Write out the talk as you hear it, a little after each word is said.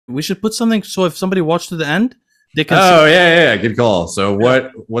We should put something so if somebody watched to the end, they can. Oh yeah, good call. So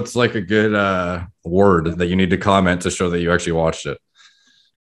what's like a good word that you need to comment to show that you actually watched it?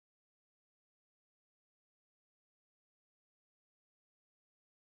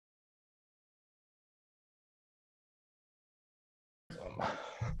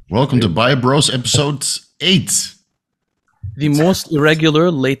 Welcome to BioBros episode 8. The most irregular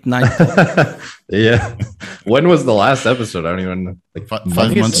late night. Yeah. When was the last episode? I don't even know. Like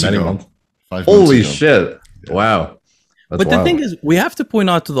 5 months ago. Holy shit. Wow. That's but the thing is, we have to point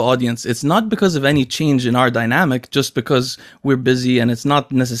out to the audience, it's not because of any change in our dynamic, just because we're busy, and it's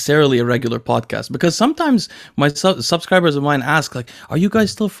not necessarily a regular podcast. Because sometimes my subscribers of mine ask, like, are you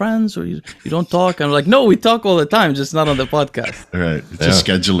guys still friends, or you don't talk? And I'm like, no, we talk all the time, just not on the podcast. Right. It's just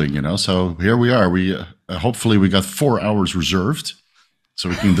scheduling, you know. So here we are. We hopefully we got 4 hours reserved, so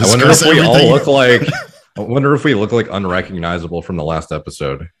we can discuss everything. I wonder if we look like unrecognizable from the last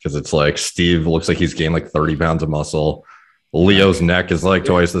episode, because it's like Steve looks like he's gained like 30 pounds of muscle. Leo's neck is like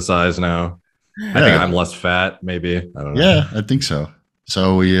twice the size now. I think I'm less fat, maybe. I don't know. Yeah, I think so.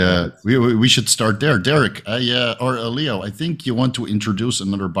 So we should start there. Derek, or Leo, I think you want to introduce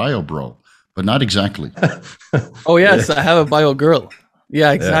another bio bro, but not exactly. Oh, yes, I have a bio girl.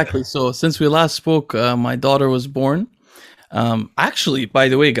 Yeah, exactly. Yeah. So since we last spoke, my daughter was born. Actually, by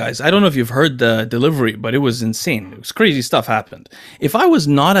the way, guys, I don't know if you've heard the delivery, but it was insane. It was crazy stuff happened. If I was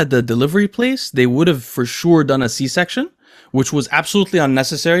not at the delivery place, they would have for sure done a C-section, which was absolutely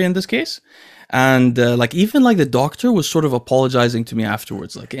unnecessary in this case. And even the doctor was sort of apologizing to me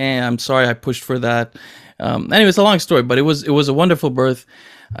afterwards, like, I'm sorry I pushed for that. Anyway, it's a long story, but it was a wonderful birth.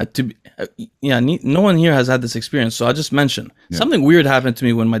 No one here has had this experience, so I'll just mention something weird happened to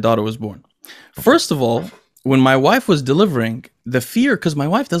me when my daughter was born. First of all, when my wife was delivering, the fear, because my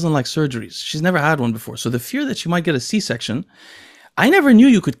wife doesn't like surgeries, she's never had one before, so the fear that she might get a C-section, I never knew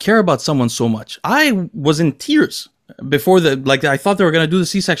you could care about someone so much. I was in tears before I thought they were going to do the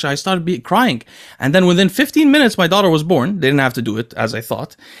C-section. I started crying. And then within 15 minutes, my daughter was born. They didn't have to do it, as I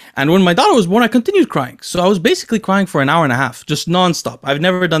thought. And when my daughter was born, I continued crying. So I was basically crying for an hour and a half, just nonstop. I've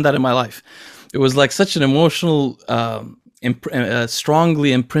never done that in my life. It was like such an emotional,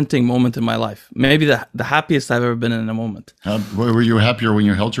 strongly imprinting moment in my life. Maybe the happiest I've ever been in a moment. Were you happier when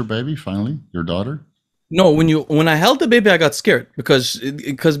you held your baby, finally, your daughter? No, when I held the baby, I got scared because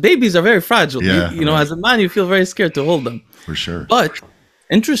babies are very fragile. Yeah, you know, as a man, you feel very scared to hold them. For sure. But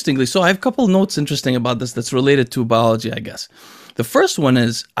interestingly, so I have a couple notes interesting about this that's related to biology, I guess. The first one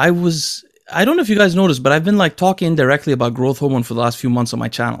is I don't know if you guys noticed, but I've been talking indirectly about growth hormone for the last few months on my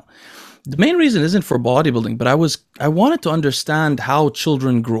channel. The main reason isn't for bodybuilding, but I wanted to understand how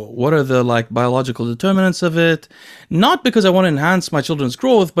children grow. What are the biological determinants of it? Not because I want to enhance my children's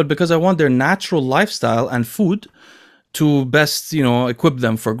growth, but because I want their natural lifestyle and food to best, equip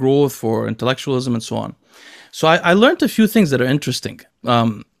them for growth, for intellectualism, and so on. So I learned a few things that are interesting.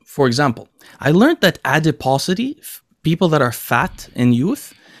 For example, I learned that adiposity, people that are fat in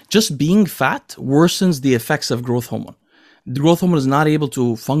youth, just being fat worsens the effects of growth hormone. The growth hormone is not able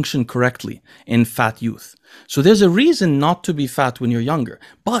to function correctly in fat youth. So there's a reason not to be fat when you're younger.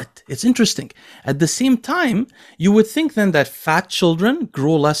 But it's interesting. At the same time, you would think then that fat children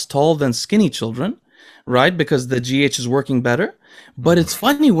grow less tall than skinny children, right? Because the GH is working better. But it's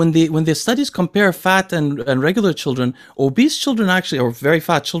funny, when the studies compare fat and regular children, obese children actually, or very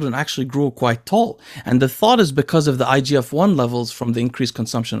fat children actually grow quite tall. And the thought is because of the IGF-1 levels from the increased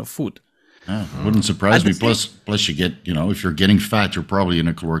consumption of food. Yeah, wouldn't surprise me. Plus you get, if you're getting fat, you're probably in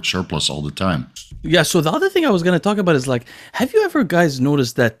a caloric surplus all the time. Yeah, so the other thing I was going to talk about is have you ever guys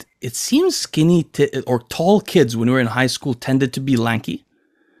noticed that it seems skinny or tall kids when we were in high school tended to be lanky?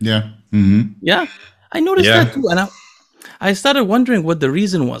 Yeah. Mm-hmm. Yeah, I noticed that too. And I started wondering what the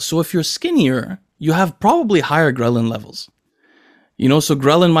reason was. So if you're skinnier, you have probably higher ghrelin levels. So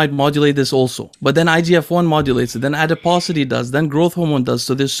ghrelin might modulate this also, but then IGF-1 modulates it, then adiposity does, then growth hormone does.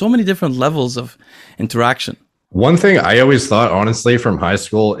 So there's so many different levels of interaction. One thing I always thought, honestly, from high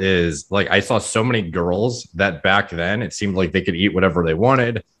school is I saw so many girls that back then it seemed like they could eat whatever they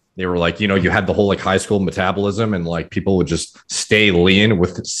wanted. They were you had the whole high school metabolism and people would just stay lean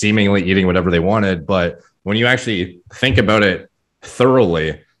with seemingly eating whatever they wanted. But when you actually think about it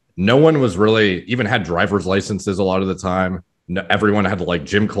thoroughly, no one was really even had driver's licenses a lot of the time. Everyone had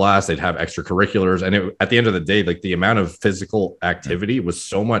gym class, they'd have extracurriculars. And at the end of the day, the amount of physical activity was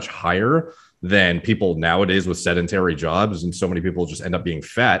so much higher than people nowadays with sedentary jobs. And so many people just end up being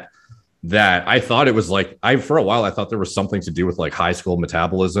fat that I thought it was for a while, I thought there was something to do with high school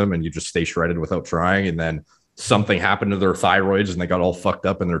metabolism and you just stay shredded without trying. And then something happened to their thyroids and they got all fucked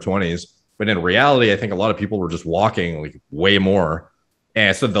up in their 20s. But in reality, I think a lot of people were just walking way more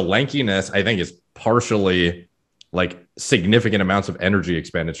And so the lankiness, I think, is partially like significant amounts of energy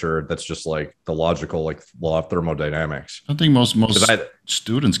expenditure. That's just like the logical like law of thermodynamics. I think most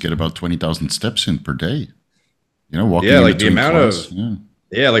students get about 20,000 steps in per day. You know, walking. Yeah, in like the between amount class. of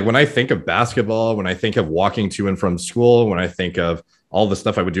yeah, like when I think of basketball, when I think of walking to and from school, when I think of all the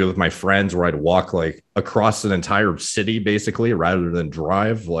stuff I would do with my friends, where I'd walk like across an entire city basically rather than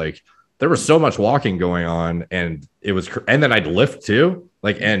drive, like there was so much walking going on, and it was, and then I'd lift too.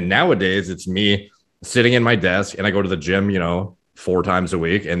 Like, and nowadays it's me sitting in my desk, and I go to the gym, you know, 4 times a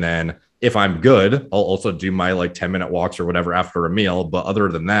week, and then if I'm good, I'll also do my like 10-minute walks or whatever after a meal. But other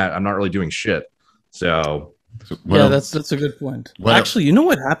than that, I'm not really doing shit. So yeah, that's a good point. Actually, you know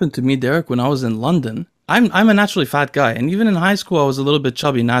what happened to me, Derek, when I was in London? I'm a naturally fat guy, and even in high school, I was a little bit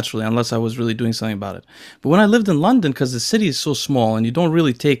chubby naturally, unless I was really doing something about it. But when I lived in London, because the city is so small and you don't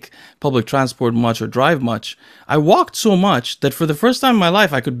really take public transport much or drive much, I walked so much that for the first time in my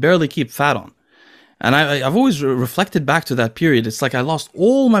life, I could barely keep fat on. And I've always reflected back to that period. It's like I lost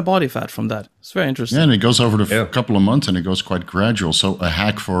all my body fat from that. It's very interesting. Yeah, and it goes over the couple of months, and it goes quite gradual. So a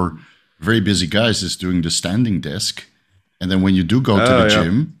hack for very busy guys is doing the standing desk. And then when you do go to the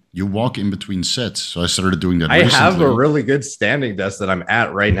gym, you walk in between sets. So I started doing that recently. I have a really good standing desk that I'm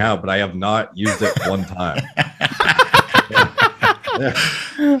at right now, but I have not used it one time.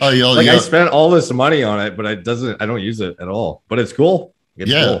 I spent all this money on it, but I don't use it at all. But it's cool. It's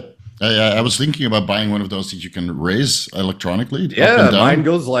cool. I was thinking about buying one of those that you can raise electronically. Yeah, mine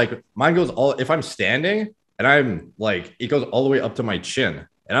goes all, if I'm standing and I'm like, it goes all the way up to my chin.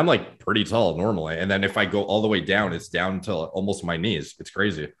 And I'm like pretty tall normally. And then if I go all the way down, it's down to almost my knees. It's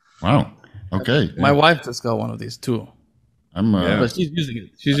crazy. Wow. Okay. My wife just got one of these too. But she's using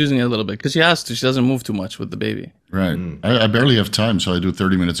it. She's using it a little bit because she has to. She doesn't move too much with the baby. Right. I barely have time, so I do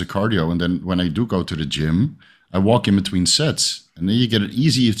 30 minutes of cardio. And then when I do go to the gym, I walk in between sets. And then you get an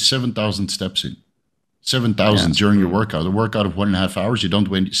easy 7,000 steps in. 7,000 during your workout. A workout of 1.5 hours, you don't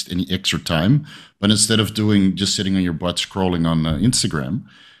waste any extra time. But instead of just sitting on your butt scrolling on Instagram,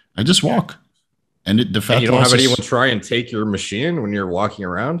 I just walk. And the fat loss. You don't have anyone is, try and take your machine when you're walking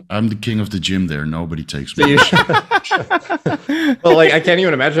around? I'm the king of the gym there. Nobody takes me. Well, like I can't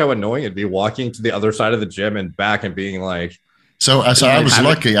even imagine how annoying it'd be walking to the other side of the gym and back and being like. So I was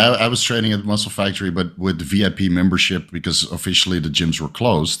lucky. I was training at Muscle Factory, but with VIP membership because officially the gyms were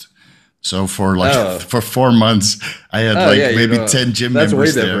closed. So for 4 months, I had maybe 10 gym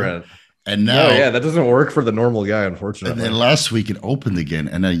members there. And now, that doesn't work for the normal guy, unfortunately. And then last week it opened again.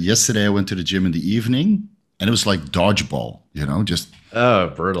 And then yesterday I went to the gym in the evening, and it was like dodgeball, you know, just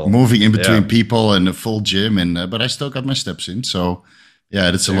brutal, moving in between people and a full gym. And but I still got my steps in. So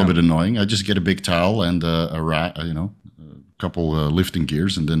it's a little bit annoying. I just get a big towel and a couple lifting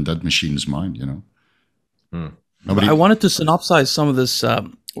gears, and then that machine is mine, you know. I wanted to synopsize some of this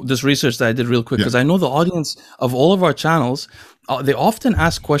this research that I did real quick because I know the audience of all of our channels, they often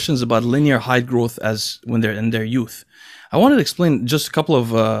ask questions about linear height growth as when they're in their youth. I wanted to explain just a couple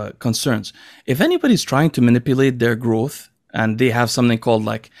of concerns. If anybody's trying to manipulate their growth and they have something called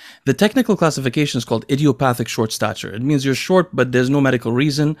the technical classification is called idiopathic short stature. It means you're short, but there's no medical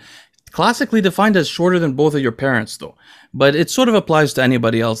reason. Classically defined as shorter than both of your parents, though. But it sort of applies to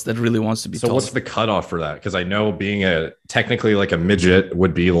anybody else that really wants to be taller. What's the cutoff for that? Because I know being technically like a midget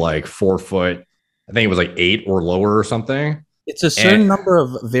would be like 4 foot, I think it was like 8 or lower or something. It's a certain number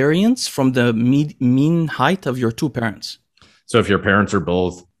of variants from the mean height of your two parents. So if your parents are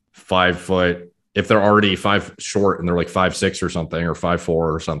both 5 foot, if they're already 5 short and they're like 5'6" or something, or 5'4"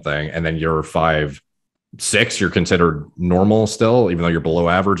 or something, and then you're 5'6", you're considered normal still, even though you're below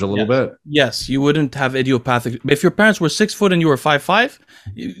average a little bit? Yes, you wouldn't have idiopathic. If your parents were 6 foot and you were 5'5",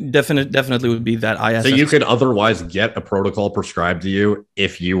 definitely would be that ISS. So you could otherwise get a protocol prescribed to you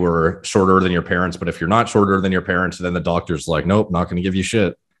if you were shorter than your parents, but if you're not shorter than your parents, then the doctor's like, nope, not going to give you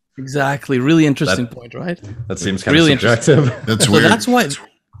shit. Exactly. Really interesting point, right? That seems kind of subjective. That's weird.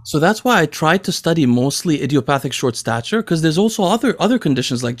 So that's why I tried to study mostly idiopathic short stature, because there's also other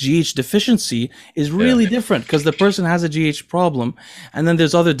conditions like GH deficiency is really different because the person has a GH problem, and then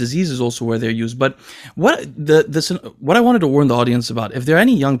there's other diseases also where they're used. But what I wanted to warn the audience about, if there are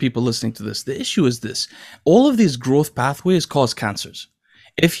any young people listening to this, the issue is this: all of these growth pathways cause cancers.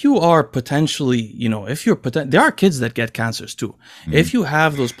 If you are potentially, there are kids that get cancers too. Mm-hmm. If you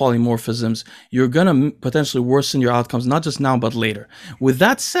have those polymorphisms, you're going to potentially worsen your outcomes, not just now, but later. With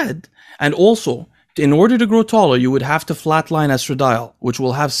that said, and also In order to grow taller, you would have to flatline estradiol, which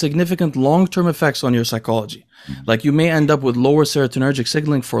will have significant long-term effects on your psychology. Like you may end up with lower serotonergic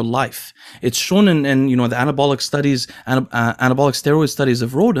signaling for life. It's shown in the anabolic studies, anabolic steroid studies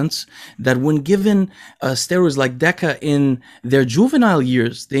of rodents, that when given steroids like Deca in their juvenile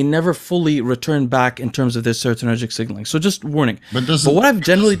years, they never fully return back in terms of their serotonergic signaling. So just warning. But what I've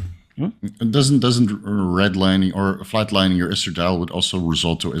generally... Doesn't redlining or flatlining your estradiol would also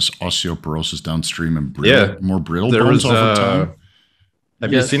result to osteoporosis downstream and more brittle bones over time?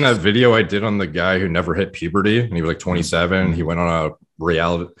 Have you seen that video I did on the guy who never hit puberty? And he was like 27. He went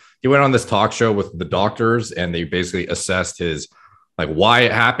on this talk show with the doctors, and they basically assessed his, like, why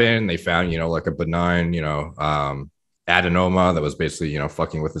it happened. They found, like a benign, adenoma that was basically,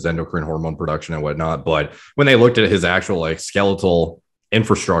 fucking with his endocrine hormone production and whatnot. But when they looked at his actual like skeletal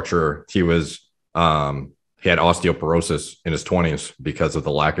infrastructure, he had osteoporosis in his 20s because of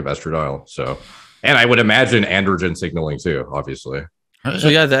the lack of estradiol. So, and I would imagine androgen signaling too, obviously. So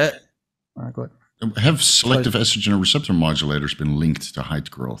yeah, that. All right, go ahead. Have selective estrogen receptor modulators been linked to height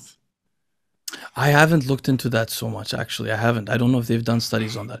growth? I haven't looked into that so much, actually. I haven't. I don't know if they've done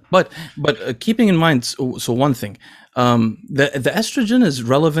studies on that. But keeping in mind, so one thing, the estrogen is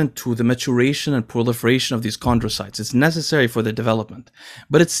relevant to the maturation and proliferation of these chondrocytes. It's necessary for their development.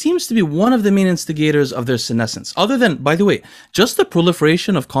 But it seems to be one of the main instigators of their senescence. Other than, by the way, just the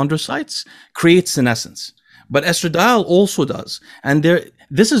proliferation of chondrocytes creates senescence. But estradiol also does. And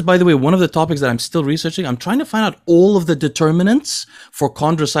this is, by the way, one of the topics that I'm still researching. I'm trying to find out all of the determinants for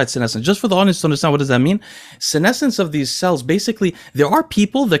chondrocyte senescence. Just for the audience to understand, what does that mean? Senescence of these cells, basically, there are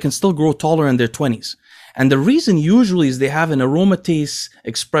people that can still grow taller in their 20s. And the reason usually is they have an aromatase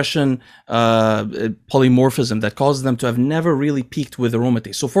expression polymorphism that causes them to have never really peaked with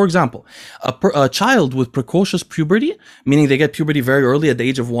aromatase. So for example, a child with precocious puberty, meaning they get puberty very early at the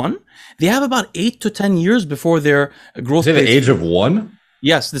age of 1, they have about 8 to 10 years before their growth. Is it the age of 1?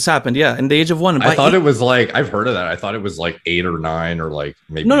 Yes, this happened. Yeah, in the age of 1. I thought it was like, I've heard of that. I thought it was like 8 or 9 or like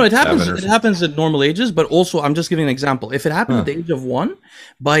maybe. No, it happens. It happens at normal ages, but also I'm just giving an example. If it happened at the age of 1,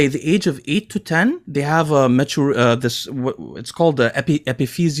 by the age of 8 to 10, they have a it's called the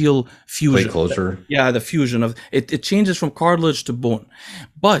epiphyseal fusion. Plate closure. Yeah, the fusion of it. It changes from cartilage to bone.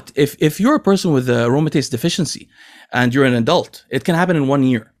 But if you're a person with aromatase deficiency and you're an adult, it can happen in 1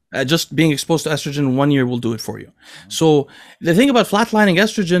 year. Just being exposed to estrogen in 1 year will do it for you. So the thing about flatlining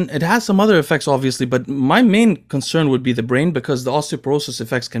estrogen, it has some other effects, obviously, but my main concern would be the brain, because the osteoporosis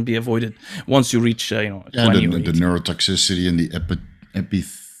effects can be avoided once you reach, 20 or 18. The neurotoxicity and the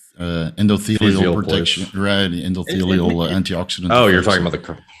endothelial protection, right? The endothelial antioxidant. Oh, you're talking about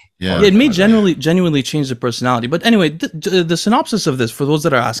the. Yeah, it may genuinely change the personality. But anyway, the synopsis of this, for those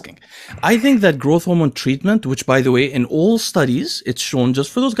that are asking, I think that growth hormone treatment, which, by the way, in all studies, it's shown,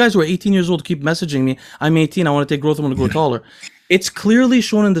 just for those guys who are 18 years old, keep messaging me, I'm 18, I want to take growth hormone to grow taller. It's clearly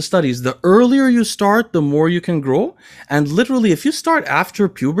shown in the studies. The earlier you start, the more you can grow. And literally, if you start after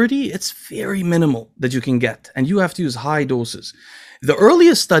puberty, it's very minimal that you can get. And you have to use high doses. The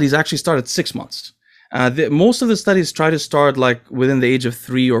earliest studies actually start at 6 months. Most of the studies try to start like within the age of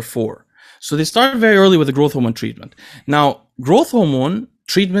 3 or 4. So they start very early with the growth hormone treatment. Now, growth hormone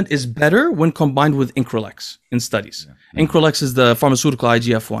treatment is better when combined with Increlex in studies. Yeah. Increlex is the pharmaceutical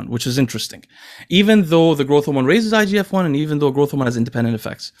IGF-1, which is interesting. Even though the growth hormone raises IGF-1 and even though growth hormone has independent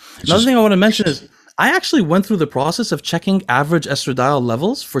effects. Another thing I want to mention is I actually went through the process of checking average estradiol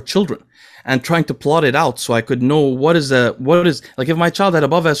levels for children and trying to plot it out so I could know what is like if my child had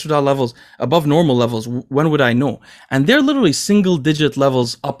above estradiol levels, above normal levels, when would I know? And they're literally single digit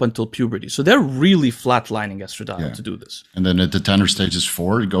levels up until puberty. So they're really flatlining estradiol to do this. And then at the Tanner stage is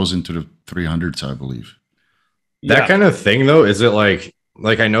 4, it goes into the 300s, I believe. That kind of thing though, is it like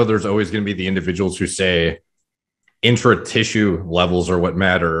I know there's always going to be the individuals who say intra-tissue levels are what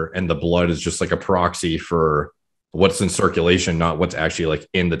matter and the blood is just like a proxy for what's in circulation, not what's actually like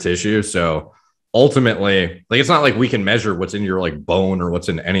in the tissue. So ultimately, like, it's not like we can measure what's in your like bone or what's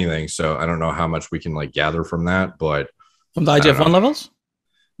in anything. So I don't know how much we can like gather from that, but from the IGF-1 levels,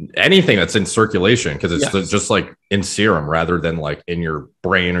 anything that's in circulation, because it's just like in serum rather than like in your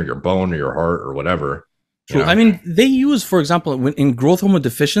brain or your bone or your heart or whatever. True. I mean, they use, for example, in growth hormone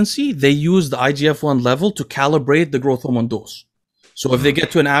deficiency, they use the IGF-1 level to calibrate the growth hormone dose. So if they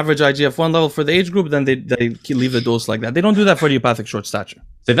get to an average IGF-1 level for the age group, then they leave the dose like that. They don't do that for idiopathic short stature.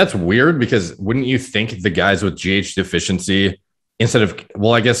 So that's weird, because wouldn't you think the guys with GH deficiency, instead of,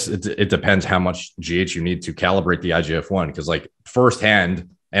 well, I guess it depends how much GH you need to calibrate the IGF-1, because like firsthand,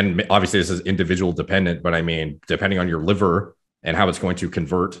 and obviously this is individual dependent, but I mean, depending on your liver and how it's going to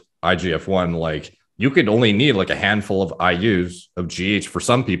convert IGF-1, like you could only need like a handful of IUs of GH for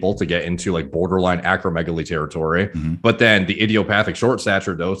some people to get into like borderline acromegaly territory. But then the idiopathic short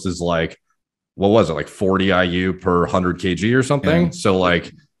stature dose is like, what was it, like 40 IU per 100 kg or something? So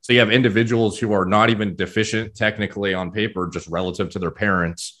you have individuals who are not even deficient technically on paper, just relative to their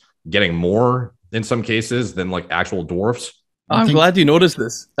parents, getting more in some cases than like actual dwarfs. I'm glad you noticed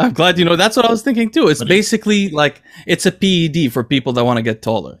this. I'm glad you know. That's what I was thinking too. It's basically like it's a PED for people that want to get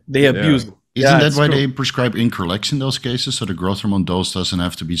taller. They abuse it. Isn't that why they prescribe Increlex in those cases? So the growth hormone dose doesn't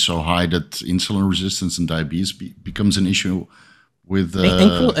have to be so high that insulin resistance and diabetes becomes an issue with...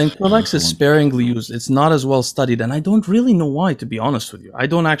 Increlex is sparingly used. It's not as well studied. And I don't really know why, to be honest with you. I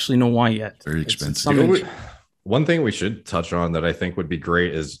don't actually know why yet. Very expensive. One thing we should touch on that I think would be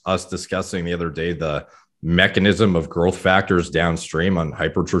great is us discussing the other day the mechanism of growth factors downstream on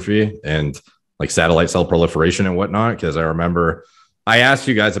hypertrophy and like satellite cell proliferation and whatnot. Because I remember I asked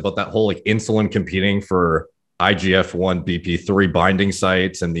you guys about that whole like insulin competing for IGF-1 BP3 binding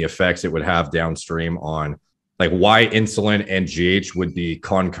sites and the effects it would have downstream on like why insulin and GH would be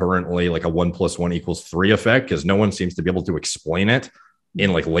concurrently like a 1 + 1 = 3 effect, because no one seems to be able to explain it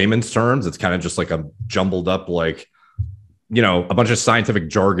in like layman's terms. It's kind of just like a jumbled up, like, you know, a bunch of scientific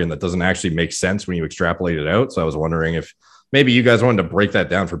jargon that doesn't actually make sense when you extrapolate it out. So I was wondering if maybe you guys wanted to break that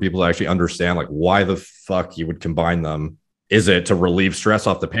down for people to actually understand like why the fuck you would combine them. Is it to relieve stress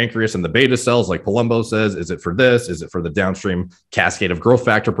off the pancreas and the beta cells, like Palumbo says? Is it for this? Is it for the downstream cascade of growth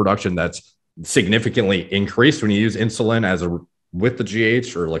factor production that's significantly increased when you use insulin with the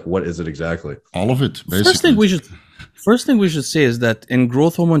GH, or like what is it exactly? All of it, basically. First thing we should say is that in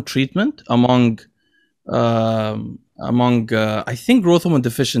growth hormone treatment among I think growth hormone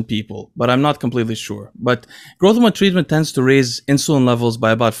deficient people, but I'm not completely sure. But growth hormone treatment tends to raise insulin levels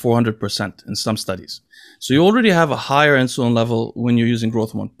by about 400% in some studies. So you already have a higher insulin level when you're using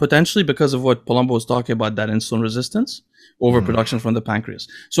growth hormone, potentially because of what Palumbo was talking about, that insulin resistance, overproduction from the pancreas.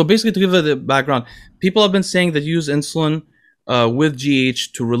 So basically, to give it the background, people have been saying that you use insulin with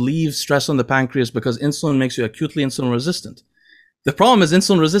GH to relieve stress on the pancreas because insulin makes you acutely insulin resistant. The problem is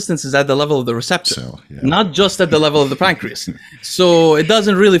insulin resistance is at the level of the receptor, not just at the level of the pancreas. So it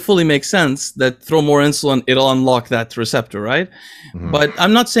doesn't really fully make sense that throw more insulin, it'll unlock that receptor, right? But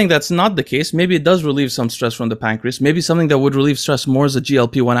I'm not saying that's not the case. Maybe it does relieve some stress from the pancreas. Maybe something that would relieve stress more is a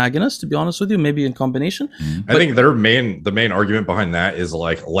GLP-1 agonist, to be honest with you, maybe in combination. I think the main argument behind that is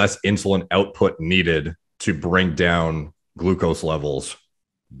like less insulin output needed to bring down glucose levels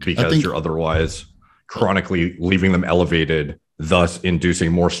because you're otherwise chronically leaving them elevated, thus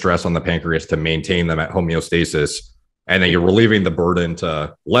inducing more stress on the pancreas to maintain them at homeostasis. And then you're relieving the burden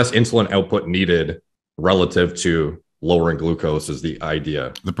to less insulin output needed relative to lowering glucose is the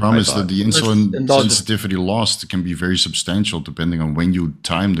idea. The problem is that the insulin sensitivity lost can be very substantial depending on when you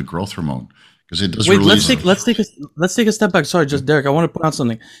time the growth hormone. Because it does let's take a step back. Sorry, just Derek, I want to point out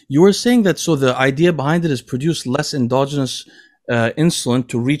something. You were saying that so the idea behind it is produce less endogenous insulin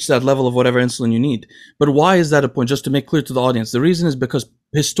to reach that level of whatever insulin you need. But why is that a point? Just to make clear to the audience, the reason is because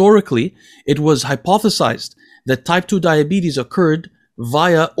historically it was hypothesized that type 2 diabetes occurred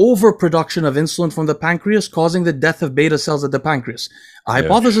via overproduction of insulin from the pancreas, causing the death of beta cells at the pancreas. A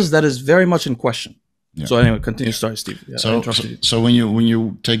hypothesis that is very much in question. So anyway, continue. Sorry, Steve. So when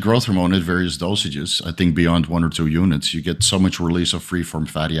you take growth hormone at various dosages, I think beyond 1 or 2 units, you get so much release of free-form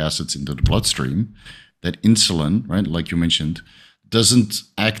fatty acids into the bloodstream that insulin, right, like you mentioned, doesn't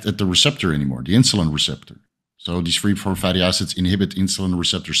act at the receptor anymore, the insulin receptor. So these free-form fatty acids inhibit insulin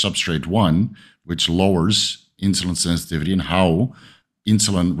receptor substrate 1, which lowers insulin sensitivity and how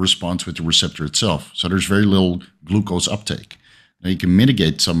insulin responds with the receptor itself. So there's very little glucose uptake. Now you can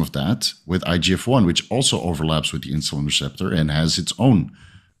mitigate some of that with IGF-1, which also overlaps with the insulin receptor and has its own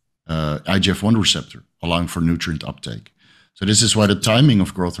IGF-1 receptor, allowing for nutrient uptake. So this is why the timing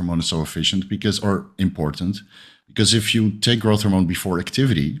of growth hormone is so efficient important, because if you take growth hormone before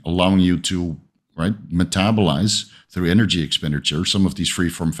activity, allowing you to metabolize through energy expenditure some of these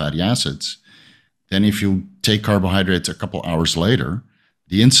free-form fatty acids, then if you take carbohydrates a couple hours later,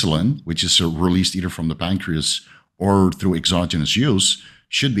 the insulin, which is released either from the pancreas or through exogenous use,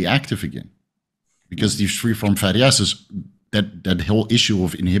 should be active again. Because these free-form fatty acids, that whole issue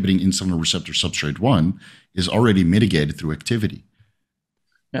of inhibiting insulin receptor substrate 1 is already mitigated through activity.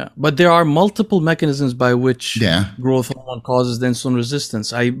 Yeah, but there are multiple mechanisms by which growth hormone causes the insulin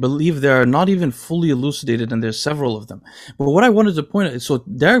resistance. I believe they are not even fully elucidated, and there's several of them. But what I wanted to point out, so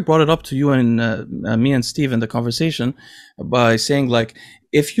Derek brought it up to you and me and Steve in the conversation by saying, like,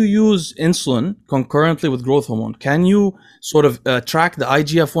 if you use insulin concurrently with growth hormone, can you sort of track the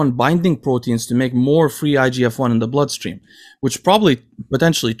IGF-1 binding proteins to make more free IGF-1 in the bloodstream? Which probably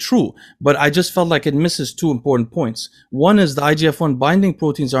potentially true, but I just felt like it misses two important points. One is the IGF-1 binding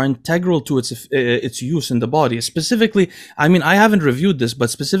proteins are integral to its use in the body. Specifically, I mean, I haven't reviewed this, but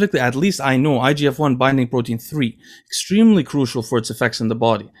specifically, at least I know IGF-1 binding protein 3, extremely crucial for its effects in the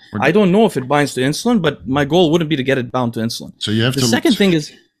body. I don't know if it binds to insulin, but my goal wouldn't be to get it bound to insulin. So you have the second thing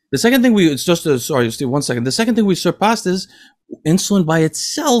it's just sorry, Steve, 1 second. The second thing we surpassed is insulin by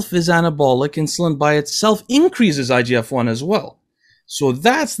itself is anabolic. Insulin by itself increases IGF-1 as well. So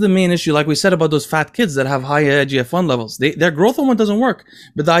that's the main issue, like we said about those fat kids that have high IGF-1 levels. Their growth hormone doesn't work,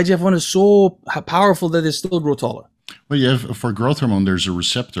 but the IGF-1 is so powerful that they still grow taller. Well, you have, for growth hormone, there's a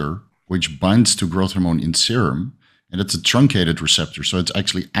receptor which binds to growth hormone in serum, and it's a truncated receptor. So it's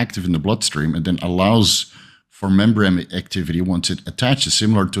actually active in the bloodstream and then allows for membrane activity once it attaches,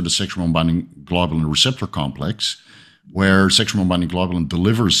 similar to the sex hormone binding globulin receptor complex, where sex hormone binding globulin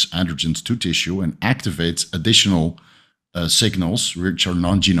delivers androgens to tissue and activates additional signals, which are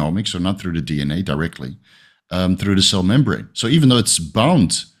non-genomic, so not through the DNA directly, through the cell membrane. So even though it's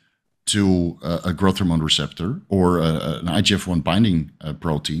bound to a growth hormone receptor or an IGF-1 binding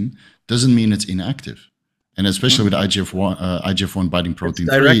protein, doesn't mean it's inactive. And especially with IGF-1 binding protein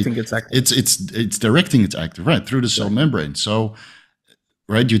 3, it's directing its active, right, through the cell membrane. So,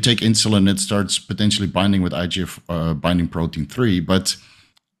 right, you take insulin, it starts potentially binding with IGF binding protein 3, but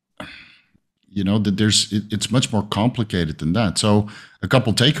you know that it's much more complicated than that. So a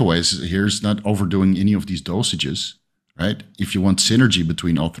couple takeaways here is not overdoing any of these dosages, right? If you want synergy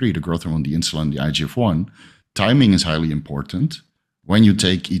between all three, the growth hormone, the insulin, the IGF-1, timing is highly important when you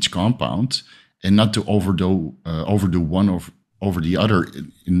take each compound, and not to overdo one over the other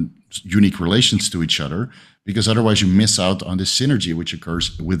in unique relations to each other, because otherwise you miss out on the synergy which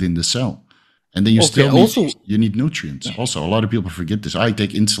occurs within the cell. And then you need nutrients. Also, a lot of people forget this. I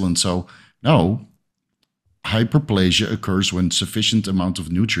take insulin, so no, hyperplasia occurs when sufficient amount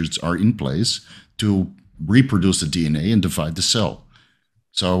of nutrients are in place to reproduce the DNA and divide the cell.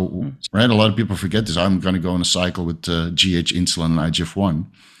 So, right, a lot of people forget this. I'm going to go on a cycle with GH, insulin, and IGF-1,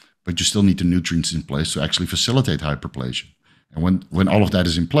 but you still need the nutrients in place to actually facilitate hyperplasia. And when all of that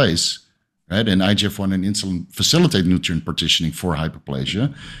is in place, right, and IGF-1 and insulin facilitate nutrient partitioning for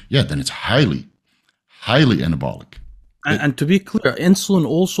hyperplasia, yeah, then it's highly, highly anabolic. And to be clear, insulin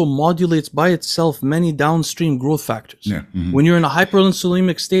also modulates by itself many downstream growth factors. Yeah. Mm-hmm. When you're in a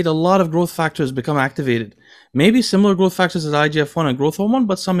hyperinsulinic state, a lot of growth factors become activated. Maybe similar growth factors as IGF-1 and growth hormone,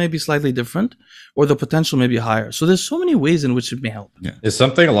 but some may be slightly different, or the potential may be higher. So there's so many ways in which it may help. Yeah. It's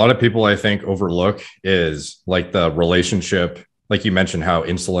something a lot of people, I think, overlook is like the relationship, like you mentioned, how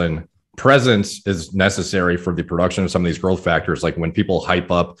insulin presence is necessary for the production of some of these growth factors. Like when people hype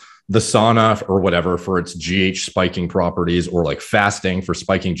up the sauna or whatever for its GH spiking properties, or like fasting for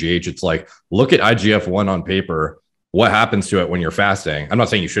spiking GH, it's like, look at IGF-1 on paper. What happens to it when you're fasting? I'm not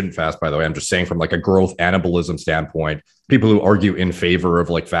saying you shouldn't fast, by the way. I'm just saying from like a growth anabolism standpoint, people who argue in favor of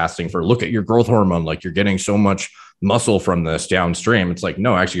like fasting for, look at your growth hormone, like you're getting so much muscle from this downstream. It's like,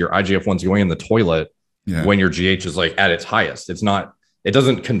 no, actually your IGF-1's going in the toilet when your GH is like at its highest. It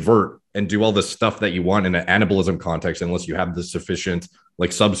doesn't convert and do all the stuff that you want in an anabolism context unless you have the sufficient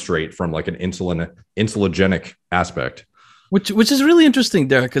like substrate from like an insulinogenic aspect. Which is really interesting,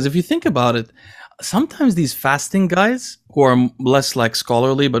 Derek, because if you think about it, sometimes these fasting guys who are less like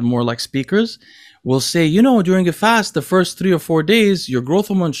scholarly but more like speakers will say, you know, during a fast, the first 3 or 4 days, your growth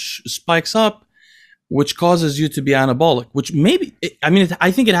hormone spikes up, which causes you to be anabolic, which maybe,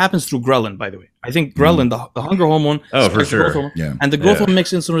 I think it happens through ghrelin, by the way. I think ghrelin, the hunger hormone, for sure. Hormone, and the growth hormone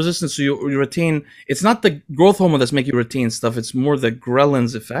makes insulin resistance, so you retain, it's not the growth hormone that's making you retain stuff, it's more the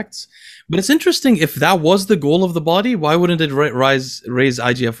ghrelin's effects. But it's interesting, if that was the goal of the body, why wouldn't it raise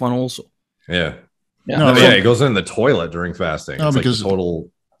IGF-1 also? Yeah. No, it goes in the toilet during fasting. No, it's because like total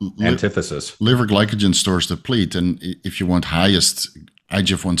antithesis. Liver glycogen stores deplete, and if you want highest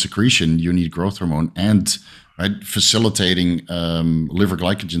IGF-1 secretion, you need growth hormone, and right, facilitating liver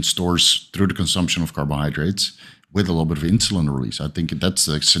glycogen stores through the consumption of carbohydrates with a little bit of insulin release. I think that's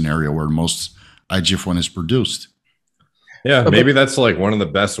the scenario where most IGF-1 is produced. Yeah, maybe that's like one of the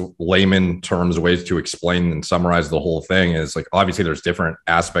best layman terms ways to explain and summarize the whole thing is like, obviously there's different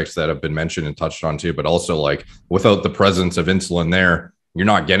aspects that have been mentioned and touched on too, but also like without the presence of insulin there, you're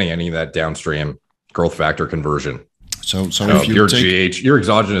not getting any of that downstream growth factor conversion. So if your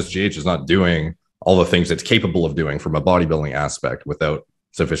exogenous GH is not doing all the things it's capable of doing from a bodybuilding aspect without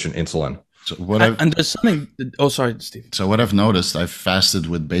sufficient insulin. So and there's something. Oh, sorry, Steve. So what I've noticed, I've fasted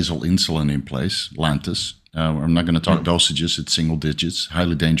with basal insulin in place, Lantus. I'm not going to talk dosages; it's single digits,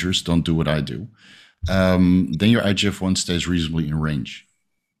 highly dangerous. Don't do what I do. Then your IGF-1 stays reasonably in range.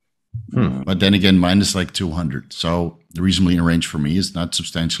 But then again, mine is like 200. So the reasonably in range for me is not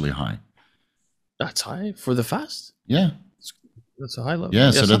substantially high. That's high for the fast. Yeah. That's a high level.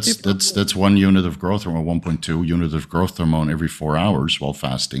 Yeah, so that's 1 unit of growth hormone, 1.2 unit of growth hormone every 4 hours while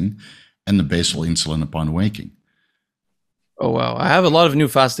fasting, and the basal insulin upon waking. Oh wow! I have a lot of new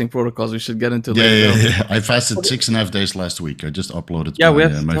fasting protocols we should get into later. Yeah. I fasted 6.5 days last week. I just uploaded. We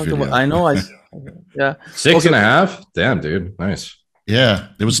have to talk video. about. I know. Yeah. 6.5. Damn, dude, nice. Yeah,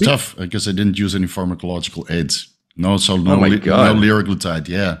 it was tough because I didn't use any pharmacological aids. No no liraglutide.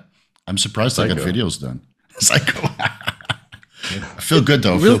 Yeah, I'm surprised I got videos done. Psycho. I feel good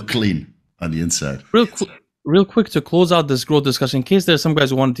though. I feel clean on the inside. Real quick to close out this growth discussion, in case there's some guys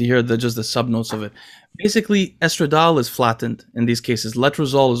who wanted to hear just the sub notes of it. Basically, estradiol is flattened in these cases.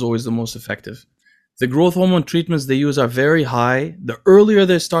 Letrozole is always the most effective. The growth hormone treatments they use are very high. The earlier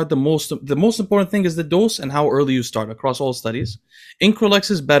they start, the most important thing is the dose and how early you start across all studies.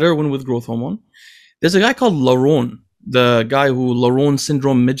 Increlex is better when with growth hormone. There's a guy called Laron, the guy who Laron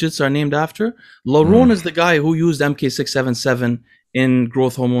syndrome midgets are named after. Laron is the guy who used MK677 in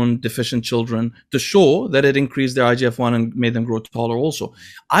growth hormone deficient children to show that it increased their IGF-1 and made them grow taller also.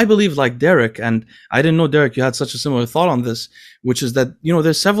 I believe, like Derek, and I didn't know, Derek, you had such a similar thought on this, which is that,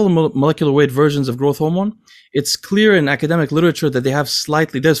 there's several molecular weight versions of growth hormone. It's clear in academic literature that they have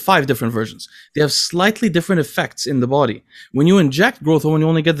there's 5 different versions. They have slightly different effects in the body. When you inject growth hormone, you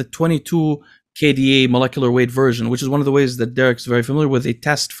only get the 22 KDA molecular weight version, which is one of the ways that Derek's very familiar with. They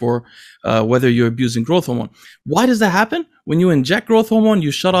test for whether you're abusing growth hormone. Why does that happen? When you inject growth hormone, you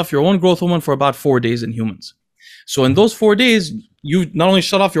shut off your own growth hormone for about 4 days in humans. So in those 4 days, you not only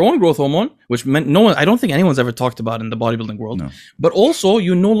shut off your own growth hormone, which meant I don't think anyone's ever talked about in the bodybuilding world, but also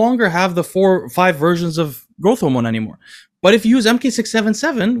you no longer have the 4 or 5 versions of growth hormone anymore. But if you use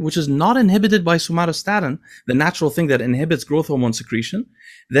MK677, which is not inhibited by somatostatin, the natural thing that inhibits growth hormone secretion,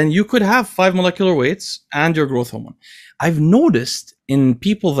 then you could have 5 molecular weights and your growth hormone. I've noticed in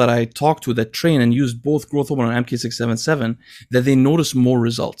people that I talk to that train and use both growth hormone and MK677 that they notice more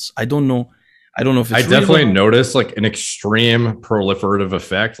results. I don't know if it's I definitely noticed like an extreme proliferative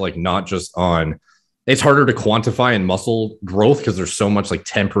effect, like not just on, it's harder to quantify in muscle growth because there's so much like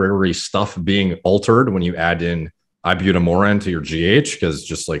temporary stuff being altered when you add in ibutamoren to your GH, because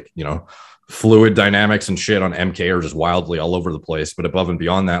just like, fluid dynamics and shit on MK are just wildly all over the place. But above and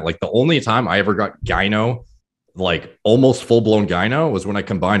beyond that, like the only time I ever got gyno, like almost full-blown gyno, was when I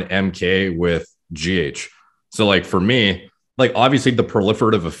combined MK with GH. So like for me, like obviously the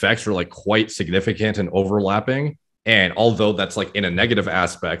proliferative effects are like quite significant and overlapping. And although that's like in a negative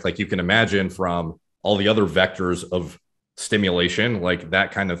aspect, like you can imagine from all the other vectors of stimulation, like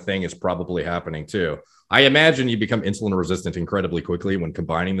that kind of thing is probably happening too. I imagine you become insulin resistant incredibly quickly when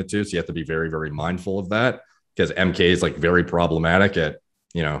combining the two. So you have to be very, very mindful of that, because MK is like very problematic at,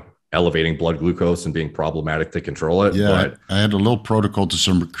 elevating blood glucose and being problematic to control it. Yeah, but I had a little protocol to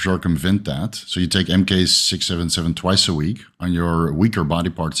circumvent that. So you take MK677 twice a week on your weaker body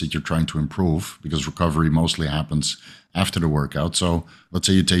parts that you're trying to improve, because recovery mostly happens after the workout. So let's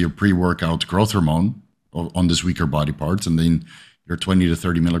say you take your pre-workout growth hormone on this weaker body part, and then your 20 to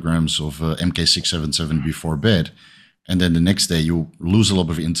 30 milligrams of MK677 before bed. And then the next day you lose a lot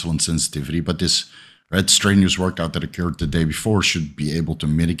of insulin sensitivity, but this strenuous workout that occurred the day before should be able to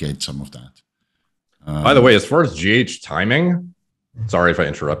mitigate some of that. By the way, as far as GH timing, sorry if I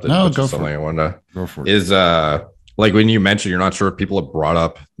interrupted. No, go for it. I wanted to go for it. Is like when you mentioned, you're not sure if people have brought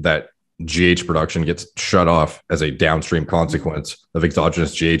up that GH production gets shut off as a downstream consequence of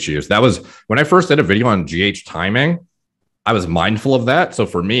exogenous GH use. That was when I first did a video on GH timing. I was mindful of that. So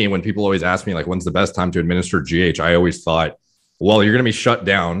for me, when people always ask me like, when's the best time to administer GH? I always thought, well, you're going to be shut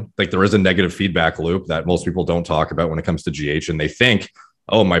down. Like there is a negative feedback loop that most people don't talk about when it comes to GH. And they think,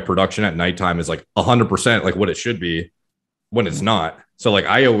 oh, my production at nighttime is like 100% like what it should be, when it's not. So like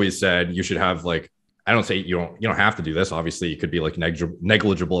I always said, you should have like, I don't say you don't have to do this. Obviously you could be like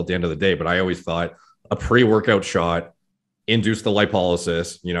negligible at the end of the day, but I always thought a pre-workout shot, induce the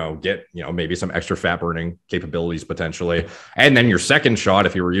lipolysis, get, maybe some extra fat burning capabilities potentially. And then your second shot,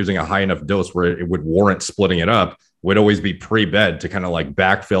 if you were using a high enough dose where it would warrant splitting it up, would always be pre-bed to kind of like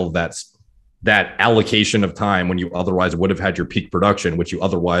backfill that allocation of time when you otherwise would have had your peak production, which you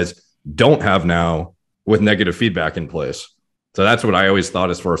otherwise don't have now with negative feedback in place. So that's what I always thought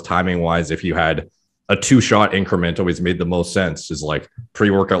as far as timing wise. If you had a 2-shot increment, always made the most sense, is like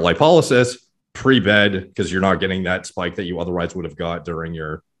pre-workout lipolysis, pre-bed, because you're not getting that spike that you otherwise would have got during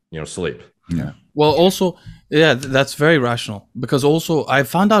your sleep. Yeah. Well, also, yeah, that's very rational, because also I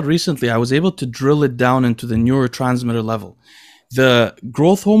found out recently I was able to drill it down into the neurotransmitter level. the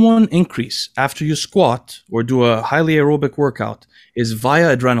growth hormone increase after you squat or do a highly aerobic workout is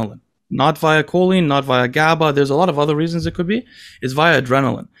via adrenaline, not via choline, not via GABA. There's a lot of other reasons it could be. It's via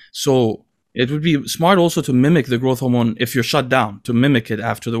adrenaline. So it would be smart also to mimic the growth hormone if you're shut down, to mimic it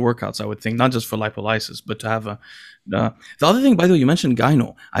after the workouts, I would think, not just for lipolysis, but to have a... the other thing, by the way, you mentioned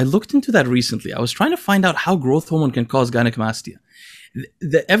gyno. I looked into that recently. I was trying to find out how growth hormone can cause gynecomastia.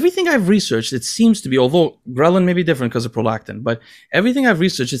 Everything I've researched, it seems to be, although ghrelin may be different because of prolactin, but everything I've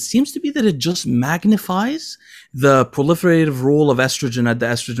researched, it seems to be that it just magnifies the proliferative role of estrogen at the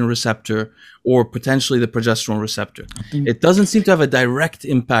estrogen receptor or potentially the progesterone receptor. It doesn't seem to have a direct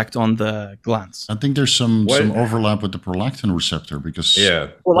impact on the glands. I think there's some overlap with the prolactin receptor because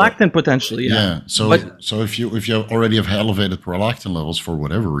prolactin potentially. So if you already have elevated prolactin levels for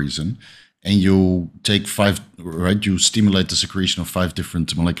whatever reason, and you take you stimulate the secretion of 5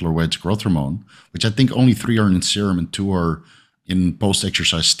 different molecular weights growth hormone, which I think only 3 are in serum and 2 are in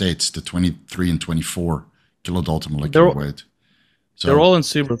post-exercise states, the 23 and 24 kilodalton molecular weight. So they're all in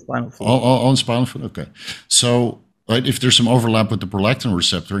cerebrospinal fluid. All in spinal fluid, okay. So if there's some overlap with the prolactin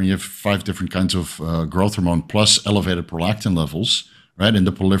receptor and you have 5 different kinds of growth hormone plus elevated prolactin levels, and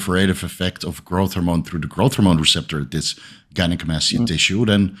the proliferative effect of growth hormone through the growth hormone receptor at this gynecomastia tissue,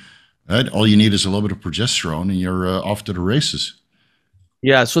 then all you need is a little bit of progesterone and you're off to the races.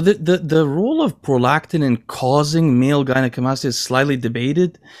 Yeah, so the role of prolactin in causing male gynecomastia is slightly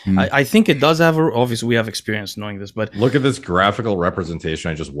debated. I think it does have, obviously we have experience knowing this, but... Look at this graphical representation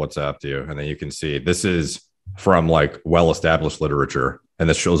I just WhatsApped you, and then you can see this is from like well-established literature, and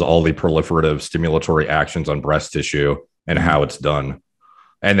this shows all the proliferative stimulatory actions on breast tissue and how it's done,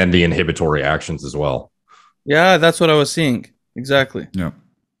 and then the inhibitory actions as well. Yeah, that's what I was seeing. Exactly. Yeah.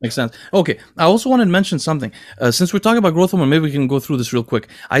 Makes sense. Okay, I also wanted to mention something. Since we're talking about growth hormone, maybe we can go through this real quick.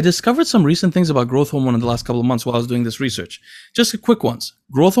 I discovered some recent things about growth hormone in the last couple of months while I was doing this research. Just a quick ones.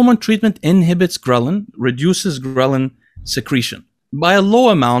 Growth hormone treatment inhibits ghrelin, reduces ghrelin secretion by a low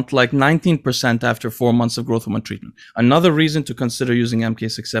amount, like 19% after 4 months of growth hormone treatment. Another reason to consider using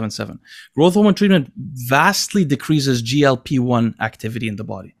MK677. Growth hormone treatment vastly decreases GLP-1 activity in the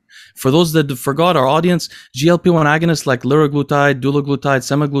body. For those that forgot, our audience, GLP-1 agonists like liraglutide, dulaglutide,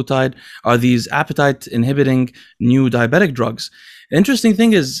 semaglutide are these appetite-inhibiting new diabetic drugs. The interesting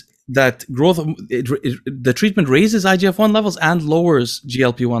thing is that the treatment raises IGF-1 levels and lowers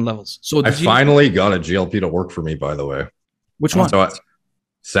GLP-1 levels. So I finally got a GLP to work for me, by the way. Which one? So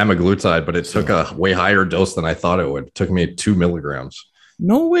semaglutide, but it took a way higher dose than I thought it would. It took me 2 milligrams.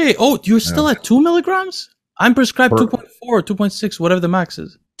 No way. Oh, you're still at 2 milligrams? I'm prescribed 2.4 or 2.6, whatever the max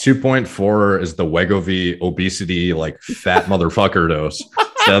is. 2.4 is the Wegovy obesity, like fat motherfucker dose.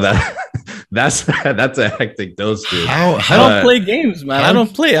 So that's a hectic dose, dude. I don't play games, man. I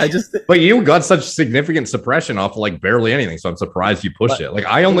don't play. But you got such significant suppression off of like barely anything. So I'm surprised you pushed it. Like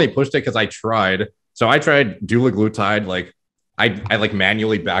I only pushed it because I tried. So I tried dulaglutide, like I like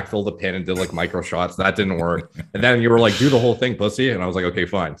manually backfilled the pin and did like micro shots. That didn't work. And then you were like, do the whole thing, pussy. And I was like, okay,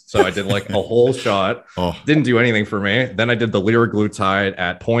 fine. So I did like a whole shot. Didn't do anything for me. Then I did the liraglutide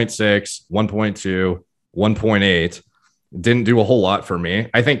at 0.6, 1.2, 1.8. Didn't do a whole lot for me.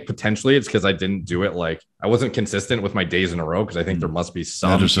 I think potentially it's because I didn't do it. Like I wasn't consistent with my days in a row because I think there must be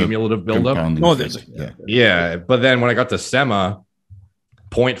some cumulative buildup. No, there's yeah. But then when I got to Sema,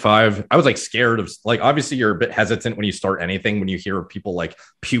 0.5, I was like scared of, like, obviously you're a bit hesitant when you start anything, when you hear people like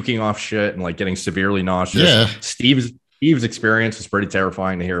puking off shit and like getting severely nauseous. Yeah. Steve's experience was pretty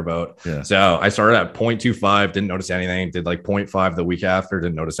terrifying to hear about. Yeah. So I started at 0.25, didn't notice anything, did like 0.5 the week after,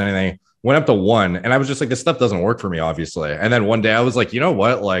 didn't notice anything, went up to 1. And I was just like, this stuff doesn't work for me, obviously. And then one day I was like, you know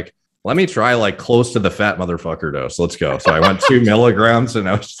what? Like, let me try like close to the fat motherfucker dose. Let's go. So I went 2 milligrams and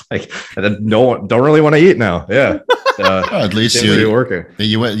I was just like, don't really want to eat now. Yeah. At least you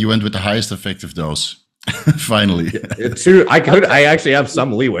went with the highest effective dose. Finally. I actually have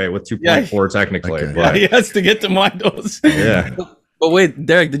some leeway with 2.4 technically. Okay. But he has to get to my dose. Yeah. But wait,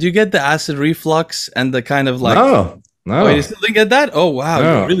 Derek, did you get the acid reflux and the kind of like... No. Oh, you still didn't get that? Oh, wow.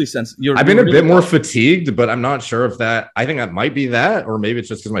 No. You're really sensitive. I've been a bit more fatigued, but I'm not sure if I think that might be that, or maybe it's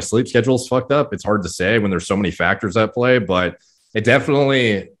just because my sleep schedule is fucked up. It's hard to say when there's so many factors at play, but I've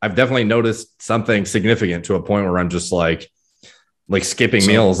definitely noticed something significant to a point where I'm just like skipping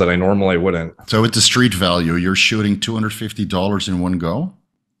meals that I normally wouldn't. So with the street value, you're shooting $250 in one go?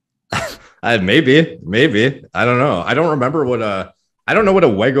 Maybe. I don't know. I don't remember what a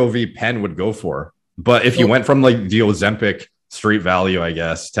Wegovy pen would go for. But if you went from like the Ozempic street value, I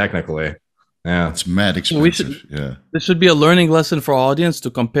guess, technically. Yeah. It's mad expensive. This should be a learning lesson for our audience to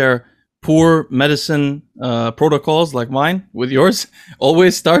compare poor medicine protocols like mine with yours.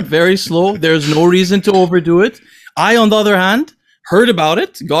 Always start very slow. There's no reason to overdo it. I, on the other hand, heard about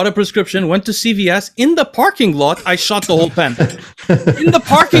it, got a prescription, went to CVS. In the parking lot, I shot the whole pen. In the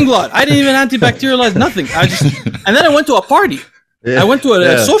parking lot. I didn't even antibacterialize, nothing. And then I went to a party. I went to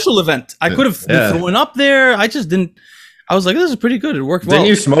a social event. I could have been thrown up there. I just didn't. I was like, this is pretty good. It worked well. Didn't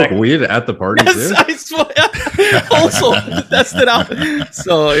you smoke weed at the party too? I also tested out.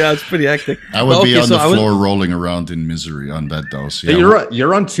 So yeah, it's pretty hectic. I would be on the floor rolling around in misery on that dose. Yeah.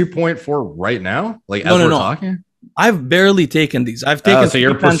 You're on 2.4 right now? Like as we're talking? I've barely taken these. I've taken so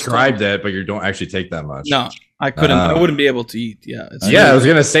you're prescribed it, but you don't actually take that much. No, I couldn't. I wouldn't be able to eat. Yeah. I was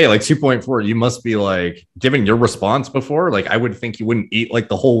gonna say like 2.4. You must be like, given your response before, like I would think you wouldn't eat like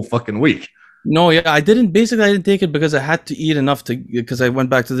the whole fucking week. No, yeah, I didn't take it because I had to eat enough because I went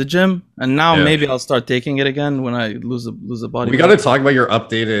back to the gym, and now maybe I'll start taking it again when I lose the body. We got to talk about your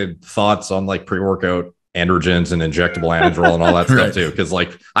updated thoughts on like pre-workout androgens and injectable anadrol and all that stuff too, because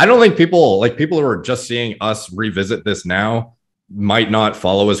like I don't think people who are just seeing us revisit this now might not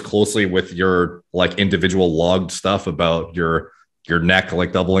follow as closely with your like individual logged stuff about your neck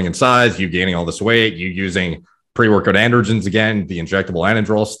like doubling in size, you gaining all this weight, you using pre-workout androgens again, the injectable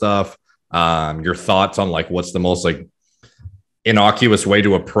anadrol stuff. Your thoughts on like what's the most like innocuous way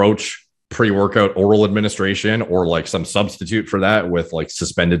to approach pre-workout oral administration, or like some substitute for that with like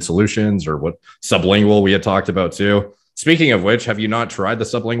suspended solutions, or what sublingual we had talked about too. Speaking of which, have you not tried the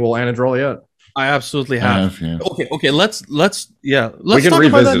sublingual anadrol yet? I absolutely have. Yeah. Okay. Let's we can talk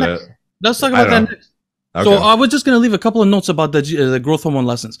revisit about that next. it. Let's talk about that next. Okay. So I was just going to leave a couple of notes about the growth hormone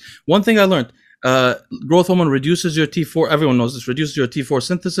lessons. One thing I learned. Growth hormone reduces your T4. Everyone knows this. Reduces your T4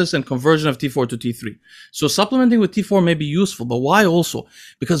 synthesis and conversion of T4 to T3. So supplementing with T4 may be useful, but why also?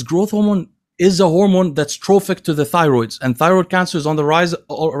 Because growth hormone is a hormone that's trophic to the thyroids, and thyroid cancer is on the rise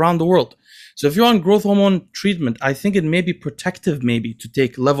all around the world. So if you're on growth hormone treatment, I think it may be protective, maybe to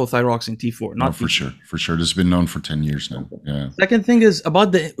take levothyroxine T4. Not for sure. For sure. This has been known for 10 years now. Yeah. Second thing is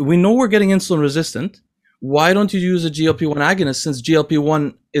about we know we're getting insulin resistant. Why don't you use a GLP-1 agonist, since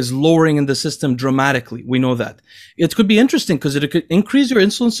GLP-1 is lowering in the system dramatically? We know that. It could be interesting because it could increase your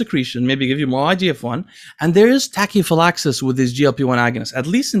insulin secretion, maybe give you more IGF-1. And there is tachyphylaxis with these GLP-1 agonists, at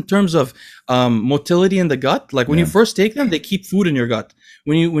least in terms of motility in the gut. Like when you first take them, they keep food in your gut.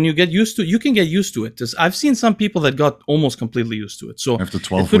 When you get used to it, you can get used to it. I've seen some people that got almost completely used to it. So after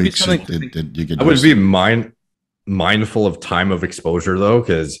 12 weeks, you get I would be mindful of time of exposure though,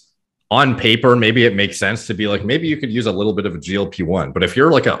 because on paper, maybe it makes sense to be like, maybe you could use a little bit of a GLP-1, but if you're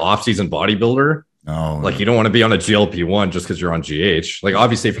like an off-season bodybuilder, you don't want to be on a GLP-1 just because you're on GH. Like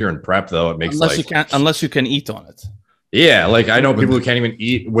obviously, if you're in prep though, it makes unless you can eat on it. Yeah, like I know people who can't even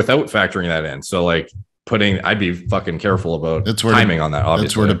eat without factoring that in. So like I'd be fucking careful about timing on that. Obviously,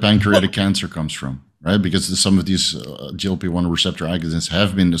 that's where the pancreatic cancer comes from, right? Because some of these GLP-1 receptor agonists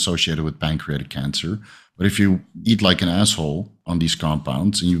have been associated with pancreatic cancer. But if you eat like an asshole on these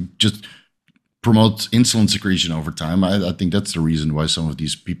compounds and you just promote insulin secretion over time, I think that's the reason why some of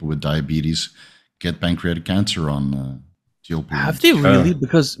these people with diabetes get pancreatic cancer on GLP-1. Have they really?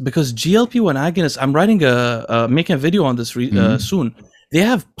 Because GLP-1 agonists, I'm writing making a video on this soon. They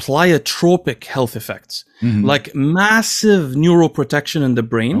have pleiotropic health effects, like massive neuroprotection in the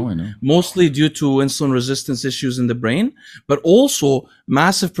brain, mostly due to insulin resistance issues in the brain, but also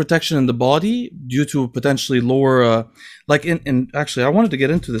massive protection in the body due to potentially lower, actually, I wanted to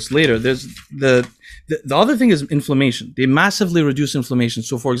get into this later. There's the other thing is inflammation. They massively reduce inflammation.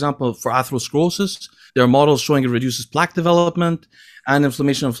 So for example, for atherosclerosis, there are models showing it reduces plaque development and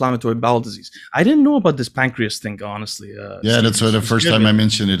inflammatory bowel disease. I didn't know about this pancreas thing, honestly. That's the first time I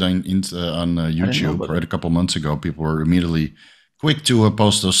mentioned it on YouTube, right? A couple months ago, people were immediately quick to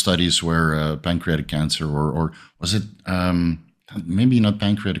post those studies where pancreatic cancer, or was it maybe not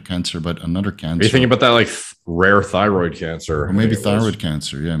pancreatic cancer, but another cancer? Are you thinking about that like rare thyroid cancer? Or maybe thyroid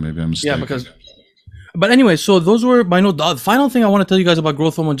cancer. Yeah, maybe I'm mistaken. Yeah, but anyway, so those were my notes. The final thing I want to tell you guys about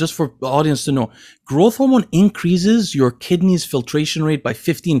growth hormone, just for the audience to know, growth hormone increases your kidney's filtration rate by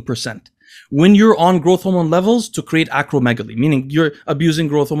 15%. When you're on growth hormone levels to create acromegaly, meaning you're abusing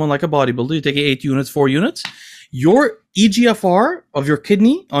growth hormone like a bodybuilder, you take 8 units, 4 units, your EGFR of your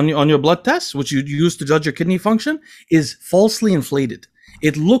kidney on your blood test, which you use to judge your kidney function, is falsely inflated.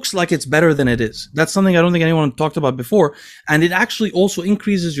 It looks like it's better than it is. That's something I don't think anyone talked about before. And it actually also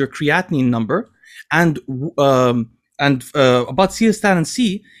increases your creatinine number. And about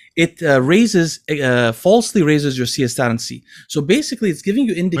cystatin-c, it falsely raises your cystatin-c. So basically, it's giving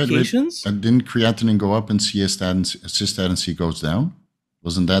you indications. Wait. Didn't creatinine go up and cystatin-c goes down?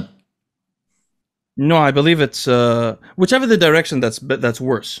 Wasn't that? No, I believe it's whichever the direction that's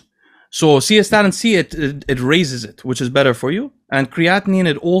worse. So cystatin-c, it raises it, which is better for you, and creatinine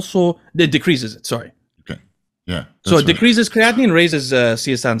it decreases it. Sorry. Okay. Yeah. So it decreases creatinine, raises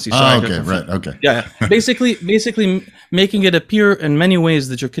cystatin-c. Okay, right. Okay. Yeah. Basically making it appear in many ways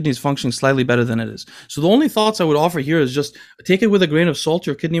that your kidney is functioning slightly better than it is. So the only thoughts I would offer here is just take it with a grain of salt.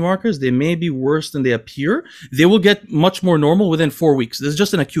 Your kidney markers, they may be worse than they appear. They will get much more normal within 4 weeks. This is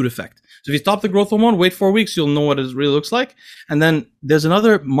just an acute effect. So if you stop the growth hormone, wait 4 weeks, you'll know what it really looks like. And then there's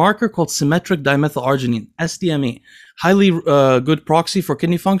another marker called symmetric dimethylarginine, SDMA. Highly good proxy for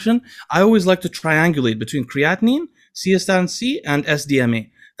kidney function. I always like to triangulate between creatinine, cystatin-c, and SDMA.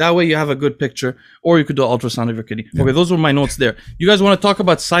 That way you have a good picture, or you could do ultrasound of your kidney. Yeah. Okay, those were my notes there. You guys want to talk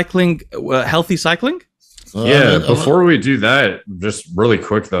about cycling, healthy cycling? Yeah, before we do that, just really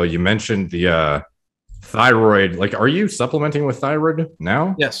quick though, you mentioned the thyroid. Like, are you supplementing with thyroid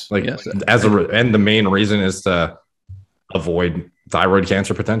now? Yes. Like, yes. And the main reason is to avoid thyroid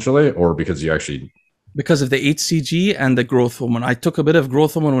cancer potentially, or because you actually... Because of the HCG and the growth hormone. I took a bit of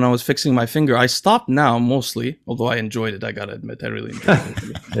growth hormone when I was fixing my finger. I stopped now mostly, although I enjoyed it. I gotta admit, I really enjoyed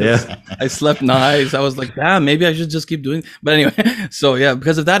it. Yeah, I slept nice. I was like, damn, maybe I should just keep doing it. But anyway, so yeah,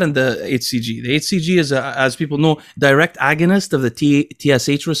 because of that and the HCG. The HCG is, as people know, direct agonist of the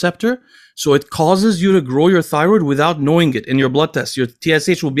TSH receptor. So it causes you to grow your thyroid without knowing it. In your blood test, your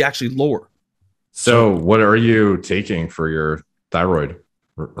TSH will be actually lower. So what are you taking for your thyroid?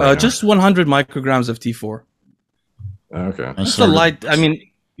 Just 100 micrograms of T4. Okay. Just a light, I mean,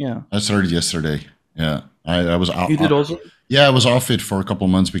 yeah. I started yesterday. Yeah. I was off. You did also? Yeah, I was off it for a couple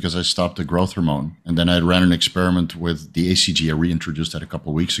of months because I stopped the growth hormone. And then I ran an experiment with the ACG. I reintroduced that a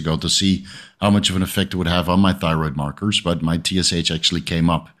couple of weeks ago to see how much of an effect it would have on my thyroid markers. But my TSH actually came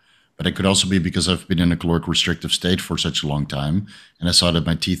up. But it could also be because I've been in a caloric restrictive state for such a long time. And I saw that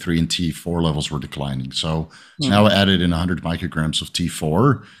my T3 and T4 levels were declining. So now I added in 100 micrograms of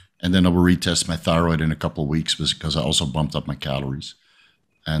T4. And then I will retest my thyroid in a couple of weeks because I also bumped up my calories.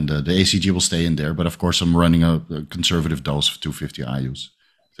 And the ACG will stay in there. But of course, I'm running a conservative dose of 250 IUs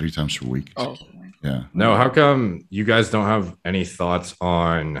 3 times per week. Oh, yeah. No, how come you guys don't have any thoughts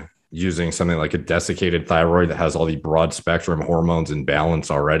on using something like a desiccated thyroid that has all the broad spectrum hormones in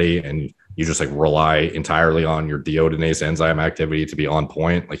balance already, and you just like rely entirely on your deododenase enzyme activity to be on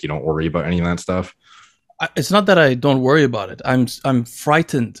point? Like, you don't worry about any of that stuff? It's not that I don't worry about it. I'm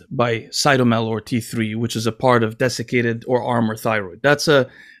frightened by cytomel or T3, which is a part of desiccated or armor thyroid. That's a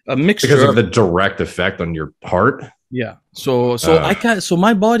mixture because of the direct effect on your heart. Yeah. So I can't. So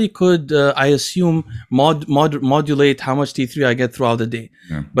my body could, I assume, modulate how much T3 I get throughout the day.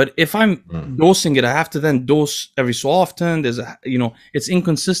 Yeah. But if I'm dosing it, I have to then dose every so often. There's it's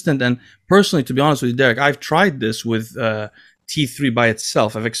inconsistent. And personally, to be honest with you, Derek, I've tried this with T3 by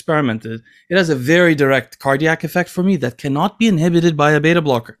itself. I've experimented. It has a very direct cardiac effect for me that cannot be inhibited by a beta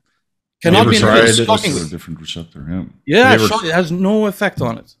blocker. Cannot be inhibited. It's a different receptor. Yeah. It has no effect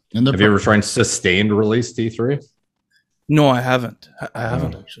on it. Have you ever tried sustained release T3? No, I haven't. I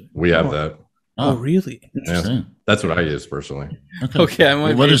haven't actually. We have that. Oh, really? Yeah, that's what I use personally.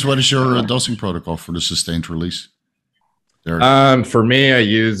 Okay. What is your dosing protocol for the sustained release? For me, I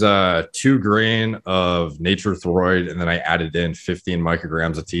use 2 grain of Nature Thyroid, and then I added in 15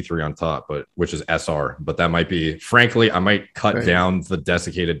 micrograms of T3 on top, which is SR. But that might be, frankly, I might cut down the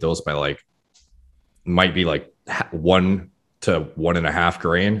desiccated dose by might be 1 to 1.5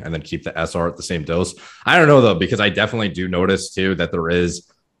 grain, and then keep the SR at the same dose. I don't know though, because I definitely do notice too that there is,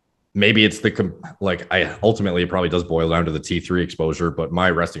 maybe it's ultimately it probably does boil down to the T3 exposure, but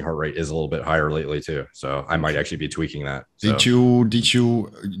my resting heart rate is a little bit higher lately too. So I might actually be tweaking that. Did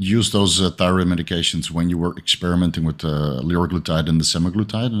you use those thyroid medications when you were experimenting with liraglutide and the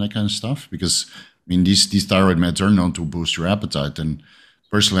semaglutide and that kind of stuff? Because I mean, these thyroid meds are known to boost your appetite, and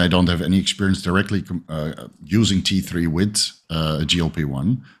personally, I don't have any experience directly using T3 with a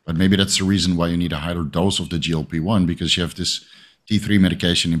GLP-1, but maybe that's the reason why you need a higher dose of the GLP-1, because you have this T3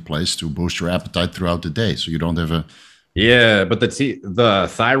 medication in place to boost your appetite throughout the day, so you don't have a... Yeah, but the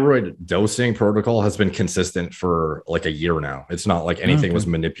thyroid dosing protocol has been consistent for a year now. It's not like anything was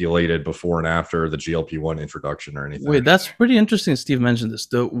manipulated before and after the GLP-1 introduction or anything. Wait, that's pretty interesting. Steve mentioned this.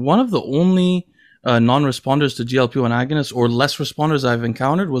 One of the only non-responders to GLP-1 agonists, or less responders I've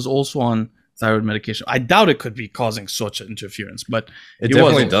encountered, was also on thyroid medication. I doubt it could be causing such interference, but it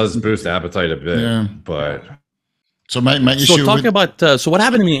definitely does boost appetite a bit. Yeah. But so my issue. So talking about so what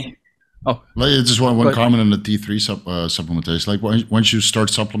happened to me? Oh, just one comment on the T3 supplementation. Like once you start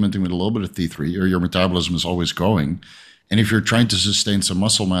supplementing with a little bit of T3, or your metabolism is always going, and if you're trying to sustain some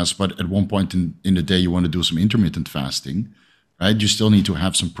muscle mass, but at one point in the day you want to do some intermittent fasting, right, you still need to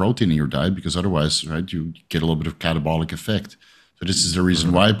have some protein in your diet, because otherwise, right, you get a little bit of catabolic effect. So this is the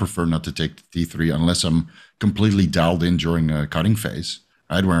reason why I prefer not to take the T3 unless I'm completely dialed in during a cutting phase,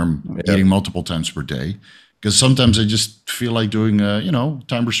 right, where I'm eating multiple times per day. Because sometimes I just feel like doing,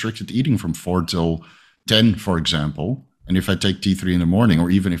 time restricted eating from 4 till 10, for example. And if I take T3 in the morning,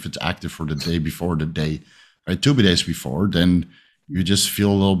 or even if it's active for the day before the day, right, 2 days before, then you just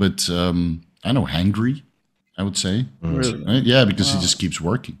feel a little bit, hangry, I would say. Really? Right? Yeah, because it just keeps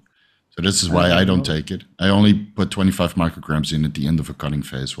working. So this is why I don't take it. I only put 25 micrograms in at the end of a cutting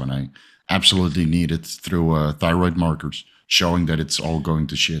phase when I absolutely need it through thyroid markers, showing that it's all going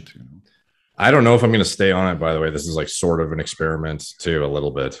to shit. I don't know if I'm going to stay on it, by the way. This is like sort of an experiment too, a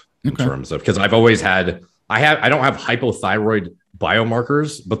little bit in terms of, because I've always had, I don't have hypothyroid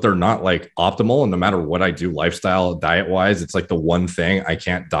biomarkers, but they're not like optimal. And no matter what I do, lifestyle, diet wise, it's like the one thing I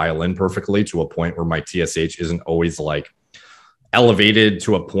can't dial in perfectly to a point where my TSH isn't always like elevated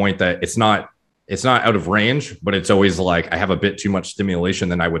to a point that it's not out of range, but it's always like I have a bit too much stimulation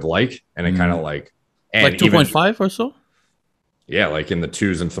than I would like. And it kind of like 2.5 or so? Yeah, like in the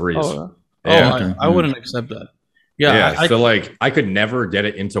 2s and 3s. Oh, yeah. I wouldn't accept that. So like I could never get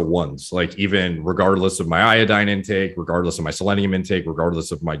it into 1s, like even regardless of my iodine intake, regardless of my selenium intake,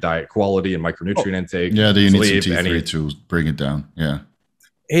 regardless of my diet quality and micronutrient intake. Yeah, you need some T3 to bring it down. Yeah.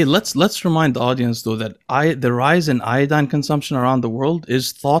 Hey, let's remind the audience though that the rise in iodine consumption around the world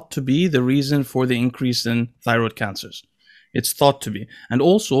is thought to be the reason for the increase in thyroid cancers. It's thought to be, and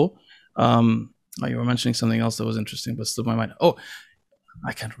also, you were mentioning something else that was interesting, but slipped my mind. Oh,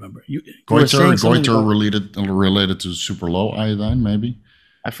 I can't remember. Goiter related to super low iodine, maybe.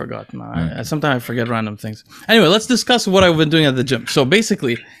 I forgot. No, sometimes I forget random things. Anyway, let's discuss what I've been doing at the gym. So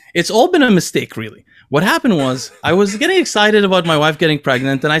basically, it's all been a mistake, really. What happened was I was getting excited about my wife getting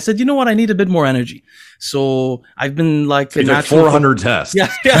pregnant, and I said, you know what? I need a bit more energy. So I've been like a natural 400 tests.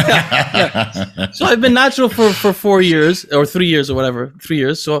 Yeah. So I've been natural for 4 years or 3 years or whatever, 3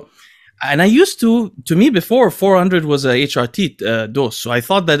 years. So, and I used to me before 400 was a HRT dose. So I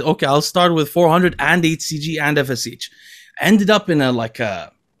thought that, okay, I'll start with 400 and HCG and FSH. Ended up in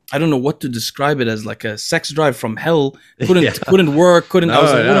I don't know what to describe it as, like a sex drive from hell. Couldn't work.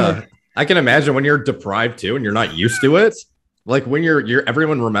 I can imagine when you're deprived too and you're not used to it. Like when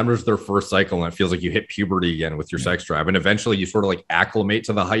everyone remembers their first cycle and it feels like you hit puberty again with your sex drive. And eventually you sort of like acclimate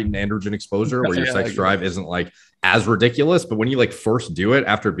to the heightened androgen exposure where your sex drive isn't like as ridiculous. But when you like first do it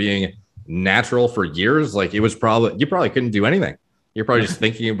after being natural for years, like you probably couldn't do anything. You're probably just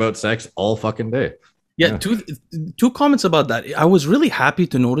thinking about sex all fucking day. Yeah, two comments about that. I was really happy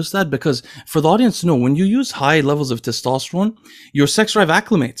to notice that because for the audience to know, when you use high levels of testosterone, your sex drive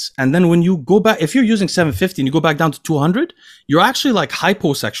acclimates. And then when you go back, if you're using 750 and you go back down to 200, you're actually like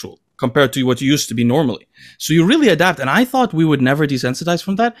hyposexual compared to what you used to be normally. So you really adapt. And I thought we would never desensitize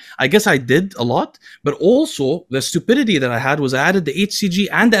from that. I guess I did a lot, but also the stupidity that I had was I added the HCG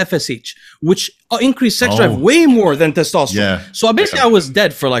and the FSH, which increased sex drive way more than testosterone. Yeah. So basically I was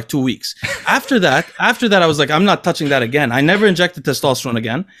dead for like 2 weeks. After that, I was like, I'm not touching that again. I never injected testosterone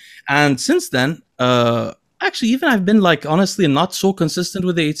again. And since then, actually, even I've been like, honestly, not so consistent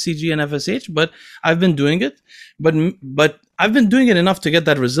with the HCG and FSH, but I've been doing it. But I've been doing it enough to get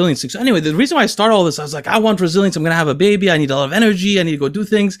that resiliency. So anyway, the reason why I started all this, I was like, I want resilience. I'm going to have a baby. I need a lot of energy. I need to go do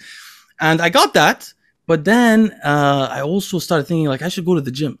things. And I got that. But then I also started thinking like I should go to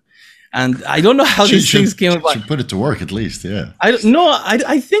the gym. And I don't know how these things came about. Should put it to work at least, yeah. I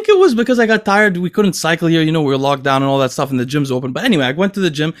think it was because I got tired. We couldn't cycle here. We were locked down and all that stuff and the gym's open. But anyway, I went to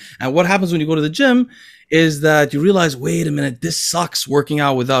the gym. And what happens when you go to the gym is that you realize, wait a minute, this sucks working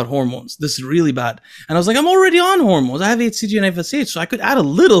out without hormones. This is really bad. And I was like, I'm already on hormones. I have HCG and FSH, so I could add a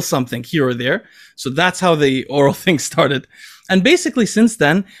little something here or there. So that's how the oral thing started. And basically since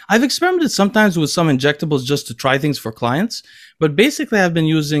then, I've experimented sometimes with some injectables just to try things for clients. But basically I've been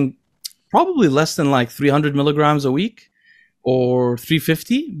using probably less than like 300 milligrams a week or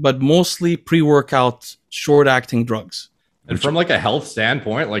 350, but mostly pre-workout short-acting drugs. And from like a health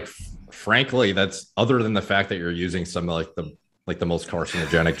standpoint, like frankly, that's other than the fact that you're using some like the most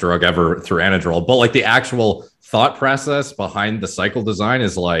carcinogenic drug ever through Anadrol, but like the actual thought process behind the cycle design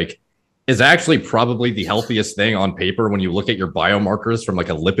is actually probably the healthiest thing on paper when you look at your biomarkers from like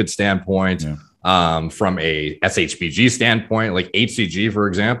a lipid standpoint, from a SHBG standpoint. Like HCG, for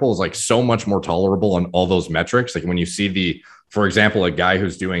example, is like so much more tolerable on all those metrics. Like when you see for example, a guy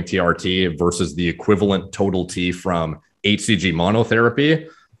who's doing TRT versus the equivalent total T from HCG monotherapy,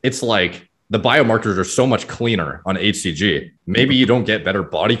 it's like the biomarkers are so much cleaner on HCG. Maybe you don't get better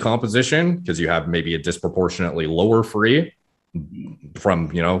body composition because you have maybe a disproportionately lower free from,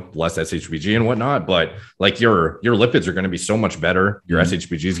 less SHBG and whatnot, but like your lipids are going to be so much better. Your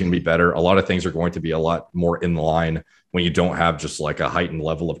SHBG is going to be better. A lot of things are going to be a lot more in line when you don't have just like a heightened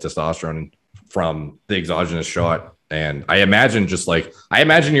level of testosterone from the exogenous shot And I imagine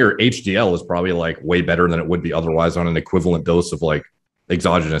your HDL is probably like way better than it would be otherwise on an equivalent dose of like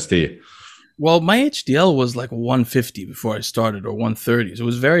exogenous T. Well, my HDL was like 150 before I started, or 130. So it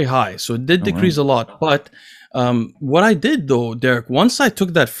was very high. So it did decrease a lot. But what I did though, Derek, once I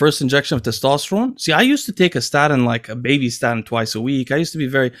took that first injection of testosterone, see, I used to take a statin, like a baby statin, twice a week. I used to be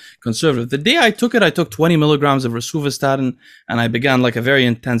very conservative. The day I took it, I took 20 milligrams of rosuvastatin, and I began like a very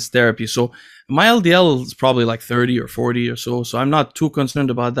intense therapy. So my LDL is probably like 30 or 40 or so. So I'm not too concerned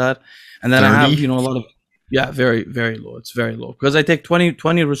about that. And then 30? I have, a lot of, very, very low. It's very low because I take 20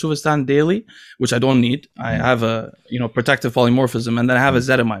 rosuvastatin daily, which I don't need. I have a, protective polymorphism, and then I have a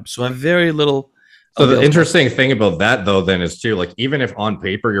ezetimibe. So I have very little. So the interesting thing about that though, then is too, like, even if on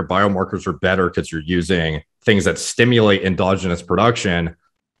paper your biomarkers are better because you're using things that stimulate endogenous production,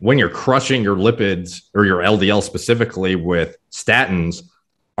 when you're crushing your lipids or your LDL specifically with statins,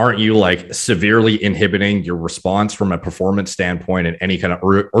 aren't you like severely inhibiting your response from a performance standpoint and any kind of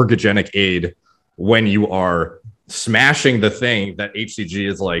ergogenic aid when you are smashing the thing that HCG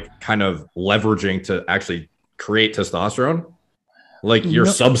is like kind of leveraging to actually create testosterone? Like your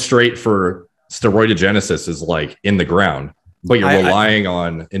substrate for steroidogenesis is like in the ground, but you're relying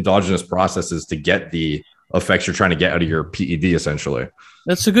on endogenous processes to get the effects you're trying to get out of your PED essentially.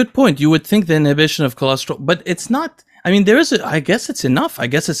 That's a good point. You would think the inhibition of cholesterol, but it's not. I mean, I guess it's enough. I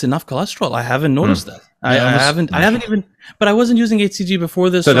guess it's enough cholesterol. I haven't noticed that. I haven't even, but I wasn't using HCG before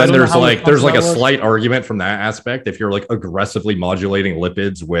this. So then there's like a slight argument from that aspect. If you're like aggressively modulating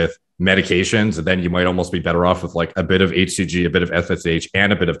lipids with medications, then you might almost be better off with like a bit of HCG, a bit of FSH,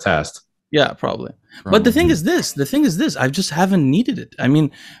 and a bit of test. Yeah, probably. But the thing is this, I just haven't needed it. I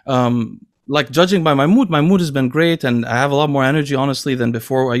mean, like judging by my mood has been great, and I have a lot more energy, honestly, than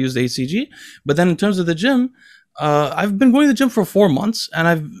before I used HCG. But then in terms of the gym, I've been going to the gym for 4 months, and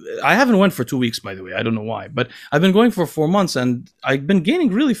I haven't went for 2 weeks, by the way. I don't know why, but I've been going for 4 months, and I've been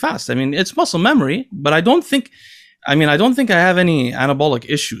gaining really fast. I mean, it's muscle memory, but I don't think I have any anabolic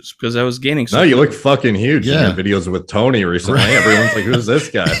issues because I was gaining. No, you look fucking huge. Yeah. In videos with Tony recently. Right. Everyone's like, "Who's this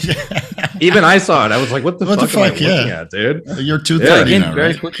guy?" Even I saw it. I was like, "What the fuck am I looking at, dude?" You're 230 now,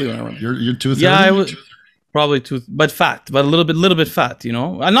 very right? quickly when I went. You're 230. Yeah, I was probably but fat, but a little bit fat.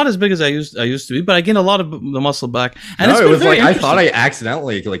 I'm not as big as I used to be, but I gained a lot of the muscle back. And it was like I thought I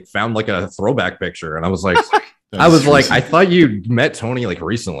accidentally like found like a throwback picture, and I was like. I thought you met Tony like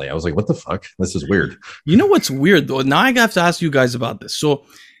recently. I was like, what the fuck? This is weird. You know what's weird though? Now I have to ask you guys about this. So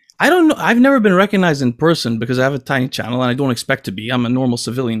I don't know. I've never been recognized in person because I have a tiny channel and I don't expect to be. I'm a normal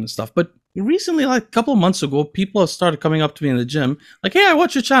civilian and stuff. But recently, like a couple of months ago, people have started coming up to me in the gym. Like, hey, I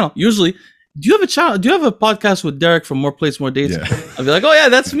watch your channel. Usually, do you have a channel? Do you have a podcast with Derek from More Plates, More Dates? Yeah. I'll be like, oh yeah,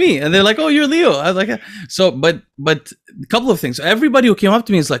 that's me. And they're like, oh, you're Leo. I was like, so, but a couple of things. Everybody who came up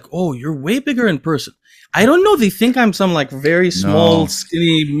to me is like, oh, you're way bigger in person. I don't know. They think I'm some like very small,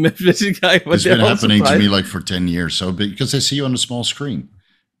 skinny guy. But it's been happening to me like for 10 years. So because they see you on a small screen,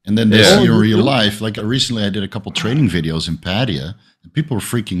 and then they see you in real life. Like recently, I did a couple training videos in Padia, and people were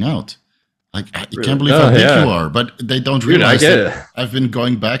freaking out. Like, you can't believe how big you are, but they don't realize that I've been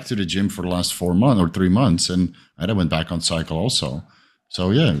going back to the gym for the last 4 months or 3 months, and I went back on cycle also.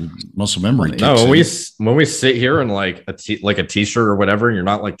 So yeah, muscle memory. No, when we sit here in like a t-shirt or whatever, and you're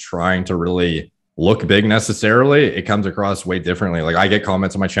not like trying to really look big necessarily, it comes across way differently. Like I get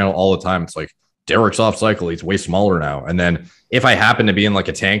comments on my channel all the time. It's like, Derek's off cycle, he's way smaller now. And then if I happen to be in like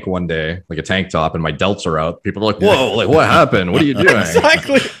a tank one day, like a tank top, and my delts are out, people are like, whoa, like what happened? What are you doing?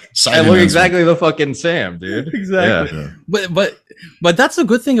 Exactly. I look exactly the fucking Sam, dude. Exactly. Yeah. But that's a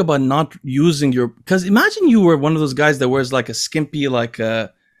good thing about not using because imagine you were one of those guys that wears like a skimpy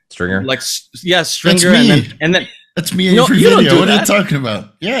stringer. Stringer. And then that's me in every video. What are you talking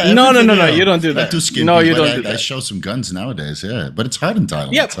about? Yeah. No. You don't do that. Too skimpy, no, you don't do that. I show some guns nowadays. Yeah, but it's hard in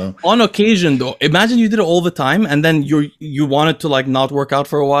Thailand. Yeah. So. On occasion, though, imagine you did it all the time, and then you wanted to like not work out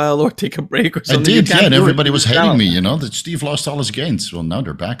for a while or take a break or something. I did, and everybody was hating me. That Steve lost all his gains. Well, now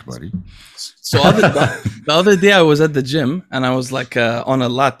they're back, buddy. So the other day I was at the gym and I was like on a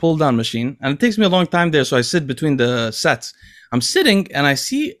lat pull down machine, and it takes me a long time there, so I sit between the sets. I'm sitting and I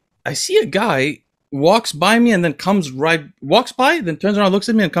see a guy walks by me and then walks by, then turns around, looks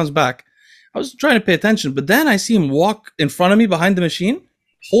at me and comes back. I was trying to pay attention, but then I see him walk in front of me behind the machine,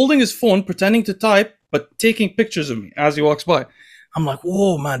 holding his phone, pretending to type, but taking pictures of me as he walks by. I'm like,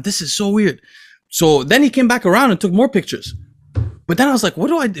 whoa, man, this is so weird. So then he came back around and took more pictures. But then I was like,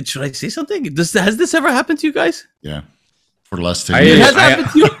 should I say something? Has this ever happened to you guys? Yeah. For the last 10 years. It has happened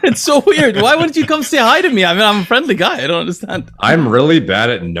to you? It's so weird. Why wouldn't you come say hi to me? I mean, I'm a friendly guy. I don't understand. I'm really bad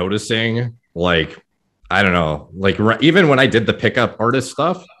at noticing, like, I don't know, like even when I did the pickup artist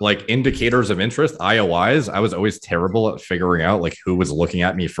stuff, like indicators of interest, IOIs, I was always terrible at figuring out like who was looking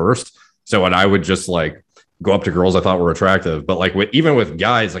at me first. So when I would just like go up to girls I thought were attractive, but like even with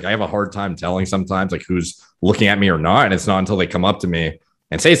guys, like I have a hard time telling sometimes like who's looking at me or not. And it's not until they come up to me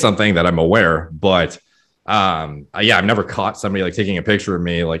and say something that I'm aware. But yeah, I've never caught somebody like taking a picture of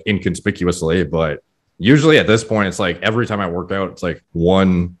me like inconspicuously, but usually at this point, it's like every time I work out, it's like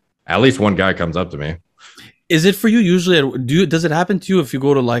at least one guy comes up to me. Is it for you usually? Does it happen to you if you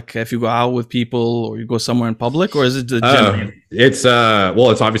go to if you go out with people or you go somewhere in public, or is it the gym? It's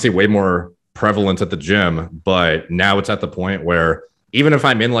it's obviously way more prevalent at the gym, but now it's at the point where even if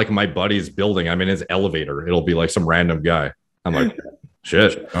I'm in like my buddy's building, I'm in his elevator, it'll be like some random guy. I'm like,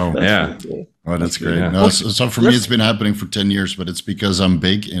 shit. Oh yeah. Oh, that's great. Yeah. No, so for me, it's been happening for 10 years, but it's because I'm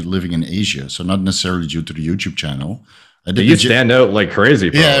big and living in Asia. So not necessarily due to the YouTube channel. You stand out like crazy.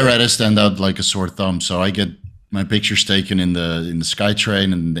 Probably. Yeah, right. I stand out like a sore thumb. So I get my pictures taken in the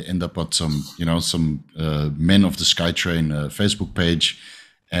SkyTrain, and they end up at some men of the SkyTrain Facebook page,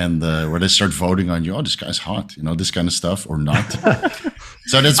 and where they start voting on you. Oh, this guy's hot, this kind of stuff, or not.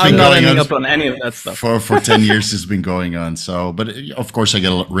 So that's been going on. Up on any of that stuff for 10 years. It's been going on. So, but of course, I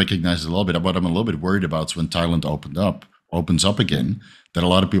get recognized a little bit. What I'm a little bit worried about is when Thailand opens up again, that a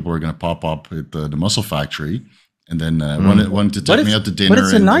lot of people are going to pop up at the Muscle Factory. And then wanted to take me out to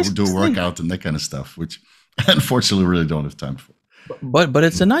dinner and do a workout and that kind of stuff, which unfortunately really don't have time for. But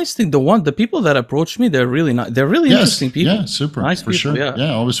it's a nice thing. The people that approach me, they're really interesting people. Yeah, super, nice for people, sure.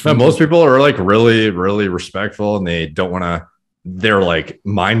 Yeah, always. Yeah, most people are like really, really respectful, and they don't want to. They're like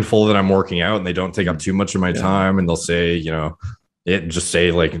mindful that I'm working out, and they don't take up too much of my time. And they'll say, just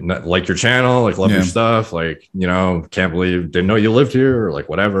say like your channel, like love your stuff, like can't believe didn't know you lived here, or like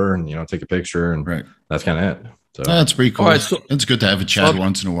whatever, and take a picture, and that's kind of it. So that's pretty cool. Right, so it's good to have a chat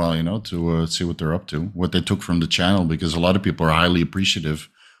once in a while, to see what they're up to, what they took from the channel, because a lot of people are highly appreciative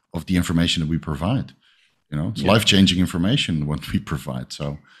of the information that we provide. It's life-changing information what we provide.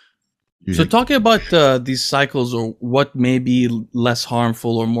 So talking about these cycles, or what may be less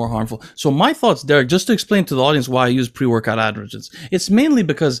harmful or more harmful. So my thoughts, Derek, just to explain to the audience why I use pre-workout androgens. It's mainly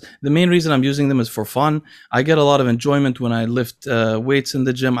because the main reason I'm using them is for fun. I get a lot of enjoyment when I lift weights in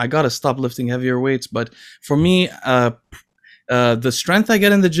the gym. I got to stop lifting heavier weights. But for me, the strength I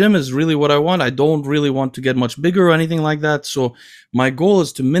get in the gym is really what I want. I don't really want to get much bigger or anything like that. So my goal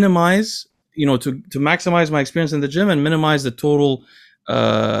is to minimize, to maximize my experience in the gym and minimize the total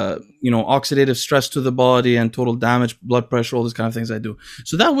oxidative stress to the body and total damage, blood pressure, all these kind of things I do.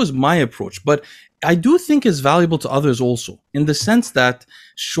 So that was my approach. But I do think is valuable to others also, in the sense that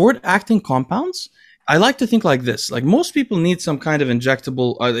short-acting compounds, I like to think like this. Like most people need some kind of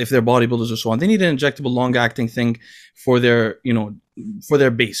injectable, if they're bodybuilders or so on, they need an injectable long-acting thing for their, for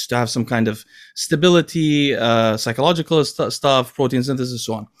their base, to have some kind of stability, psychological stuff, protein synthesis,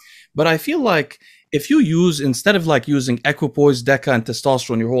 so on. But I feel like if you use, instead of like using equipoise, deca, and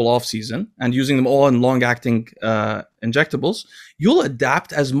testosterone your whole off season and using them all in long-acting injectables, you'll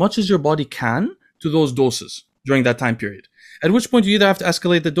adapt as much as your body can to those doses during that time period. At which point you either have to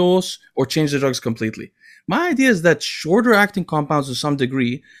escalate the dose or change the drugs completely. My idea is that shorter acting compounds to some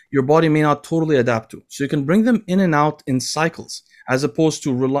degree, your body may not totally adapt to. So you can bring them in and out in cycles, as opposed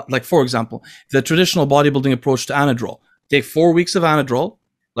to, like for example, the traditional bodybuilding approach to Anadrol. Take 4 weeks of Anadrol,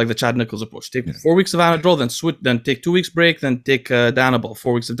 like the Chad Nichols approach. Take 4 weeks of Anadrol, then switch, then take 2 weeks break, then take Danabol,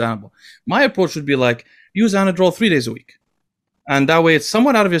 4 weeks of Danabol. My approach would be like, use Anadrol 3 days a week. And that way it's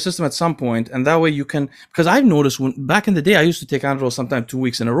somewhat out of your system at some point. And that way you can, because I've noticed back in the day, I used to take Anadrol sometime 2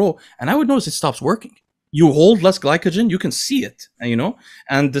 weeks in a row, and I would notice it stops working. You hold less glycogen, you can see it,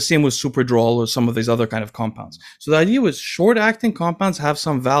 and the same with Superdrol or some of these other kind of compounds. So the idea was short-acting compounds have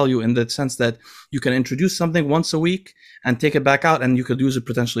some value in the sense that you can introduce something once a week and take it back out, and you could use it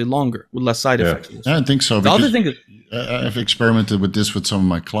potentially longer with less side effects. Yeah, I think so. The other thing is, I've experimented with this with some of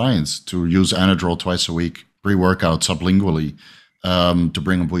my clients to use Anadrol twice a week, pre-workout sublingually, to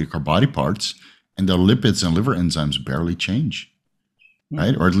bring up weaker body parts, and their lipids and liver enzymes barely change.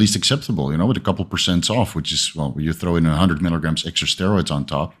 Right, or at least acceptable, with a couple % off, which is, well, you throw in 100 milligrams extra steroids on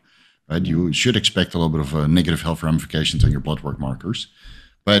top, right? You should expect a little bit of negative health ramifications on your blood work markers,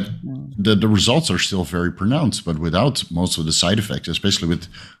 but the results are still very pronounced, but without most of the side effects, especially with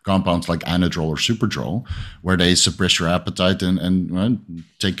compounds like Anadrol or Superdrol, where they suppress your appetite and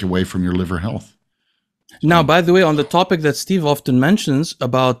take away from your liver health. Now, by the way, on the topic that Steve often mentions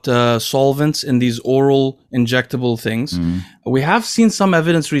about solvents in these oral injectable things, we have seen some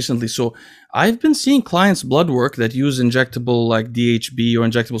evidence recently. So I've been seeing clients' blood work that use injectable like DHB or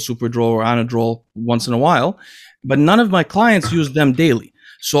injectable Superdrol or Anadrol once in a while, but none of my clients use them daily.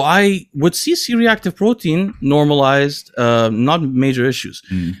 So I would see C-reactive protein normalized, not major issues.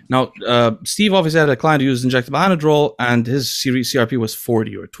 Now, Steve obviously had a client who used injectable Anadrol, and his CRP was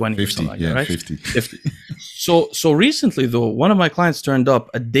 40 or 20 50, or something like that, right? 50. So recently, though, one of my clients turned up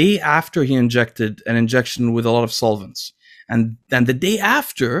a day after he injected an injection with a lot of solvents. And then the day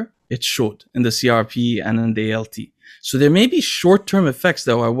after, it showed in the CRP and in the ALT. So there may be short-term effects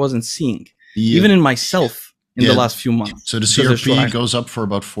that I wasn't seeing, even in myself. In the last few months. So the CRP goes up for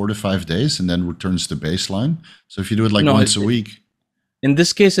about 4 to 5 days and then returns to baseline. So if you do it like once a week. In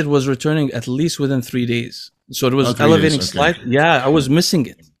this case, it was returning at least within 3 days. So it was elevating slightly. Yeah, I was missing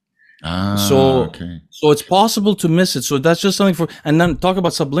it. So it's possible to miss it. So that's just something for, and then talk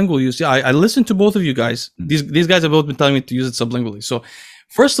about sublingual use. Yeah, I listened to both of you guys. These guys have both been telling me to use it sublingually. So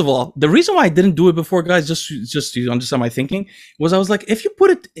first of all, the reason why I didn't do it before, guys, just to understand my thinking, was I was like, if you put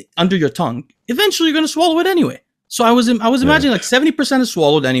it under your tongue, eventually you're going to swallow it anyway. So I was imagining like 70% is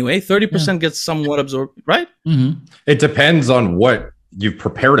swallowed anyway, 30% gets somewhat absorbed, right? It depends on what you've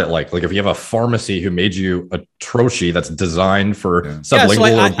prepared it like. Like if you have a pharmacy who made you a troche that's designed for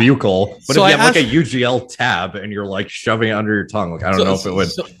sublingual or buccal, but if you have like a UGL tab and you're like shoving it under your tongue, like I don't know if it would.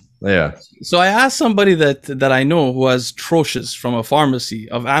 So I asked somebody that I know who has troches from a pharmacy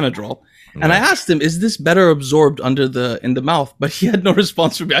of Anadrol, and I asked him, "Is this better absorbed in the mouth?" But he had no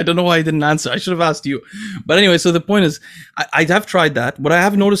response for me. I don't know why he didn't answer. I should have asked you. But anyway, so the point is, I have tried that. What I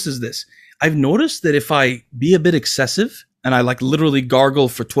have noticed is this: I've noticed that if I be a bit excessive and I like literally gargle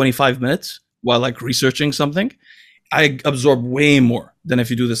for 25 minutes while like researching something, I absorb way more than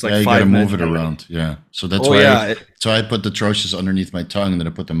if you do this like 5 minutes. Yeah, you gotta move it around. Yeah. So that's why so I put the troches underneath my tongue and then I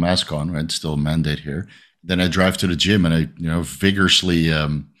put the mask on, right? Still a mandate here. Then I drive to the gym and I vigorously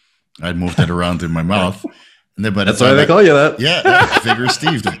I move that around in my mouth. And then that's why they call you that. Yeah, Vigorous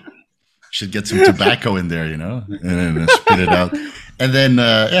Steve. Should get some tobacco in there, and then spit it out. And then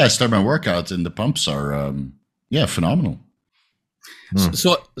I start my workout and the pumps are phenomenal.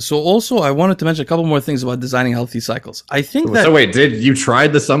 So also I wanted to mention a couple more things about designing healthy cycles. I think that. So wait, did you try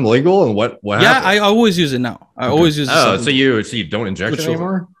the sublingual and what happened? Yeah, I always use it now. I always use it. Oh, so you don't inject it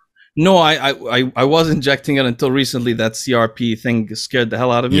anymore? No, I was injecting it until recently. That CRP thing scared the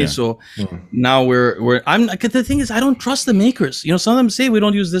hell out of me. So now the thing is, I don't trust the makers. Some of them say we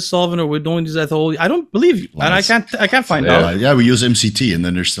don't use this solvent or we don't use ethyl. I don't believe you, and I can't find out. Yeah, we use MCT, and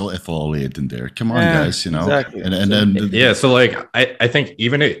then there's still ethyl in there. Come on, guys, Exactly. And then so like I think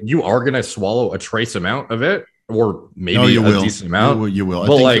even if you are gonna swallow a trace amount of it, or maybe a decent amount, you will.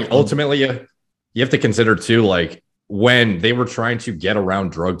 But like ultimately, you have to consider too, like, when they were trying to get around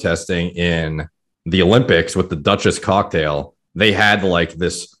drug testing in the Olympics with the Duchess cocktail, they had like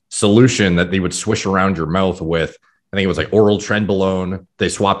this solution that they would swish around your mouth with. I think it was like oral trenbolone. They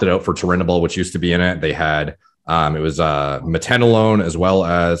swapped it out for Turinabol, which used to be in it. They had it was metenolone as well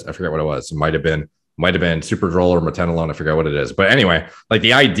as, I forget what it was. It might have been Superdrol or metenolone. I forget what it is. But anyway, like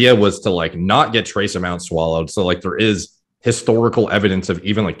the idea was to like not get trace amounts swallowed. So like there is historical evidence of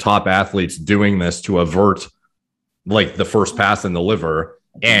even like top athletes doing this to avert like the first pass in the liver.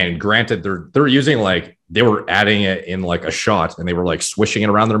 And granted, they're using like, they were adding it in like a shot and they were like swishing it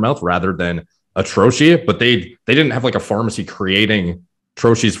around their mouth rather than a troche, but they didn't have like a pharmacy creating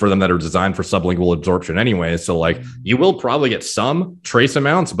troches for them that are designed for sublingual absorption anyway. So like you will probably get some trace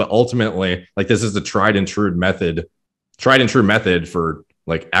amounts, but ultimately like this is the tried and true method for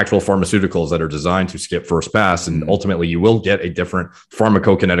like actual pharmaceuticals that are designed to skip first pass. And ultimately you will get a different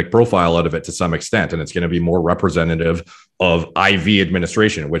pharmacokinetic profile out of it to some extent. And it's going to be more representative of IV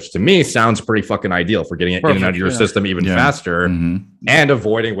administration, which to me sounds pretty fucking ideal for getting it in and out of your system even faster and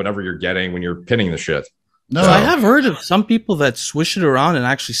avoiding whatever you're getting when you're pinning the shit. No, I have heard of some people that swish it around and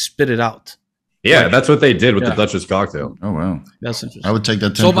actually spit it out. Yeah, that's what they did with the Duchess cocktail. Oh, wow. That's interesting. I would take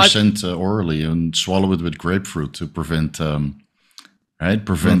that 10% orally and swallow it with grapefruit to prevent the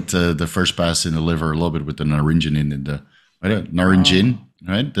first pass in the liver a little bit with the naringin in the naringin,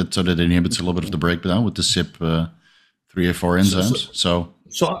 right? That so that it inhibits a little bit of the breakdown with the CYP3A4 enzymes. So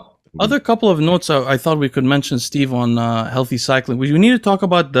other couple of notes I thought we could mention, Steve, on healthy cycling. We need to talk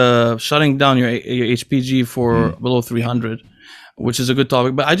about the shutting down your HPG for below 300, which is a good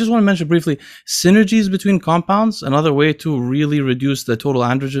topic. But I just want to mention briefly synergies between compounds. Another way to really reduce the total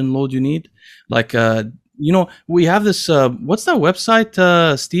androgen load you need, like. We have this. What's that website,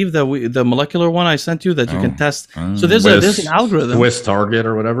 Steve? The molecular one I sent you that you can test. So there's an algorithm. SwissTarget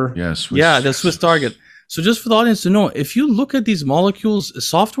or whatever. The SwissTarget. So just for the audience to know, if you look at these molecules,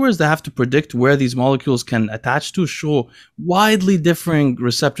 softwares that have to predict where these molecules can attach to show widely differing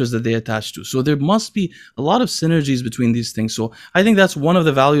receptors that they attach to. So there must be a lot of synergies between these things. So I think that's one of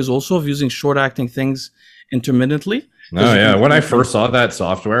the values also of using short-acting things intermittently. No, yeah. When I first saw that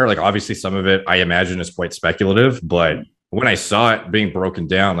software, like obviously some of it I imagine is quite speculative, but when I saw it being broken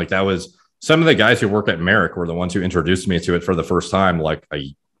down, like that was some of the guys who work at Merrick were the ones who introduced me to it for the first time, like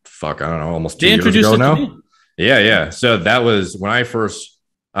I don't know, almost 2 years ago now. Yeah, yeah. So that was when I first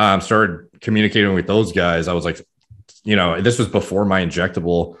started communicating with those guys. I was like, you know, this was before my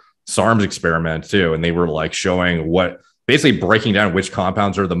injectable SARMs experiment too, and they were like showing basically breaking down which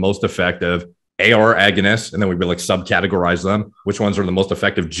compounds are the most effective AR agonists, and then we would like subcategorize them. Which ones are the most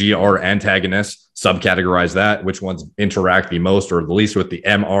effective GR antagonists? Subcategorize that. Which ones interact the most or the least with the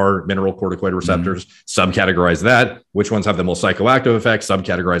MR mineral corticoid receptors? Subcategorize that. Which ones have the most psychoactive effects?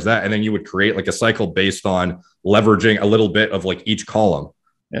 Subcategorize that, and then you would create like a cycle based on leveraging a little bit of like each column.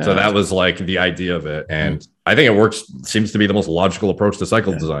 Yeah. So that was like the idea of it, and I think it works. Seems to be the most logical approach to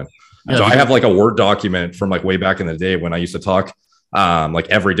cycle design. Yeah, so I have like a Word document from like way back in the day when I used to talk like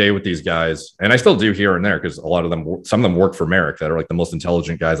every day with these guys, and I still do here and there because a lot of them, some of them work for Merrick that are like the most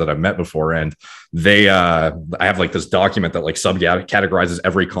intelligent guys that I've met before, and they I have like this document that like subcategorizes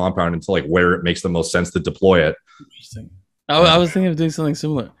every compound into like where it makes the most sense to deploy it. Interesting. I was thinking of doing something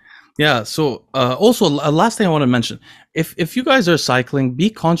similar. Yeah. So also last thing I want to mention, if you guys are cycling, be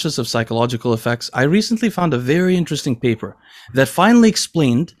conscious of psychological effects. I recently found a very interesting paper that finally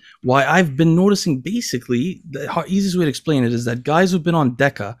explained why I've been noticing. Basically, the easiest way to explain it is that guys who've been on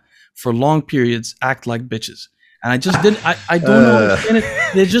DECA for long periods act like bitches. And I just didn't, I don't know how to explain it.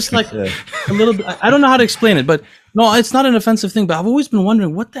 They're just like a little bit, I don't know how to explain it, but no, it's not an offensive thing, but I've always been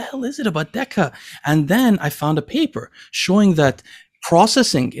wondering, what the hell is it about DECA? And then I found a paper showing that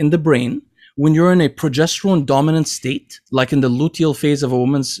processing in the brain, when you're in a progesterone dominant state, like in the luteal phase of a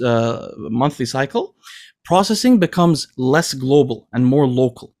woman's monthly cycle, processing becomes less global and more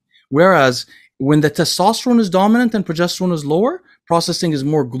local. Whereas when the testosterone is dominant and progesterone is lower, processing is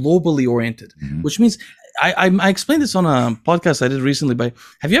more globally oriented, which means I explained this on a podcast I did recently. But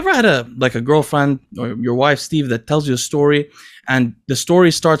have you ever had a girlfriend or your wife, Steve, that tells you a story and the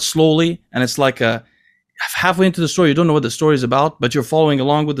story starts slowly and it's like halfway into the story, you don't know what the story is about, but you're following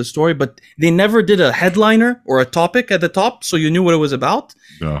along with the story, but they never did a headliner or a topic at the top, so you knew what it was about.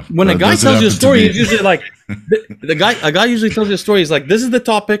 When a guy tells you a story, it's usually like a guy usually tells you a story. He's like, this is the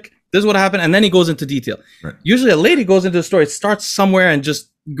topic, this is what happened, and then he goes into detail. Right. Usually a lady goes into the story, it starts somewhere and just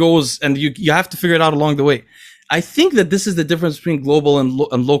goes, and you have to figure it out along the way. I think that this is the difference between global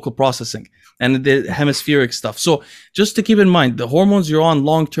and local processing and the hemispheric stuff. So just to keep in mind, the hormones you're on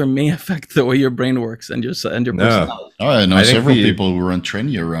long-term may affect the way your brain works and your personality. Oh, I know several people who run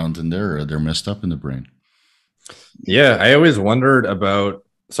trendy around and they're messed up in the brain. Yeah, I always wondered about,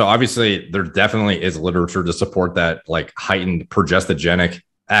 so obviously there definitely is literature to support that like heightened progestogenic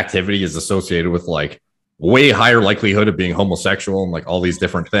activity is associated with like way higher likelihood of being homosexual and like all these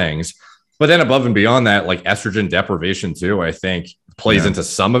different things. But then above and beyond that, like estrogen deprivation too, I think plays into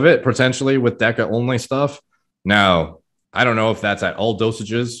some of it potentially with DECA only stuff. Now, I don't know if that's at all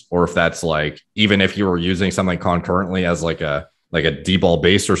dosages or if that's like, even if you were using something concurrently as like a D-ball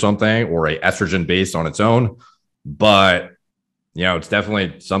base or something, or a estrogen base on its own, but you know, it's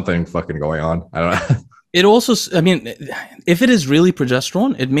definitely something fucking going on. I don't know. It also, I mean, if it is really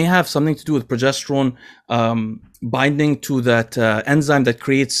progesterone, it may have something to do with progesterone binding to that enzyme that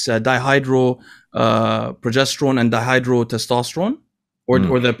creates dihydroprogesterone and dihydrotestosterone,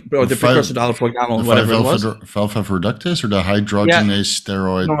 or the precursor to alpha-prognanolone, whatever it was. 5-alpha-reductase or the hydrogenase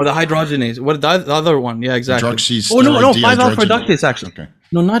steroid? No, the hydrogenase. What the other one? Yeah, exactly. No, 5-alpha-reductase actually. Okay.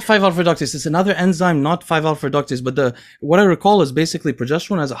 No, not 5-alpha-reductase. It's another enzyme, not 5-alpha-reductase. But what I recall is basically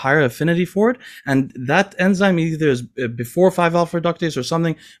progesterone has a higher affinity for it, and that enzyme either is before 5-alpha-reductase or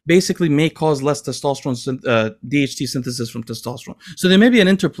something. Basically, may cause less testosterone DHT synthesis from testosterone. So there may be an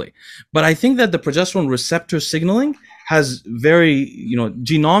interplay, but I think that the progesterone receptor signaling has very,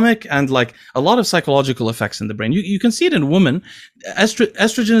 genomic and like a lot of psychological effects in the brain. You can see it in women.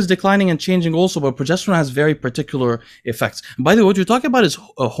 Estrogen is declining and changing also, but progesterone has very particular effects. And by the way, what you're talking about is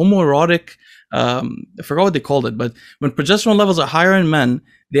a homoerotic, I forgot what they called it, but when progesterone levels are higher in men,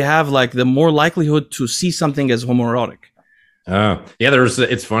 they have like the more likelihood to see something as homoerotic. Oh, yeah,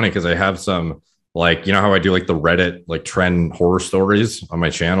 it's funny because I have some, like, you know how I do like the Reddit, like trend horror stories on my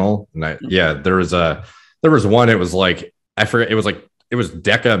channel. And there was one, it was like, I forget, it was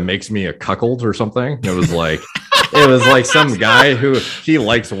DECA makes me a cuckold or something. It was like, some guy who he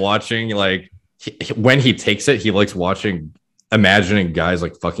likes watching, like when he takes it, he likes watching, imagining guys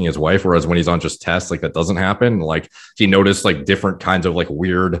like fucking his wife. Whereas when he's on just tests, like that doesn't happen. Like he noticed like different kinds of like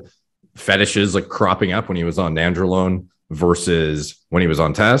weird fetishes like cropping up when he was on nandrolone versus when he was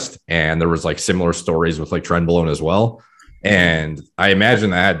on test. And there was like similar stories with like trenbolone as well. And I imagine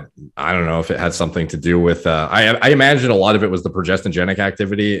that, I don't know if it had something to do with, I imagine a lot of it was the progestogenic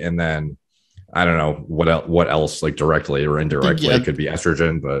activity. And then I don't know what else, like directly or indirectly, it could be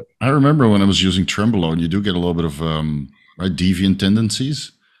estrogen. But I remember when I was using Trembolone, you do get a little bit of deviant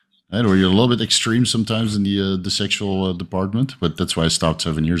tendencies, right? Or you're a little bit extreme sometimes in the sexual department. But that's why I stopped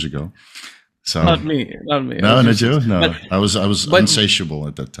 7 years ago. So not me. No, not you. No, but, I was insatiable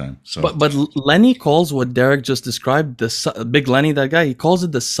at that time. So, but Lenny calls what Derek just described, the big Lenny, that guy, he calls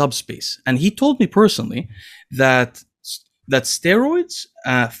it the subspace, and he told me personally that steroids,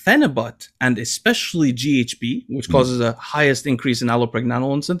 phenibut, and especially GHB, which causes a highest increase in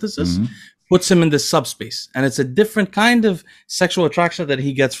allopregnanolone synthesis, puts him in the subspace, and it's a different kind of sexual attraction that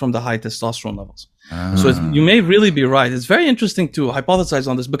he gets from the high testosterone levels. So you may really be right. It's very interesting to hypothesize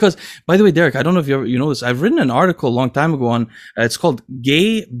on this because, by the way, Derek, I don't know if you know this. I've written an article a long time ago on, it's called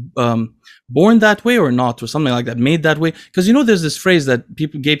Gay, Born That Way or Not, or something like that, Made That Way. Because, there's this phrase that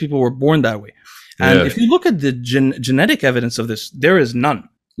gay people were born that way. And if you look at the genetic evidence of this, there is none.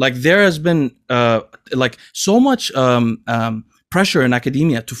 Like, there has been so much pressure in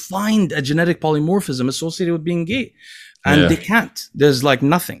academia to find a genetic polymorphism associated with being gay. And they can't. There's like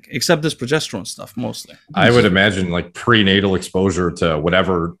nothing except this progesterone stuff mostly. I would imagine like prenatal exposure to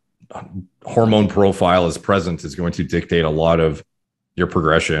whatever hormone profile is present is going to dictate a lot of your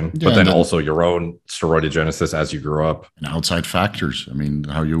progression, but then also your own steroidogenesis as you grow up. And outside factors. I mean,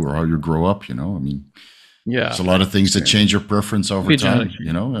 how you grow up, I mean, there's a lot of things that change your preference over time,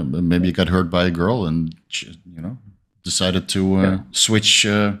 Maybe you got hurt by a girl and, decided to switch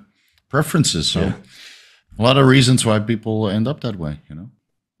preferences. So a lot of reasons why people end up that way,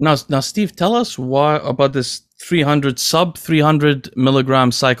 Now, Steve, tell us why about this 300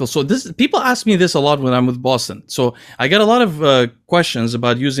 milligram cycle. So people ask me this a lot when I'm with Boston. So I get a lot of questions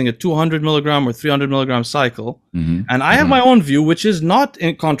about using a 200 milligram or 300 milligram cycle. And I have my own view, which is not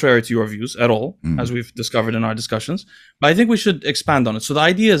contrary to your views at all, as we've discovered in our discussions. But I think we should expand on it. So the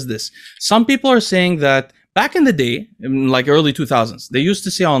idea is this. Some people are saying that back in the day, in like early 2000s, they used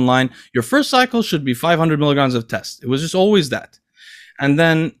to say online, your first cycle should be 500 milligrams of test. It was just always that. And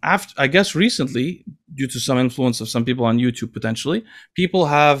then after, I guess recently, due to some influence of some people on YouTube potentially, people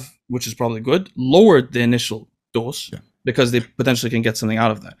have, which is probably good, lowered the initial dose because they potentially can get something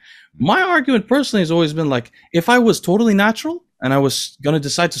out of that. My argument personally has always been like, if I was totally natural and I was going to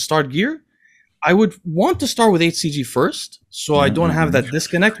decide to start gear, I would want to start with HCG first, so I don't have that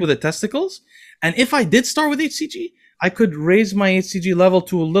disconnect with the testicles. And if I did start with HCG, I could raise my HCG level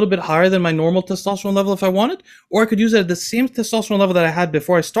to a little bit higher than my normal testosterone level if I wanted, or I could use it at the same testosterone level that I had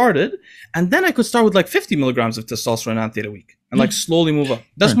before I started, and then I could start with like 50 milligrams of testosterone anthate a week and like slowly move up.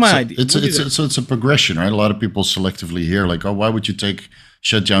 That's my idea. It's a progression, right? A lot of people selectively hear like, oh, why would you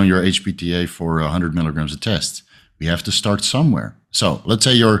shut down your HPTA for 100 milligrams of test? We have to start somewhere. So let's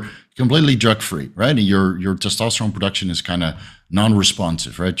say you're completely drug-free, right? And your testosterone production is kind of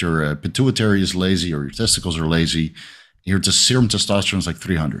non-responsive, right? Your pituitary is lazy or your testicles are lazy. Your serum testosterone is like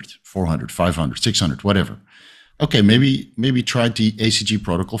 300, 400, 500, 600, whatever. Okay, maybe try the ACG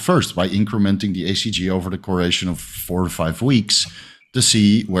protocol first by incrementing the ACG over the duration of 4 to 5 weeks to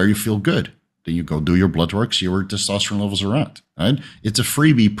see where you feel good. Then you go do your blood work, see where testosterone levels are at, right? It's a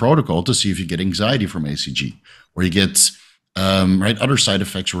freebie protocol to see if you get anxiety from ACG, or you get other side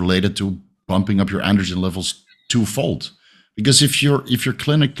effects related to bumping up your androgen levels twofold. Because if you're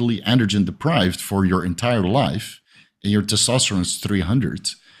clinically androgen deprived for your entire life and your testosterone is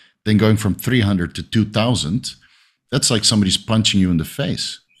 300, then going from 300 to 2000, that's like somebody's punching you in the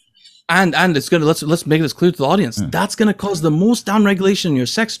face. And it's gonna let's make this clear to the audience. That's gonna cause the most downregulation in your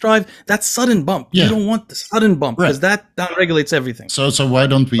sex drive. That sudden bump. You don't want the sudden bump because that downregulates everything. So why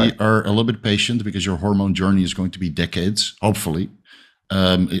don't we are a little bit patient, because your hormone journey is going to be decades, hopefully.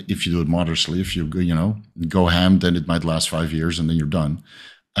 If you do it moderately, if you go ham, then it might last 5 years and then you're done.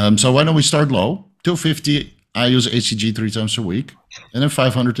 So why don't we start low? 250 IUs HCG 3 times a week, and then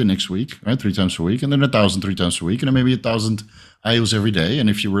 500 the next week, right? 3 times a week, and then 1,000 3 times a week, and then maybe 1,000 IUs every day. And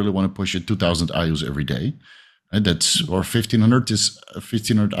if you really want to push it, 2,000 IUs every day, right? Or 1,500 is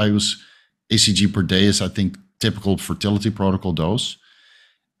 1,500 IUs ACG per day is, I think, typical fertility protocol dose.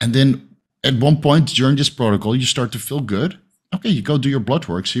 And then at one point during this protocol, you start to feel good. Okay, you go do your blood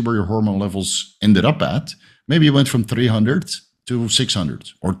work, see where your hormone levels ended up at. Maybe you went from 300 to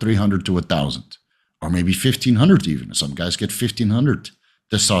 600, or 300 to 1,000, or maybe 1,500 even. Some guys get 1,500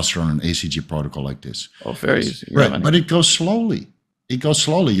 testosterone and ACG protocol like this. Oh, very easy. Right, but it goes slowly.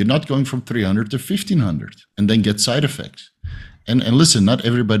 You're not going from 300 to 1,500 and then get side effects. And listen, not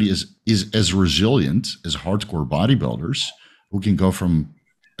everybody is as resilient as hardcore bodybuilders who can go from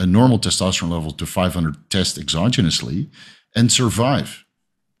a normal testosterone level to 500 test exogenously and survive.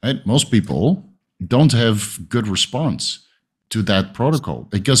 Right? Most people don't have good response to that protocol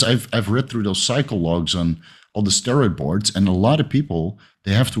because I've read through those cycle logs on all the steroid boards, and a lot of people,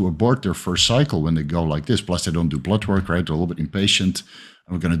 they have to abort their first cycle when they go like this. Plus, they don't do blood work, right? They're a little bit impatient.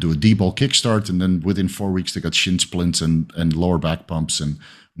 And we're going to do a D-ball kickstart, and then within 4 weeks, they got shin splints and lower back pumps and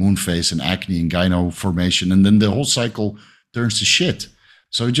moon face and acne and gyno formation, and then the whole cycle turns to shit.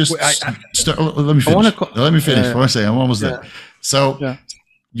 So just let me finish. Let me finish. I want to say I'm almost there. So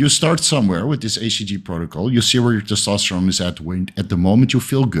you start somewhere with this ACG protocol. You see where your testosterone is at the moment you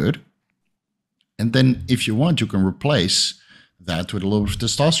feel good. And then if you want, you can replace that with a little bit of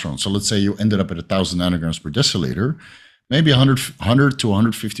testosterone. So let's say you ended up at 1,000 nanograms per deciliter. Maybe 100 to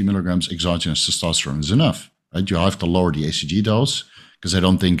 150 milligrams exogenous testosterone is enough. Right? You have to lower the ACG dose because I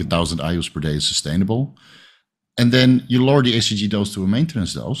don't think 1,000 IUs per day is sustainable. And then you lower the ACG dose to a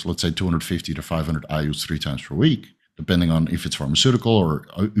maintenance dose, let's say 250 to 500 IUs 3 times per week, depending on if it's pharmaceutical or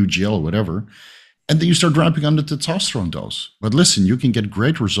UGL or whatever. And then you start ramping on the testosterone dose. But listen, you can get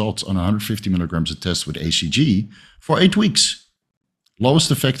great results on 150 milligrams a test with ACG for 8 weeks.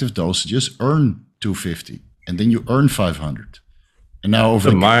 Lowest effective dosages earn 250, and then you earn 500. And now over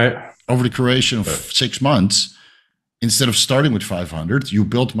the duration of 6 months, instead of starting with 500, you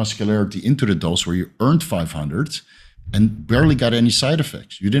built muscularity into the dose where you earned 500 and barely got any side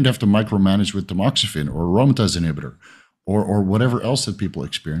effects. You didn't have to micromanage with tamoxifen or aromatase inhibitor or whatever else that people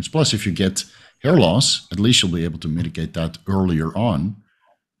experience. Plus, if you get hair loss, at least you'll be able to mitigate that earlier on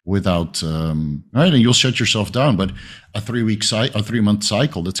without, right? And you'll shut yourself down. But a 3-month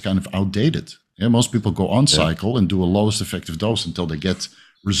cycle, that's kind of outdated. Yeah, most people go on cycle and do a lowest effective dose until they get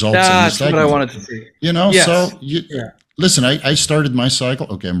results. That's what I wanted to see. You know, so listen, I started my cycle.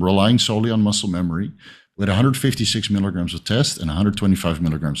 Okay, I'm relying solely on muscle memory with 156 milligrams of test and 125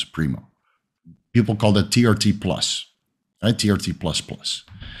 milligrams of primo. People call that TRT plus, right? TRT plus plus.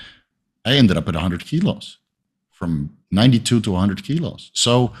 I ended up at 100 kilos, from 92 to 100 kilos.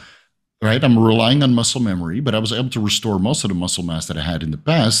 So, right, I'm relying on muscle memory, but I was able to restore most of the muscle mass that I had in the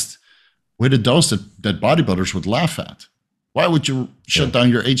past with a dose that bodybuilders would laugh at. Why would you shut down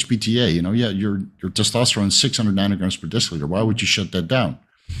your HPTA? You know, your testosterone is 600 nanograms per deciliter. Why would you shut that down?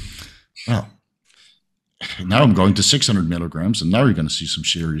 Well, now I'm going to 600 milligrams, and now you're going to see some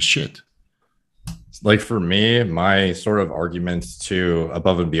serious shit. Like for me, my sort of arguments to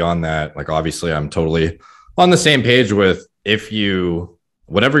above and beyond that, like obviously I'm totally on the same page with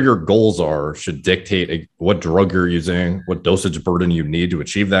whatever your goals are should dictate what drug you're using, what dosage burden you need to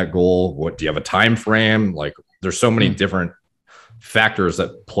achieve that goal. Do you have a time frame? Like there's so many different factors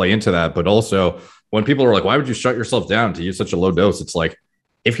that play into that. But also when people are like, why would you shut yourself down to use such a low dose? It's like,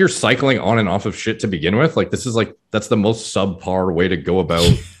 if you're cycling on and off of shit to begin with, like this is like, that's the most subpar way to go about.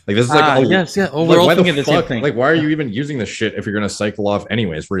 Like this is like, we're all thinking the same thing. Like, why are you even using this shit if you're going to cycle off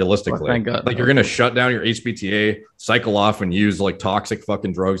anyways, realistically? Thank God. Like you're going to shut down your HPTA, cycle off and use like toxic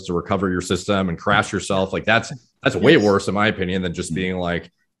fucking drugs to recover your system and crash yourself. Like that's way worse in my opinion than just being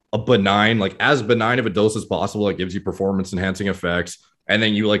like a benign, like as benign of a dose as possible. It gives you performance enhancing effects. And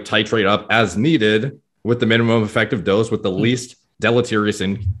then you like titrate up as needed with the minimum effective dose with the least deleterious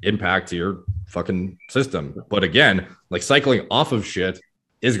impact to your fucking system. But again, like cycling off of shit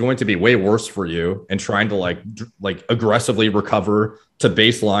is going to be way worse for you, and trying to like aggressively recover to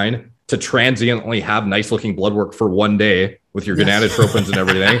baseline to transiently have nice looking blood work for 1 day with your gonadotropins and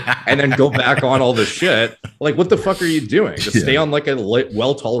everything, and then go back on all this shit. Like, what the fuck are you doing? Just stay on like a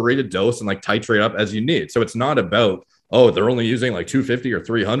well tolerated dose and like titrate up as you need. So it's not about, oh, they're only using like 250 or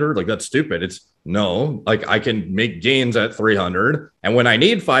 300. Like that's stupid. It's no, like I can make gains at 300, and when I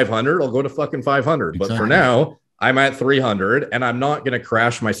need 500, I'll go to fucking 500. Exactly. But for now, I'm at 300, and I'm not going to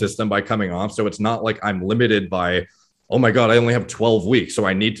crash my system by coming off. So it's not like I'm limited by, oh my God, I only have 12 weeks. So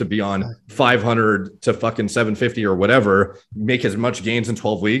I need to be on 500 to fucking 750 or whatever, make as much gains in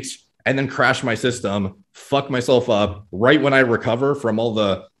 12 weeks, and then crash my system, fuck myself up right when I recover from all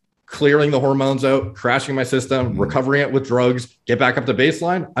the clearing the hormones out, crashing my system, recovering it with drugs, get back up to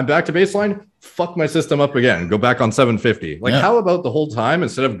baseline. I'm back to baseline, fuck my system up again, go back on 750. Like, how about the whole time,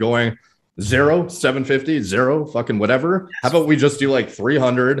 instead of going 0, 750, 0, fucking whatever, how about we just do like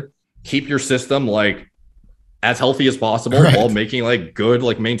 300, keep your system like as healthy as possible while making like good,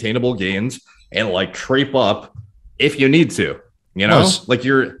 like maintainable gains, and like creep up if you need to, you know, like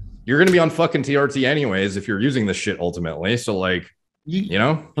you're going to be on fucking TRT anyways if you're using this shit ultimately. So like, you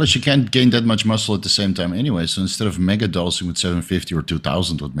know, plus you can't gain that much muscle at the same time anyway. So instead of mega dosing with 750 or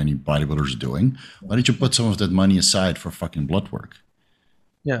 2000, what many bodybuilders are doing, why don't you put some of that money aside for fucking blood work?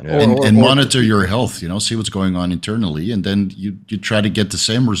 Yeah. And monitor your health, see what's going on internally. And then you try to get the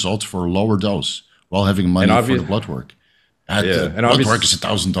same results for a lower dose while having money for the blood work. And blood work is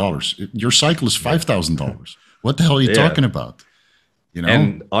 $1,000. Your cycle is $5,000. What the hell are you talking about?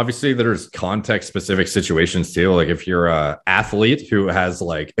 And obviously there's context specific situations too. Like if you're a athlete who has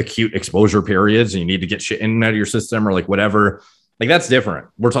like acute exposure periods and you need to get shit in and out of your system or like whatever, like that's different.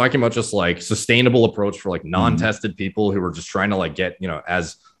 We're talking about just like sustainable approach for like non-tested people who are just trying to like get,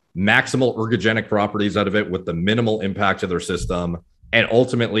 as maximal ergogenic properties out of it with the minimal impact to their system. And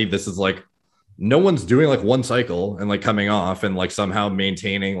ultimately this is like, no one's doing like one cycle and like coming off and like somehow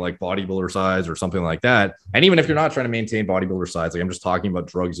maintaining like bodybuilder size or something like that. And even if you're not trying to maintain bodybuilder size, like I'm just talking about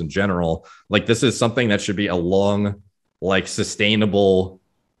drugs in general, like this is something that should be a long, like sustainable,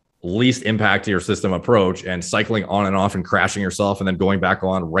 least impact to your system approach, and cycling on and off and crashing yourself and then going back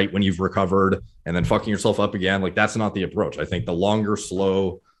on right when you've recovered and then fucking yourself up again. Like that's not the approach. I think the longer,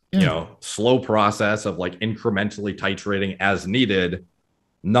 slow, slow process of like incrementally titrating as needed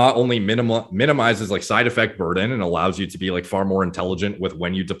not only minimizes like side effect burden and allows you to be like far more intelligent with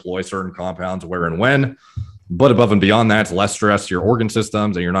when you deploy certain compounds, where and when, but above and beyond that, it's less stress to your organ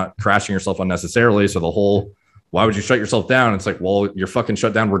systems and you're not crashing yourself unnecessarily. So the whole, why would you shut yourself down? It's like, well, you're fucking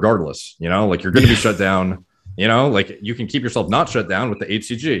shut down regardless, like you're going to be shut down, like you can keep yourself not shut down with the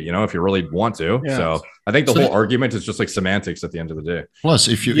HCG, if you really want to. Yeah. So I think the whole argument is just like semantics at the end of the day. Plus,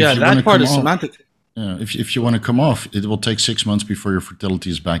 if you that part is semantic. Yeah, if you want to come off, it will take 6 months before your fertility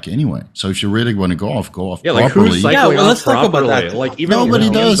is back anyway. So if you really want to go off yeah, like properly. Who's cycling let's talk about that. Like even nobody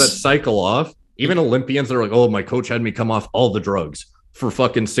Olympians does that cycle off, even Olympians that are like, oh, my coach had me come off all the drugs for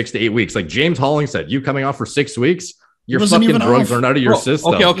fucking 6 to 8 weeks. Like James Holling said, you coming off for 6 weeks, your fucking drugs are out of your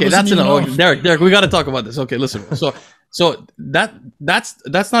system. Okay, that's enough. Derek, we got to talk about this. Okay, listen. So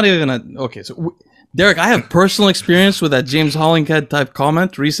that's not even okay. So Derek, I have personal experience with that James Hollingshead type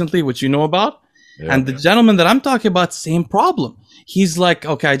comment recently, which you know about. Yeah. And the gentleman that I'm talking about, same problem. He's like,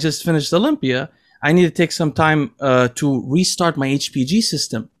 okay, I just finished Olympia. I need to take some time to restart my HPG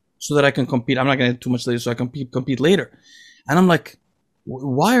system so that I can compete. I'm not going to get too much later, so I can compete later. And I'm like,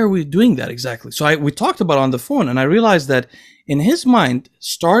 why are we doing that exactly? So we talked about it on the phone, and I realized that in his mind,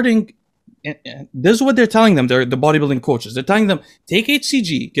 this is what they're telling them. They're the bodybuilding coaches. They're telling them, take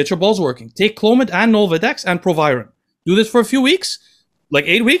HCG, get your balls working, take Clomid and Nolvadex and Proviron. Do this for a few weeks, like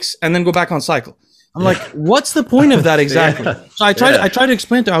 8 weeks, and then go back on cycle. I'm like, what's the point of that exactly? So I tried to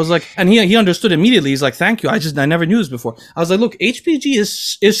explain to him. I was like, and he understood immediately. He's like, thank you. I never knew this before. I was like, look, HPG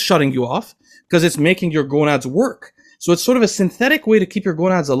is shutting you off because it's making your gonads work. So it's sort of a synthetic way to keep your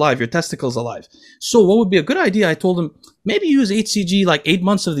gonads alive, your testicles alive. So what would be a good idea? I told him, maybe use HCG like 8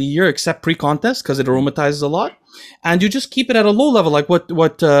 months of the year, except pre-contest, because it aromatizes a lot. And you just keep it at a low level, like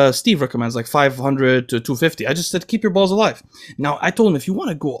what Steve recommends, like 500 to 250. I just said, keep your balls alive. Now, I told him, if you want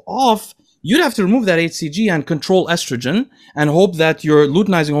to go off, you'd have to remove that HCG and control estrogen and hope that your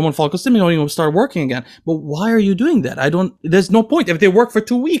luteinizing hormone follicle stimulating will start working again. But why are you doing that? There's no point. If they work for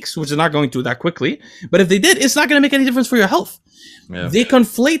 2 weeks, which is not going to that quickly, but if they did, it's not going to make any difference for your health. Yeah. They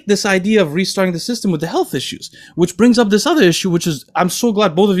conflate this idea of restarting the system with the health issues, which brings up this other issue, which is, I'm so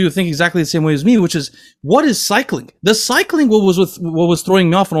glad both of you think exactly the same way as me, which is, what is cycling? The cycling what was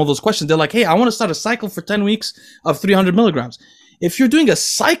throwing me off on all those questions. They're like, hey, I want to start a cycle for 10 weeks of 300 milligrams. If you're doing a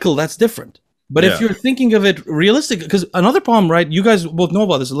cycle, that's different. But if you're thinking of it realistic, because another problem, right? You guys both know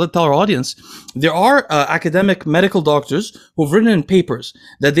about this. Let's tell our audience. There are academic medical doctors who've written in papers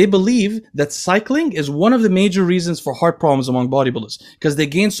that they believe that cycling is one of the major reasons for heart problems among bodybuilders, because they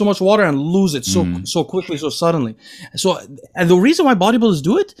gain so much water and lose it so quickly, so suddenly. So, and the reason why bodybuilders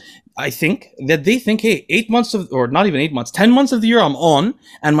do it, I think that they think, hey, 8 months or not even 8 months, 10 months of the year I'm on,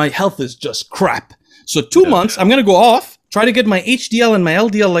 and my health is just crap. So 2 months, I'm going to go off, try to get my HDL and my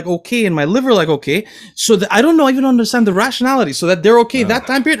LDL like okay, and my liver like okay, so that I don't even understand the rationality, so that they're okay that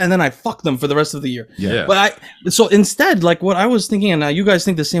time period, and then I fuck them for the rest of the year. Yeah. But so instead, like what I was thinking, and you guys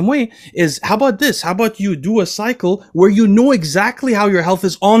think the same way, is how about this? How about you do a cycle where you know exactly how your health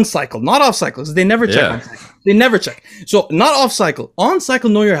is on cycle, not off cycle, because they never check on cycle. They never check. So not off cycle, on cycle,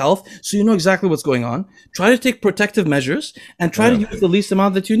 know your health, so you know exactly what's going on. Try to take protective measures and try to use the least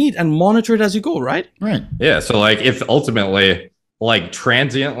amount that you need and monitor it as you go, right? Right. Yeah. So like if ultimately like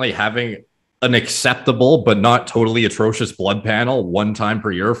transiently having an acceptable but not totally atrocious blood panel 1 time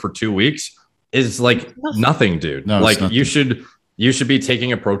per year for 2 weeks is like nothing, dude. No, like you should be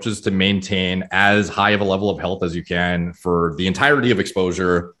taking approaches to maintain as high of a level of health as you can for the entirety of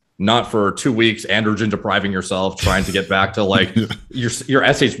exposure, not for 2 weeks androgen depriving yourself, trying to get back to like your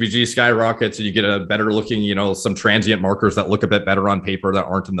SHBG skyrockets and you get a better looking, you know, some transient markers that look a bit better on paper that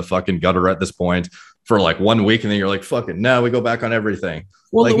aren't in the fucking gutter at this point for like 1 week. And then you're like, fucking no, we go back on everything.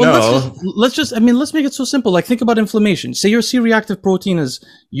 Well, like, let's make it so simple. Like, think about inflammation. Say your C-reactive protein is,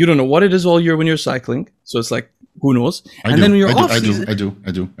 you don't know what it is all year when you're cycling. So it's like, who knows? I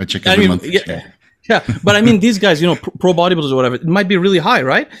check every month. Yeah, but I mean, these guys, you know, pro bodybuilders or whatever, it might be really high,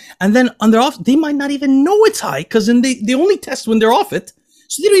 right? And then on their off, they might not even know it's high because then they only test when they're off it.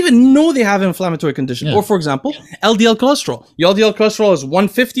 So they don't even know they have an inflammatory condition. Yeah. Or for example, LDL cholesterol. Your LDL cholesterol is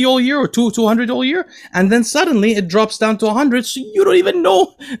 150 all year or 200 all year. And then suddenly it drops down to 100. So you don't even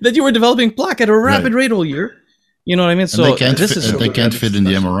know that you were developing plaque at a rapid rate all year. You know what I mean? So they can't fit in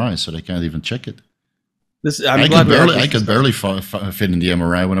the MRI, so they can't even check it. I could barely fit in the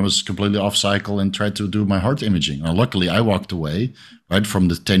MRI when I was completely off cycle and tried to do my heart imaging. Now, luckily, I walked away right from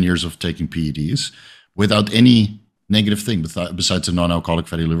the 10 years of taking PEDs without any negative thing besides a non-alcoholic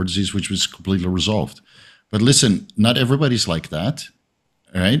fatty liver disease, which was completely resolved. But listen, not everybody's like that,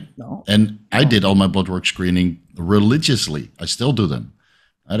 right? No. And I did all my blood work screening religiously. I still do them.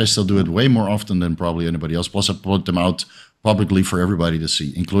 And I still do it way more often than probably anybody else. Plus, I put them out publicly for everybody to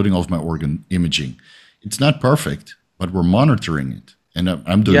see, including all of my organ imaging. It's not perfect, but we're monitoring it, and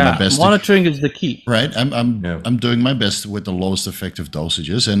I'm doing my best. Monitoring is the key, right? I'm doing my best with the lowest effective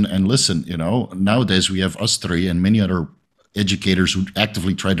dosages. And listen, you know, nowadays we have us three and many other educators who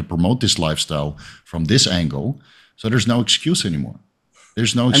actively try to promote this lifestyle from this angle. So there's no excuse anymore.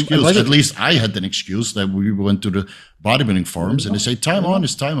 There's no excuse. At least I had an excuse that we went to the bodybuilding forums and they say time on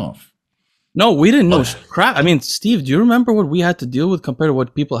is time off. No, we didn't know crap. I mean, Steve, do you remember what we had to deal with compared to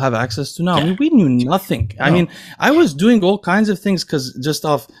what people have access to now? I mean, we knew nothing. No. I mean, I was doing all kinds of things because just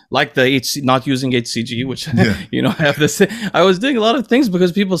off like the not using HCG, which you know, I have this. I was doing a lot of things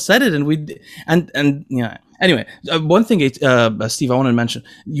because people said it, and yeah. Anyway, one thing, Steve, I want to mention,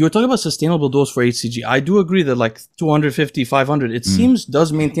 you were talking about sustainable dose for HCG. I do agree that like 250, 500, it seems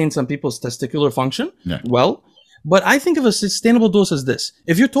does maintain some people's testicular function well. But I think of a sustainable dose as this.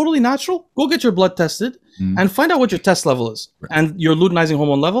 If you're totally natural, go get your blood tested and find out what your test level is and your luteinizing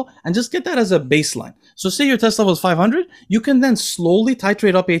hormone level, and just get that as a baseline. So say your test level is 500, you can then slowly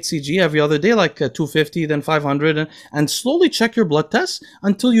titrate up HCG every other day, like 250, then 500, and slowly check your blood tests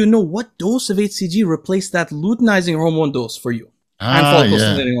until you know what dose of HCG replaced that luteinizing hormone dose for you.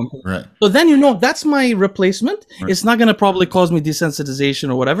 Right. So then you know that's my replacement. Right. It's not going to probably cause me desensitization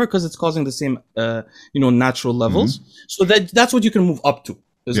or whatever because it's causing the same, natural levels. So that's what you can move up to.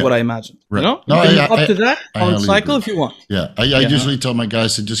 Is what I imagine. Right. You know, you can move up to that on cycle if you want. Yeah, I usually tell my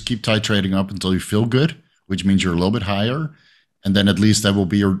guys to just keep titrating up until you feel good, which means you're a little bit higher, and then at least that will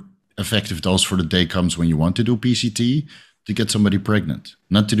be your effective dose for the day comes when you want to do PCT. To get somebody pregnant,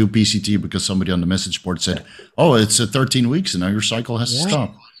 not to do PCT because somebody on the message board said, "Oh, it's 13 weeks and now your cycle has to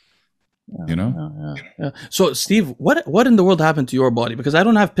stop." You know. So, Steve, what in the world happened to your body? Because I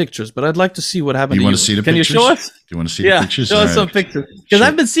don't have pictures, but I'd like to see what happened. You want to see the Can pictures? You show us? Do you want to see the pictures? Show us some pictures. Because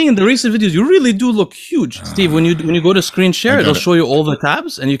I've been seeing in the recent videos, you really do look huge, Steve. When you go to screen share, it'll show you all the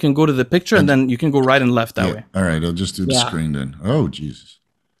tabs, and you can go to the picture, and then you can go right and left that way. All right, I'll just do the screen then. Oh, Jesus.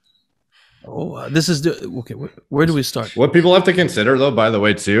 Oh, this is okay. Where do we start? What people have to consider, though, by the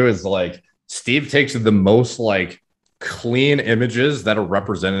way, too, is like Steve takes the most like clean images that are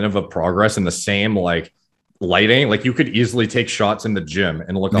representative of progress in the same like lighting. Like you could easily take shots in the gym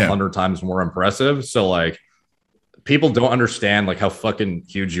and look 100 times more impressive. So like people don't understand like how fucking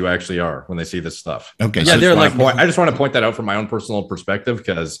huge you actually are when they see this stuff. Okay, yeah, they're like. I just want to point that out from my own personal perspective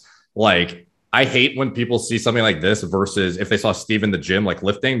because like. I hate when people see something like this versus if they saw Steve in the gym, like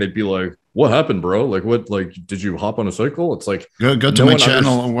lifting, they'd be like, what happened, bro? Like, what, like, did you hop on a cycle? It's like, go to my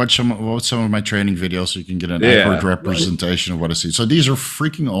channel and watch some of my training videos so you can get an accurate representation of what I see. So these are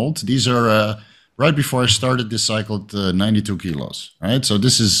freaking old. These are right before I started this cycle at 92 kilos, right? So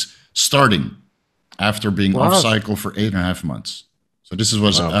this is starting after being off cycle for 8.5 months. So this is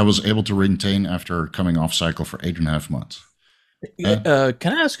what I was able to maintain after coming off cycle for 8.5 months.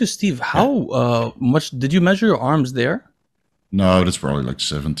 Can I ask you, Steve, how much did you measure your arms there? No, that's probably like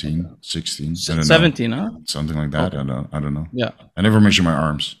 17, 16. 17, huh? Something like that. I don't know. Yeah. I never measure my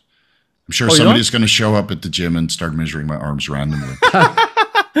arms. I'm sure somebody's going to show up at the gym and start measuring my arms randomly.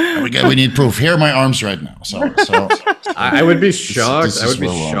 we need proof. Here are my arms right now. So I would be shocked. I would be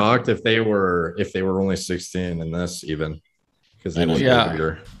shocked if they were only 16 in this even. Because they look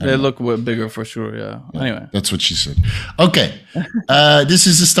bigger. They look bigger for sure, Anyway. That's what she said. Okay. This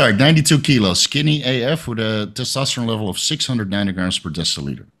is the start. 92 kilos. Skinny AF with a testosterone level of 600 nanograms per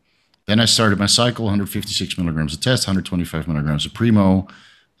deciliter. Then I started my cycle, 156 milligrams of test, 125 milligrams of Primo.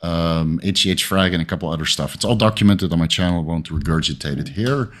 HGH frag, and a couple other stuff. It's all documented on my channel. I won't regurgitate it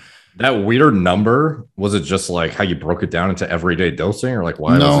here. That weird number, was it just like how you broke it down into everyday dosing, or like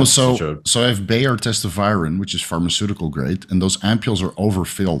why? No, so I have Bayer testovirin, which is pharmaceutical grade, and those ampules are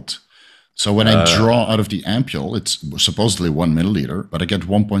overfilled. So when I draw out of the ampule, it's supposedly 1 milliliter, but I get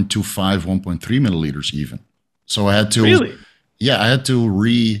 1.25, 1.3 milliliters even. So I had to, really? Yeah, I had to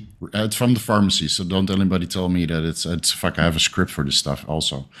it's from the pharmacy. So don't anybody tell me that it's fuck. I have a script for this stuff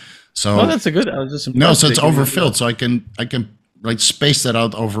also. So that's a good. I was just no, so it's overfilled. So I can like space that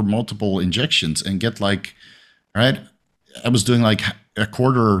out over multiple injections and get like, right. I was doing like a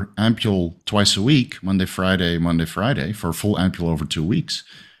quarter ampule twice a week, Monday, Friday, for a full ampule over 2 weeks.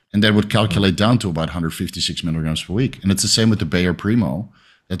 And that would calculate down to about 156 milligrams per week. And it's the same with the Bayer Primo.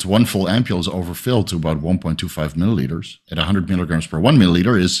 That's one full ampule is overfilled to about 1.25 milliliters. At 100 milligrams per 1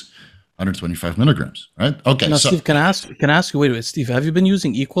 milliliter is 125 milligrams, right? Okay. Now, so, Steve, can I ask you, wait, Steve, have you been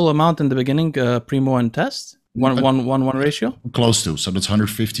using equal amount in the beginning, Primo and test? One ratio? Close to. So that's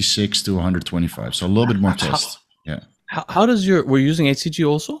 156 to 125. So a little bit more test. Yeah. How does we're using HCG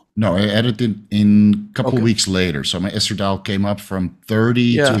also? No, I added it in a couple weeks later. So my estradiol came up from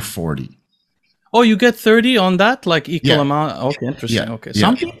 30 to 40. Oh, you get 30 on that, like equal amount. Okay, interesting. Yeah. Okay,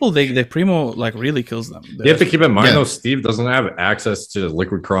 some people they Primo like really kills them. You have to keep in mind though, Steve doesn't have access to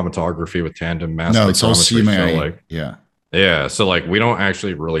liquid chromatography with tandem mass spectrometry. No, it's all CMA. So like, yeah. So like we don't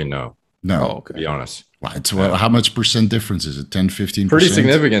actually really know. No, to be honest. Well, how much percent difference is it? 10, 15%? Pretty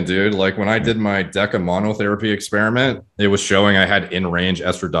significant, dude. Like when I did my DECA monotherapy experiment, it was showing I had in-range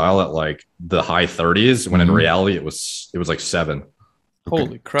estradiol at like the high 30s, when in reality it was like 7. Okay.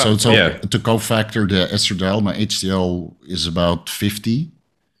 Holy crap. So to cofactor the estradiol, my HDL is about 50.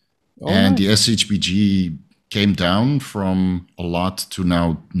 And the SHBG came down from a lot to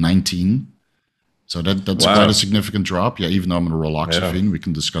now 19. So that's quite a significant drop. Yeah, even though I'm on raloxifene, we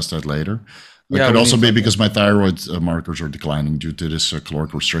can discuss that later. It could also be because my thyroid markers are declining due to this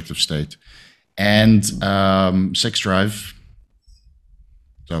caloric restrictive state. And sex drive.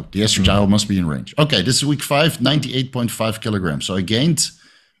 So the estradiol must be in range. Okay, this is week 5, 98.5 kilograms. So I gained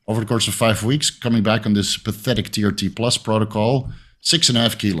over the course of 5 weeks, coming back on this pathetic TRT plus protocol,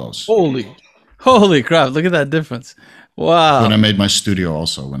 6.5 kilos. Holy crap, look at that difference. Wow. When I made my studio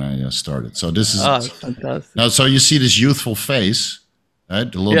also, when I started. So this is fantastic. Now, so you see this youthful face,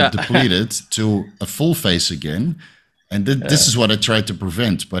 right? A little bit depleted to a full face again. And this is what I tried to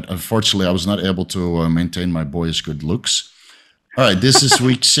prevent. But unfortunately, I was not able to maintain my boyish good looks. All right, this is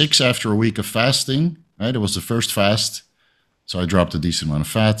week 6 after a week of fasting, right? It was the first fast. So I dropped a decent amount of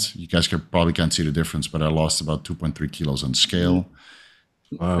fat. You guys probably can't see the difference, but I lost about 2.3 kilos on the scale.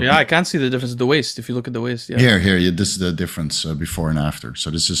 Yeah, I can't see the difference. The waist, if you look at the waist. Yeah. Here. This is the difference before and after. So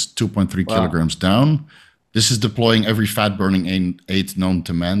this is 2.3 kilograms down. This is deploying every fat-burning aid known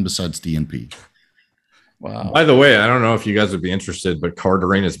to man besides DNP. Wow. By the way, I don't know if you guys would be interested, but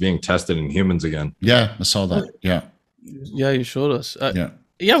cardarine is being tested in humans again. Yeah, I saw that. Yeah. Yeah, you showed us.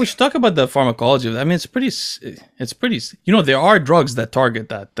 Yeah, we should talk about the pharmacology of that. I mean, it's pretty. You know, there are drugs that target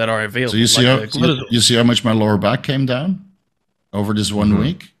that are available. So you see you see how much my lower back came down over this 1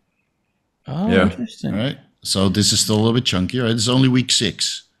 week? Oh, interesting. All right. So this is still a little bit chunky, right? It's only week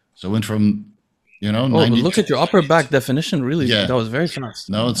 6. So it went from, 90. Look at your upper back definition. Really, that was very fast.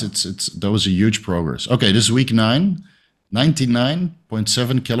 No, that was a huge progress. Okay, this is week 9,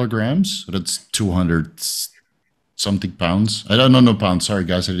 99.7 kilograms. So that's 200 something pounds. I don't know, no pounds. Sorry,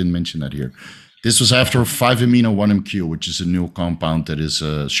 guys, I didn't mention that here. This was after 5-amino 1-MQ, which is a new compound that is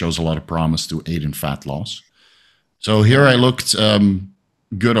shows a lot of promise to aid in fat loss. So here I looked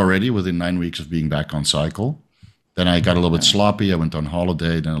good already within 9 weeks of being back on cycle. Then I got a little bit sloppy. I went on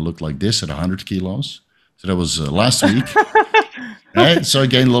holiday. Then I looked like this at 100 kilos. So that was last week. Right? So I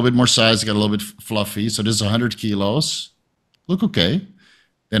gained a little bit more size. I got a little bit fluffy. So this is 100 kilos. Look okay.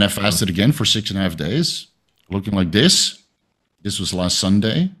 Then I fasted again for 6.5 days. Looking like this. This was last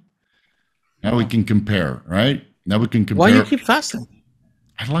Sunday. Now we can compare, right? Now we can compare. Why do you keep fasting?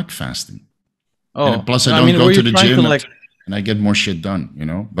 I like fasting. Oh, and plus I don't go to the gym and I get more shit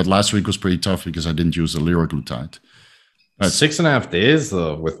done, But last week was pretty tough because I didn't use the liraglutide. But 6.5 days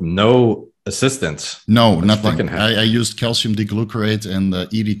though, with no assistance. No, nothing. I used calcium diglucarate and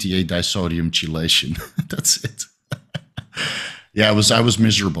EDTA disodium chelation. That's it. Yeah, I was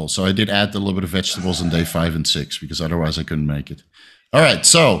miserable. So I did add a little bit of vegetables on day 5 and 6 because otherwise I couldn't make it. All right,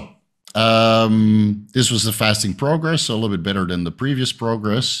 so this was the fasting progress, so a little bit better than the previous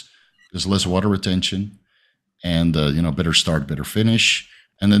progress. There's less water retention and, better start, better finish.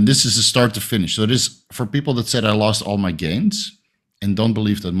 And then this is the start to finish. So it is for people that said I lost all my gains and don't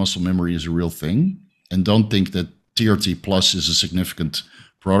believe that muscle memory is a real thing and don't think that TRT plus is a significant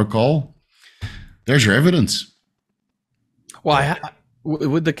protocol. There's your evidence. Well,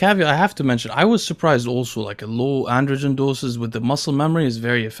 with the caveat, I have to mention, I was surprised also, like a low androgen doses with the muscle memory is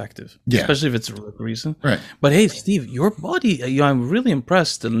very effective, especially if it's recent. Right. But hey, Steve, your body, I'm really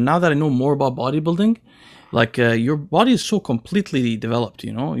impressed. And now that I know more about bodybuilding, like your body is so completely developed,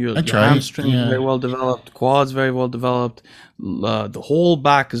 you know, your hamstring very well developed, quads very well developed, the whole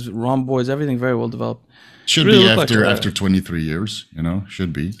back is rhomboids, everything very well developed. Should really be after 23 years, you know,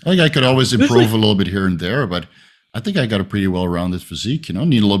 should be. I think I could always improve a little bit here and there, but I think I got a pretty well-rounded physique, you know,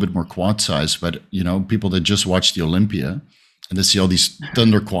 need a little bit more quad size, but, you know, people that just watch the Olympia and they see all these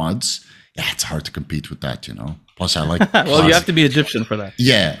thunder quads, yeah, it's hard to compete with that, you know. Plus, I like... Well, you have to be Egyptian for that.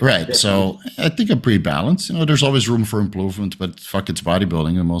 Yeah, right. So I think I'm pretty balanced. You know, there's always room for improvement, but fuck, it's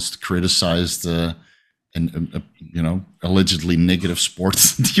bodybuilding, the most criticized and, you know, allegedly negative sport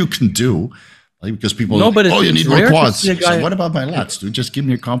that you can do. Like, because people you need more quads. So what about my lats, dude? Just give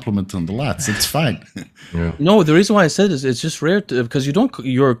me a compliment on the lats. It's fine. Yeah. No, the reason why I said is it's just rare because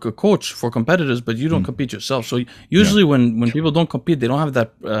you're a coach for competitors, but you don't compete yourself. So usually when people don't compete, they don't have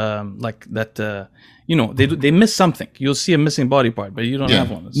that you know, they miss something. You'll see a missing body part, but you don't have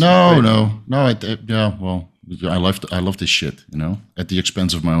one. Well, I love this shit, you know, at the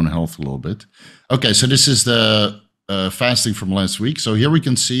expense of my own health a little bit. Okay, so this is the fasting from last week. So here we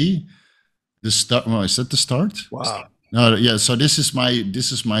can see the start. Well, is that the start? Wow. No, yeah. So this is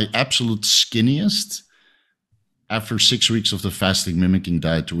my absolute skinniest after 6 weeks of the fasting mimicking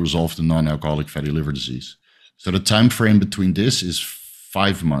diet to resolve the non-alcoholic fatty liver disease. So the time frame between this is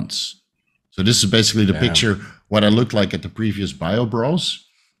 5 months. So this is basically the picture what I looked like at the previous BioBros.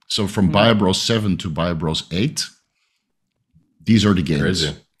 So from BioBros 7 to BioBros 8, these are the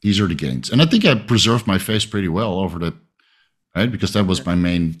gains. These are the gains. And I think I preserved my face pretty well over that, right? Because that was my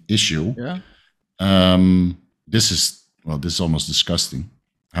main issue. Yeah. This is almost disgusting.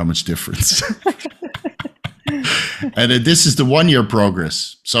 How much difference? And this is the 1 year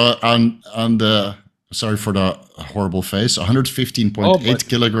progress. So on the, sorry for the horrible face, 115.8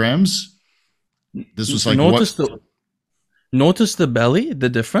 kilograms. This was like notice the belly, the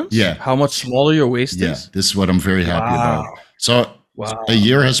difference? Yeah. How much smaller your waist is? Yeah, this is what I'm very happy about. So a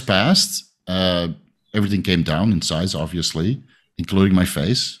year has passed. Everything came down in size, obviously, including my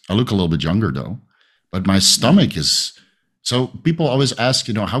face. I look a little bit younger, though. But my stomach is... So people always ask,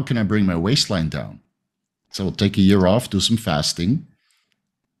 you know, how can I bring my waistline down? So we'll take a year off, do some fasting.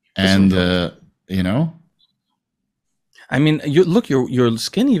 And, you know... I mean, your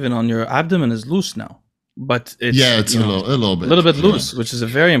skin even on your abdomen is loose now, but it's a little bit loose, which is a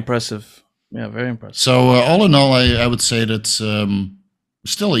very impressive. Yeah, very impressive. So all in all, I would say that's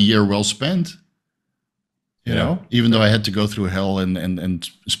still a year well spent. You know, even though I had to go through hell and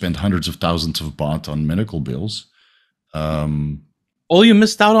spend hundreds of thousands of baht on medical bills. All you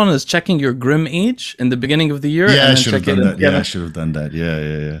missed out on is checking your grim age in the beginning of the year. Yeah, I should have done that. Yeah, I should have done that.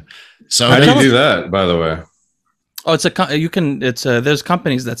 Yeah. So how do you do that, by the way? Oh, there's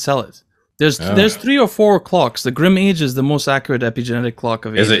companies that sell it. There's 3 or 4 clocks. The Grim Age is the most accurate epigenetic clock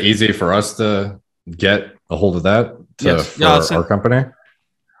of age. Is it easy for us to get a hold of that for our company?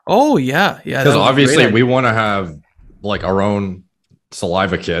 Oh yeah. Because obviously we want to have like our own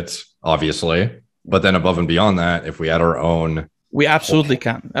saliva kits, obviously, but then above and beyond that, if we had our own, we absolutely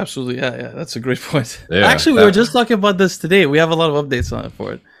can. Absolutely, yeah. That's a great point. Yeah, actually, we were just talking about this today. We have a lot of updates on it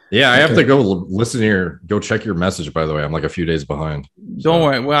for it. Yeah, I have to go go check your message, by the way. I'm like a few days behind. Don't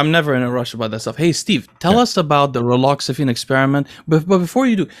worry. Well, I'm never in a rush about that stuff. Hey, Steve, tell us about the raloxifene experiment. But before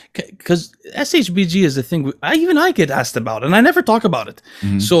you do, because SHBG is the thing I get asked about, and I never talk about it.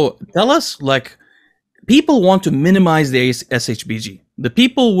 Mm-hmm. So tell us, like, people want to minimize their SHBG. The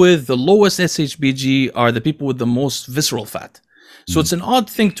people with the lowest SHBG are the people with the most visceral fat. So it's an odd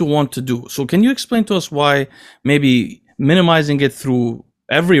thing to want to do. So can you explain to us why maybe minimizing it through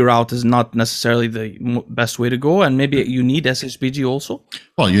every route is not necessarily the best way to go, and maybe you need SHBG also?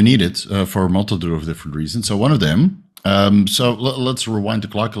 Well, you need it for a multitude of different reasons. So one of them, let's rewind the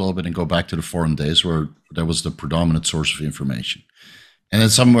clock a little bit and go back to the foreign days where that was the predominant source of information. And then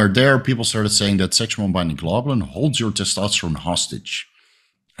somewhere there, people started saying that sexual binding globulin holds your testosterone hostage.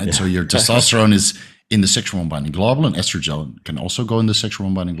 And so your testosterone is in the sexual binding globulin. Estrogen can also go in the sexual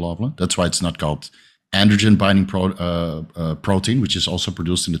binding globulin. That's why it's not called androgen binding protein, which is also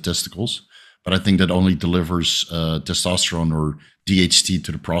produced in the testicles. But I think that only delivers testosterone or DHT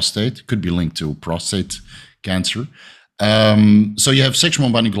to the prostate. Could be linked to prostate cancer. So you have sexual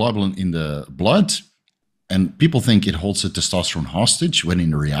binding globulin in the blood, and people think it holds the testosterone hostage, when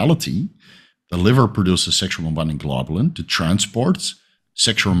in reality, the liver produces sexual binding globulin to transport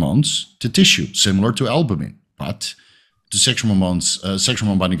sex hormones to tissue, similar to albumin. But the sexual hormones, sexual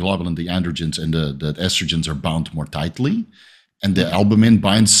hormone binding globulin, the androgens and the estrogens are bound more tightly, and the albumin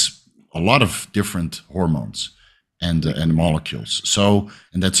binds a lot of different hormones and molecules. So,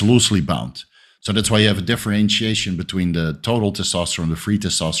 and that's loosely bound. So that's why you have a differentiation between the total testosterone, the free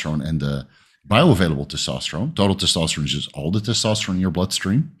testosterone, and the bioavailable testosterone. Total testosterone is just all the testosterone in your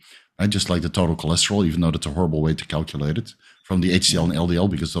bloodstream, right? Just like the total cholesterol, even though that's a horrible way to calculate it from the HDL and LDL,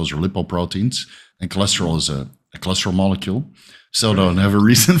 because those are lipoproteins, and cholesterol is a cholesterol molecule. Still don't have a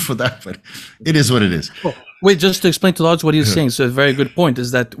reason for that, but it is what it is. Oh, wait, just to explain to Lodge what he's saying. So a very good point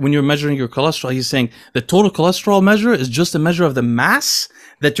is that when you're measuring your cholesterol, he's saying the total cholesterol measure is just a measure of the mass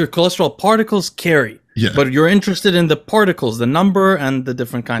that your cholesterol particles carry. Yeah. But you're interested in the particles, the number and the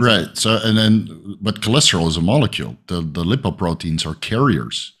different kinds. Right. So, but cholesterol is a molecule. The lipoproteins are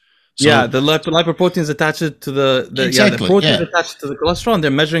carriers. So, yeah, the lipoproteins attached to the proteins attached to the cholesterol, and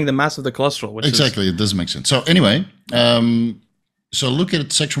they're measuring the mass of the cholesterol. Exactly, it does make sense. So anyway, so look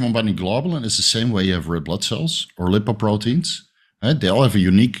at sexual hormone binding globulin. It's the same way you have red blood cells or lipoproteins. Right? They all have a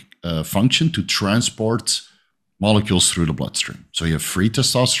unique function to transport molecules through the bloodstream. So you have free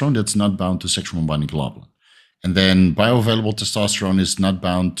testosterone that's not bound to sexual hormone binding globulin, and then bioavailable testosterone is not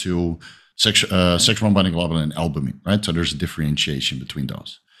bound to sexual hormone binding globulin and albumin. Right? So there's a differentiation between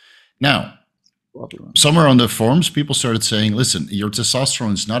those. Now, somewhere on the forums, people started saying, listen, your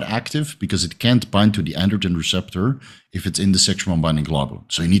testosterone is not active because it can't bind to the androgen receptor if it's in the sexual hormone binding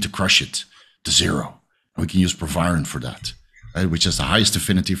globulin. So you need to crush it to zero. And we can use proviron for that, right? Which has the highest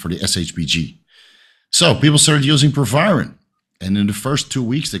affinity for the SHBG. So people started using proviron. And in the first 2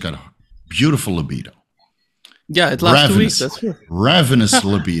 weeks, they got a beautiful libido. Yeah, it lasts 2 weeks. That's true. Ravenous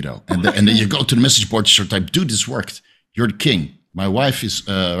libido. And then you go to the message board, you start type, dude, this worked. You're the king. My wife is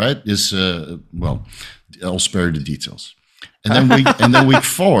well, I'll spare you the details. And then week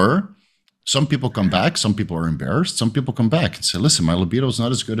 4, some people come back, some people are embarrassed, some people come back and say, listen, my libido is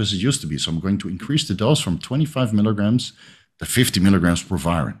not as good as it used to be, so I'm going to increase the dose from 25 milligrams to 50 milligrams per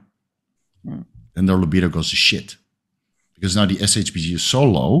viron. Then their libido goes to shit, because now the SHBG is so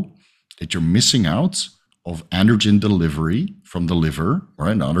low that you're missing out of androgen delivery from the liver or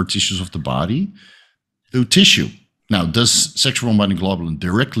in other tissues of the body to tissue. Now, does sexual hormone binding globulin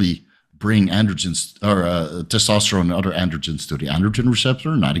directly bring androgens or testosterone and other androgens to the androgen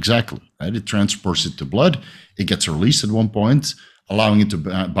receptor? Not exactly, right? It transports it to blood. It gets released at one point, allowing it to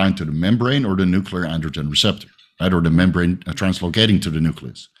bind to the membrane or the nuclear androgen receptor, right? Or the membrane translocating to the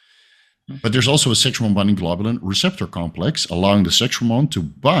nucleus. But there's also a sexual hormone binding globulin receptor complex, allowing the sexual hormone to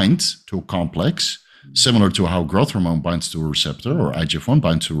bind to a complex, similar to how growth hormone binds to a receptor or IGF-1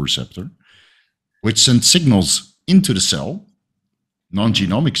 binds to a receptor, which sends signals into the cell,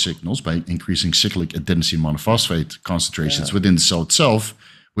 non-genomic signals by increasing cyclic adenosine monophosphate concentrations within the cell itself,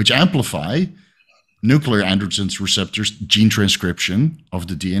 which amplify nuclear androgens receptors gene transcription of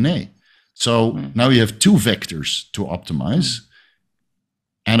the DNA. So now you have 2 vectors to optimize.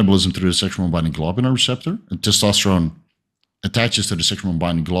 Anabolism through the sexual hormone binding globulin receptor, and testosterone attaches to the sexual hormone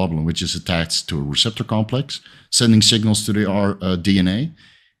binding globulin, which is attached to a receptor complex, sending signals to the DNA,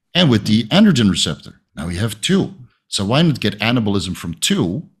 and with the androgen receptor. Now we have 2. So why not get anabolism from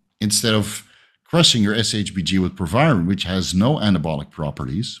 2 instead of crushing your SHBG with proviron, which has no anabolic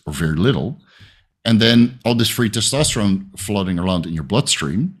properties or very little, and then all this free testosterone floating around in your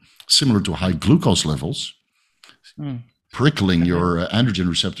bloodstream, similar to high glucose levels, prickling your androgen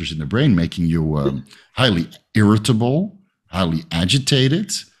receptors in the brain, making you highly irritable, highly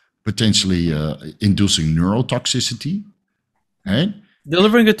agitated, potentially inducing neurotoxicity, right?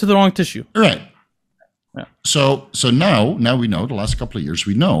 Delivering it to the wrong tissue. Right. Yeah. So now we know, the last couple of years,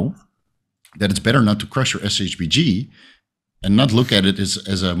 we know that it's better not to crush your SHBG and not look at it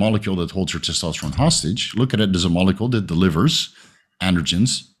as a molecule that holds your testosterone hostage. Look at it as a molecule that delivers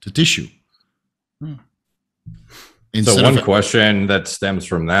androgens to tissue. So one question that stems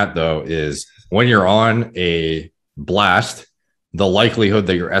from that, though, is when you're on a blast, the likelihood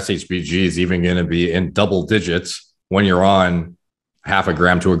that your SHBG is even going to be in double digits when you're on half a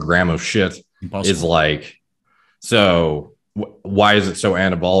gram to a gram of shit is like, so why is it so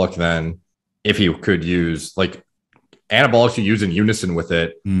anabolic then? If you could use like anabolics you use in unison with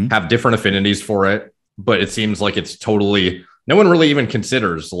it, have different affinities for it, but it seems like it's totally, no one really even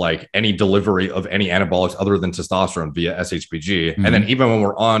considers like any delivery of any anabolics other than testosterone via SHBG. And then even when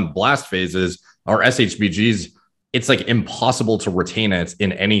we're on blast phases, our SHBGs, it's like impossible to retain it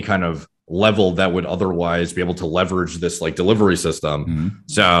in any kind of level that would otherwise be able to leverage this like delivery system.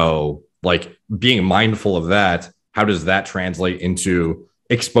 So like being mindful of that, how does that translate into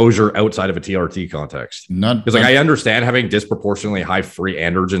exposure outside of a TRT context. Because like I understand having disproportionately high free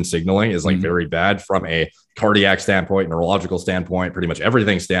androgen signaling is like very bad from a cardiac standpoint, neurological standpoint, pretty much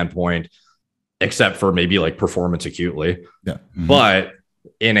everything standpoint, except for maybe like performance acutely. Yeah. But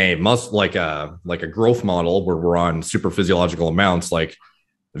in a like a growth model where we're on super physiological amounts, like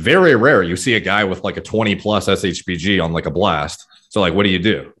very rare you see a guy with like a 20 plus SHBG on like a blast. So like, what do you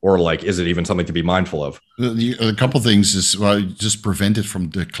do? Or like, is it even something to be mindful of? A couple of things is, well, just prevent it from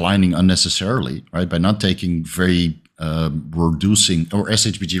declining unnecessarily, right? By not taking very reducing or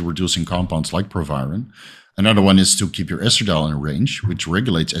SHBG reducing compounds like Proviron. Another one is to keep your estradiol in a range, which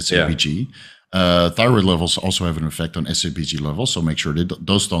regulates SHBG. Thyroid levels also have an effect on SHBG levels, so make sure that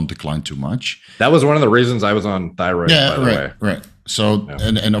those don't decline too much. That was one of the reasons I was on thyroid. Yeah, by the way. Right. So,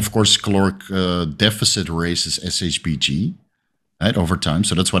 and of course, caloric deficit raises SHBG. Right, over time.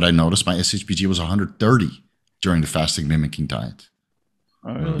 So that's what I noticed. My SHBG was 130 during the fasting mimicking diet.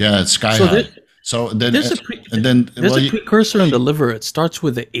 Yeah, it's sky high. So then, there's a precursor in the liver. It starts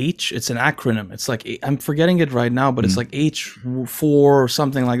with the H. It's an acronym. It's like, I'm forgetting it right now, but it's like H4 or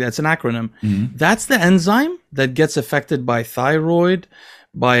something like that. It's an acronym. That's the enzyme that gets affected by thyroid,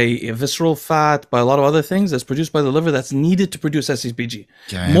 by visceral fat, by a lot of other things that's produced by the liver that's needed to produce SHBG.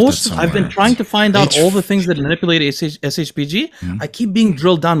 Yeah, I've been trying to find out all the things that manipulate SHBG. I keep being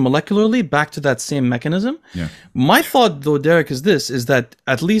drilled down molecularly back to that same mechanism. My thought though, Derek, is that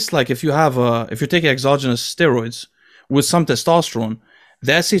at least like if you're taking exogenous steroids with some testosterone,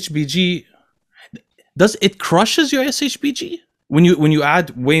 the SHBG, it crushes your SHBG? When you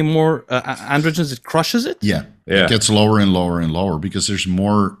add way more androgens, it crushes it? Yeah. It gets lower and lower and lower because there's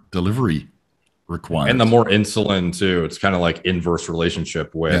more delivery required. And the more insulin too. It's kind of like inverse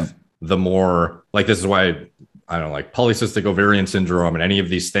relationship with the more, like this is why, I don't know, like polycystic ovarian syndrome and any of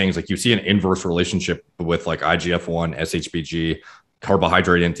these things, like you see an inverse relationship with like IGF-1, SHBG,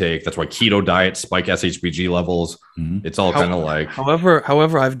 carbohydrate intake. That's why keto diets spike SHBG levels. It's all kind of like...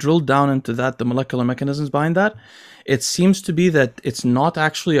 However, I've drilled down into that, the molecular mechanisms behind that. It seems to be that it's not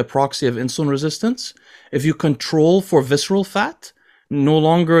actually a proxy of insulin resistance. If you control for visceral fat, no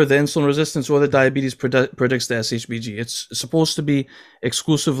longer the insulin resistance or the diabetes predicts the SHBG. It's supposed to be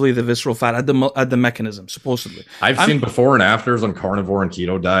exclusively the visceral fat at the mechanism, supposedly. I've seen before and afters on carnivore and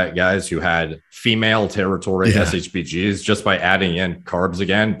keto diet guys who had female territory SHBGs just by adding in carbs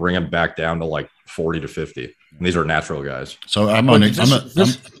again, bring them back down to like 40 to 50. And these are natural guys. So I'm on a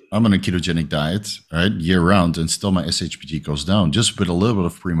ketogenic diet, right, year round, and still my SHBG goes down just with a little bit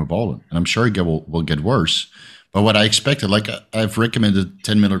of primobolan. And I'm sure it will get worse. But what I expected, like I've recommended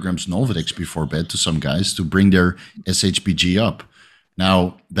 10 milligrams Nolvadex before bed to some guys to bring their SHBG up.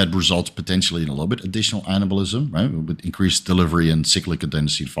 Now, that results potentially in a little bit additional anabolism, right, with increased delivery and cyclic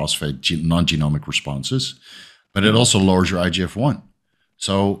adenosine phosphate non-genomic responses. But it also lowers your IGF-1.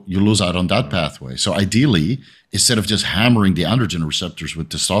 So you lose out on that pathway. So ideally, instead of just hammering the androgen receptors with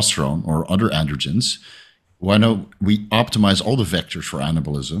testosterone or other androgens, why don't we optimize all the vectors for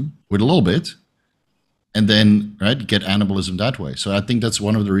anabolism with a little bit, and then get anabolism that way. So I think that's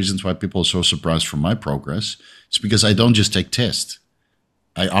one of the reasons why people are so surprised from my progress. It's because I don't just take tests.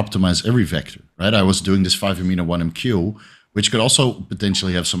 I optimize every vector, right? I was doing this 5-amino-1-MQ, which could also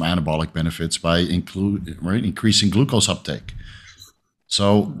potentially have some anabolic benefits by increasing glucose uptake.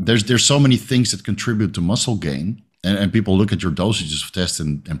 So there's so many things that contribute to muscle gain, and people look at your dosages of test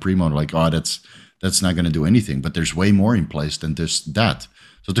and Primo and like, oh, that's not going to do anything. But there's way more in place than just that.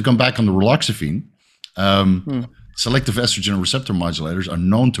 So to come back on the raloxifene, selective estrogen receptor modulators are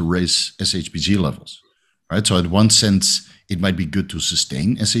known to raise SHBG levels, right? So in one sense, it might be good to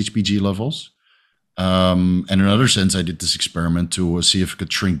sustain SHBG levels. And in another sense, I did this experiment to see if it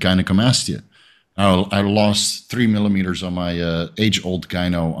could shrink gynecomastia. I lost 3 millimeters on my age-old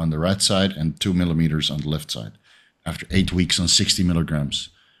gyno on the right side and 2 millimeters on the left side after 8 weeks on 60 milligrams.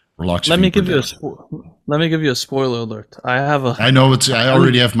 Let me give you a spoiler alert. I know I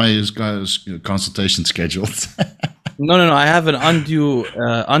already have my consultation scheduled. No. I have an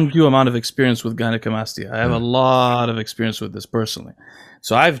undue amount of experience with gynecomastia. I have a lot of experience with this personally.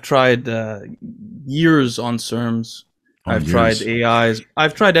 So I've tried years on SERMs. I've tried AIs.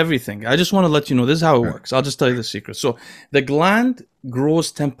 I've tried everything. I just want to let you know this is how it works. I'll just tell you the secret. So the gland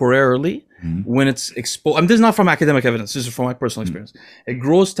grows temporarily when it's exposed. I mean, this is not from academic evidence. This is from my personal experience. It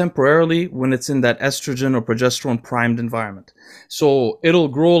grows temporarily when it's in that estrogen or progesterone primed environment. So it'll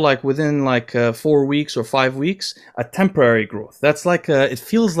grow like within 4 weeks or 5 weeks, a temporary growth. That's like it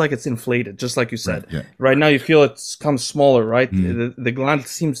feels like it's inflated, just like you said. Right, yeah. Right now you feel it's come smaller, right? The gland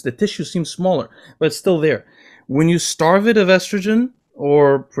the tissue seems smaller, but it's still there. When you starve it of estrogen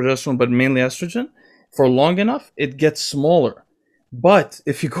or progesterone, but mainly estrogen, for long enough, it gets smaller. But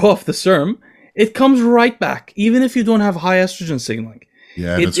if you go off the serum, it comes right back, even if you don't have high estrogen signaling.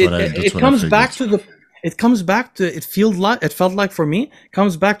 Yeah, It that's it, what I. it, That's it what I comes figured. back to the. It comes back to it felt like for me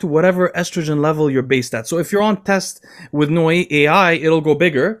comes back to whatever estrogen level you're based at. So if you're on test with no AI, it'll go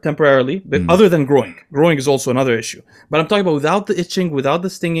bigger temporarily, but other than growing. Growing is also another issue. But I'm talking about without the itching, without the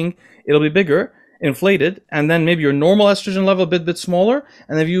stinging, it'll be bigger, inflated, and then maybe your normal estrogen level a bit smaller.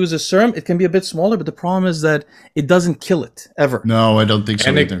 And if you use a serum, it can be a bit smaller, but the problem is that it doesn't kill it ever. No, I don't think so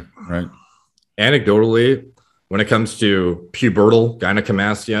either. Right. Anecdotally, when it comes to pubertal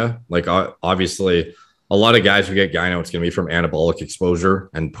gynecomastia, like obviously a lot of guys who get gyno, it's going to be from anabolic exposure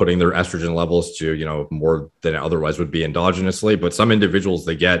and putting their estrogen levels to, more than it otherwise would be endogenously. But some individuals,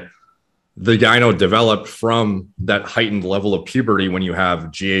 they get the gyno developed from that heightened level of puberty when you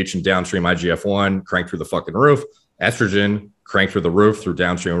have GH and downstream IGF-1 cranked through the fucking roof, estrogen cranked through the roof through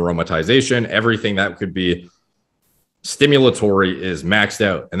downstream aromatization, everything that could be stimulatory is maxed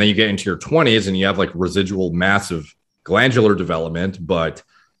out. And then you get into your 20s and you have like residual massive glandular development, but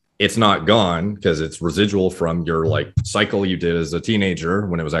it's not gone because it's residual from your like cycle you did as a teenager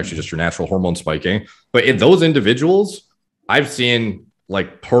when it was actually just your natural hormone spiking. But in those individuals, I've seen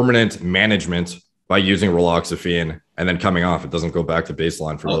like permanent management by using raloxifene and then coming off. It doesn't go back to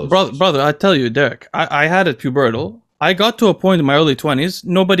baseline for those. Brother, I tell you, Derek, I had it pubertal. I got to a point in my early 20s,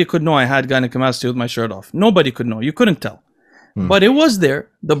 nobody could know I had gynecomastia with my shirt off. Nobody could know. You couldn't tell. But it was there.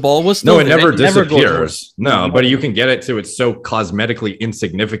 The ball was still there. No, it never disappears. Never but you can get it to it's so cosmetically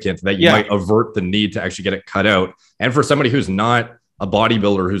insignificant that you might avert the need to actually get it cut out. And for somebody who's not a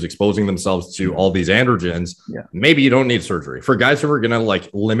bodybuilder who's exposing themselves to all these androgens, maybe you don't need surgery. For guys who are going to like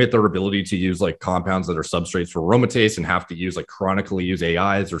limit their ability to use like compounds that are substrates for aromatase and have to use like chronically use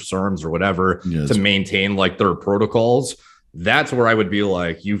AIs or serums or whatever to maintain like their protocols, that's where I would be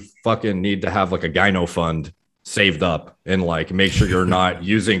like, you fucking need to have like a gyno fund saved up and like make sure you're not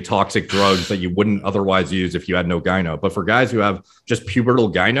using toxic drugs that you wouldn't otherwise use if you had no gyno. But for guys who have just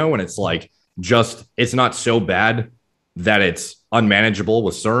pubertal gyno and it's like it's not so bad that it's unmanageable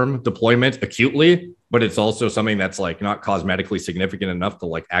with serum deployment acutely, but it's also something that's like not cosmetically significant enough to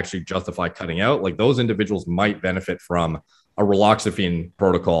like actually justify cutting out, like those individuals might benefit from a raloxifene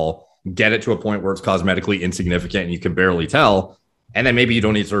protocol, get it to a point where it's cosmetically insignificant and you can barely tell, and then maybe you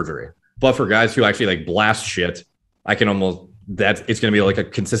don't need surgery. But for guys who actually like blast shit, it's going to be like a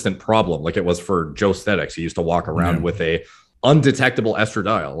consistent problem, like it was for Joe Aesthetics. He used to walk around with a undetectable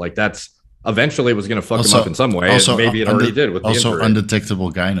estradiol. Like that's eventually was going to fuck him up in some way. Maybe it already did with the injury.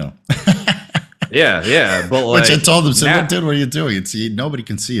 Undetectable gyno. yeah. But like, which I told him, dude, what are you doing? Nobody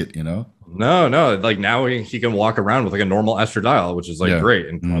can see it, No. Like now he can walk around with like a normal estradiol, which is like great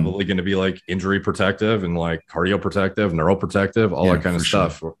and probably going to be like injury protective and like cardio protective, neuroprotective, all that kind of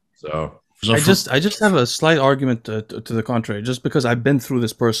stuff. Sure. So I just have a slight argument to the contrary, just because I've been through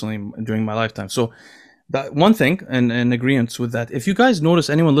this personally during my lifetime. So that one thing, and in agreement with that, if you guys notice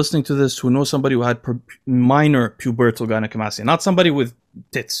anyone listening to this who knows somebody who had minor pubertal gynecomastia, not somebody with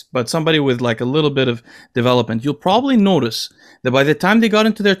tits, but somebody with like a little bit of development, you'll probably notice that by the time they got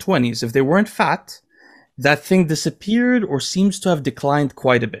into their 20s, if they weren't fat, that thing disappeared or seems to have declined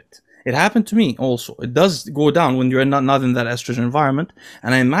quite a bit. It happened to me also. It does go down when you're not in that estrogen environment.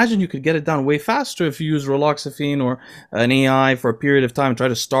 And I imagine you could get it down way faster if you use raloxifene or an AI for a period of time, try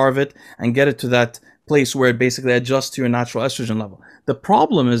to starve it and get it to that place where it basically adjusts to your natural estrogen level. The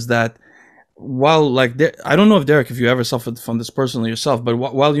problem is that while I don't know if Derek, if you ever suffered from this personally yourself, but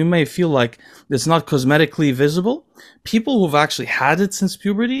while you may feel like it's not cosmetically visible, people who've actually had it since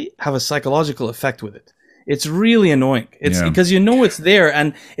puberty have a psychological effect with it. It's really annoying. It's because it's there.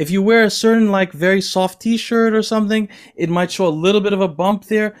 And if you wear a certain like very soft t-shirt or something, it might show a little bit of a bump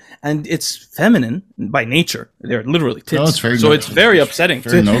there. And it's feminine by nature. They're literally tits. It's very upsetting.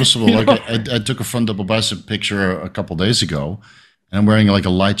 Very noticeable. Like I took a front double bicep picture a couple days ago and I'm wearing like a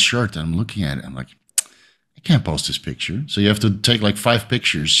light shirt and I'm looking at it. I'm like, I can't post this picture. So you have to take like 5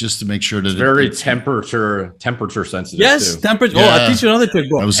 pictures just to make sure that it's very temperature sensitive. Yes, too. temperature. Oh, I'll teach you another trick,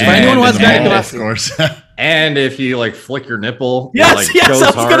 bro. For anyone who has gynecomastia, of course. And if you like flick your nipple, yes, I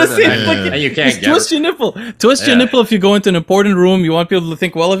was gonna say, and you can't twist your nipple. Twist your nipple if you go into an important room. You want people to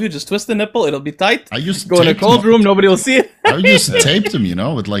think well of you. Just twist the nipple; it'll be tight. I used to go in a cold room; nobody will see it. I used to tape them,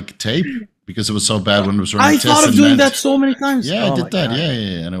 with like tape because it was so bad when it was running. I thought of doing that so many times. Yeah, I did that. God. Yeah,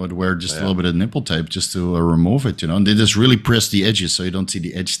 and I would wear just a little bit of nipple tape just to remove it. And they just really press the edges so you don't see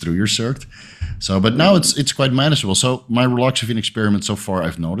the edge through your shirt. So, but now it's quite manageable. So my raloxifene experiment so far,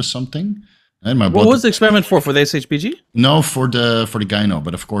 I've noticed something. And what was the experiment for the SHBG? No, for the gyno,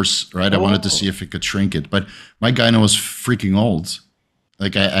 but of course, right? I wanted to see if it could shrink it. But my gyno was freaking old.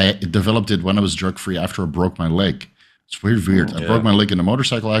 Like I developed it when I was drug free after I broke my leg. It's weird. I broke my leg in a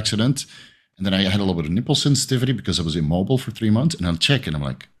motorcycle accident, and then I had a little bit of nipple sensitivity because I was immobile for 3 months. And I'll check, and I'm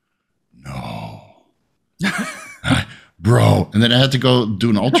like, no, bro. And then I had to go do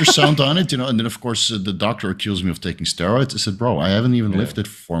an ultrasound on it, And then of course the doctor accused me of taking steroids. I said, bro, I haven't even lifted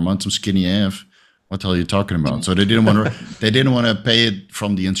for 4 months. I'm skinny AF. What the hell are you talking about? So they didn't want to. They didn't want to pay it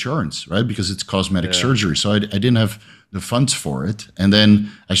from the insurance, right? Because it's cosmetic surgery. So I didn't have the funds for it. And then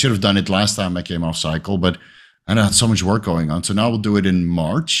I should have done it last time I came off cycle, but I had so much work going on. So now we'll do it in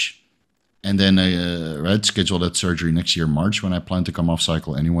March, and then schedule that surgery next year, March, when I plan to come off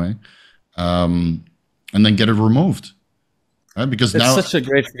cycle anyway, and then get it removed. Right? Because it's now such a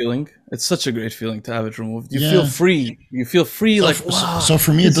great feeling. It's such a great feeling to have it removed. You feel free. You feel free. So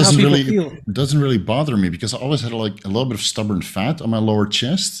for me, it doesn't really bother me because I always had a little bit of stubborn fat on my lower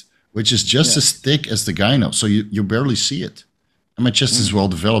chest, which is just as thick as the gyno. So you barely see it, and my chest is well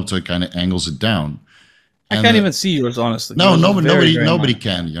developed, so it kind of angles it down. I can't even see yours, honestly. No, nobody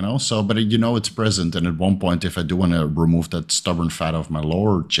can, So, but it's present. And at one point, if I do want to remove that stubborn fat off my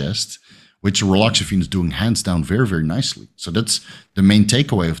lower chest, which raloxifene is doing hands down very, very nicely. So that's the main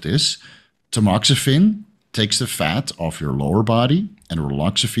takeaway of this. Tamoxifen takes the fat off your lower body, and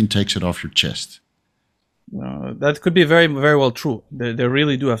raloxifene takes it off your chest. That could be very, very well true. They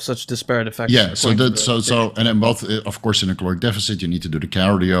really do have such disparate effects. Yeah. So and then both, of course, in a caloric deficit, you need to do the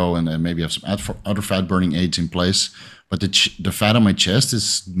cardio and then maybe have some other fat burning aids in place. But the fat on my chest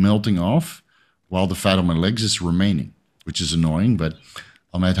is melting off, while the fat on my legs is remaining, which is annoying. But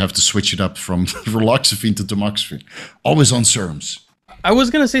I might have to switch it up from raloxifene to tamoxifen. Always on serums. I was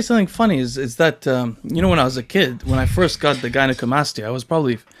going to say something funny is that, when I was a kid, when I first got the gynecomastia, I was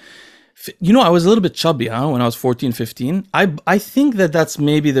probably, I was a little bit chubby, when I was 14, 15. I think that's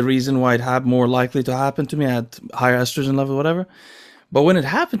maybe the reason why it had more likely to happen to me. I had higher estrogen level, whatever. But when it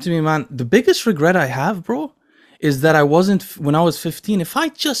happened to me, man, the biggest regret I have, bro, is that I wasn't, when I was 15, if I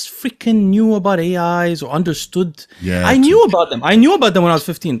just freaking knew about AIs or understood, I knew about them. I knew about them when I was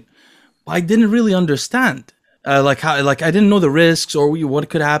 15, but I didn't really understand. I didn't know the risks or what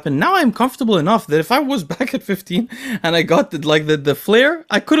could happen. Now I'm comfortable enough that if I was back at 15 and I got the flare,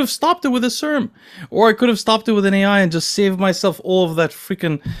 I could have stopped it with a serum, or I could have stopped it with an AI and just saved myself all of that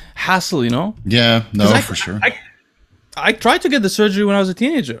freaking hassle, Yeah, no, for sure. I tried to get the surgery when I was a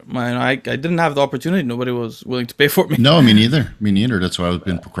teenager. I didn't have the opportunity. Nobody was willing to pay for me. No, me neither. That's why I've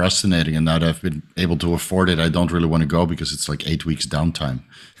been procrastinating. And now that I've been able to afford it, I don't really want to go because it's like 8 weeks downtime.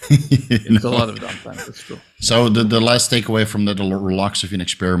 It's a lot of downtime. That's true. So the last takeaway from the raloxifene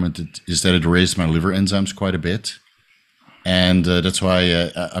experiment is that it raised my liver enzymes quite a bit. And that's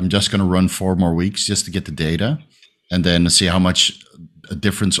why I'm just going to run 4 more weeks just to get the data and then see how much a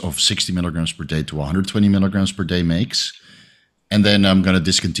difference of 60 milligrams per day to 120 milligrams per day makes. And then I'm going to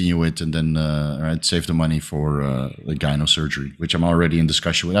discontinue it and then save the money for the gyno surgery, which I'm already in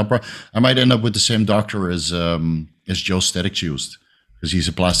discussion with. I might end up with the same doctor as Joe Statics used, because he's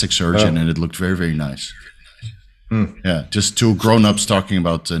a plastic surgeon and it looked very, very nice. Yeah, just 2 grown-ups talking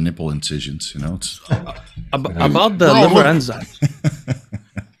about nipple incisions, About the liver enzymes.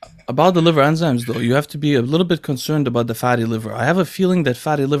 About the liver enzymes, though, you have to be a little bit concerned about the fatty liver. I have a feeling that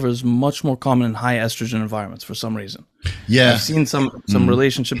fatty liver is much more common in high estrogen environments for some reason. Yeah. I've seen some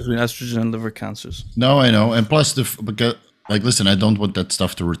relationship between estrogen and liver cancers. No, I know. And plus, listen, I don't want that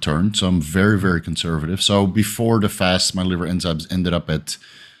stuff to return, so I'm very, very conservative. So before the fast, my liver enzymes ended up at,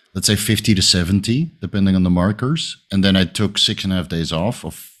 let's say, 50 to 70, depending on the markers. And then I took 6.5 days off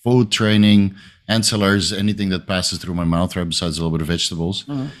of food, training, ancillaries, anything that passes through my mouth, right, besides a little bit of vegetables.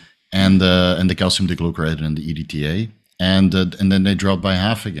 And the calcium diglucarate and the EDTA, and then they dropped by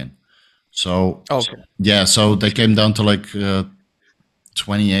half again. So so they came down to like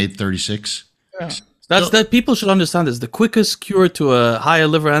 28, 36. Yeah. That people should understand this. The quickest cure to a higher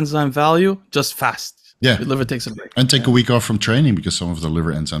liver enzyme value, just fast. Yeah, your liver takes a break. And take a week off from training because some of the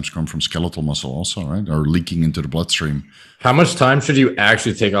liver enzymes come from skeletal muscle also, right? Or leaking into the bloodstream. How much time should you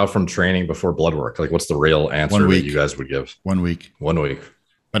actually take off from training before blood work? Like, what's the real answer that you guys would give? 1 week. 1 week.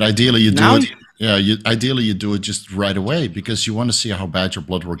 But ideally, you do it. Yeah, ideally you do it just right away because you want to see how bad your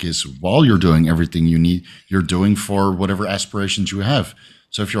blood work is while you're doing everything you're doing for whatever aspirations you have.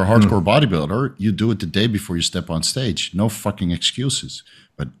 So if you're a hardcore bodybuilder, you do it the day before you step on stage. No fucking excuses.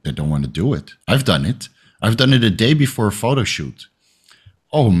 But they don't want to do it. I've done it. I've done it a day before a photo shoot.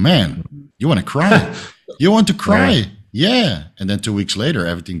 Oh man, you want to cry. You want to cry. Yeah. And then 2 weeks later,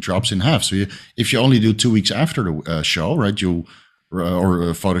 everything drops in half. So if you only do 2 weeks after the show, right, or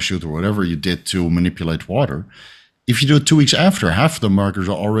a photo shoot or whatever you did to manipulate water, if you do it 2 weeks after, half the markers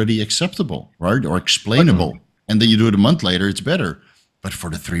are already acceptable, right, or explainable. And then you do it a month later, it's better. But for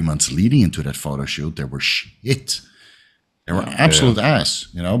the 3 months leading into that photo shoot, they were shit. They were absolute ass,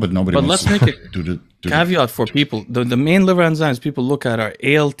 but nobody But wants let's to make it do the caveat for people. The main liver enzymes people look at are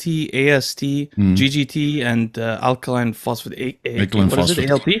ALT, AST, GGT, and alkaline phosphate. Alkaline What is it?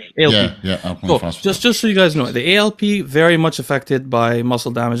 phosphate. ALP? Yeah, alkaline phosphate. Just so you guys know, the ALP very much affected by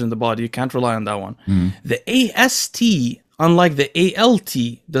muscle damage in the body. You can't rely on that one. The AST, unlike the ALT,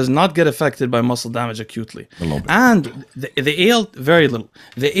 does not get affected by muscle damage acutely. A little bit. And the ALT, very little.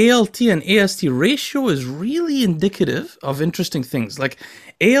 The ALT and AST ratio is really indicative of interesting things. Like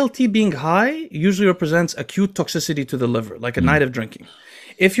ALT being high usually represents acute toxicity to the liver, like a night of drinking.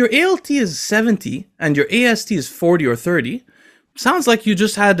 If your ALT is 70 and your AST is 40 or 30, sounds like you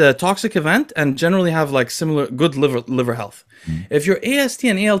just had a toxic event and generally have like similar good liver health. If your AST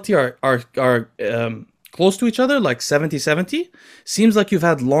and ALT are close to each other, like 70-70, seems like you've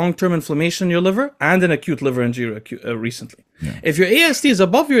had long-term inflammation in your liver and an acute liver injury recently. If your AST is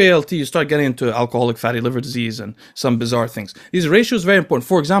above your ALT, you start getting into alcoholic fatty liver disease and some bizarre things. These ratios are very important.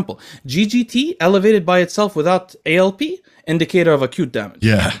 For example, GGT elevated by itself without ALP, indicator of acute damage.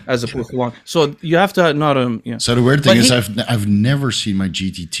 As opposed to long. So you have to not So the weird thing is I've never seen my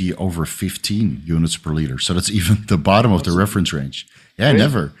GTT over 15 units per liter. So that's even the bottom of the reference range. Yeah,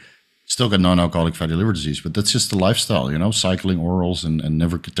 never. Still got non-alcoholic fatty liver disease, but that's just the lifestyle, cycling orals and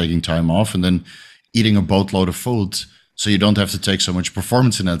never taking time off, and then eating a boatload of food so you don't have to take so much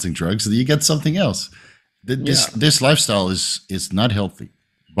performance-enhancing drugs that you get something else. This lifestyle is not healthy.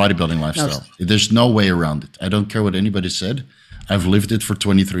 Bodybuilding lifestyle. There's no way around it. I don't care what anybody said. I've lived it for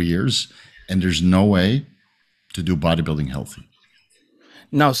 23 years, and there's no way to do bodybuilding healthy.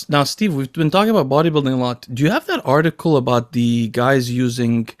 Now, Steve, we've been talking about bodybuilding a lot. Do you have that article about the guys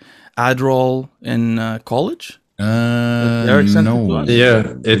using Adderall in college? No.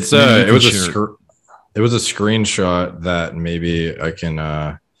 Yeah, it was a screenshot that maybe I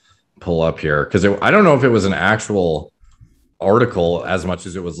can pull up here because I don't know if it was an actual article as much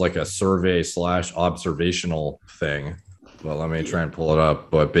as it was like a survey / observational thing. Well, let me try and pull it up.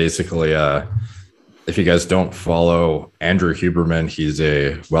 But basically, if you guys don't follow Andrew Huberman, he's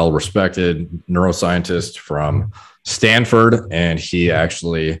a well-respected neuroscientist from Stanford, and he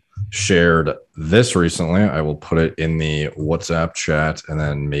actually shared this recently. I will put it in the WhatsApp chat, and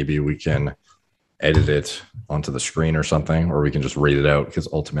then maybe we can edit it onto the screen or something, or we can just read it out because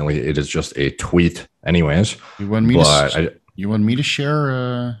ultimately it is just a tweet anyways. You want me to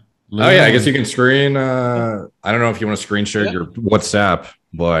share? Oh yeah, I guess you can screen. I don't know if you want to screen share your WhatsApp,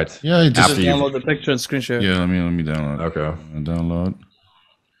 but just download the picture and screen share. Yeah, let me download. Okay, download.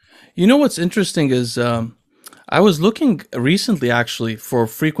 You know what's interesting is I was looking recently actually for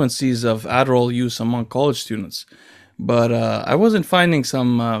frequencies of Adderall use among college students, but I wasn't finding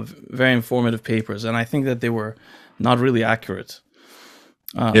some very informative papers, and I think that they were not really accurate.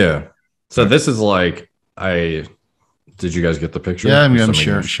 So this is like Did you guys get the picture? Yeah,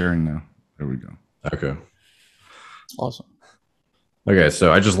 I'm sharing now. There we go. Okay. Awesome. Okay,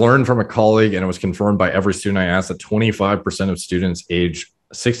 so I just learned from a colleague, and it was confirmed by every student I asked, that 25% of students age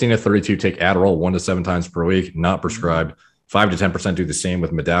 16 to 32 take Adderall 1 to 7 times per week, not prescribed. 5 to 10% do the same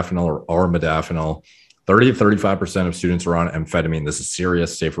with modafinil or armodafinil. 30 to 35% of students are on amphetamine. This is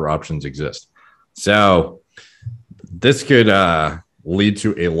serious. Safer options exist. So this could lead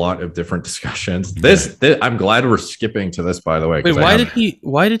to a lot of different discussions. This I'm glad we're skipping to this, by the way. Wait,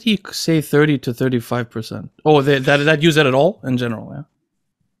 why did he say 30 to 35%? Oh, that use it at all in general?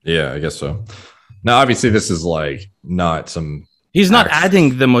 Yeah, I guess so. Now, obviously, this is like not some. He's not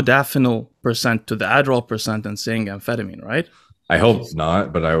adding the modafinil percent to the Adderall percent and saying amphetamine, right? I hope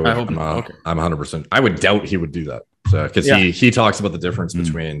not, but I'm 100%. I would doubt he would do that. So because he talks about the difference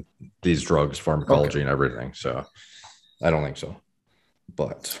between these drugs, pharmacology, and everything. So I don't think so.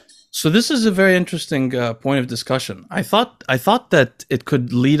 But so this is a very interesting point of discussion. I thought that it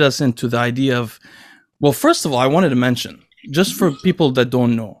could lead us into the idea of, well, first of all, I wanted to mention, just for people that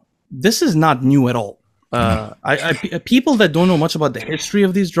don't know, this is not new at all. People that don't know much about the history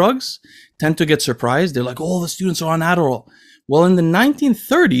of these drugs tend to get surprised. They're like, oh, the students are on Adderall. Well, in the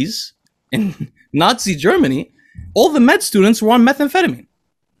 1930s, in Nazi Germany, all the med students were on methamphetamine.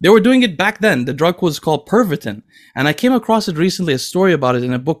 They were doing it back then. The drug was called Pervitin. And I came across it recently, a story about it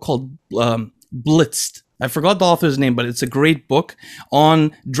in a book called Blitzed. I forgot the author's name, but it's a great book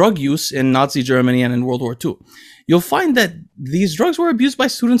on drug use in Nazi Germany and in World War II. You'll find that these drugs were abused by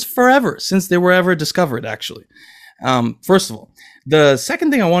students forever, since they were ever discovered, actually. First of all. The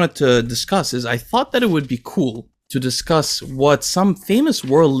second thing I wanted to discuss is I thought that it would be cool to discuss what some famous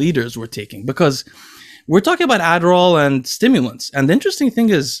world leaders were taking, because we're talking about Adderall and stimulants. And the interesting thing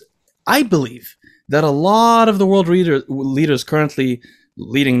is, I believe that a lot of the world leaders currently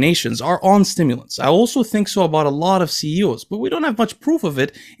leading nations are on stimulants. I also think so about a lot of CEOs, but we don't have much proof of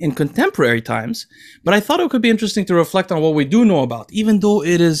it in contemporary times. But I thought it could be interesting to reflect on what we do know about, even though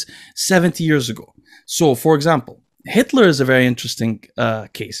it is 70 years ago. So, for example, Hitler is a very interesting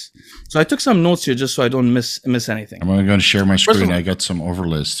case. So I took some notes here just so I don't miss anything. I'm going to share my screen. I got some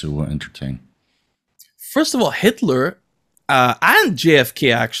overlays to entertain. First of all, Hitler and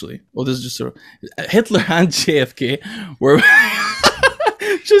JFK actually. Well, this is just Hitler and JFK were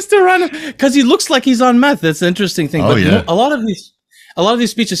just a random, because he looks like he's on meth. That's the interesting thing. Oh, but yeah. a lot of these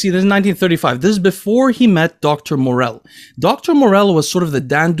speeches, see, this is 1935. This is before he met Dr. Morell. Dr. Morell was sort of the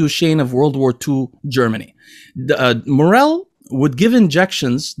Dan Duchaine of World War II Germany. Morell would give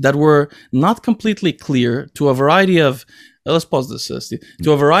injections that were not completely clear to a variety of, let's pause this, Steve,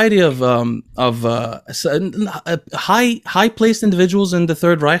 to a variety of high-placed individuals in the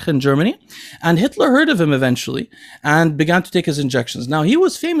Third Reich in Germany. And Hitler heard of him eventually and began to take his injections. Now, he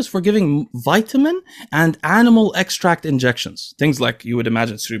was famous for giving vitamin and animal extract injections. Things like you would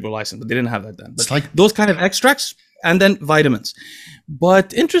imagine cerebral lysin, but they didn't have that then. But like those kind of extracts and then vitamins.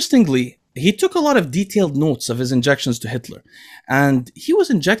 But interestingly, he took a lot of detailed notes of his injections to Hitler. And he was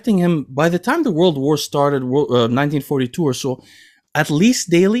injecting him, by the time the World War started, 1942 or so, at least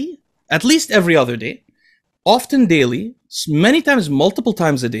daily, at least every other day, often daily, many times, multiple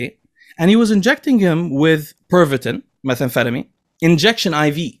times a day. And he was injecting him with Pervitin, methamphetamine, injection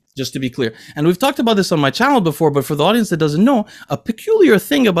IV, just to be clear. And we've talked about this on my channel before, but for the audience that doesn't know, a peculiar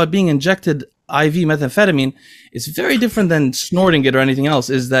thing about being injected IV methamphetamine is very different than snorting it or anything else,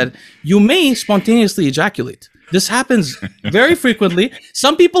 is that you may spontaneously ejaculate. This happens very frequently.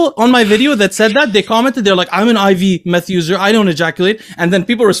 Some people on my video that said that, they commented, they're like, I'm an IV meth user, I don't ejaculate. And then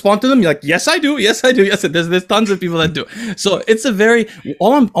people respond to them, you're like, yes, I do, yes, I do, yes. There's tons of people that do. So it's a very,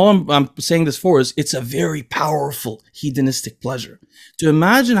 all I'm saying this for is, it's a very powerful hedonistic pleasure. To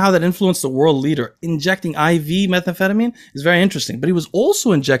imagine how that influenced the world leader injecting IV methamphetamine is very interesting. But he was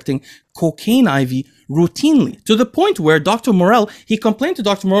also injecting cocaine IV routinely, to the point where Dr. Morell, he complained to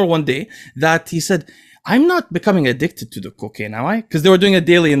Dr. Morell one day that he said, I'm not becoming addicted to the cocaine, am I? Because they were doing it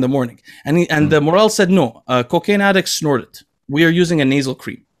daily in the morning. And Morell said, no, cocaine addicts snort it. We are using a nasal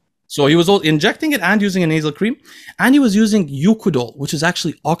cream. So he was injecting it and using a nasal cream. And he was using Eucodol, which is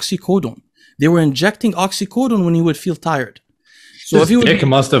actually oxycodone. They were injecting oxycodone when he would feel tired. So his dick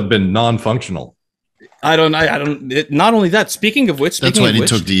must have been non-functional. I don't. Not only that. Speaking of which, that's why he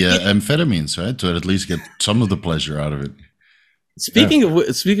took the amphetamines, right? To at least get some of the pleasure out of it. Speaking of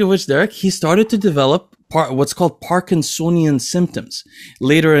which, Derek, he started to develop what's called Parkinsonian symptoms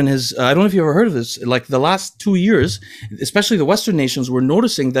later in his. I don't know if you ever heard of this. Like the last 2 years, especially the Western nations were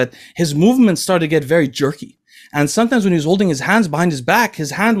noticing that his movements started to get very jerky, and sometimes when he was holding his hands behind his back,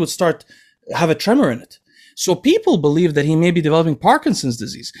 his hand would start have a tremor in it. So people believe that he may be developing Parkinson's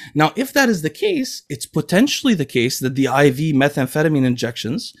disease. Now, if that is the case, it's potentially the case that the IV methamphetamine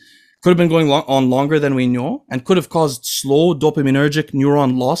injections could have been going on longer than we know and could have caused slow dopaminergic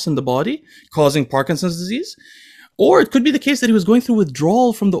neuron loss in the body, causing Parkinson's disease. Or it could be the case that he was going through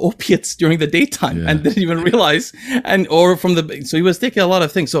withdrawal from the opiates during the daytime and didn't even realize, so he was taking a lot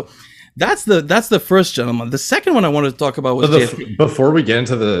of things. So that's the first gentleman. The second one I wanted to talk about was JFK. Before we get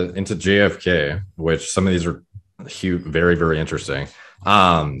into JFK, which some of these are huge, very, very interesting.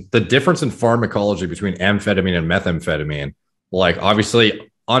 The difference in pharmacology between amphetamine and methamphetamine, like obviously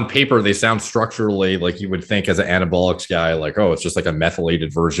on paper, they sound structurally like you would think as an anabolics guy, like, oh, it's just like a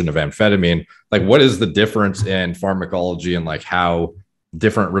methylated version of amphetamine. Like, what is the difference in pharmacology and like how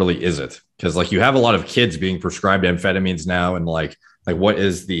different really is it? Because like you have a lot of kids being prescribed amphetamines now, and like what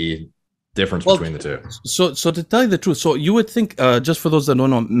is the difference between the two? So to tell you the truth, so you would think, just for those that don't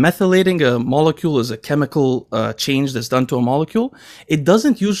know, methylating a molecule is a chemical change that's done to a molecule. It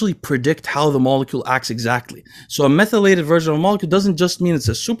doesn't usually predict how the molecule acts exactly. So a methylated version of a molecule doesn't just mean it's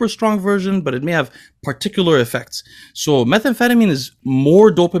a super strong version, but it may have particular effects. So methamphetamine is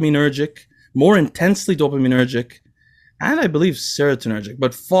more dopaminergic, more intensely dopaminergic, and I believe serotonergic,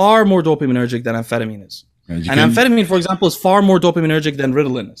 but far more dopaminergic than amphetamine is. And amphetamine, for example, is far more dopaminergic than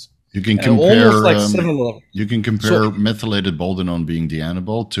Ritalin is. You can compare methylated boldenone being the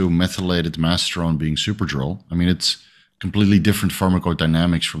Anabol to methylated masterone being Superdrol. I mean, it's completely different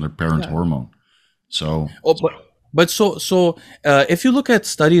pharmacodynamics from their parent hormone. So, if you look at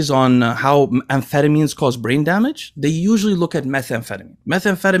studies on how amphetamines cause brain damage, they usually look at methamphetamine.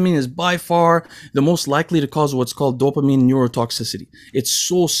 Methamphetamine is by far the most likely to cause what's called dopamine neurotoxicity. It's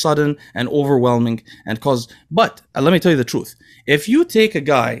so sudden and overwhelming and but let me tell you the truth. If you take a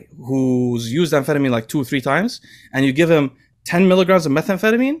guy who's used amphetamine like 2 or 3 times and you give him 10 milligrams of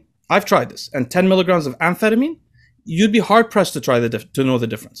methamphetamine, I've tried this, and 10 milligrams of amphetamine, you'd be hard pressed to try to know the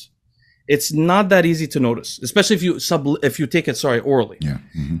difference. It's not that easy to notice, especially if you take it orally. Yeah.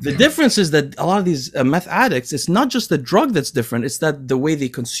 The difference is that a lot of these meth addicts, it's not just the drug that's different, it's that the way they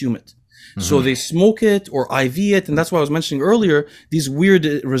consume it. So they smoke it or IV it, and that's why I was mentioning earlier these weird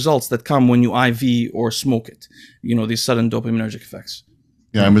results that come when you IV or smoke it. These sudden dopaminergic effects.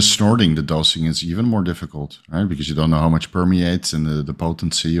 Yeah, and with snorting, the dosing is even more difficult, right? Because you don't know how much permeates and the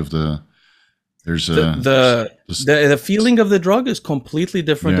potency of the. There's the feeling of the drug is completely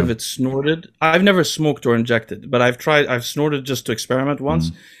different if it's snorted. I've never smoked or injected, but I've snorted just to experiment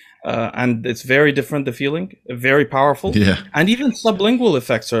once. And it's very different, the feeling, very powerful. Yeah. And even sublingual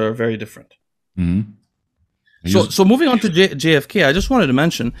effects are very different. So moving on to JFK, I just wanted to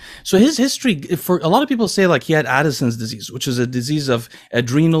mention, so his history, for a lot of people say like he had Addison's disease, which is a disease of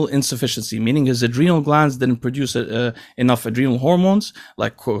adrenal insufficiency, meaning his adrenal glands didn't produce enough adrenal hormones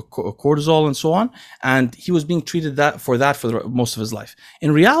like cortisol and so on. And he was being treated for most of his life.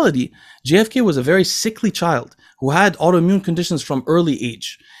 In reality, JFK was a very sickly child who had autoimmune conditions from early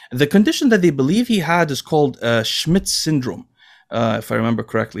age. The condition that they believe he had is called Schmidt's syndrome, if I remember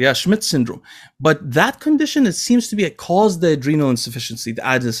correctly. Yeah, Schmidt's syndrome. But that condition, it seems to be it caused the adrenal insufficiency, the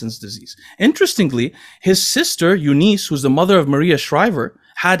Adolescence disease. Interestingly, his sister, Eunice, who's the mother of Maria Shriver,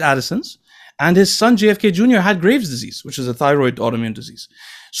 had Addison's, and his son, JFK Jr., had Graves' disease, which is a thyroid autoimmune disease.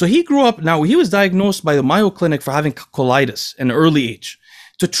 So he grew up, now he was diagnosed by the Mayo Clinic for having colitis in early age.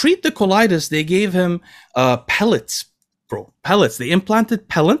 To treat the colitis, they gave him pellets. They implanted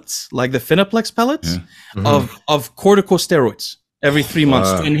pellets, like the Finaplex pellets, of corticosteroids every 3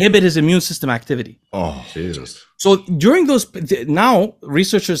 months to inhibit his immune system activity. Oh, Jesus. So during those, now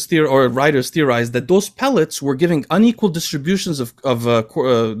researchers writers theorize that those pellets were giving unequal distributions of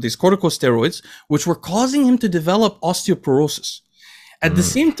these corticosteroids, which were causing him to develop osteoporosis. At the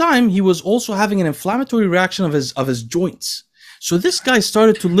same time, he was also having an inflammatory reaction of his joints. So this guy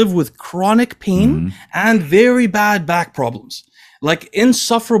started to live with chronic pain and very bad back problems, like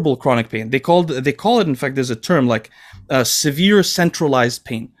insufferable chronic pain. They call it, in fact, there's a term like severe centralized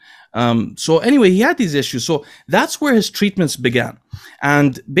pain. So anyway, he had these issues. So that's where his treatments began.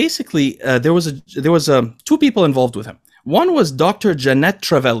 And basically, there was two people involved with him. One was Dr. Jeanette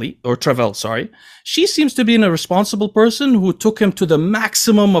Travell. She seems to be a responsible person who took him to the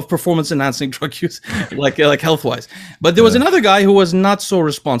maximum of performance-enhancing drug use, like health-wise. But there was another guy who was not so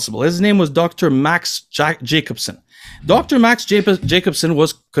responsible. His name was Dr. Max Jacobson. Dr. Max Jacobson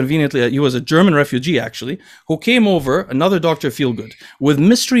was conveniently, he was a German refugee actually, who came over, another Dr. Feelgood, with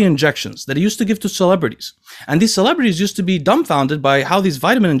mystery injections that he used to give to celebrities. And these celebrities used to be dumbfounded by how these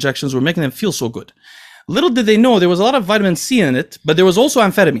vitamin injections were making them feel so good. Little did they know there was a lot of vitamin C in it, but there was also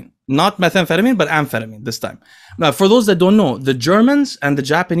amphetamine. Not methamphetamine, but amphetamine this time. Now, for those that don't know, the Germans and the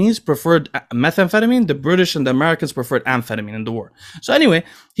Japanese preferred methamphetamine. The British and the Americans preferred amphetamine in the war. So anyway,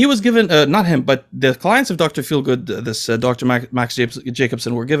 he was given, not him, but the clients of Dr. Feelgood, this Dr. Max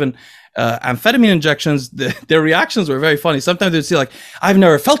Jacobson, were given amphetamine injections. Their reactions were very funny. Sometimes they'd say like, I've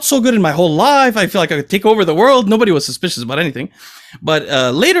never felt so good in my whole life. I feel like I could take over the world. Nobody was suspicious about anything.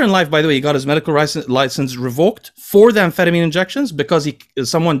 But later in life, by the way, he got his medical license revoked for the amphetamine injections because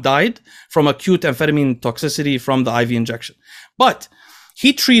someone died from acute amphetamine toxicity from the IV injection. But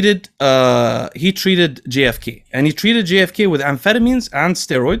he treated JFK, and he treated JFK with amphetamines and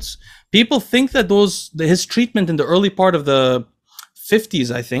steroids. People think that his treatment in the early part of the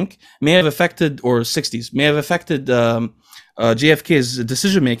 50s, I think, may have affected, or 60s, may have affected JFK's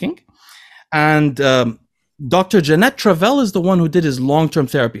decision making. And Dr. Jeanette Travell is the one who did his long-term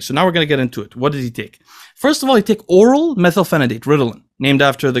therapy. So now we're going to get into it. What did he take? First of all, he took oral methylphenidate, Ritalin, named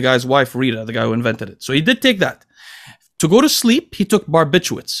after the guy's wife, Rita, the guy who invented it. So he did take that. To go to sleep, he took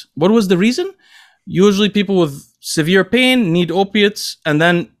barbiturates. What was the reason? Usually people with severe pain need opiates, and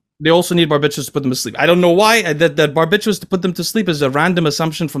then they also need barbiturates to put them to sleep. I don't know why that barbiturates to put them to sleep is a random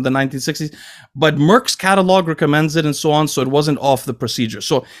assumption from the 1960s, but Merck's catalog recommends it and so on, so it wasn't off the procedure.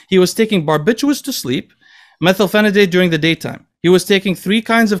 So he was taking barbiturates to sleep, methylphenidate during the daytime. He was taking 3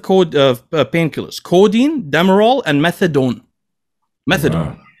 kinds of painkillers: codeine, Demerol, and methadone.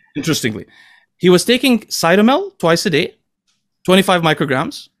 Wow. Interestingly. He was taking Cytomel twice a day, 25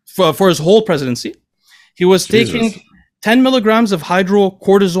 micrograms, for his whole presidency. He was taking 10 milligrams of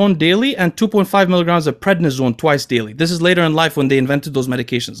hydrocortisone daily and 2.5 milligrams of prednisone twice daily. This is later in life when they invented those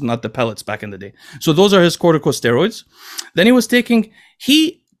medications, not the pellets back in the day. So those are his corticosteroids. Then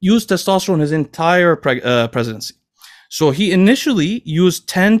he used testosterone his entire presidency. So he initially used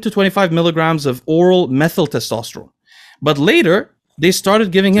 10 to 25 milligrams of oral methyl testosterone. But later, they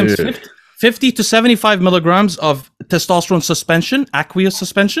started giving him 50 to 75 milligrams of testosterone suspension, aqueous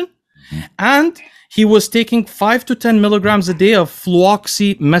suspension. And he was taking 5 to 10 milligrams a day of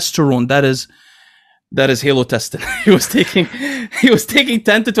fluoxymesterone. That is halotestin. he was taking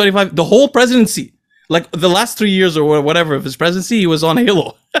 10 to 25 the whole presidency. Like the last 3 years or whatever of his presidency, he was on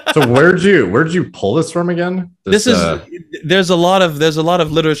Halo. So where'd you pull this from again? There's a lot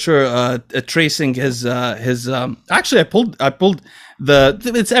of literature tracing his actually I pulled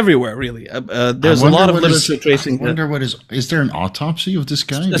it's everywhere really. There's a lot of literature tracing. I wonder is there an autopsy of this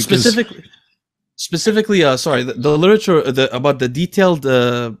guy? Specifically, the literature about the detailed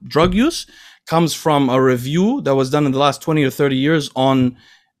drug use comes from a review that was done in the last 20 or 30 years on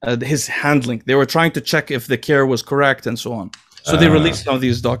his handling. They were trying to check if the care was correct and so on. So they released some of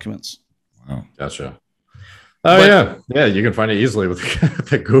these documents. Wow. Gotcha. Oh, yeah. You can find it easily with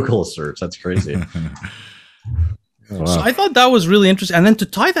the Google search. That's crazy. Wow. So I thought that was really interesting. And then to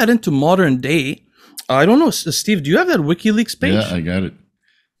tie that into modern day, I don't know, Steve, do you have that WikiLeaks page? Yeah, I got it.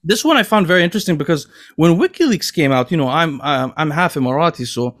 This one I found very interesting because when WikiLeaks came out, I'm half Emirati,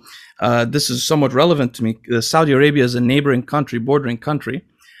 so this is somewhat relevant to me. Saudi Arabia is a neighboring country, bordering country.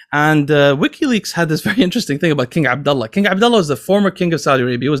 And WikiLeaks had this very interesting thing about King Abdullah. King Abdullah was the former king of Saudi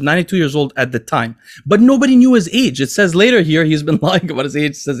Arabia. He was 92 years old at the time. But nobody knew his age. It says later here he's been lying about his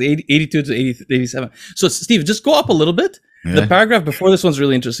age. It says 82 to 87. So, Steve, just go up a little bit. Yeah. The paragraph before this one's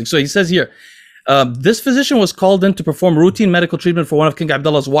really interesting. So he says here, this physician was called in to perform routine medical treatment for one of King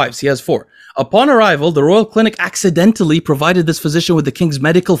Abdullah's wives. He has 4. Upon arrival, the royal clinic accidentally provided this physician with the king's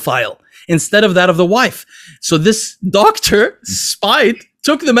medical file instead of that of the wife. So this doctor spied,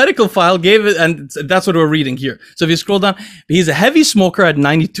 took the medical file, gave it, and that's what we're reading here. So if you scroll down, he's a heavy smoker at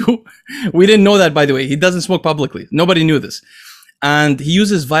 92. We didn't know that, by the way. He doesn't smoke publicly. Nobody knew this. And he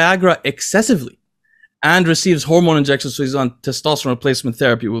uses Viagra excessively and receives hormone injections. So he's on testosterone replacement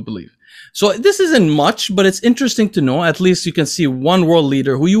therapy, we believe. So this isn't much, but it's interesting to know. At least you can see one world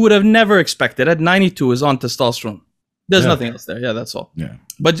leader who you would have never expected at 92 is on testosterone. There's nothing else there. Yeah, that's all. Yeah.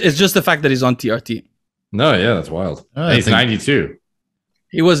 But it's just the fact that he's on TRT. No, yeah, that's wild. He's 92.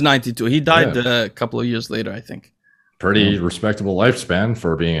 He was 92. He died a couple of years later, I think. Pretty respectable lifespan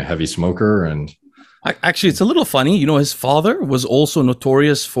for being a heavy smoker. And actually, it's a little funny. His father was also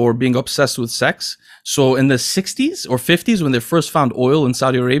notorious for being obsessed with sex. So in the 60s or 50s, when they first found oil in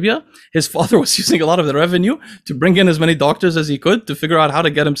Saudi Arabia, his father was using a lot of the revenue to bring in as many doctors as he could to figure out how to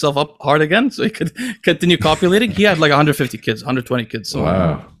get himself up hard again so he could continue copulating. He had like 150 kids, 120 kids. So,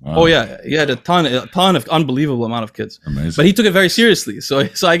 wow. Oh yeah, he had a ton of unbelievable amount of kids. Amazing. But he took it very seriously. So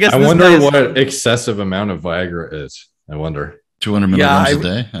I guess I wonder what excessive amount of Viagra is. I wonder. 200 milligrams a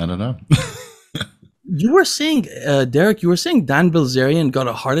day? I don't know. You were saying, Derek, Dan Bilzerian got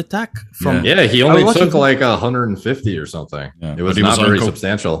a heart attack from... Yeah, he only took like 150 or something. Yeah, it was not very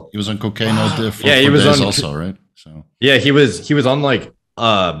substantial. He was on cocaine all day for he was days on also, right? So yeah, he was on like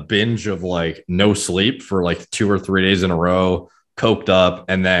a binge of like no sleep for like 2 or 3 days in a row, coked up,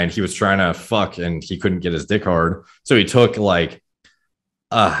 and then he was trying to fuck and he couldn't get his dick hard. So he took like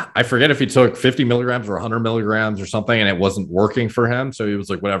I forget if he took 50 milligrams or 100 milligrams or something, and it wasn't working for him. So he was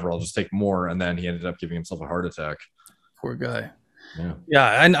like, whatever, I'll just take more. And then he ended up giving himself a heart attack. Poor guy.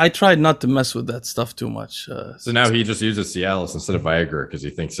 Yeah. And I tried not to mess with that stuff too much. So now he just uses Cialis instead of Viagra because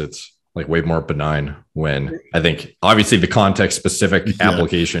he thinks it's like way more benign, when I think obviously the context specific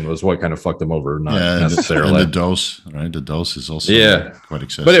application was what kind of fucked him over, not necessarily. And the dose, right? The dose is also quite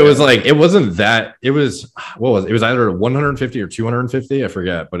excessive. But it was like, it wasn't that, it was, what was it? It was either 150 or 250, I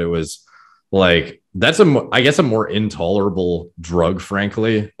forget, but it was like, that's I guess a more intolerable drug,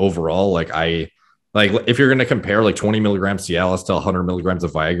 frankly, overall. Like if you're going to compare like 20 milligrams Cialis to 100 milligrams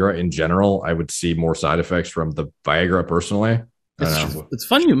of Viagra in general, I would see more side effects from the Viagra personally. It's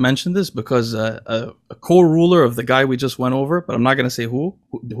funny you mentioned this because a co-ruler of the guy we just went over, but I'm not going to say who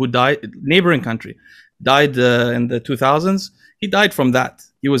died, neighboring country, died in the 2000s. He died from that.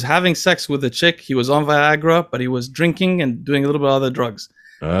 He was having sex with a chick. He was on Viagra, but he was drinking and doing a little bit of other drugs.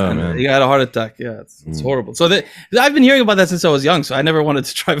 Oh, man. He had a heart attack. Yeah, it's horrible. So I've been hearing about that since I was young, so I never wanted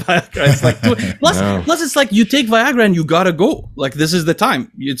to try Viagra. It's like, plus it's like you take Viagra and you gotta go. Like, this is the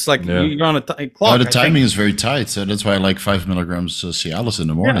time. It's like you're on a clock. The timing is very tight, so that's why I like 5 milligrams Cialis in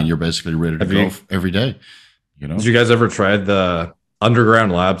the morning. You're basically ready to go every day. Did you guys ever try the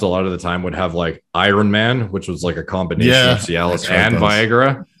underground labs? A lot of the time would have like Iron Man, which was like a combination of Cialis and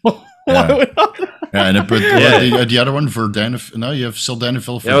Viagra. And they put the other one for Danafil. No, you have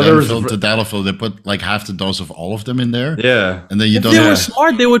sildenafil for Danafil, tadalafil. They put like half the dose of all of them in there. Yeah, and then you don't. If they were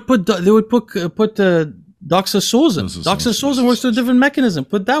smart, they would put doxazosin. Doxazosin works through a different mechanism.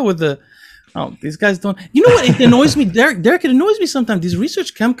 Put that with the. Oh, these guys don't. You know what? It annoys me, Derek. It annoys me sometimes. These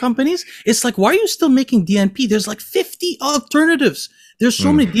research chem companies. It's like, why are you still making DNP? There's like 50 alternatives. There's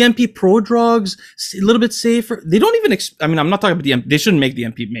so many DMP pro drugs, a little bit safer. They don't even, I mean, I'm not talking about DMP. They shouldn't make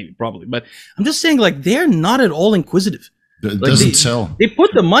DMP, maybe, probably. But I'm just saying, like, they're not at all inquisitive. It Like, doesn't sell. They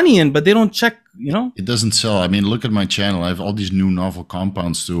put the money in, but they don't check, you know? It doesn't sell. I mean, look at my channel. I have all these new novel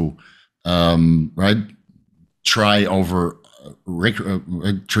compounds to, right, try over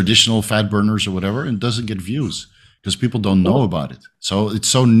traditional fat burners or whatever, and it doesn't get views because people don't know about it. So it's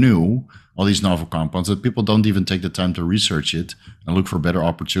so new, all these novel compounds, that people don't even take the time to research it and look for better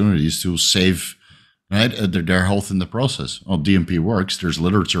opportunities to save, right, their health in the process. Well, DMP works. There's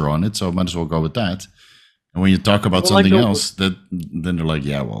literature on it, so I might as well go with that. And when you talk about something else, then they're like,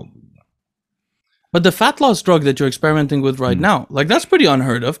 yeah, well. But the fat loss drug that you're experimenting with right now, like, that's pretty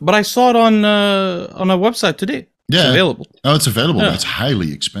unheard of. But I saw it on a website today. Yeah, it's available. Oh, it's available. Yeah. It's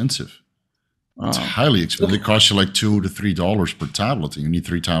highly expensive. It's highly expensive. It costs you like $2 to $3 per tablet, and you need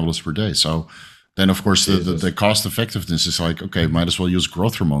 3 tablets per day. So then, of course, the cost effectiveness is like, okay, might as well use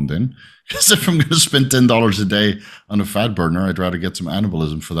growth hormone then. Because if I'm going to spend $10 a day on a fat burner, I'd rather get some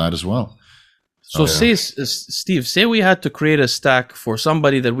anabolism for that as well. So say, Steve, say we had to create a stack for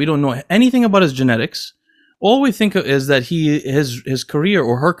somebody that we don't know anything about his genetics. All we think of is that his career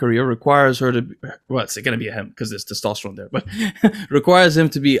or her career requires her to, well, it's going to be a him because there's testosterone there, but requires him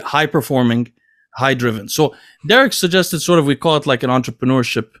to be high performing, high driven. So Derek suggested sort of, we call it like an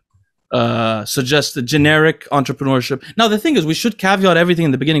entrepreneurship, suggested generic entrepreneurship. Now, the thing is, we should caveat everything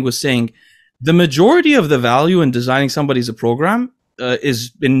in the beginning with saying the majority of the value in designing somebody's program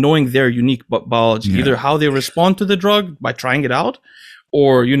is in knowing their unique biology, either how they respond to the drug by trying it out,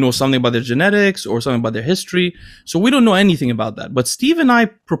 or you know something about their genetics or something about their history. So we don't know anything about that. But Steve and I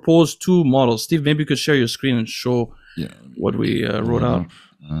proposed 2 models. Steve, maybe you could share your screen and show what we wrote out.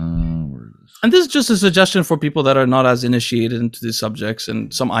 And this is just a suggestion for people that are not as initiated into these subjects,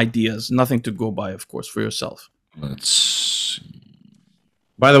 and some ideas. Nothing to go by, of course, for yourself. Let's see.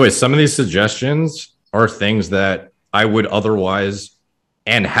 By the way, some of these suggestions are things that I would otherwise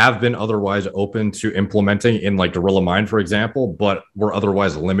and have been otherwise open to implementing in like Gorilla Mind, for example, but were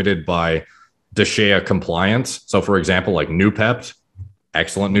otherwise limited by DSHEA compliance. So for example, like Nupept,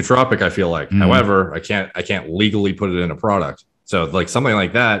 excellent nootropic, I feel like. However, I can't legally put it in a product. So like something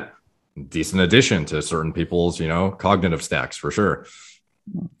like that, decent addition to certain people's, you know, cognitive stacks for sure.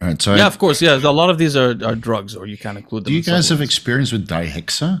 All right, so yeah, of course. Yeah, a lot of these are drugs, or you can include them. Do you guys have experience with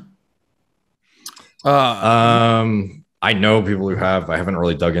dihexa? I know people who have. I haven't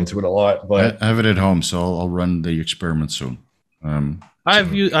really dug into it a lot, but I have it at home, so I'll run the experiment soon.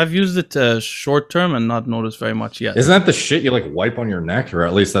 I've used it short term and not noticed very much yet. Isn't that the shit you like wipe on your neck, or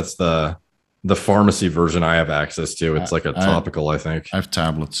at least that's the pharmacy version I have access to? It's like a topical, I think. I have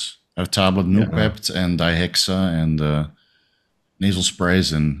tablets. I have tablet Nupept and dihexa and nasal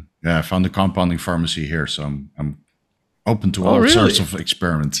sprays, and I found the compounding pharmacy here, so I'm open to all sorts of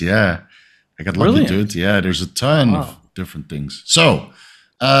experiments. Yeah, I got lucky, dude. Yeah, there's a ton of different things. So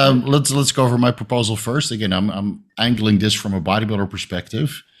let's go over my proposal first. Again, I'm angling this from a bodybuilder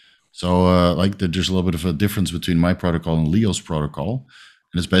perspective. So there's a little bit of a difference between my protocol and Leo's protocol,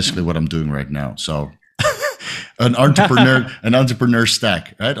 and it's basically what I'm doing right now. So an entrepreneur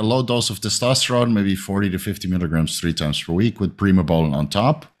stack, right? A low dose of testosterone, maybe 40 to 50 milligrams 3 times per week with Primobolan on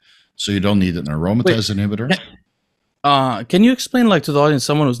top. So you don't need an aromatase inhibitor. Can you explain, like, to the audience,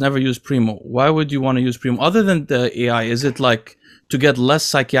 someone who's never used Primo, why would you want to use Primo other than the AI? Is it like to get less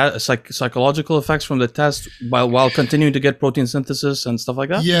psychological effects from the test while continuing to get protein synthesis and stuff like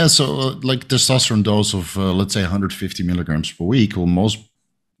that? Yeah, so like testosterone dose of let's say 150 milligrams per week will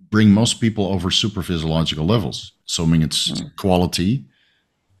bring most people over super physiological levels, assuming it's quality.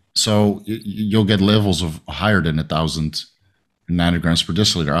 So you'll get levels of higher than 1,000 nanograms per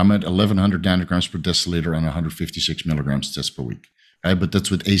deciliter. I'm at 1,100 nanograms per deciliter and 156 milligrams test per week. Right? But that's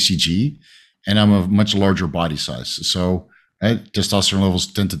with ACG, and I'm a much larger body size. So testosterone levels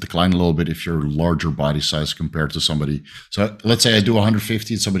tend to decline a little bit if you're larger body size compared to somebody. So let's say I do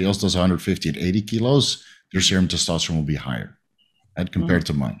 150 and somebody else does 150 at 80 kilos, their serum testosterone will be higher compared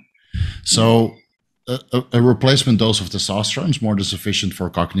to mine. So a replacement dose of testosterone is more than sufficient for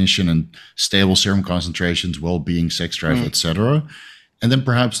cognition and stable serum concentrations, well-being, sex drive, etc. And then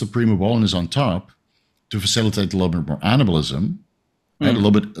perhaps the Primobolan is on top to facilitate a little bit more anabolism, right?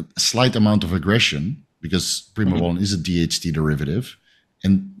 A slight amount of aggression, because Primobolan is a DHT derivative,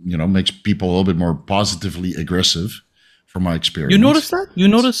 and makes people a little bit more positively aggressive, from my experience. You notice that? You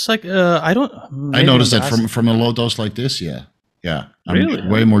notice like I noticed that from a low dose like this, yeah. I'm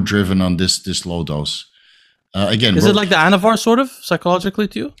way more driven on this low dose. Again, is it like the Anavar sort of psychologically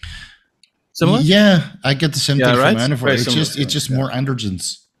to you? Similar? Yeah, I get the same thing from Anavar. Very it's just more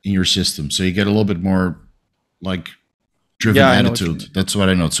androgens in your system, so you get a little bit more like driven I know what you attitude. mean. That's what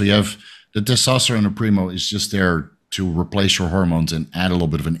I know. So you have the testosterone and primo is just there to replace your hormones and add a little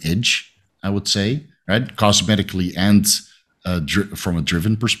bit of an edge, I would say, right? Cosmetically and from a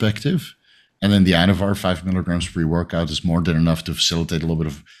driven perspective. And then the Anavar, 5 milligrams pre-workout, is more than enough to facilitate a little bit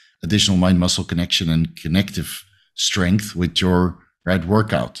of additional mind-muscle connection and connective strength with your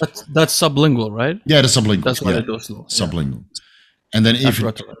workout. That's sublingual, right? Yeah, the sublingual. That's why it goes slow. Sublingual. And then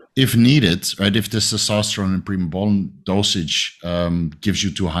if needed, right, if this testosterone and primobolan dosage gives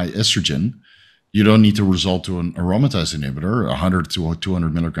you too high estrogen, you don't need to resort to an aromatase inhibitor. 100 to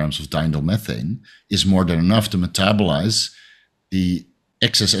 200 milligrams of diindolylmethane is more than enough to metabolize the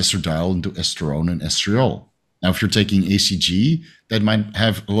excess estradiol into estrone and estriol. Now, if you're taking ACG, that might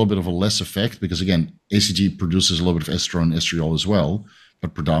have a little bit of a less effect because, again, ACG produces a little bit of estrone and estriol as well,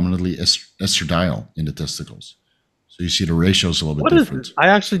 but predominantly estradiol in the testicles. So you see the ratio is a little bit different. I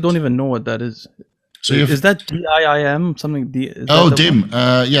actually don't even know what that is. So is that DIIM something? DIM.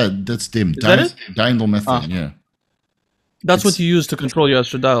 Yeah, that's DIM. Is that it? Diindolylmethane. Yeah. That's what you use to control your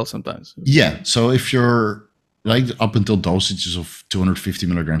estradiol sometimes. Yeah. So if you're like up until dosages of 250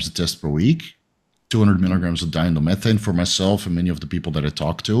 milligrams a test per week, 200 milligrams of diindolylmethane for myself and many of the people that I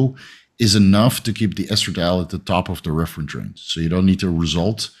talk to is enough to keep the estradiol at the top of the reference range. So you don't need to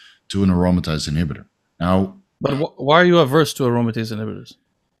resort to an aromatase inhibitor. Now, but why are you averse to aromatase inhibitors?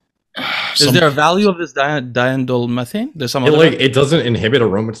 Is there a value of this diindolylmethane? There's some it doesn't inhibit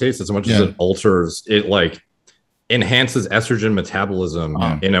aromatase as much as it alters it, like enhances estrogen metabolism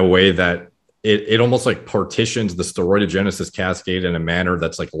in a way that it almost like partitions the steroidogenesis cascade in a manner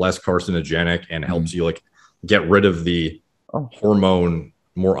that's like less carcinogenic and helps you like get rid of the hormone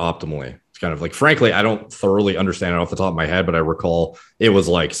more optimally. It's kind of like, frankly, I don't thoroughly understand it off the top of my head, but I recall it was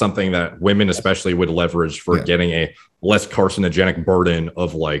like something that women especially would leverage for getting a less carcinogenic burden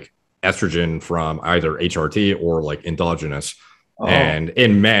of like estrogen from either HRT or like endogenous. And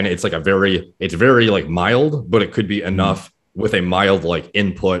in men, it's like it's very like mild, but it could be enough with a mild like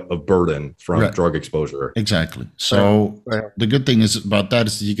input of burden from drug exposure. Exactly. So the good thing is about that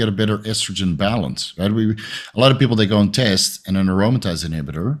is that you get a better estrogen balance, right? A lot of people, they go and test an aromatase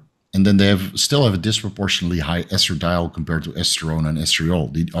inhibitor, and then they still have a disproportionately high estradiol compared to estrone and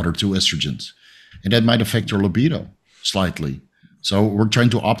estriol, the other two estrogens. And that might affect your libido slightly. So we're trying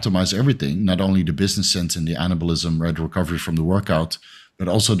to optimize everything, not only the business sense and the anabolism, right, recovery from the workout, but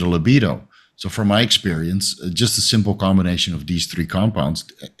also the libido. So from my experience, just a simple combination of these three compounds,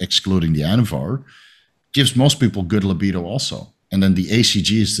 excluding the Anavar, gives most people good libido also. And then the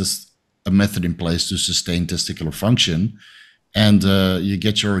ACG is just a method in place to sustain testicular function. And you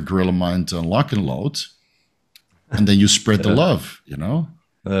get your gorilla mind on lock and load, and then you spread the love, you know?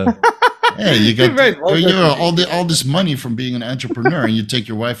 Yeah, you got all this money from being an entrepreneur, and you take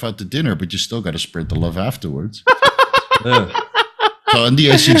your wife out to dinner, but you still got to spread the love afterwards. So, and the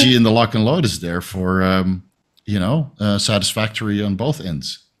ACG and the lock and load is there for, satisfactory on both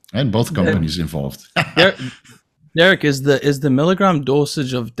ends and both companies involved. Derek, is the milligram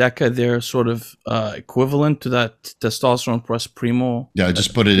dosage of Deca there sort of equivalent to that testosterone plus primo? Yeah, I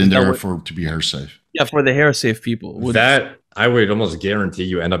just put it in there to be hair safe. Yeah, for the hair safe people. I would almost guarantee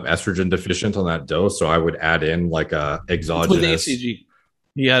you end up estrogen deficient on that dose. So I would add in like a exogenous. With ACG.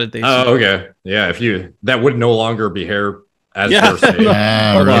 He added the ACG. Oh, okay. Yeah, that would no longer be hair as hair safe.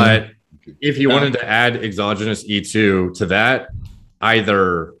 But if you wanted to add exogenous E2 to that,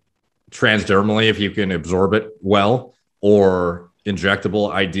 either transdermally, if you can absorb it well, or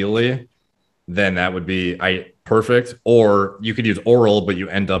injectable ideally, then that would be perfect. Or you could use oral, but you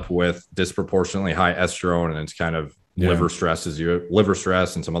end up with disproportionately high estrone, and it's kind of liver stress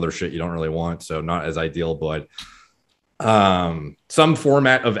and some other shit you don't really want. So not as ideal, but some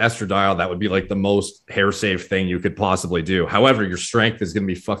format of estradiol that would be like the most hair safe thing you could possibly do. However, your strength is going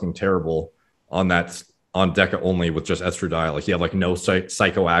to be fucking terrible on Deca only with just estradiol. Like you have like no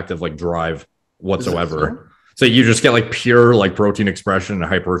psychoactive like drive whatsoever. So you just get like pure like protein expression and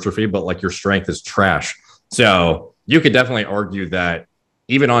hypertrophy, but like your strength is trash. So you could definitely argue that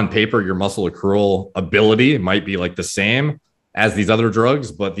even on paper, your muscle accrual ability might be like the same as these other drugs,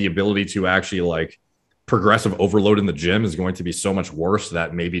 but the ability to actually like progressive overload in the gym is going to be so much worse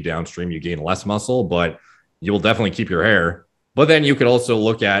that maybe downstream you gain less muscle, but you will definitely keep your hair. But then you could also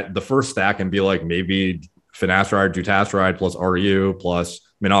look at the first stack and be like, maybe finasteride, dutasteride plus RU plus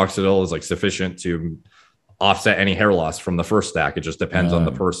minoxidil is like sufficient to offset any hair loss from the first stack. It just depends on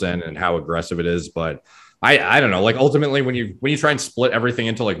the person and how aggressive it is. But I don't know, like ultimately when you try and split everything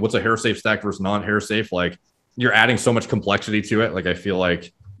into like what's a hair safe stack versus non-hair safe, like you're adding so much complexity to it. Like I feel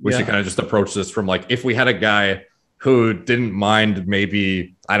like we should kind of just approach this from like, if we had a guy who didn't mind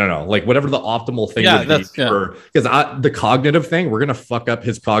maybe, I don't know, like whatever the optimal thing would be for, because the cognitive thing, we're going to fuck up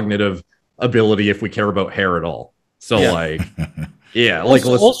his cognitive ability if we care about hair at all. So like, yeah. Like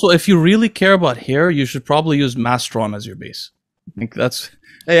also, if you really care about hair, you should probably use Mastron as your base. I think that's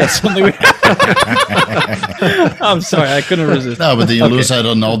something I'm sorry, I couldn't resist. No, but then you lose out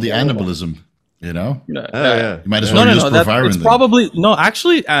on all the anabolism. You know, you might as well use Proviron. It's probably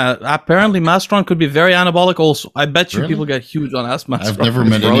actually. Apparently, Mastron could be very anabolic. Also, I bet you people get huge on Mastron. I've never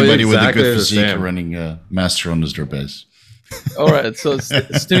met anybody with a good physique running Mastron as their base. All right, so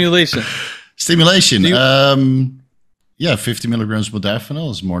stimulation. Stimulation. 50 milligrams modafinil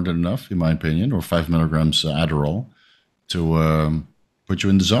is more than enough, in my opinion, or 5 milligrams Adderall to put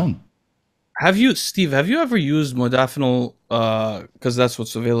you in the zone. Steve, have you ever used modafinil, because that's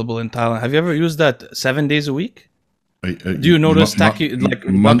what's available in Thailand? Have you ever used that 7 days a week? Do you notice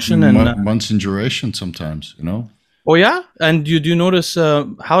reduction and months in duration sometimes, you know? Oh yeah? And do you notice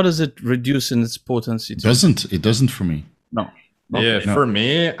how does it reduce in its potency? It doesn't for me. No. Okay. Yeah, for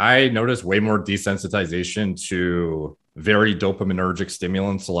me, I notice way more desensitization to very dopaminergic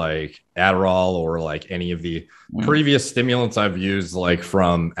stimulants like Adderall or like any of the previous stimulants I've used, like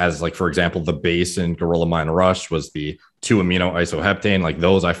for example, the base in Gorilla Mind Rush was the 2-amino isoheptane. Like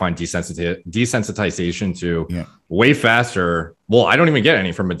those I find desensitization to way faster. Well, I don't even get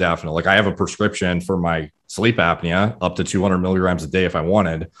any from modafinil. Like I have a prescription for my sleep apnea up to 200 milligrams a day if I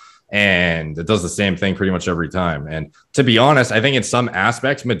wanted. And it does the same thing pretty much every time. And to be honest, I think in some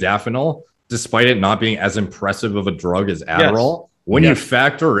aspects, modafinil, despite it not being as impressive of a drug as Adderall, when you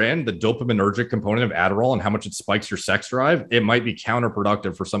factor in the dopaminergic component of Adderall and how much it spikes your sex drive, it might be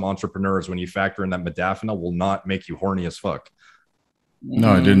counterproductive for some entrepreneurs when you factor in that modafinil will not make you horny as fuck.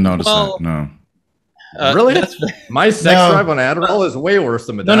 No, I didn't notice that. No. Really? My sex drive on Adderall is way worse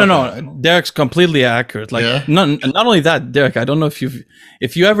than modafinil. No. Derek's completely accurate. Like, not only that, Derek, I don't know if you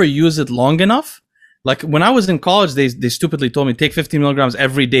ever use it long enough. Like when I was in college, they stupidly told me take 15 milligrams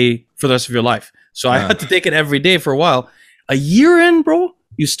every day for the rest of your life. So I had to take it every day for a while. A year in, bro,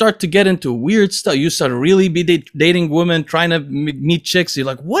 you start to get into weird stuff. You start to really be dating women, trying to meet chicks. You're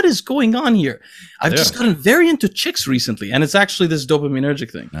like, what is going on here? I've just gotten very into chicks recently, and it's actually this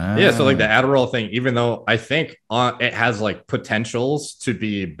dopaminergic thing. Yeah, so like the Adderall thing, even though I think it has like potentials to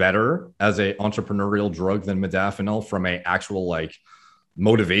be better as a entrepreneurial drug than modafinil from a actual like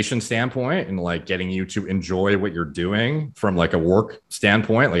motivation standpoint and like getting you to enjoy what you're doing from like a work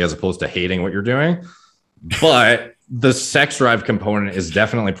standpoint, like as opposed to hating what you're doing. But the sex drive component is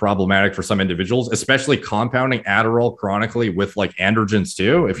definitely problematic for some individuals, especially compounding Adderall chronically with like androgens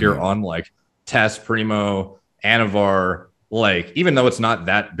too. If you're on like Test, Primo, Anavar, like even though it's not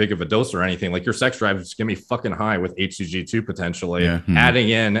that big of a dose or anything, like your sex drive is gonna be fucking high with HCG2 potentially. Adding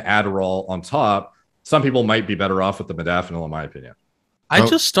in Adderall on top, some people might be better off with the modafinil, in my opinion. I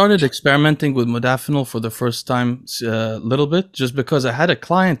just started experimenting with modafinil for the first time a little bit, just because I had a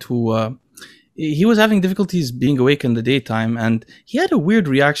client who he was having difficulties being awake in the daytime, and he had a weird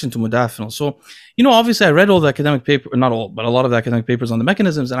reaction to modafinil. So, obviously I read all the academic paper, not all, but a lot of the academic papers on the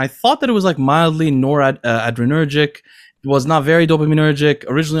mechanisms, and I thought that it was like mildly noradrenergic. It was not very dopaminergic.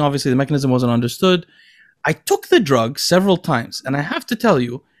 Originally, obviously, the mechanism wasn't understood. I took the drug several times, and I have to tell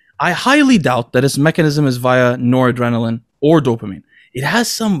you, I highly doubt that its mechanism is via noradrenaline or dopamine. It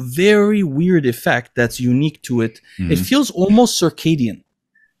has some very weird effect that's unique to it. It feels almost circadian.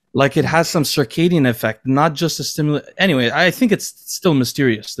 Like it has some circadian effect, not just a stimulant. Anyway, I think it's still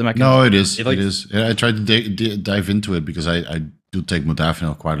mysterious, the mechanism. No, it is. It is. I tried to dive into it because I do take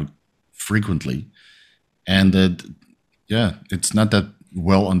modafinil quite frequently. And it's not that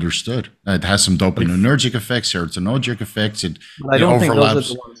well understood. It has some dopaminergic effects, serotonergic effects. It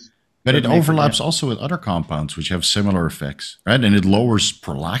overlaps. But it overlaps also with other compounds which have similar effects, right? And it lowers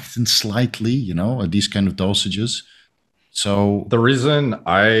prolactin slightly, at these kind of dosages. So the reason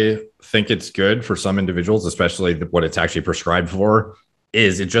I think it's good for some individuals, especially what it's actually prescribed for,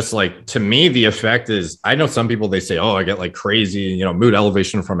 is it just like, to me, the effect is, I know some people, they say, oh, I get like crazy, mood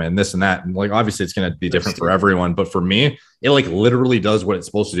elevation from it and this and that. And like, obviously it's going to be different for everyone. But for me, it like literally does what it's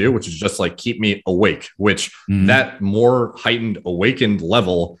supposed to do, which is just like keep me awake, which that more heightened awakened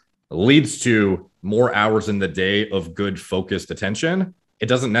level leads to more hours in the day of good focused attention. It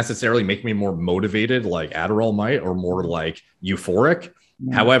doesn't necessarily make me more motivated like Adderall might, or more like euphoric.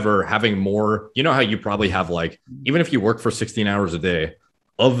 However, having more, how you probably have like, even if you work for 16 hours a day,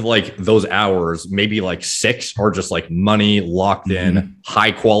 of like those hours, maybe like 6 are just like money locked in,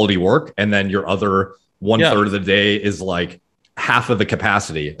 high quality work. And then your other 1/3 of the day is like half of the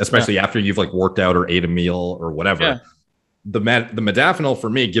capacity, especially after you've like worked out or ate a meal or whatever. The modafinil for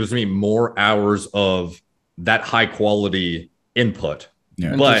me gives me more hours of that high quality input.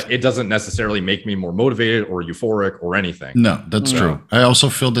 Yeah. But it doesn't necessarily make me more motivated or euphoric or anything. No, that's true. I also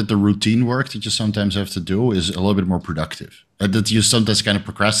feel that the routine work that you sometimes have to do is a little bit more productive. That you sometimes kind of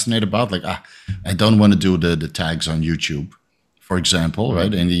procrastinate about, like, I don't want to do the tags on YouTube, for example,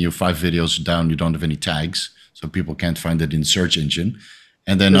 right? And then you 5 videos down, you don't have any tags, so people can't find it in the search engine.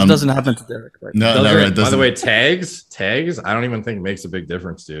 And then this doesn't happen to Derek, right? No, right. By the way, tags, I don't even think makes a big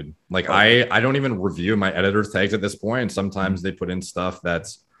difference, dude. Like I don't even review my editor's tags at this point. And sometimes they put in stuff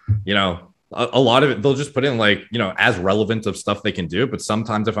that's, you know, a lot of it, they'll just put in like, you know, as relevant of stuff they can do. But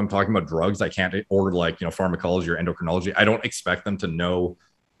sometimes if I'm talking about drugs, I can't, or like, you know, pharmacology or endocrinology, I don't expect them to know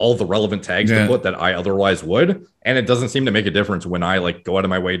all the relevant tags to put that I otherwise would. And it doesn't seem to make a difference when I like go out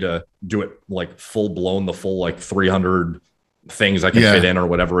of my way to do it like full blown, the full like 300 things I can fit in or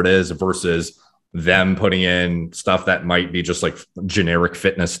whatever it is versus them putting in stuff that might be just like generic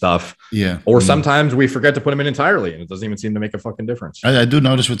fitness stuff. Yeah. Or sometimes we forget to put them in entirely and it doesn't even seem to make a fucking difference. I do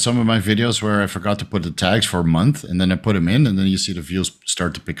notice with some of my videos where I forgot to put the tags for a month and then I put them in and then you see the views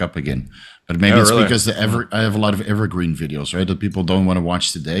start to pick up again. But maybe it's really because I have a lot of evergreen videos, right? That people don't want to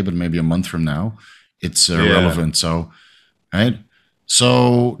watch today, but maybe a month from now it's relevant. So, right.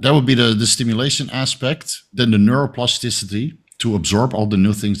 So that would be the stimulation aspect. Then the neuroplasticity to absorb all the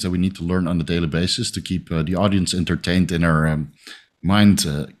new things that we need to learn on a daily basis to keep the audience entertained and our mind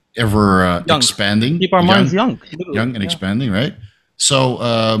ever expanding. Keep our minds young. Young and expanding, right? So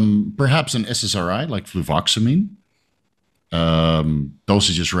perhaps an SSRI like fluvoxamine.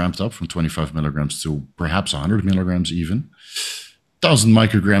 Dosage is ramped up from 25 milligrams to perhaps 100 milligrams even. 1,000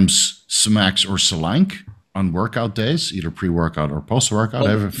 micrograms Semax or Selank on workout days, either pre-workout or post-workout.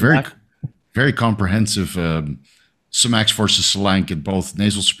 I have a very comprehensive Semax versus Selank in both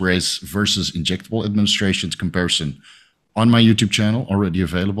nasal sprays versus injectable administrations comparison on my YouTube channel, already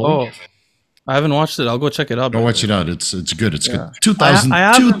available. Oh, I haven't watched it. I'll go check it out. Go watch it out. It's good. It's good.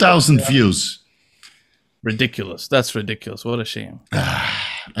 2,000 views. Ridiculous. That's ridiculous. What a shame.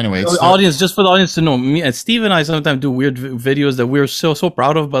 Anyway, the audience, just for the audience to know, me and Steve and I sometimes do weird videos that we're so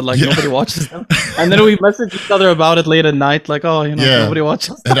proud of, but like nobody watches them. And then we message each other about it late at night, like, oh, you know, nobody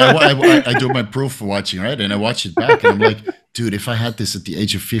watches. And I do my proof for watching, right? And I watch it back, and I'm like, dude, if I had this at the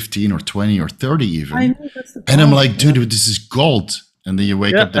age of 15 or 20 or 30 even, and I'm like, dude, this is gold. And then you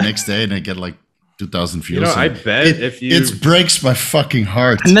wake up the next day and I get like 2,000 views. You know, I bet it breaks my fucking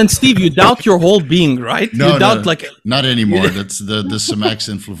heart. And then Steve, you doubt your whole being, right? No, you doubt like not anymore. That's the Semax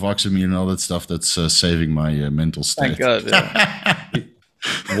and fluvoxamine and all that stuff that's saving my mental state. Thank God. Yeah.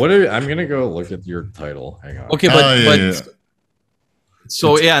 I'm gonna go look at your title. Hang on. Okay,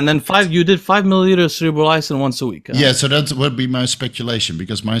 so and then you did 5 milliliters cerebrolysine once a week. Yeah, so that would be my speculation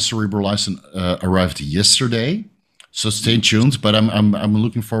because my cerebrolysine arrived yesterday. So stay tuned, but I'm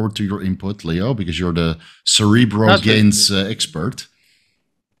looking forward to your input, Leo, because you're the cerebral gains expert.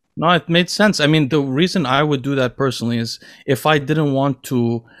 No, it made sense. I mean, the reason I would do that personally is if I didn't want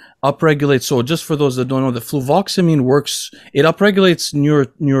to upregulate. So just for those that don't know, the fluvoxamine works. It upregulates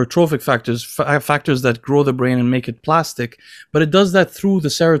neurotrophic factors that grow the brain and make it plastic. But it does that through the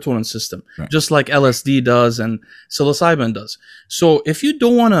serotonin system, just like LSD does and psilocybin does. So if you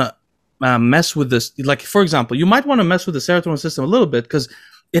don't want to mess with this, like for example, you might want to mess with the serotonin system a little bit because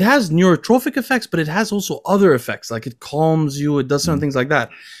it has neurotrophic effects, but it has also other effects, like it calms you, it does certain things like that.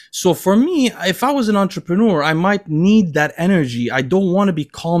 So for me, if I was an entrepreneur, I might need that energy. I don't want to be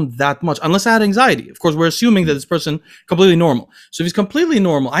calmed that much unless I had anxiety. Of course, we're assuming that this person completely normal. So if he's completely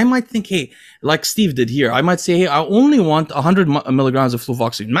normal, I might think, hey, like Steve did here, I might say, hey, I only want 100 milligrams of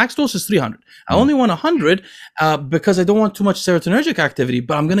fluvoxamine. Max dose is 300. I only want 100 because I don't want too much serotonergic activity,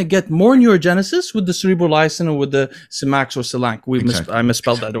 but I'm going to get more neurogenesis with the cerebrolysine or with the Semax or Selank. I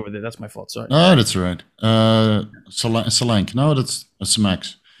misspelled that over there. That's my fault. Sorry. Oh, that's right. Selank. No, that's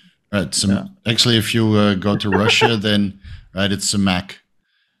Semax. Right. Actually, if you go to Russia, then it's Semac.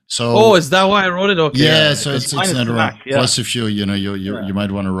 So is that why I wrote it? Okay. Yeah. So it's not wrong. Yeah. Plus, if you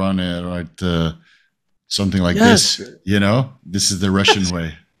might want to run something like this. This is the Russian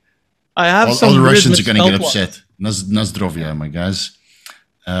way. I have all the Russians are going to get upset. Nazdrovia, my guys.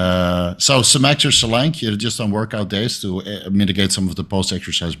 So Semax or Selank, just on workout days to mitigate some of the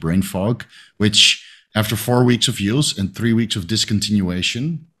post-exercise brain fog, which after 4 weeks of use and 3 weeks of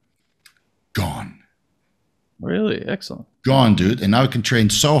discontinuation, gone. Really? Excellent. Gone, dude. And now I can train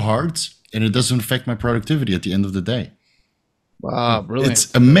so hard and it doesn't affect my productivity at the end of the day. Wow, brilliant.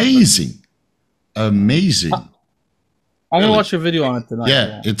 It's amazing. Amazing. I'm going to watch a video on it tonight.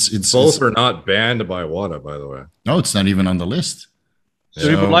 Yeah, it's both are not banned by WADA, by the way. No, it's not even on the list.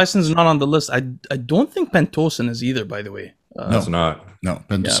 Cerebrolysine is not on the list. I don't think Pentosan is either, by the way. No, it's not. No,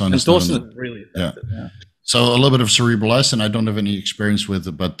 Pentosan is really effective. Yeah. So a little bit of cerebrolysin, I don't have any experience with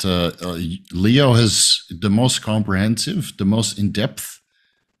it, but Leo has the most comprehensive, the most in-depth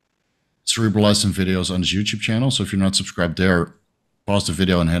cerebrolysin videos on his YouTube channel. So if you're not subscribed there, pause the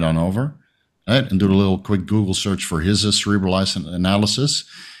video and head on over, right? And do a little quick Google search for his cerebrolysin analysis.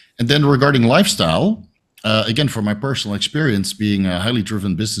 And then regarding lifestyle, again, from my personal experience, being a highly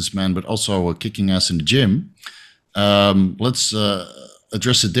driven businessman, but also kicking ass in the gym, let's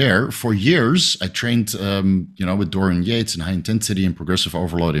address it there. For years, I trained, with Dorian Yates in high intensity and progressive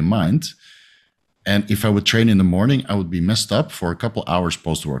overload in mind. And if I would train in the morning, I would be messed up for a couple hours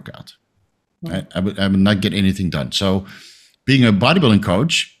post-workout. I would not get anything done. So being a bodybuilding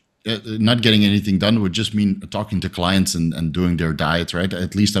coach, not getting anything done would just mean talking to clients and doing their diet, right?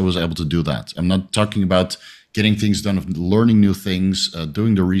 At least I was able to do that. I'm not talking about getting things done, of learning new things,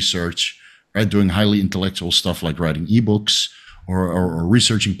 doing the research, right? Doing highly intellectual stuff like writing ebooks or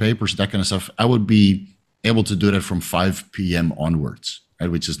researching papers, that kind of stuff. I would be able to do that from 5 p.m. onwards, right?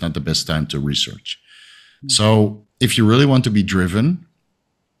 Which is not the best time to research. So if you really want to be driven,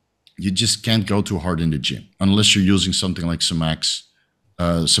 you just can't go too hard in the gym unless you're using something like Semax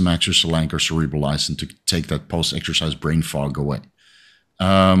or Selank or cerebrolysin to take that post-exercise brain fog away.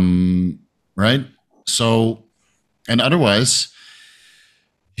 Right? So, and otherwise,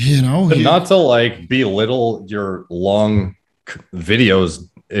 But not to like belittle your long videos,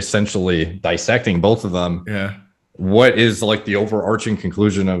 essentially dissecting both of them. Yeah. What is like the overarching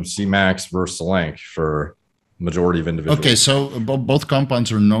conclusion of Cmax versus Selank for majority of individuals? Okay, so both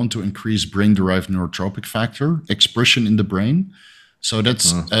compounds are known to increase brain-derived neurotropic factor expression in the brain. So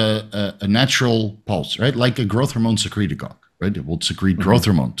that's a natural pulse, right? Like a growth hormone secretagogue, right? It will secrete growth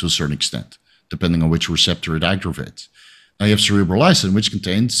hormone to a certain extent, depending on which receptor it activates. Now you have cerebrolysin, which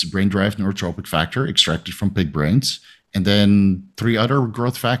contains brain-derived neurotropic factor extracted from pig brains, and then 3 other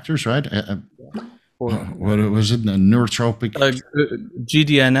growth factors, right? What was it? Neurotropic?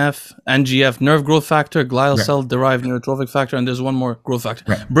 GDNF, NGF, nerve growth factor, glial cell-derived neurotrophic factor, and there's one more growth factor.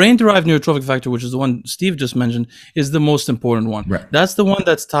 Right. Brain-derived neurotrophic factor, which is the one Steve just mentioned, is the most important one. Right. That's the one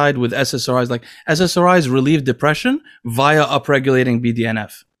that's tied with SSRIs. Like SSRIs relieve depression via upregulating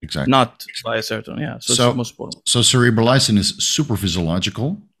BDNF. Exactly. Not via serotonin. Yeah, so it's the most important. So cerebrolysin is super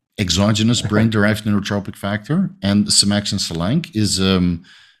physiological, exogenous brain-derived neurotropic factor, and Semax and Selank is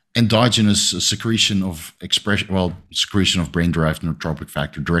endogenous secretion of secretion of brain-derived neurotropic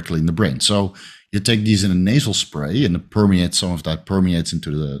factor directly in the brain. So you take these in a nasal spray, and it permeates. Some of that permeates into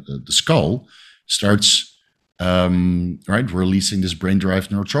the skull, starts releasing this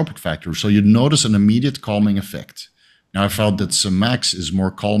brain-derived neurotropic factor. So you notice an immediate calming effect. Now I found that Semax is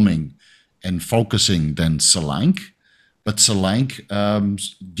more calming and focusing than Selank, but Selank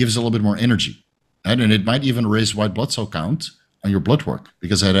gives a little bit more energy, right? And it might even raise white blood cell count on your blood work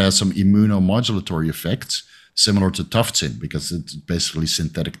because it has some immunomodulatory effects similar to Tuftin because it's basically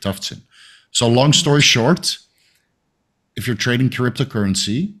synthetic Tuftin. So long story short, if you're trading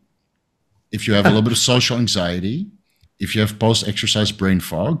cryptocurrency, if you have a little bit of social anxiety, if you have post-exercise brain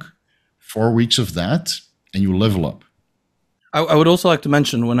fog, 4 weeks of that and you level up. I would also like to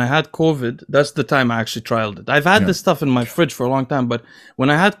mention when I had COVID, that's the time I actually trialed it. I've had this stuff in my fridge for a long time, but when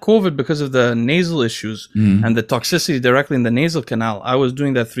I had COVID because of the nasal issues and the toxicity directly in the nasal canal, I was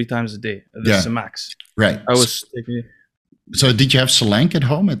doing that 3 times a day. This is max. Right. I was taking. So did you have Selank at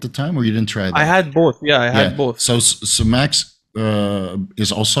home at the time or you didn't try that? I had both. Yeah, I had both. So Semax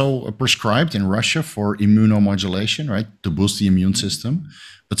is also prescribed in Russia for immunomodulation, right? To boost the immune system.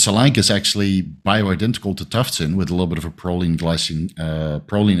 But Selank is actually bioidentical to Tuftin with a little bit of a proline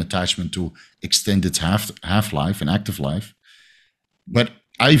attachment to extend its half-life and active life. But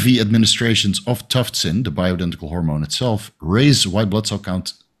IV administrations of Tuftin, the bioidentical hormone itself, raise white blood cell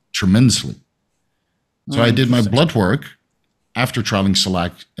count tremendously. So I did my blood work after trialing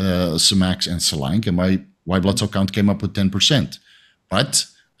Semax and Selank, and my white blood cell count came up with 10%. But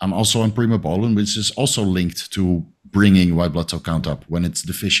I'm also on Primobolan, which is also linked to bringing white blood cell count up when it's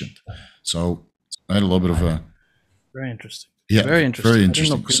deficient. So I had a little bit of a... Very interesting. Yeah, very interesting. Very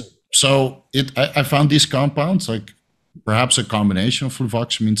interesting. So I found these compounds, like perhaps a combination of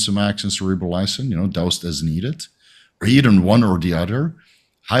fluvoxamine, Semax, and cerebrolysin, dosed as needed, or either one or the other,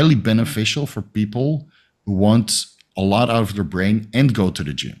 highly beneficial for people who want a lot out of their brain and go to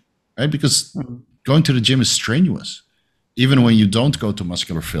the gym, right? Because going to the gym is strenuous. Even when you don't go to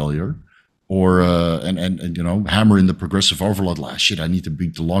muscular failure or hammer in the progressive overload, shit, I need to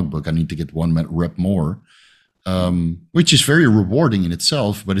beat the logbook. I need to get 1 rep more, which is very rewarding in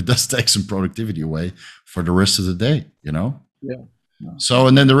itself, but it does take some productivity away for the rest of the day, Yeah. So,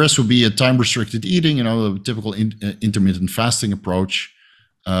 and then the rest would be a time-restricted eating, a typical intermittent fasting approach.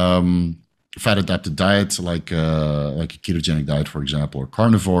 fat adapted diet, like a ketogenic diet, for example, or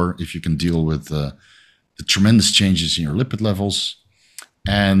carnivore, if you can deal with the tremendous changes in your lipid levels,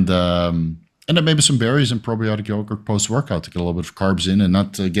 and then maybe some berries and probiotic yogurt post-workout to get a little bit of carbs in and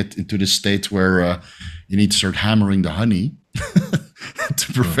not get into this state where you need to start hammering the honey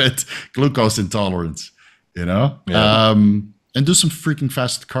to prevent glucose intolerance, you know? Yeah. And do some freaking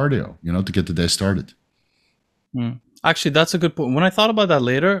fast cardio, you know, to get the day started. Actually, that's a good point. When I thought about that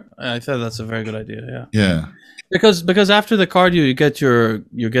later, I thought that's a very good idea. Yeah. Yeah. Because after the cardio, you get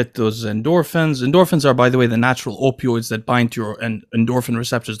those endorphins. Endorphins are, by the way, the natural opioids that bind to your endorphin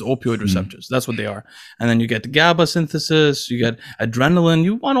receptors, the opioid receptors. That's what they are. And then you get the GABA synthesis, you get adrenaline.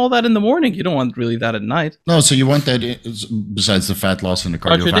 You want all that in the morning. You don't want really that at night. No, so you want that besides the fat loss and the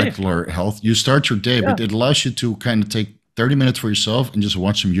cardiovascular health. You start your day, but it allows you to kind of take 30 minutes for yourself and just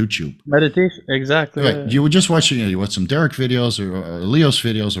watch some YouTube. Meditation, exactly. Right. You would just watch, you watch some Derek videos or Leo's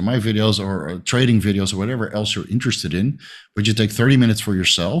videos or my videos or trading videos or whatever else you're interested in. But you take 30 minutes for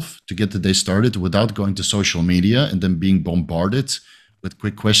yourself to get the day started without going to social media and then being bombarded with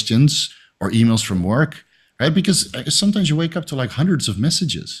quick questions or emails from work, right? Because sometimes you wake up to like hundreds of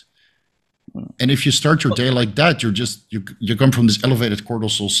messages. And if you start your day like that, you come from this elevated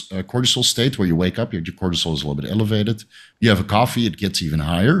cortisol state where you wake up, your cortisol is a little bit elevated. You have a coffee, it gets even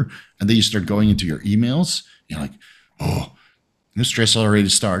higher. And then you start going into your emails. You're like, oh, the stress already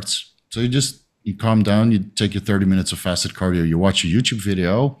starts. So you calm down, you take your 30 minutes of fasted cardio, you watch a YouTube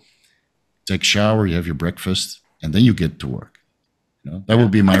video, take a shower, you have your breakfast, and then you get to work. You know, that would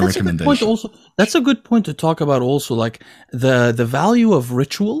be my recommendation. That's a good point to talk about also, like the value of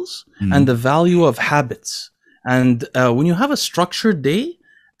rituals and the value of habits. And when you have a structured day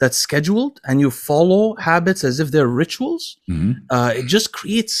that's scheduled and you follow habits as if they're rituals, it just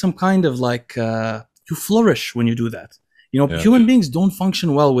creates some kind of like, you flourish when you do that. You know, human beings don't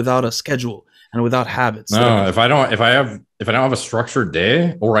function well without a schedule and without habits. No, if I don't have a structured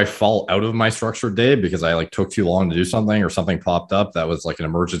day, or I fall out of my structured day because I like took too long to do something or something popped up that was like an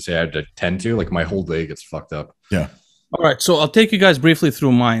emergency I had to tend to, like my whole day gets fucked up. Yeah. All right, so I'll take you guys briefly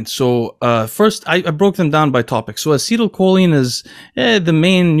through mine. So first, I broke them down by topic. So acetylcholine is the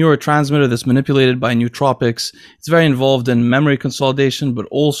main neurotransmitter that's manipulated by nootropics. It's very involved in memory consolidation, but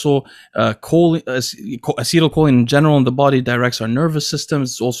also acetylcholine in general in the body directs our nervous system.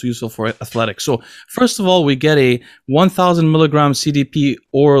 It's also useful for athletics. So first of all, we get a 1,000 milligram CDP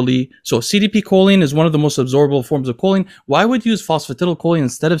orally. So CDP choline is one of the most absorbable forms of choline. Why would you use phosphatidylcholine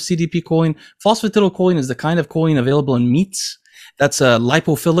instead of CDP choline? Phosphatidylcholine is the kind of choline available in meats. That's a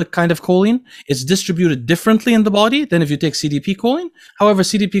lipophilic kind of choline. It's distributed differently in the body than if you take CDP choline. However,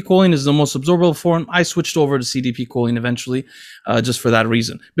 CDP choline is the most absorbable form. I switched over to CDP choline eventually, just for that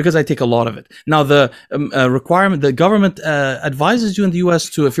reason, because I take a lot of it. Now, the requirement, the government advises you in the US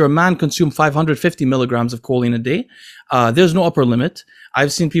to, if you're a man, consume 550 milligrams of choline a day. There's no upper limit.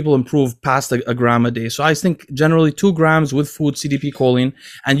 I've seen people improve past a gram a day. So I think generally 2 grams with food, CDP choline,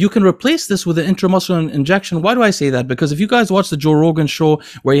 and you can replace this with an intramuscular injection. Why do I say that? Because if you guys watch the Joe Rogan show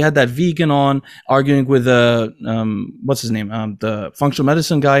where he had that vegan on arguing with what's his name, the functional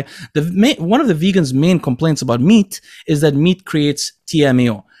medicine guy, one of the vegan's main complaints about meat is that meat creates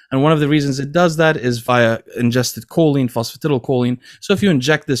TMAO. And one of the reasons it does that is via ingested choline, phosphatidylcholine. So if you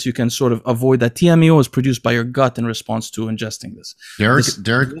inject this, you can sort of avoid that. TMAO is produced by your gut in response to ingesting this. Derek,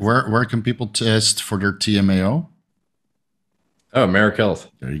 where can people test for their TMAO? Oh, Merrick Health.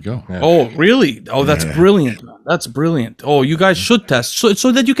 There you go. Yeah. Oh, really? Oh, that's brilliant. That's brilliant. Oh, you guys should test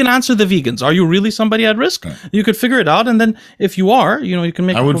so that you can answer the vegans. Are you really somebody at risk? Yeah. You could figure it out, and then if you are, you can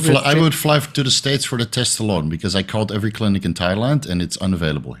make. I would fly to the States for the test alone because I called every clinic in Thailand and it's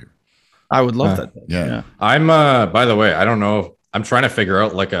unavailable here. I would love that. Yeah. I'm by the way, I don't know. I'm trying to figure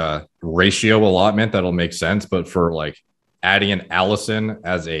out like a ratio allotment that'll make sense, but for like adding an allicin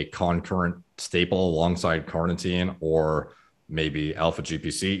as a concurrent staple alongside carnitine, or maybe alpha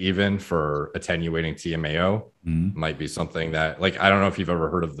GPC even for attenuating TMAO might be something that, like, I don't know if you've ever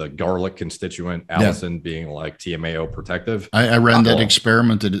heard of the garlic constituent allicin being like TMAO protective. I ran that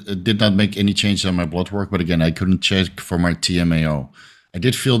experiment. It did not make any change on my blood work, but again, I couldn't check for my TMAO. I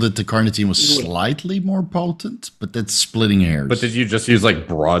did feel that the carnitine was slightly more potent, but that's splitting hairs. But did you just use like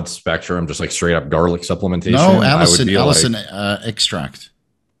broad spectrum, just like straight up garlic supplementation? No, allicin extract.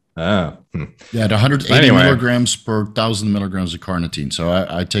 Oh. Yeah, the 180 milligrams per 1,000 milligrams of carnitine. So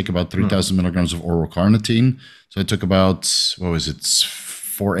I take about 3,000 milligrams of oral carnitine. So I took about,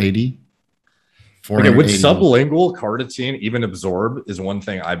 480? Okay, would sublingual carnitine even absorb is one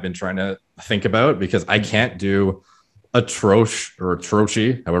thing I've been trying to think about, because I can't do a troche or a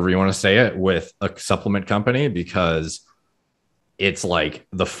troche, however you want to say it, with a supplement company, because it's like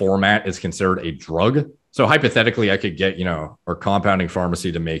the format is considered a drug. So hypothetically, I could get, our compounding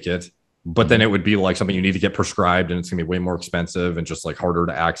pharmacy to make it, but then it would be like something you need to get prescribed, and it's gonna be way more expensive and just like harder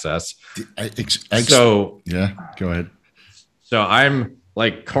to access. So yeah, go ahead. So I'm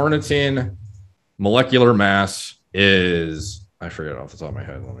like carnitine molecular mass is, I forget off the top of my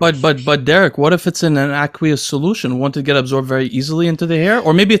head. But Derek, what if it's in an aqueous solution? Won't it get absorbed very easily into the hair?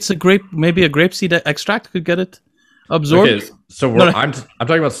 Or maybe it's a grapeseed extract could get it absorbed. Okay, so I'm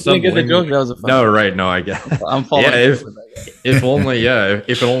talking about sublingual. No, right? No, I get. I'm following. Yeah,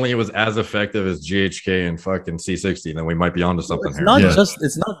 if only it was as effective as GHK and fucking C60, then we might be onto something here.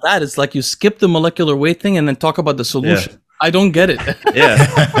 It's not that. It's like you skip the molecular weight thing and then talk about the solution. Yeah. I don't get it.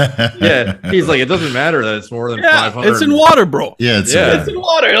 Yeah. He's like, it doesn't matter that it's more than 500. It's in water, bro. It's in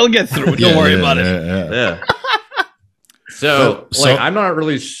water. It'll get through. Don't worry about it. Yeah. So I'm not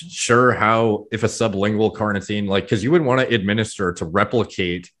really sure how, if a sublingual carnitine, like, because you would want to administer to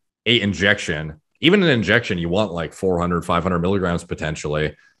replicate a injection. Even an injection, you want like 400, 500 milligrams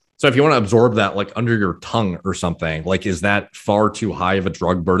potentially. So if you want to absorb that like under your tongue or something, like, is that far too high of a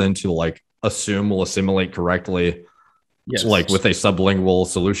drug burden to like assume will assimilate correctly? Yes. Like with a sublingual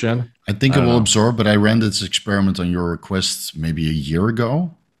solution? I think it will absorb, but I ran this experiment on your request maybe a year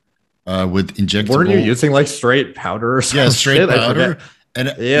ago with injectable. Weren't you using like straight powder or something? Yeah, straight powder.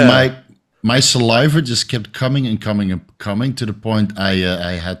 And my saliva just kept coming and coming and coming to the point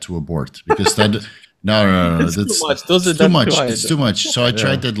I had to abort because that. No. It's too much. It's too much. So I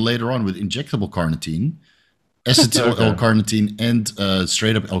tried that later on with injectable carnitine, acetyl L-carnitine, and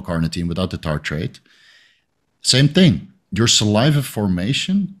straight up L-carnitine without the tartrate. Same thing. Your saliva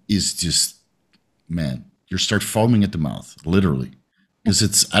formation is just, man, you start foaming at the mouth, literally. Because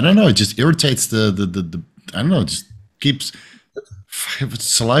it's, I don't know, it just irritates the I don't know, it just keeps,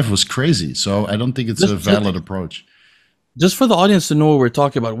 saliva was crazy. So I don't think it's a valid approach. Just for the audience to know what we're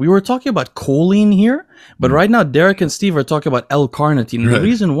talking about, we were talking about choline here, but right now Derek and Steve are talking about L-carnitine. Right. The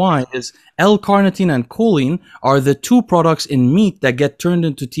reason why is L-carnitine and choline are the two products in meat that get turned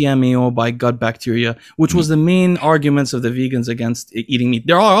into TMAO by gut bacteria, which was the main arguments of the vegans against eating meat.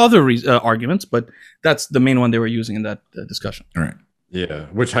 There are other arguments, but that's the main one they were using in that discussion. All right. Yeah,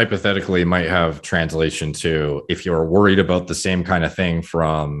 which hypothetically might have translation to, if you're worried about the same kind of thing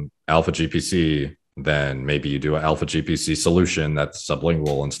from alpha GPC, then maybe you do an alpha GPC solution that's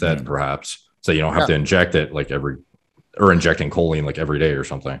sublingual instead, perhaps. So you don't have to inject it like injecting choline like every day or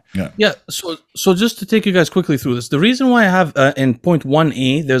something. Yeah. So just to take you guys quickly through this, the reason why I have in point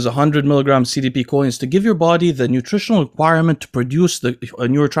 1A, there's 100 milligrams CDP choline is to give your body the nutritional requirement to produce the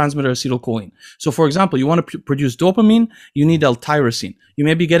neurotransmitter acetylcholine. So for example, you want to produce dopamine, you need L-tyrosine. You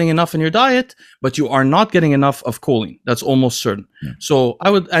may be getting enough in your diet, but you are not getting enough of choline. That's almost certain. So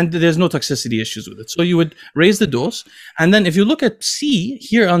and there's no toxicity issues with it. So you would raise the dose. And then if you look at C,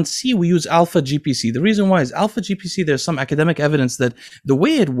 here on C, we use alpha GPC. The reason why is alpha GPC, there's some academic evidence that the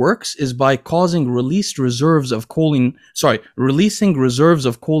way it works is by causing releasing reserves of choline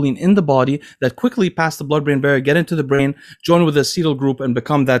in the body that quickly pass the blood-brain barrier, get into the brain, join with the acetyl group, and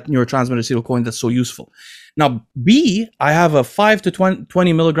become that neurotransmitter acetylcholine that's so useful. Now, B, I have a 5 to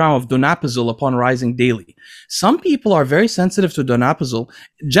 20 milligram of donepezil upon rising daily. Some people are very sensitive to donepezil.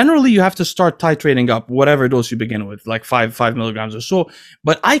 Generally, you have to start titrating up whatever dose you begin with, like 5 milligrams or so.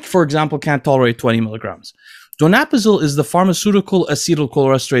 But I, for example, can't tolerate 20 milligrams. Donepezil is the pharmaceutical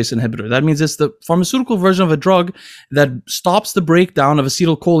acetylcholinesterase inhibitor. That means it's the pharmaceutical version of a drug that stops the breakdown of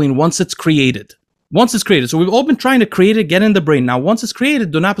acetylcholine once it's created. So we've all been trying to create it, get in the brain. Now, once it's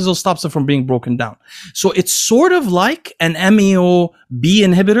created, donepezil stops it from being broken down. So it's sort of like an MAO-B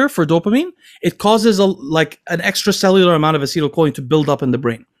inhibitor for dopamine. It causes an extracellular amount of acetylcholine to build up in the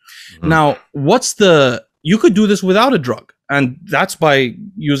brain. Now, you could do this without a drug, and that's by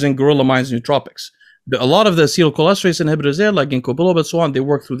using gorilla minds nootropics. A lot of the acetylcholinesterase inhibitors there, like ginkgo biloba and so on, they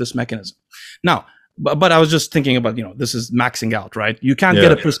work through this mechanism. Now, but I was just thinking about, this is maxing out, right? You can't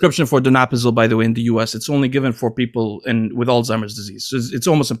get a prescription for donepezil, by the way, in the US. It's only given for people with Alzheimer's disease. So it's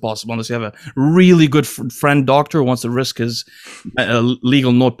almost impossible unless you have a really good friend doctor who wants to risk his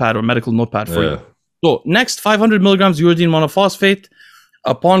legal notepad or medical notepad for you. So next, 500 milligrams uridine monophosphate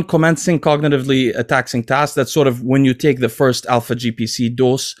upon commencing cognitively taxing tasks. That's sort of when you take the first alpha GPC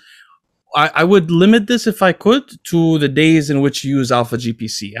dose. I would limit this, if I could, to the days in which you use alpha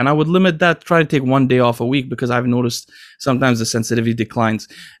GPC. And I would limit that, try to take 1 day off a week, because I've noticed sometimes the sensitivity declines.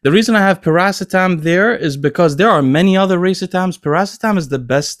 The reason I have piracetam there is because there are many other racetams. Piracetam is the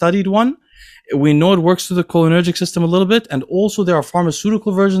best studied one. We know it works through the cholinergic system a little bit. And also there are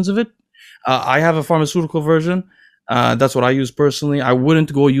pharmaceutical versions of it. I have a pharmaceutical version. That's what I use personally. I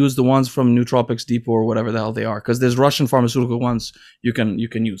wouldn't go use the ones from Nootropics Depot or whatever the hell they are, because there's Russian pharmaceutical ones you can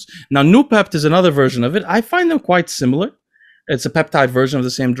use. Now, Noopept is another version of it. I find them quite similar. It's a peptide version of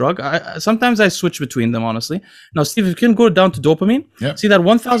the same drug. Sometimes I switch between them, honestly. Now, Steve, if you can go down to dopamine, see that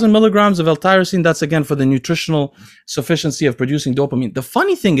 1,000 milligrams of L-tyrosine, that's again for the nutritional sufficiency of producing dopamine. The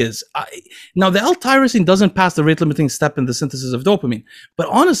funny thing is, now the L-tyrosine doesn't pass the rate-limiting step in the synthesis of dopamine. But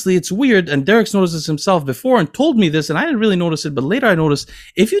honestly, it's weird, and Derek's noticed this himself before and told me this, and I didn't really notice it, but later I noticed,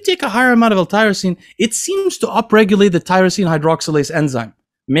 if you take a higher amount of L-tyrosine, it seems to upregulate the tyrosine hydroxylase enzyme,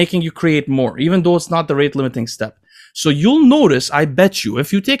 making you create more, even though it's not the rate-limiting step. So you'll notice, I bet you,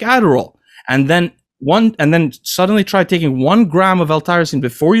 if you take Adderall and then suddenly try taking 1 gram of L-tyrosine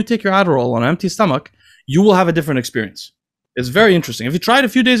before you take your Adderall on an empty stomach, you will have a different experience. It's very interesting. If you try it a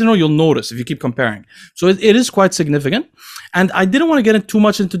few days in a row, you'll notice if you keep comparing. So it is quite significant. And I didn't want to get too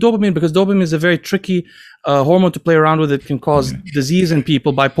much into dopamine because dopamine is a very tricky hormone to play around with. It can cause disease in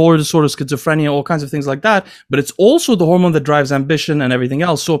people, bipolar disorder, schizophrenia, all kinds of things like that. But it's also the hormone that drives ambition and everything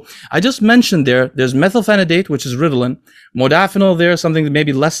else. So I just mentioned there's methylphenidate, which is Ritalin, modafinil there, something that may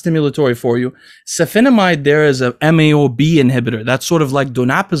be less stimulatory for you. Safinamide there is a MAO-B inhibitor. That's sort of like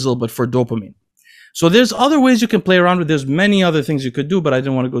donepezil, but for dopamine. So there's other ways you can play around with. There's many other things you could do, but I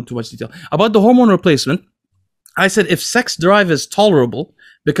didn't want to go into too much detail. About the hormone replacement, I said if sex drive is tolerable,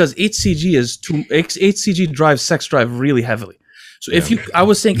 because HCG drives sex drive really heavily. So I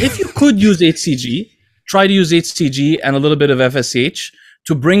was saying if you could use HCG, try to use HCG and a little bit of FSH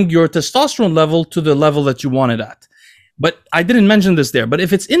to bring your testosterone level to the level that you want it at. But I didn't mention this there. But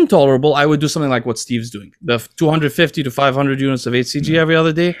if it's intolerable, I would do something like what Steve's doing. The 250 to 500 units of HCG every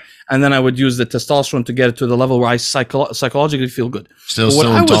other day. And then I would use the testosterone to get it to the level where I psychologically feel good.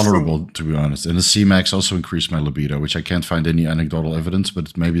 Still intolerable, to be honest. And the Cmax also increased my libido, which I can't find any anecdotal evidence.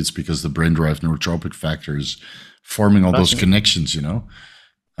 But maybe it's because the brain-derived neurotropic factor is forming all those connections, you know?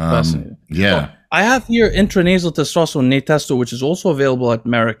 Yeah. So I have here intranasal testosterone Natesto, which is also available at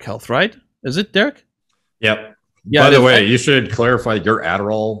Merrick Health, right? Is it, Derek? Yep. Yeah, by the way, you should clarify your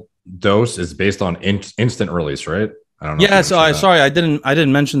Adderall dose is based on instant release, right? I don't know. Yeah, so I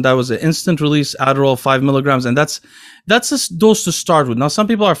didn't mention that was an instant release Adderall 5 milligrams, and that's a dose to start with. Now, some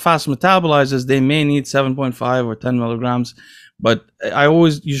people are fast metabolizers; they may need 7.5 or 10 milligrams, but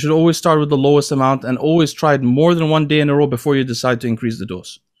you should always start with the lowest amount and always try it more than 1 day in a row before you decide to increase the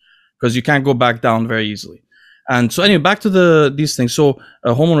dose, because you can't go back down very easily. And so anyway, back to these things. So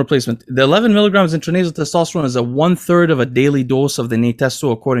hormone replacement. The 11 milligrams intranasal testosterone is a 1/3 of a daily dose of the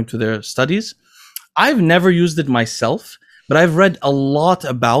Natesto according to their studies. I've never used it myself, but I've read a lot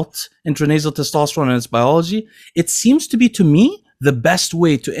about intranasal testosterone and its biology. It seems to be, to me, the best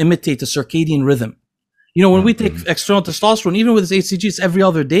way to imitate a circadian rhythm. You know, when we take external testosterone, even with this HCG, it's every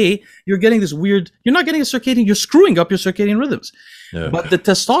other day, you're getting this weird, you're not getting a circadian, you're screwing up your circadian rhythms. Yeah. But this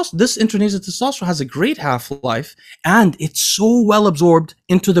intranasal testosterone has a great half-life, and it's so well absorbed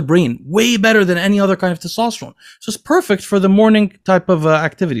into the brain, way better than any other kind of testosterone. So it's perfect for the morning type of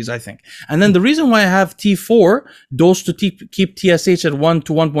activities, I think. And then the reason why I have T4 dosed to keep TSH at 1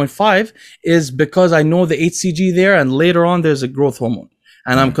 to 1.5 is because I know the HCG there, and later on there's a growth hormone.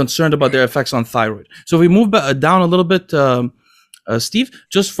 And I'm concerned about their effects on thyroid. So if we move down a little bit, Steve,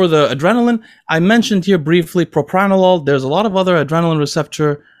 just for the adrenaline, I mentioned here briefly propranolol. There's a lot of other adrenaline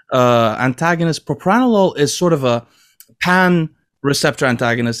receptor antagonists. Propranolol is sort of a pan receptor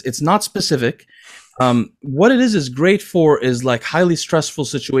antagonist. It's not specific. What it is great for is like highly stressful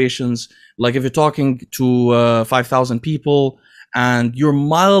situations. Like if you're talking to 5,000 people and you're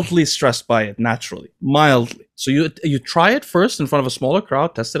mildly stressed by it naturally, mildly. So you try it first in front of a smaller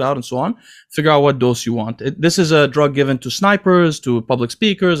crowd, test it out and so on, figure out what dose you want. This is a drug given to snipers, to public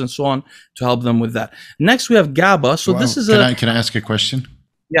speakers and so on to help them with that. Next, we have GABA. So this is Can I ask a question?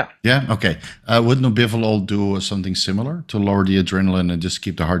 Yeah. Yeah, okay. Would Nobivolol do something similar to lower the adrenaline and just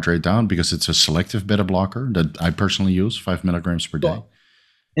keep the heart rate down because it's a selective beta blocker that I personally use, 5 milligrams per day?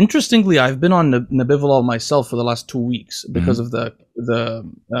 Interestingly, I've been on Nobivolol myself for the last 2 weeks because of the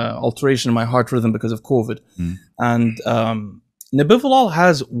alteration in my heart rhythm because of COVID. And Nobivolol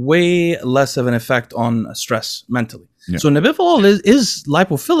has way less of an effect on stress mentally. Yeah. So Nobivolol is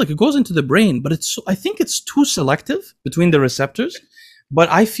lipophilic. It goes into the brain, but I think it's too selective between the receptors. But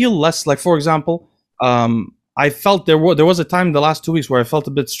I feel less, like, for example, I felt there was a time in the last 2 weeks where I felt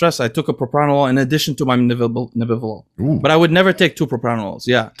a bit stressed. I took a propranolol in addition to my Nobivolol. But I would never take 2 propranols.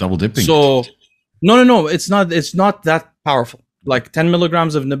 Yeah. Double dipping. So no, it's not that powerful. Like 10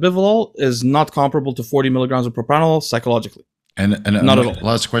 milligrams of Nobivolol is not comparable to 40 milligrams of propranolol psychologically. And not at all.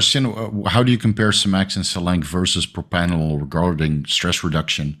 Last question, how do you compare Semax and Selang versus propranolol regarding stress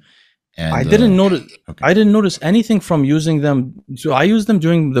reduction And I didn't notice. okay. I didn't notice anything from using them. So I used them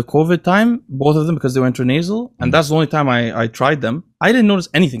during the COVID time, both of them, because they were intranasal, and that's the only time I tried them. I didn't notice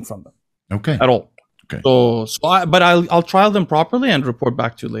anything from them. Okay. At all. Okay. But I'll trial them properly and report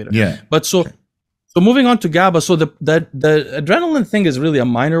back to you later. Yeah. But so moving on to GABA. So the adrenaline thing is really a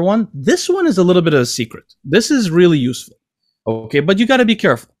minor one. This one is a little bit of a secret. This is really useful. Okay, but you got to be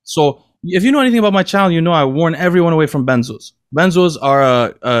careful. So if you know anything about my channel, you know I warn everyone away from benzos. Benzos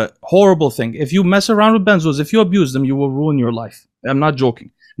are a horrible thing. If you mess around with benzos, if you abuse them, you will ruin your life. I'm not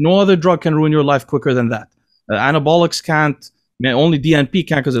joking. No other drug can ruin your life quicker than that. Anabolics can't. Only DNP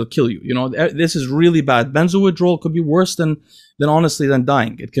can, because it'll kill you. You know, this is really bad. Benzo withdrawal could be worse than honestly than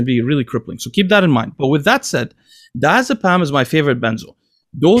dying. It can be really crippling. So keep that in mind. But with that said, diazepam is my favorite benzo.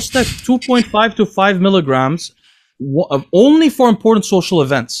 Dosed at 2.5 to 5 milligrams, only for important social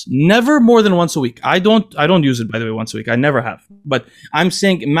events. Never more than once a week. I don't use it, by the way, once a week. I never have. But I'm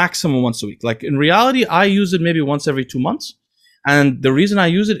saying maximum once a week. Like in reality, I use it maybe once every 2 months. And the reason I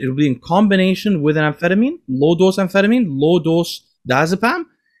use it, it'll be in combination with an amphetamine, low dose diazepam.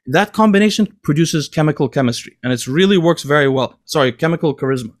 That combination produces chemical chemistry, and it really works very well. Sorry, chemical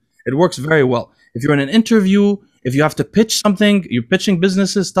charisma. It works very well. If you're in an interview, if you have to pitch something, you're pitching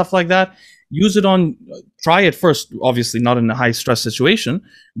businesses, stuff like that, use it on, try it first, obviously not in a high stress situation,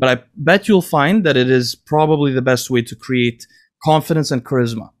 but I bet you'll find that it is probably the best way to create confidence and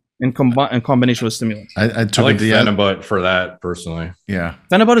charisma. In combination with stimulants. I like Phenibut for that personally. Yeah.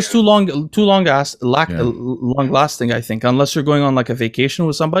 Phenibut is too long lasting, I think, unless you're going on like a vacation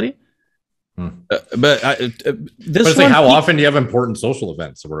with somebody. This one, how often do you have important social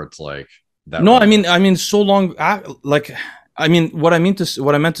events where it's like that? No, I mean so long. What I meant to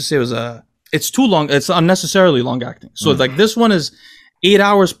say was it's too long. It's unnecessarily long acting. So like this one is 8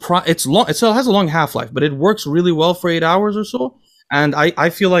 hours. It's long. It still has a long half life, but it works really well for 8 hours or so. And I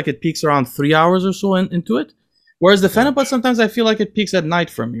feel like it peaks around 3 hours or so into it. Whereas the Phenibut, sometimes I feel like it peaks at night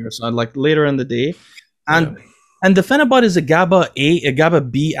for me, or so, like later in the day. And the Phenibut is a GABA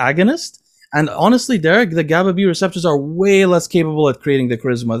B agonist. And honestly, Derek, the GABA B receptors are way less capable at creating the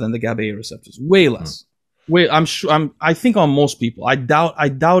charisma than the GABA A receptors. Way less. I think on most people. I doubt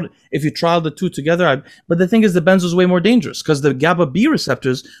if you trial the two together. But the thing is, the benzo is way more dangerous because the GABA B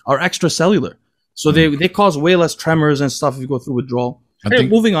receptors are extracellular. So they cause way less tremors and stuff if you go through withdrawal.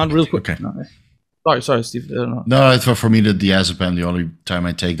 Moving on real quick. Okay. No, sorry, Steve. I don't know. No, for me, the diazepam, the only time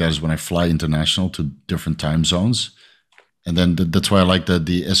I take that is when I fly international to different time zones. And then that's why I like the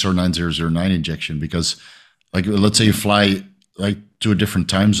SR9009 injection, because like, let's say you fly like to a different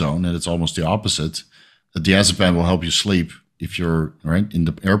time zone and it's almost the opposite. The diazepam will help you sleep if you're right in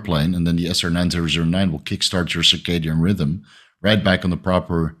the airplane. And then the SR9009 will kickstart your circadian rhythm right back on the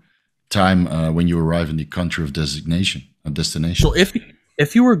proper time when you arrive in the country of destination. So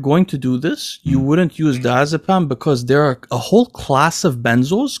if you were going to do this, you wouldn't use diazepam because there are a whole class of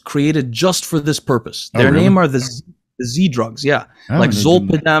benzos created just for this purpose. Their name are the Z drugs, like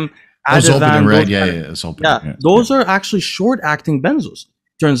Zolpidem, Ativan. Zolpidem, those are actually short-acting benzos.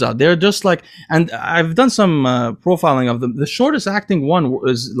 Turns out they're just like, and I've done some profiling of them. The shortest acting one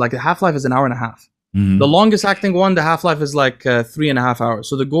is like the half-life is 1.5 hours. The longest acting one, the half-life is like 3.5 hours.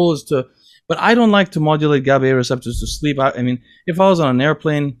 So the goal is to, but I don't like to modulate GABA A receptors to sleep. I mean, if I was on an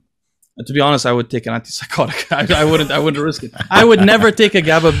airplane, to be honest, I would take an antipsychotic. I wouldn't risk it. I would never take a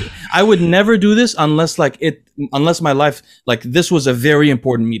GABA. I would never do this unless my life, like this was a very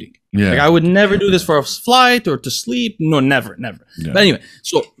important meeting. Yeah. Like I would never do this for a flight or to sleep. No, never. Yeah. But anyway,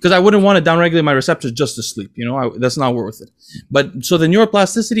 so because I wouldn't want to downregulate my receptors just to sleep, that's not worth it. But so the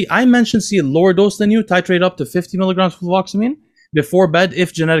neuroplasticity, I mentioned, see a lower dose than you, titrate up to 50 milligrams of fluvoxamine before bed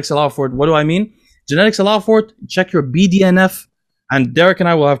if genetics allow for it. What do I mean? Genetics allow for it. Check your BDNF. And Derek and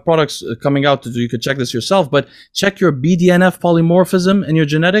I will have products coming out to do. You could check this yourself, but check your BDNF polymorphism in your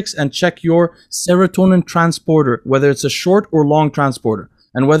genetics and check your serotonin transporter, whether it's a short or long transporter,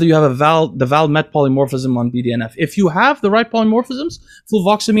 and whether you have the Val-Met polymorphism on BDNF. If you have the right polymorphisms,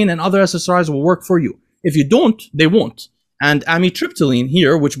 fluvoxamine and other SSRIs will work for you. If you don't, they won't. And amitriptyline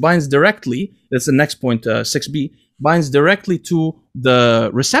here, which binds directly, that's the next point, 6B, binds directly to the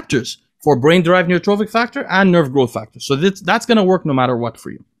receptors for brain-derived neurotrophic factor and nerve growth factor. So that's going to work no matter what for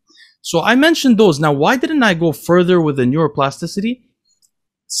you. So I mentioned those. Now, why didn't I go further with the neuroplasticity?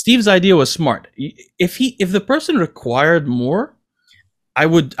 Steve's idea was smart. If the person required more, I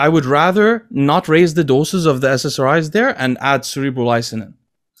would rather not raise the doses of the SSRIs there and add cerebrolysin in.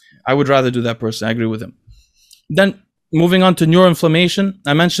 I would rather do that person. I agree with him. Then moving on to neuroinflammation,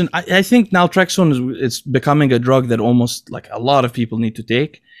 I mentioned, I think naltrexone is becoming a drug that almost like a lot of people need to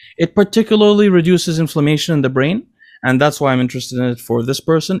take. It particularly reduces inflammation in the brain, and that's why I'm interested in it for this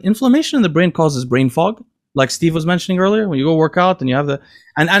person. Inflammation in the brain causes brain fog, like Steve was mentioning earlier. When you go work out and you have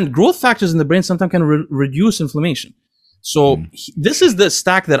and growth factors in the brain sometimes can reduce inflammation. So this is the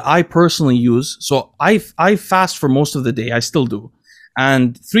stack that I personally use. So I fast for most of the day. I still do.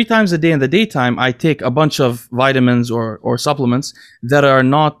 And 3 times a day in the daytime, I take a bunch of vitamins or supplements that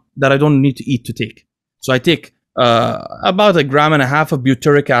I don't need to eat to take. So I take about 1.5 grams of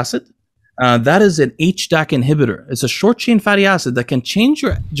butyric acid. That is an HDAC inhibitor. It's a short chain fatty acid that can change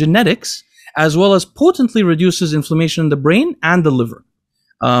your genetics as well as potently reduces inflammation in the brain and the liver.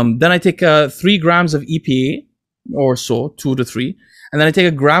 Then I take 3 grams of EPA or so, 2 to 3. And then I take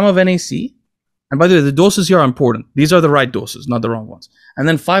 1 gram of NAC. And by the way, the doses here are important. These are the right doses, not the wrong ones. And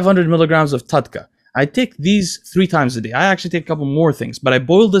then 500 milligrams of TUDCA. I take these 3 times a day. I actually take a couple more things, but I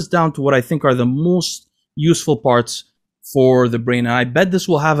boil this down to what I think are the most useful parts for the brain. And I bet this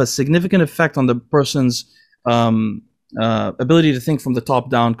will have a significant effect on the person's ability to think from the top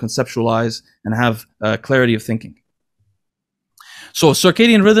down, conceptualize, and have clarity of thinking. So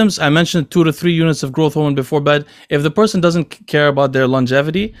circadian rhythms, I mentioned 2 to 3 units of growth hormone before bed. If the person doesn't care about their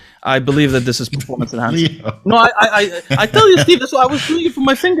longevity, I believe that this is performance enhancing. No, I tell you, Steve, that's why I was doing it for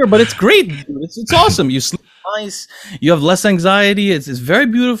my finger, but it's great. It's awesome. You sleep nice. You have less anxiety. It's very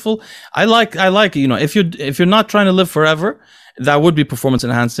beautiful. I like if you're not trying to live forever, that would be performance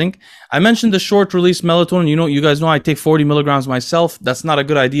enhancing. I mentioned the short release melatonin. You guys know I take 40 milligrams myself. That's not a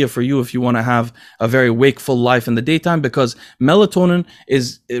good idea for you if you want to have a very wakeful life in the daytime, because melatonin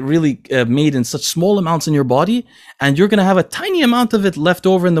is really made in such small amounts in your body, and you're going to have a tiny amount of it left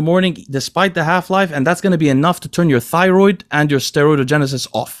over in the morning despite the half-life, and that's going to be enough to turn your thyroid and your steroidogenesis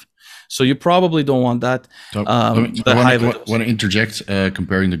off. So you probably don't want that. So I want to interject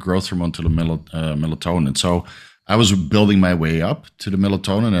comparing the growth hormone to the melatonin. So I was building my way up to the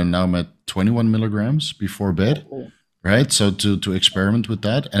melatonin, and now I'm at 21 milligrams before bed, right? So to experiment with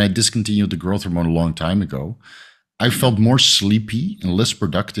that, and I discontinued the growth hormone a long time ago. I felt more sleepy and less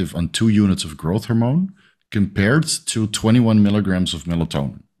productive on 2 units of growth hormone compared to 21 milligrams of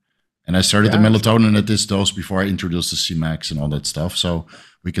melatonin. And I started the melatonin at this dose before I introduced the Cmax and all that stuff. So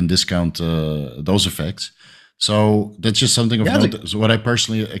we can discount those effects. So that's just something of note. So what I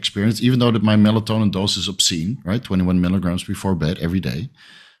personally experienced, even though that my melatonin dose is obscene, right? 21 milligrams before bed every day.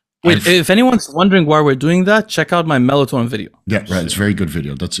 Wait, if anyone's wondering why we're doing that, check out my melatonin video. Yeah, right. It's a very good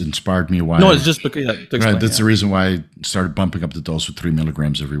video. That's inspired me why. No, it's just because that's the reason why I started bumping up the dose with 3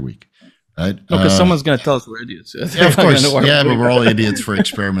 milligrams every week. Right? Because someone's going to tell us we're idiots. Yeah, of course. Yeah, but we're all idiots for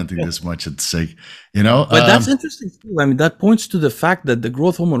experimenting this much at sake. But that's interesting too. I mean, that points to the fact that the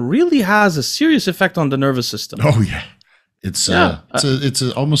growth hormone really has a serious effect on the nervous system. Oh yeah, it's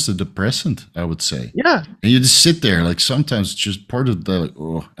almost a depressant, I would say. Yeah, and you just sit there like sometimes it's just part of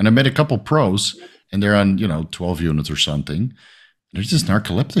the. And I met a couple pros, and they're on 12 units or something. They're just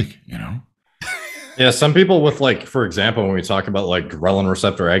narcoleptic, Yeah, some people with for example, when we talk about ghrelin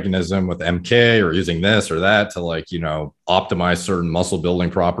receptor agonism with MK or using this or that to optimize certain muscle building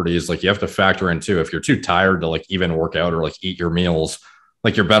properties, you have to factor in too, if you're too tired to even work out or eat your meals,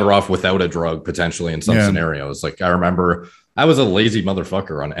 you're better off without a drug potentially in some scenarios. I remember I was a lazy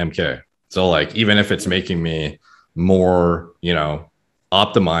motherfucker on MK. So even if it's making me more,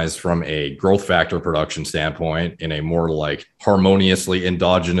 optimized from a growth factor production standpoint in a more harmoniously,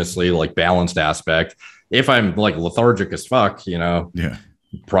 endogenously balanced aspect. If I'm lethargic as fuck,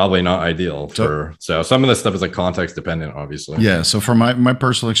 probably not ideal so some of this stuff is context dependent, obviously. Yeah. So from my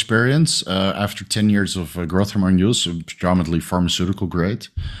personal experience, after 10 years of growth hormone use, predominantly pharmaceutical grade,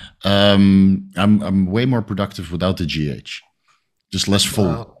 I'm way more productive without the GH, just less full.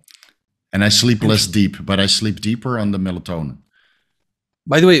 Wow. And I sleep less deep, but I sleep deeper on the melatonin.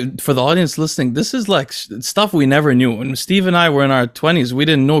 By the way, for the audience listening, this is stuff we never knew. When Steve and I were in our 20s, we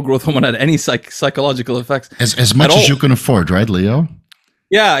didn't know growth hormone had any psychological effects. As much as you can afford, right, Leo?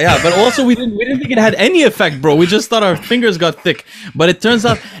 Yeah. But also we didn't think it had any effect, bro. We just thought our fingers got thick. But it turns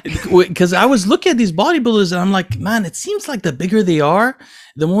out, because I was looking at these bodybuilders and I'm like, man, it seems like the bigger they are,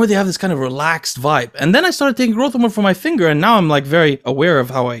 the more they have this kind of relaxed vibe. And then I started taking growth hormone for my finger, and now I'm very aware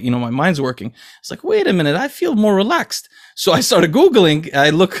of how my mind's working. It's like, wait a minute, I feel more relaxed. So I started Googling. I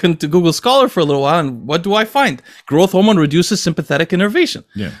look into Google Scholar for a little while, and what do I find? Growth hormone reduces sympathetic innervation.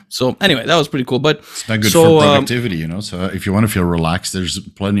 Yeah. So anyway, that was pretty cool. But it's not good for productivity, So if you want to feel relaxed, there's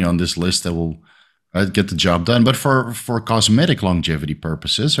plenty on this list that will get the job done. But for cosmetic longevity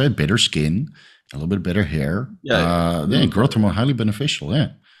purposes, right? Better skin, a little bit better hair. Growth hormone highly beneficial.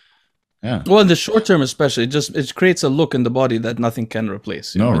 Yeah. Well, in the short term, especially, it creates a look in the body that nothing can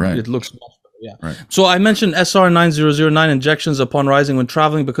replace. It looks much better. Yeah. Right. So I mentioned SR9009 injections upon rising when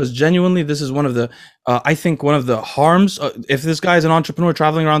traveling because genuinely this is one of the, I think one of the harms. If this guy is an entrepreneur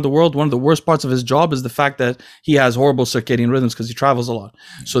traveling around the world, one of the worst parts of his job is the fact that he has horrible circadian rhythms because he travels a lot.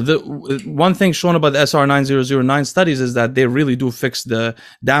 So the one thing shown about the SR9009 studies is that they really do fix the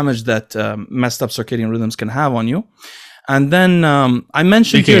damage that messed up circadian rhythms can have on you. And then I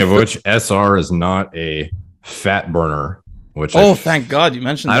mentioned Speaking of which, SR is not a fat burner. Which thank God you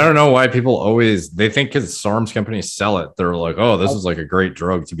mentioned that. I don't know why people they think because SARMs companies sell it, they're like, oh, this is like a great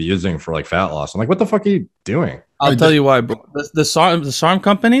drug to be using for like fat loss. I'm like, what the fuck are you doing? I'll tell you why, bro. The SARM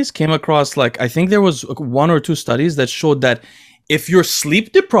companies came across I think there was 1 or 2 studies that showed that if you're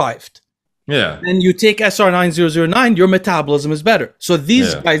sleep deprived, and you take SR9009, your metabolism is better. So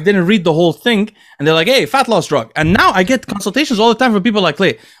these guys didn't read the whole thing, and they're like, "Hey, fat loss drug." And now I get consultations all the time from people like,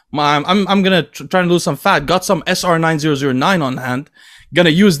 "Hey, I'm gonna try and lose some fat. Got some SR9009 on hand. Gonna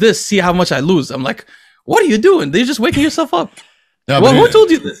use this. See how much I lose." I'm like, "What are you doing? You're just waking yourself up." Yeah, who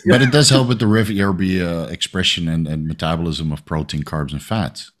told you this? But it does help with the RB expression and metabolism of protein, carbs, and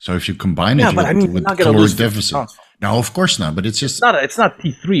fats. So if you combine it with caloric deficit. No, of course not. But it's just it's not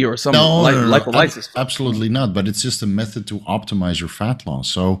T3 or something lipolysis. Absolutely not. But it's just a method to optimize your fat loss.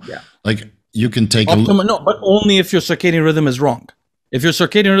 So you can take no, but only if your circadian rhythm is wrong. If your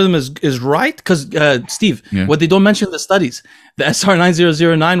circadian rhythm is right, because Steve, what they don't mention in the studies, the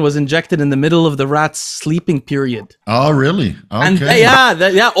SR9009 was injected in the middle of the rat's sleeping period. Oh, really? And Okay.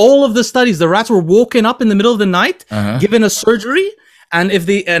 all of the studies, the rats were woken up in the middle of the night, given a surgery,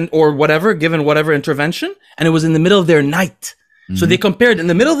 and or whatever, given whatever intervention, and it was in the middle of their night. So they compared in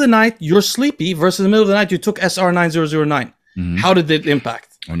the middle of the night, you're sleepy, versus in the middle of the night, you took SR9009. How did it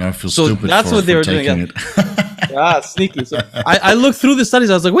impact? Oh, now I feel stupid. That's what they were doing. Sneaky. So I looked through the studies.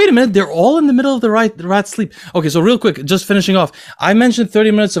 I was like, wait a minute, they're all in the middle of the rat sleep. Okay, so real quick, just finishing off. I mentioned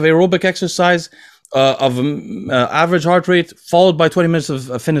 30 minutes of aerobic exercise of average heart rate, followed by 20 minutes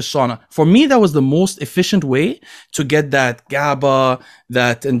of finished sauna. For me, that was the most efficient way to get that GABA,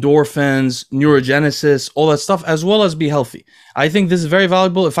 that endorphins, neurogenesis, all that stuff, as well as be healthy. I think this is very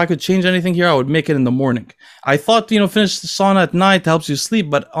valuable. If I could change anything here, I would make it in the morning. I thought, finish the sauna at night helps you sleep,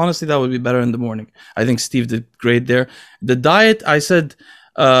 but honestly, that would be better in the morning. I think Steve did great there. The diet, I said,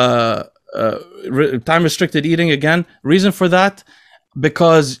 time-restricted eating again. Reason for that,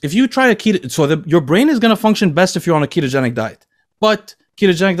 because if you try a keto, your brain is going to function best if you're on a ketogenic diet. But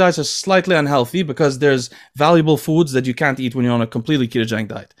ketogenic diets are slightly unhealthy because there's valuable foods that you can't eat when you're on a completely ketogenic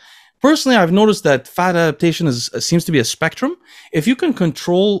diet. Personally, I've noticed that fat adaptation seems to be a spectrum. If you can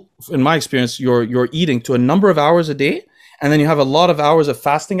control, in my experience, your eating to a number of hours a day, and then you have a lot of hours of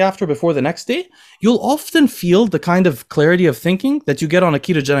fasting before the next day, you'll often feel the kind of clarity of thinking that you get on a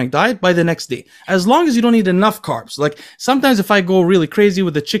ketogenic diet by the next day, as long as you don't eat enough carbs. Like sometimes if I go really crazy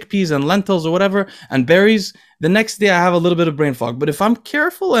with the chickpeas and lentils or whatever, and berries, the next day I have a little bit of brain fog. But if I'm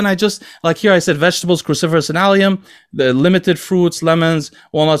careful and I just, like here I said, vegetables, cruciferous and allium, the limited fruits, lemons,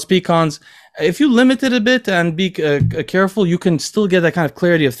 walnuts, pecans, if you limit it a bit and be careful, you can still get that kind of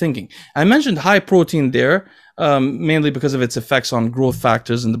clarity of thinking. I mentioned high protein there, mainly because of its effects on growth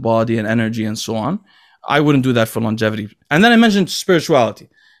factors in the body and energy and so on. I wouldn't do that for longevity. And then I mentioned spirituality.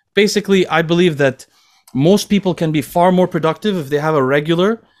 Basically, I believe that most people can be far more productive if they have a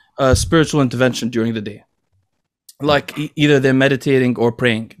regular spiritual intervention during the day. Like either they're meditating or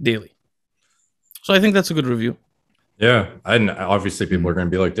praying daily. So I think that's a good review. Yeah. And obviously people are going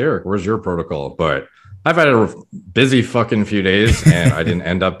to be like, Derek, where's your protocol? But I've had a busy fucking few days and I didn't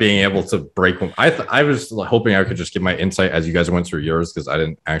end up being able to break one. I was hoping I could just give my insight as you guys went through yours, because I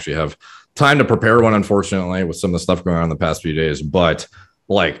didn't actually have time to prepare one, unfortunately, with some of the stuff going on in the past few days. But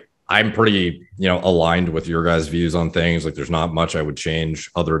like, I'm pretty, aligned with your guys' views on things. Like there's not much I would change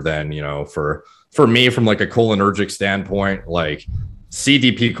other than, for me, from like a cholinergic standpoint, like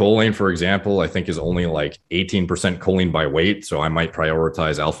CDP choline, for example, I think is only like 18% choline by weight. So I might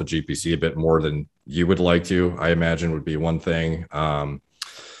prioritize alpha GPC a bit more than you would like to, I imagine would be one thing.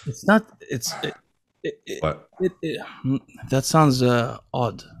 It's not, that sounds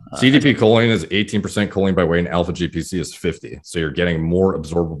odd. CDP choline is 18% choline by weight and alpha GPC is 50. So you're getting more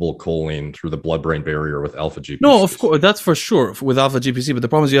absorbable choline through the blood-brain barrier with alpha GPC. No, of course, that's for sure with alpha GPC, but the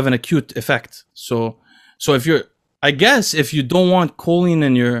problem is you have an acute effect. So if you're, I guess if you don't want choline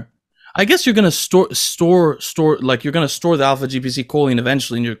in your, I guess you're going to store, like you're going to store the alpha GPC choline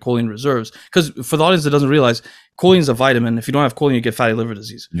eventually in your choline reserves. Because for the audience that doesn't realize, choline is a vitamin. If you don't have choline, you get fatty liver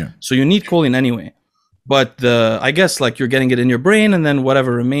disease. Yeah. So you need choline anyway. But I guess like you're getting it in your brain and then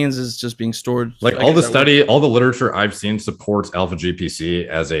whatever remains is just being stored. Like all the literature I've seen supports alpha GPC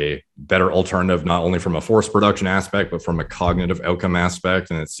as a better alternative, not only from a force production aspect, but from a cognitive outcome aspect.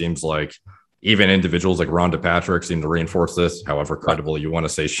 And it seems like even individuals like Rhonda Patrick seem to reinforce this, however credible you want to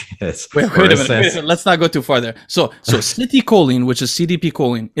say she is. Wait a minute. Let's not go too far there. So citicholine, which is CDP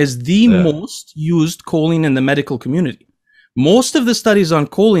choline, is the most used choline in the medical community. Most of the studies on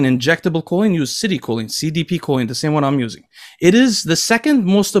choline, injectable choline, use citicholine, CDP choline, the same one I'm using. It is the second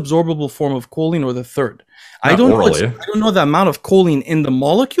most absorbable form of choline, or the third. I don't know the amount of choline in the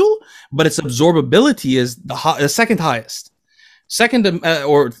molecule, but its absorbability is the second highest.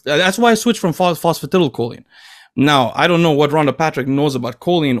 That's why I switched from phosphatidylcholine. Now, I don't know what Rhonda Patrick knows about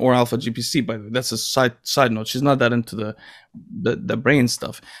choline or alpha GPC, by the way. That's a side note. She's not that into the brain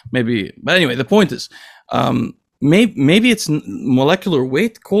stuff. Maybe, but anyway, the point is, maybe it's molecular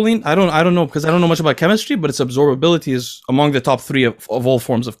weight choline. I don't know, because I don't know much about chemistry, but its absorbability is among the top 3 of all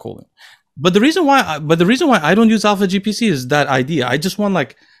forms of choline. But the reason why I don't use alpha GPC is that idea. I just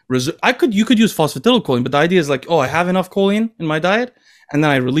want you could use phosphatidylcholine, but the idea is like, oh, I have enough choline in my diet, and then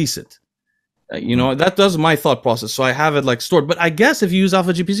I release it. That does my thought process. So I have it like stored. But I guess if you use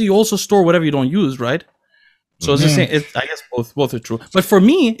alpha GPC, you also store whatever you don't use, right? So it's the same. I guess both are true. But for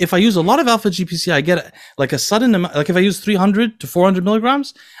me, if I use a lot of alpha GPC, I get like a sudden amount. Like if I use 300 to 400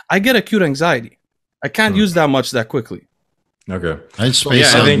 milligrams, I get acute anxiety. I can't use that much that quickly. Okay. I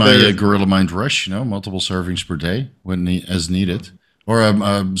space out my Gorilla Mind Rush, multiple servings per day as needed, or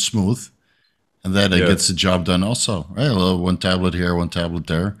smooth, and that gets the job done also. Right? One tablet here, one tablet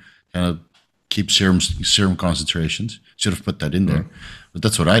there, kind of keep serum concentrations. Should have put that in there, but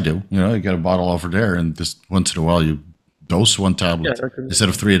that's what I do. You got a bottle over there, and just once in a while you dose one tablet instead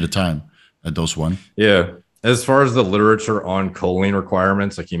of 3 at a time. I dose one. Yeah. As far as the literature on choline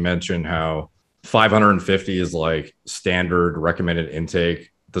requirements, like you mentioned, how 550 is like standard recommended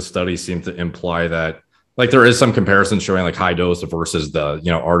intake. The studies seem to imply that like there is some comparison showing like high dose versus the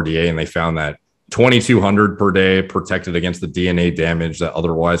RDA, and they found that 2200 per day protected against the DNA damage that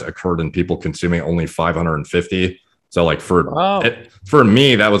otherwise occurred in people consuming only 550. So like for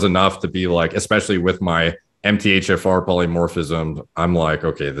me, that was enough to be like, especially with my MTHFR polymorphism, I'm like,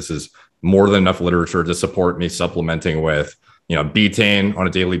 okay, this is more than enough literature to support me supplementing with betaine on a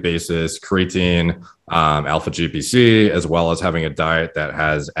daily basis, creatine, alpha GPC, as well as having a diet that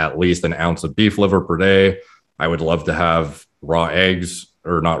has at least an ounce of beef liver per day. I would love to have raw eggs,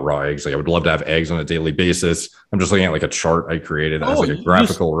 or not raw eggs. Like I would love to have eggs on a daily basis. I'm just looking at like a chart I created as like a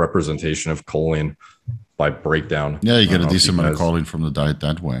graphical representation of choline by breakdown. Yeah, you get a decent amount of choline from the diet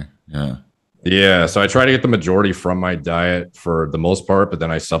that way. Yeah. Yeah. So I try to get the majority from my diet for the most part, but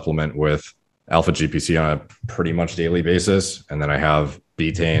then I supplement with alpha GPC on a pretty much daily basis. And then I have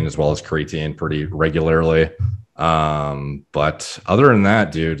betaine as well as creatine pretty regularly. But other than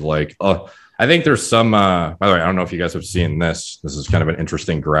that, dude, like, I think there's some, by the way, I don't know if you guys have seen this. This is kind of an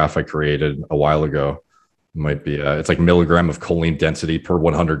interesting graph I created a while ago. It might be, it's like milligram of choline density per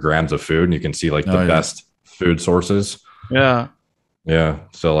 100 grams of food. And you can see like the best food sources. Yeah. Yeah.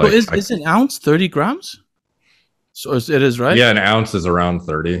 So like, is an ounce 30 grams? So it is, right? Yeah, an ounce is around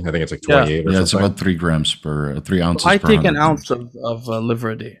 30. I think it's like 28 or something. Yeah, it's about 3 grams per 3 ounces. I take an ounce of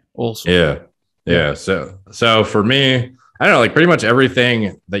liver a day also. Yeah. So for me, I don't know, like pretty much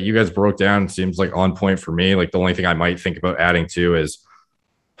everything that you guys broke down seems like on point for me. Like the only thing I might think about adding to is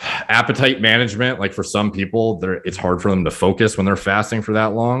appetite management. Like for some people, it's hard for them to focus when they're fasting for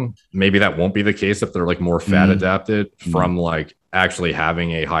that long. Maybe that won't be the case if they're like more fat adapted from like actually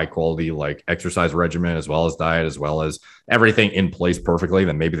having a high quality like exercise regimen as well as diet as well as everything in place perfectly.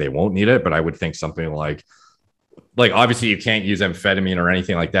 Then maybe they won't need it. But I would think something like obviously you can't use amphetamine or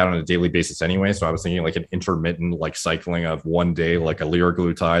anything like that on a daily basis anyway. So I was thinking like an intermittent like cycling of one day like a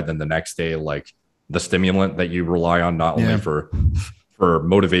liraglutide, then the next day like the stimulant that you rely on not only for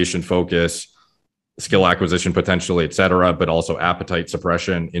motivation, focus, skill acquisition potentially, etc., but also appetite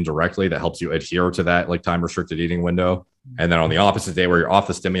suppression indirectly that helps you adhere to that like time restricted eating window. And then on the opposite day where you're off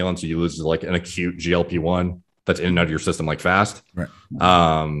the stimulants, you lose like an acute GLP-1 that's in and out of your system like fast. Right.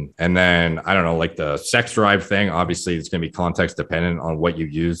 And then I don't know, like the sex drive thing, obviously it's going to be context dependent on what you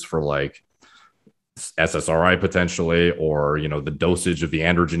use for like SSRI potentially, or, the dosage of the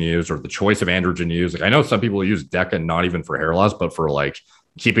androgen used or the choice of androgen used. Like I know some people use DECA not even for hair loss, but for like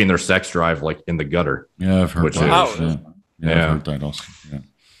keeping their sex drive like in the gutter. Yeah, I've heard that. I've heard that also. Yeah.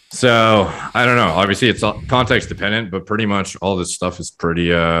 So I don't know. Obviously, it's context dependent, but pretty much all this stuff is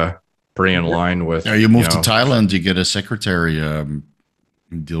pretty in line with. Yeah, you move to Thailand, you get a secretary.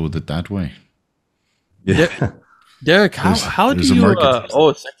 Deal with it that way. Yeah, Derek, how do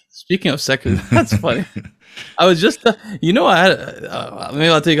you? Speaking of secretary, that's funny. I was just, I had. Maybe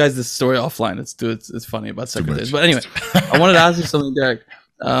I'll tell you guys this story offline. It's funny about secretaries. But anyway, I wanted to ask you something, Derek.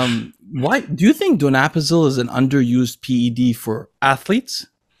 Why do you think donepezil is an underused PED for athletes?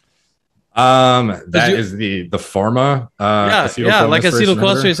 That is the pharma yeah, like acetylcholinesterase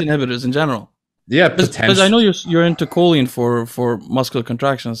acetylcholinesterase inhibitors in general. Yeah, because I know you're into choline for muscular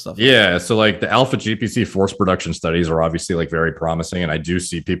contraction and stuff. Yeah, so like the alpha GPC force production studies are obviously like very promising, and I do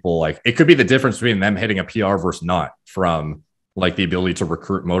see people like it could be the difference between them hitting a PR versus not from like the ability to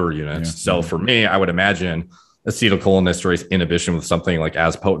recruit motor units. Yeah. So for me, I would imagine acetylcholinesterase inhibition with something like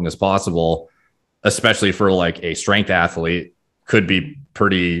as potent as possible, especially for like a strength athlete, could be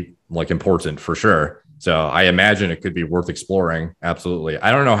pretty like important for sure. So I imagine it could be worth exploring. Absolutely.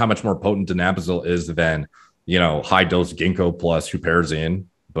 I don't know how much more potent donepezil is than, high dose ginkgo plus huperzine,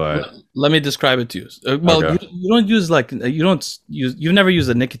 but let me describe it to you. Okay. You've never used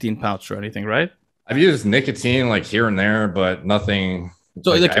a nicotine pouch or anything, right? I've used nicotine like here and there, but nothing.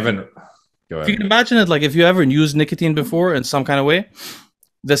 So like, I haven't. Go ahead. If you can imagine it, like if you ever used nicotine before in some kind of way,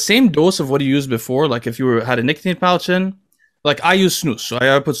 the same dose of what you used before, like if you had a nicotine pouch in, like I use snus, so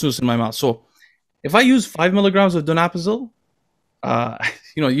I put snus in my mouth. So if I use 5 milligrams of donepezil,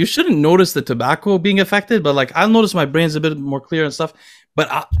 you shouldn't notice the tobacco being affected, but like I'll notice my brain's a bit more clear and stuff.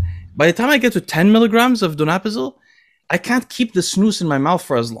 But by the time I get to 10 milligrams of donepezil, I can't keep the snus in my mouth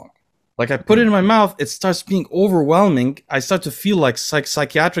for as long. Like I put it in my mouth, it starts being overwhelming. I start to feel like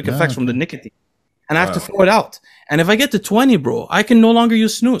psychiatric effects from the nicotine, and I have to throw it out. And if I get to 20, bro, I can no longer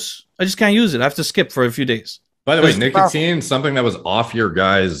use snus. I just can't use it. I have to skip for a few days. By the way, nicotine, something that was off your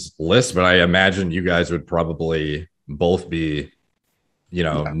guys' list, but I imagine you guys would probably both be,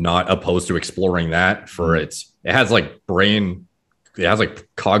 not opposed to exploring that for it has like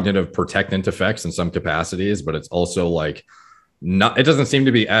cognitive protectant effects in some capacities, but it's also like it doesn't seem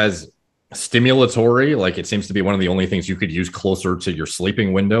to be as stimulatory. Like it seems to be one of the only things you could use closer to your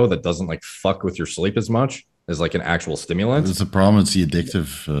sleeping window that doesn't like fuck with your sleep as much as like an actual stimulant. It's a problem. It's the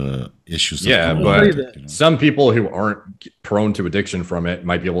addictive issues. Yeah, but some people who aren't prone to addiction from it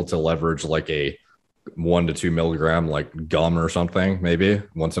might be able to leverage like a 1 to 2 milligram like gum or something, maybe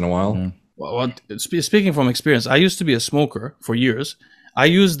once in a while. Yeah. Well, speaking from experience, I used to be a smoker for years. I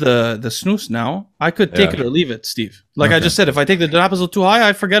use the snus now. I could take it or leave it, Steve. Like I just said, if I take the donepezil too high,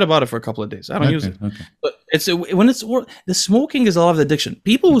 I forget about it for a couple of days. I don't use it. Okay. But the smoking is a lot of the addiction.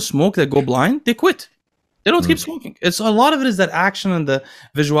 People who smoke that go blind, they quit. They don't keep smoking. It's a lot of it is that action and the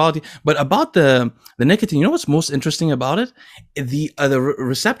visuality. But about the nicotine, you know what's most interesting about it? The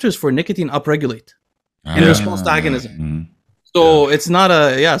receptors for nicotine upregulate in response to agonism. Mm-hmm. So it's not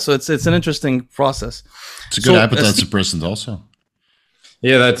so it's an interesting process. It's a good appetite suppressant also.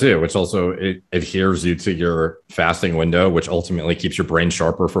 Yeah, that too, which also it adheres you to your fasting window, which ultimately keeps your brain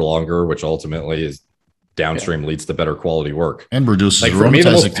sharper for longer, which ultimately is downstream leads to better quality work. And reduces like for me, the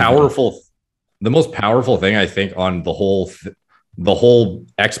most powerful thing I think on the whole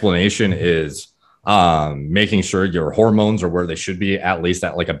explanation is making sure your hormones are where they should be, at least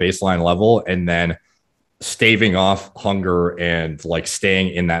at like a baseline level, and then staving off hunger and like staying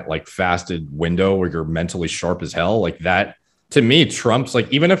in that like fasted window where you're mentally sharp as hell. Like that to me trumps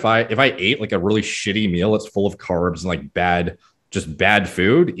like even if I ate like a really shitty meal that's full of carbs and like bad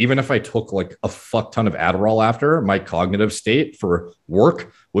food, even if I took like a fuck ton of Adderall after, my cognitive state for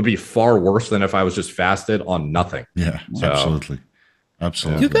work would be far worse than if I was just fasted on nothing. Yeah, absolutely.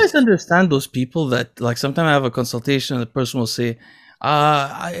 Do you guys understand those people that like sometimes I have a consultation and the person will say,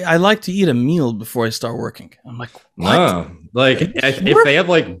 I like to eat a meal before I start working. I'm like, what? No. Like if they have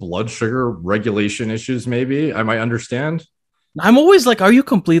like blood sugar regulation issues, maybe I might understand. I'm always like, are you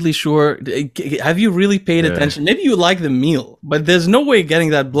completely sure? Have you really paid attention? Maybe you like the meal, but there's no way getting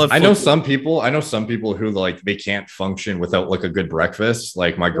that blood. I know some people who like they can't function without like a good breakfast.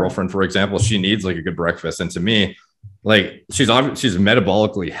 Like my girlfriend, for example, she needs like a good breakfast. And to me, like she's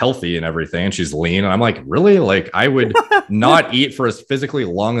metabolically healthy and everything, and she's lean. And I'm like, really? Like I would not eat for as physically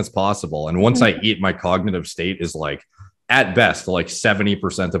long as possible. And once I eat, my cognitive state is like at best like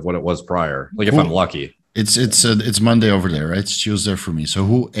 70% of what it was prior. Like if I'm lucky. It's Monday over there, right? It's Tuesday for me. So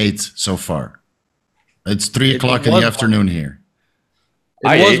who ate so far? It's 3 o'clock in the afternoon here.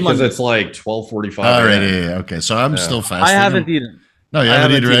 I ate because it's like 12:45. All right, yeah. Okay, so I'm still fasting. I haven't eaten. No, you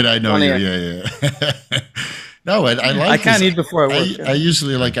haven't eaten, right? I know you. Yeah. No, I like. I can't eat before I work. I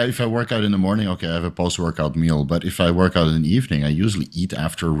usually like if I work out in the morning. Okay, I have a post-workout meal. But if I work out in the evening, I usually eat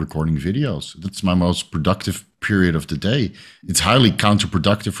after recording videos. That's my most productive period of the day. It's highly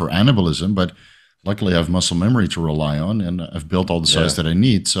counterproductive for anabolism, but luckily I have muscle memory to rely on, and I've built all the size that I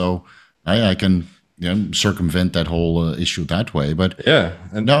need. So I can circumvent that whole issue that way. But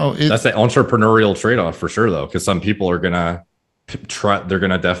and that's the entrepreneurial trade-off for sure, though, because some people are gonna they're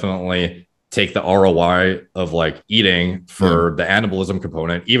gonna definitely take the ROI of like eating for the anabolism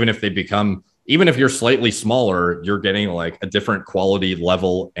component, even if they become even if you're slightly smaller, you're getting like a different quality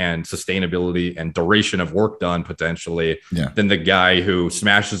level and sustainability and duration of work done potentially than the guy who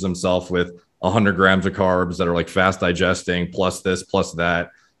smashes himself with 100 grams of carbs that are like fast digesting plus this plus that,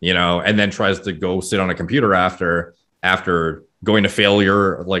 you know, and then tries to go sit on a computer after going to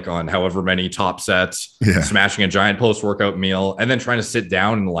failure, like on however many top sets, smashing a giant post-workout meal, and then trying to sit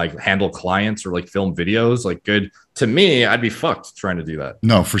down and like handle clients or like film videos. Like, good to me, I'd be fucked trying to do that.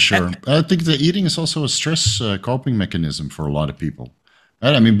 No, for sure. I think the eating is also a stress coping mechanism for a lot of people.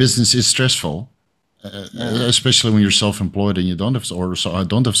 Right? I mean, business is stressful, especially when you're self-employed and you don't have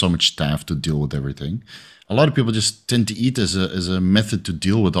so much staff to deal with everything. A lot of people just tend to eat as a method to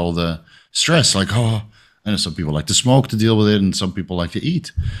deal with all the stress. Like, and some people like to smoke to deal with it, and some people like to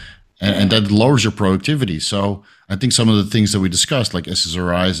eat. And that lowers your productivity. So I think some of the things that we discussed, like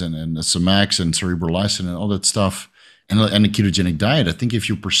SSRIs and Semax and cerebral lysin and all that stuff, and a ketogenic diet, I think if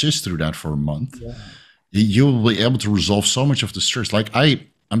you persist through that for a month, you will be able to resolve so much of the stress. Like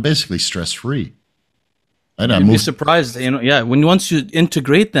I'm basically stress-free. You'd be surprised, you know. When once you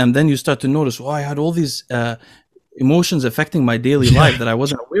integrate them, then you start to notice, I had all these emotions affecting my daily life that I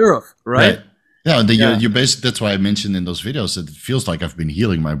wasn't aware of, right? Yeah, you basically, that's why I mentioned in those videos that it feels like I've been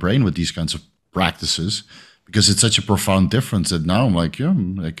healing my brain with these kinds of practices, because it's such a profound difference that now I'm like,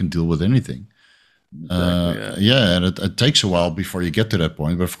 I can deal with anything. Exactly, and it takes a while before you get to that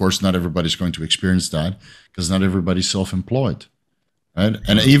point. But of course, not everybody's going to experience that, because not everybody's self-employed, right?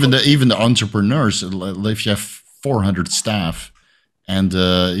 And even the entrepreneurs, if you have 400 staff and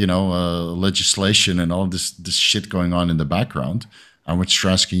legislation and all this shit going on in the background, how much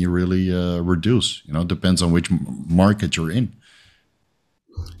stress can you really reduce? You know, it depends on which market you're in.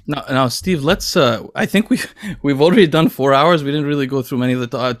 Now, Steve, let's. I think we've already done 4 hours. We didn't really go through many of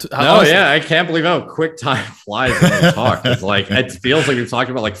the. I can't believe how quick time flies when we talk. It's like it feels like we've talked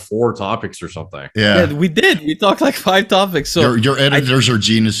about like 4 topics or something. Yeah, we did. We talked like 5 topics. So your editors are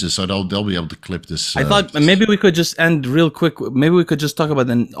geniuses, so they'll be able to clip this. I thought maybe we could just end real quick. Maybe we could just talk about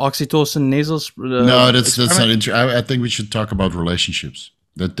the oxytocin nasal. No, that's not interesting. I think we should talk about relationships.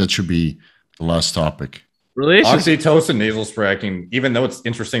 That should be the last topic. Oxytocin nasal spray, even though it's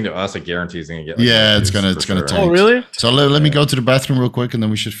interesting to us, it guarantees going to get. It's gonna take. Oh, really? So let me go to the bathroom real quick, and then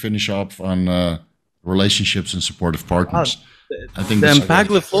we should finish up on relationships and supportive partners. I think the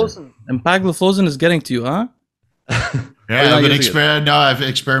empagliflozin is getting to you, huh? I've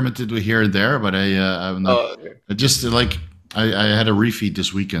experimented with here and there, but I'm not. I just like I had a refeed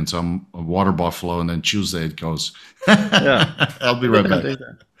this weekend, so I'm a water buffalo, and then Tuesday it goes. I'll be right back.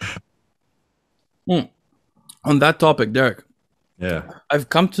 On that topic, Derek, I've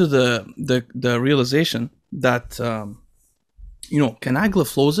come to the realization that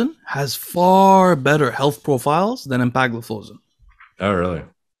canagliflozin has far better health profiles than empagliflozin. Oh, really?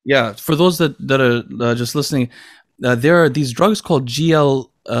 Yeah. For those that are just listening, there are these drugs called SGLT2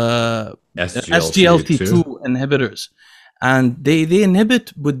 inhibitors, and they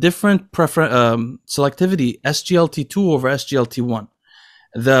inhibit with different selectivity SGLT2 over SGLT1.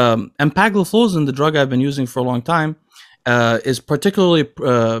 The empagliflozin, the drug I've been using for a long time, is particularly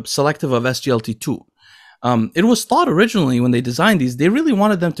selective of SGLT2. It was thought originally when they designed these, they really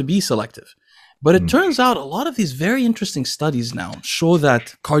wanted them to be selective. But it turns out a lot of these very interesting studies now show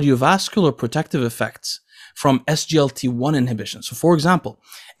that cardiovascular protective effects from SGLT1 inhibition. So for example,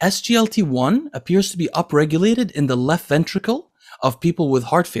 SGLT1 appears to be upregulated in the left ventricle of people with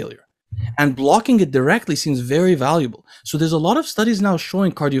heart failure. And blocking it directly seems very valuable. So there's a lot of studies now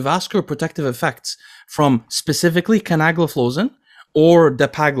showing cardiovascular protective effects from specifically canagliflozin or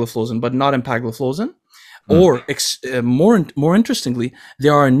dapagliflozin, but not empagliflozin. Or more interestingly,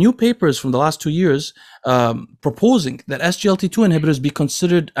 there are new papers from the last 2 years proposing that SGLT2 inhibitors be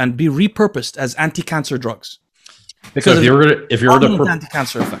considered and be repurposed as anti-cancer drugs. Because so if you were to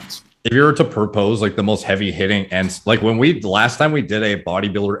anti-cancer effects. If you were to propose like the most heavy hitting and like when last time we did a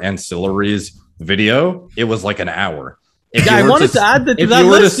bodybuilder ancillaries video, it was like an hour. I wanted to add that to that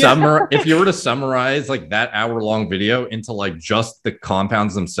list. If you were to summarize like that hour-long video into like just the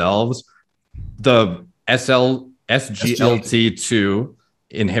compounds themselves, the SGLT2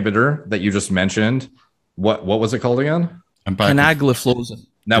 inhibitor that you just mentioned, what was it called again? Canagliflozin.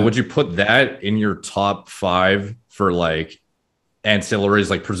 Now, would you put that in your top 5 for like ancillaries?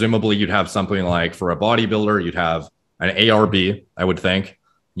 Like presumably you'd have something like for a bodybuilder, you'd have an ARB, I would think.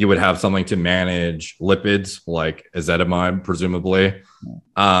 You would have something to manage lipids like ezetimibe, presumably.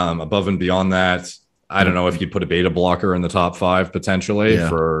 Above and beyond that, I don't know if you'd put a beta blocker in the top 5 potentially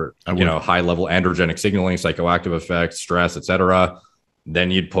for high level androgenic signaling, psychoactive effects, stress, etc.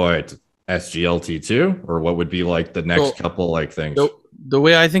 Then you'd put SGLT2, or what would be like the next couple like things? the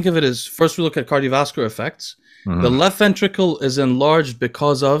way I think of it is, first we look at cardiovascular effects. The left ventricle is enlarged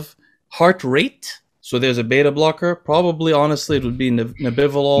because of heart rate. So there's a beta blocker. Probably, honestly, it would be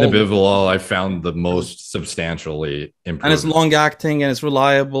nebivolol. Nebivolol, I found the most substantially improved. And it's long acting and it's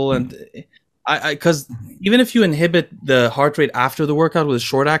reliable. And because even if you inhibit the heart rate after the workout with a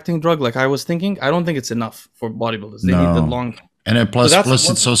short acting drug, like I was thinking, I don't think it's enough for bodybuilders. They need the long. And then plus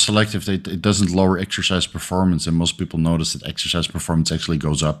it's so selective that it doesn't lower exercise performance. And most people notice that exercise performance actually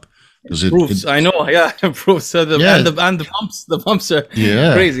goes up. It I know, yeah, it improves. So and the pumps are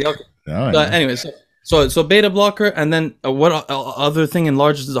crazy. Okay. Anyway, so beta blocker, and then what other thing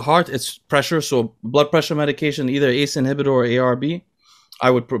enlarges the heart? It's pressure. So blood pressure medication, either ACE inhibitor or ARB.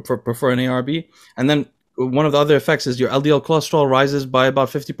 I would prefer an ARB. And then one of the other effects is your LDL cholesterol rises by about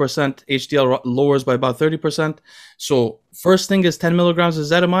 50%, HDL lowers by about 30%. So first thing is 10 milligrams of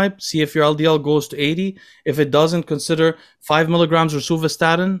ezetimibe. See if your LDL goes to 80. If it doesn't, consider 5 milligrams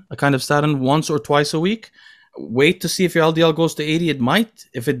rosuvastatin, a kind of statin, once or twice a week. Wait to see if your LDL goes to 80. It might.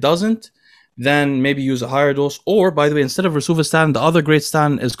 If it doesn't, then maybe use a higher dose. Or, by the way, instead of rosuvastatin, the other great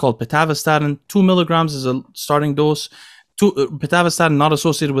statin is called pitavastatin. 2 milligrams is a starting dose. Pitavastatin not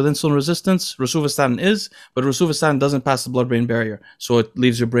associated with insulin resistance. Rosuvastatin is, but rosuvastatin doesn't pass the blood-brain barrier, so it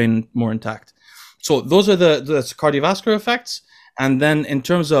leaves your brain more intact. So those are the cardiovascular effects. And then in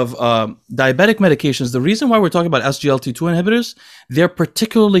terms of diabetic medications, the reason why we're talking about SGLT2 inhibitors, they're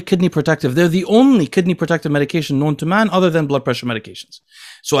particularly kidney protective. They're the only kidney protective medication known to man other than blood pressure medications.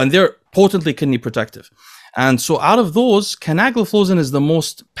 So, and they're potently kidney protective. And so out of those, canagliflozin is the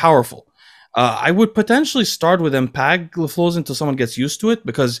most powerful. I would potentially start with empagliflozin until someone gets used to it,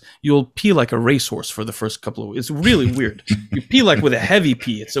 because you'll pee like a racehorse for the first couple of weeks. It's really weird. You pee like with a heavy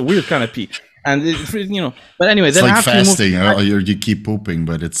pee. It's a weird kind of pee. And but anyway, it's then like fasting. You keep pooping,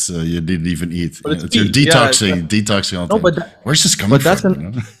 but it's you didn't even eat. You're detoxing. All the time. Where's this coming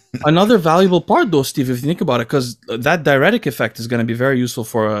from? Another valuable part, though, Steve, if you think about it, because that diuretic effect is going to be very useful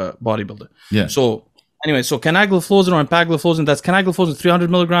for a bodybuilder. Yeah. So anyway, so canagliflozin or empagliflozin, that's canagliflozin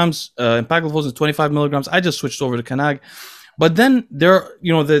 300 milligrams, empagliflozin 25 milligrams. I just switched over to canag. But then there's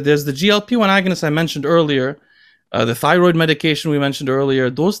the GLP-1 agonist I mentioned earlier, the thyroid medication we mentioned earlier.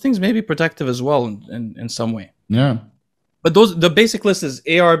 Those things may be protective as well in some way. Yeah. But the basic list is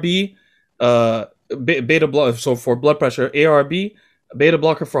ARB, beta blocker, so for blood pressure, ARB, beta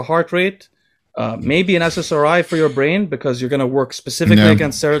blocker for heart rate, maybe an SSRI for your brain, because you're going to work specifically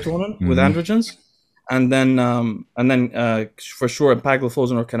against serotonin with androgens. And then for sure,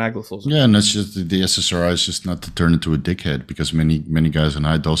 empagliflozin or canagliflozin. Yeah, and that's just the SSRI is just not to turn into a dickhead, because many guys on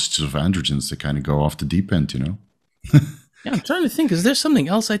high dosages of androgens, they kind of go off the deep end, Yeah, I'm trying to think. Is there something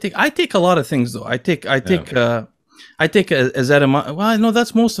else I take? I take a lot of things though. I take ezetimibe. Well, no,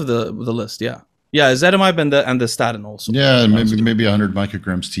 that's most of the list. Yeah, ezetimibe and the statin also. Yeah, maybe 100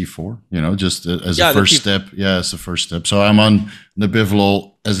 micrograms T4. Just as a first step. Yeah, as a first step. So I'm on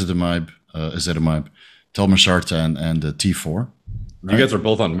nebivolol, ezetimibe, telmisartan, and T4. Right? You guys are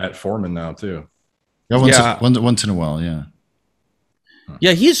both on metformin now too. Yeah, once in a while. Yeah.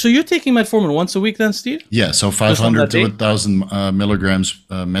 Yeah, so you're taking metformin once a week then, Steve? Yeah, so 500 to 1,000 milligrams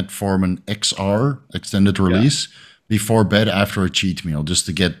metformin XR, extended release, before bed after a cheat meal, just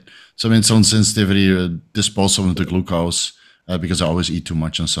to get some insulin sensitivity, dispose some of the glucose, because I always eat too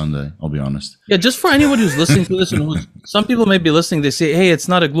much on Sunday, I'll be honest. Yeah, just for anyone who's listening to this, and some people may be listening, they say, hey, it's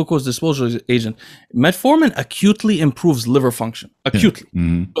not a glucose disposal agent. Metformin acutely improves liver function, acutely. Yeah.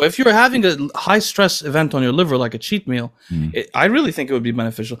 Mm-hmm. So if you're having a high stress event on your liver, like a cheat meal, I really think it would be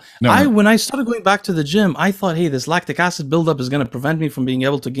beneficial. When I started going back to the gym, I thought, hey, this lactic acid buildup is going to prevent me from being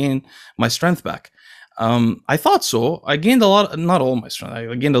able to gain my strength back. I thought so. I gained a lot, not all my strength.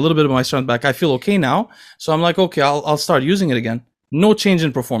 I gained a little bit of my strength back. I feel okay now. So I'm like, okay, I'll start using it again. No change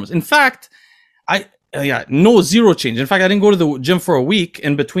in performance. In fact, zero change. In fact, I didn't go to the gym for a week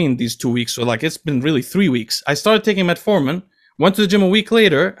in between these 2 weeks. So like, it's been really 3 weeks. I started taking metformin, went to the gym a week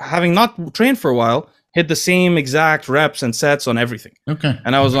later, having not trained for a while, hit the same exact reps and sets on everything. Okay.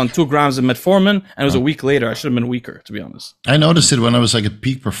 And I was on 2 grams of metformin, and it was a week later. I should have been weaker, to be honest. I noticed it when I was like at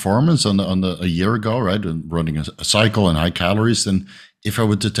peak performance a year ago, right? And running a cycle and high calories. Then if I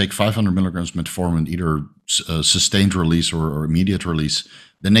were to take 500 milligrams metformin, either sustained release or immediate release,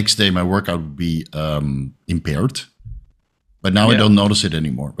 the next day my workout would be impaired. But now I don't notice it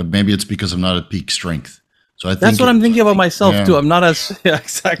anymore. But maybe it's because I'm not at peak strength. So I think that's what I'm thinking about myself too. I'm not as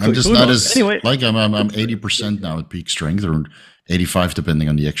exactly. I'm just not as anyway. Like I'm 80% now at peak strength, or 85 depending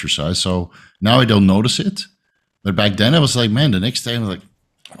on the exercise. So now I don't notice it. But back then I was like, man, the next day I was like,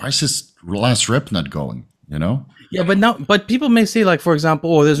 why is this last rep not going? Yeah, but people may say, like, for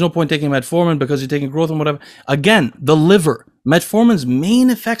example, there's no point taking metformin because you're taking growth and whatever. Again, the liver. Metformin's main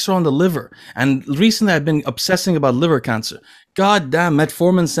effects are on the liver. And recently I've been obsessing about liver cancer. God damn,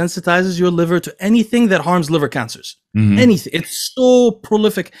 metformin sensitizes your liver to anything that harms liver cancers. Anything. It's so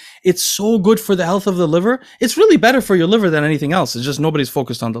prolific. It's so good for the health of the liver. It's really better for your liver than anything else. It's just nobody's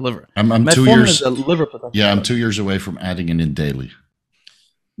focused on the liver. I'm 2 Metformin years. is a liver protector. Yeah, I'm 2 years away from adding it in daily.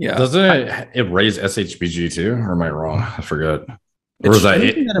 Yeah. Doesn't it raise SHBG too? Or am I wrong? I forget. Or It's is that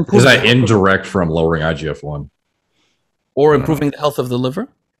anything that improves is that the health of- indirect from lowering IGF-1? or improving the health of the liver?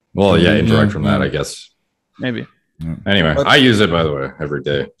 Well, yeah, indirect from that, Yeah. I guess. Maybe. Anyway, But- I use it, by the way, every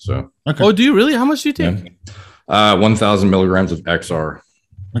day. So Okay. Oh, do you really? How much do you take? 1,000 milligrams of XR.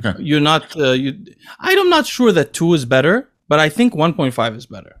 Okay. You're not. I'm not sure that 2 is better, but I think 1.5 is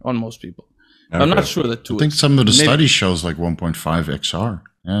better on most people. I'm Okay. not sure that 2 I think is. some of the Maybe. studies shows like 1.5 XR.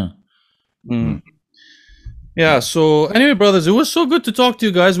 Yeah. Yeah. So anyway, brothers, it was so good to talk to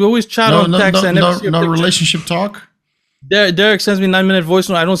you guys. We always chat on text. I never see your no picture. relationship talk. Derek sends me 9-minute voice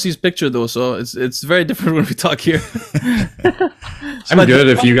note. I don't see his picture though, so it's very different when we talk here. I'm good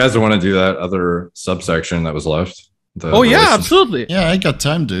if you guys want to do that other subsection that was left. Oh yeah, absolutely. Yeah, I got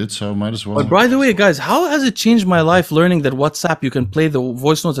time, dude. So might as well. But by the way, guys, how has it changed my life learning that WhatsApp you can play the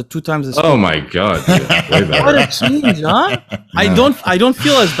voice notes at 2 times the speed? Oh my god, dude. Way What better. a change, huh? I don't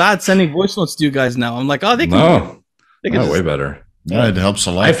feel as bad sending voice notes to you guys now. I'm like, oh, they can. No, They can way better. Yeah, it helps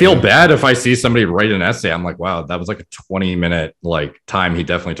a lot. I feel yeah. bad if I see somebody write an essay. I'm like, wow, that was like a 20-minute time he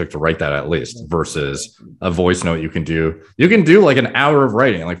definitely took to write that at least, versus a voice note you can do. You can do like an hour of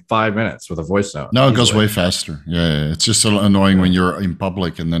writing in like 5 minutes with a voice note. No, it goes easily. way faster. Yeah, it's just so annoying when you're in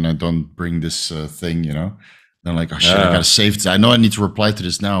public and then I don't bring this thing, you know. Then like, oh shit, I gotta save this. I know I need to reply to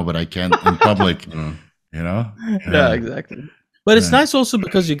this now, but I can't in public. You know. Yeah, exactly. But it's nice also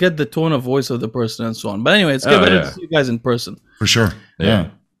because you get the tone of voice of the person and so on. But anyway, it's good better to see you guys in person. For sure. Yeah.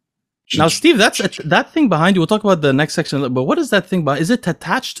 Now, Steve, that thing behind you. We'll talk about the next section. But what is that thing behind? Is it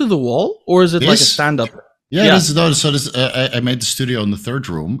attached to the wall or is it like a stand-up? Yeah, this is so this I made the studio in the 3rd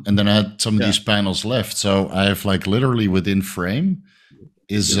room, and then I had some of these panels left. So I have like literally within frame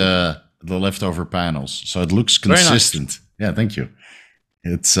is the leftover panels, so it looks consistent. Nice. Yeah, thank you.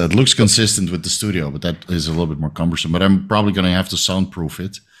 It looks consistent with the studio, but that is a little bit more cumbersome. But I'm probably going to have to soundproof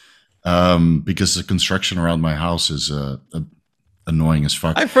it because the construction around my house is annoying as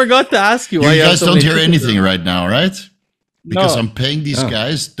fuck. I forgot to ask you. You guys don't hear anything right now, right? Because I'm paying these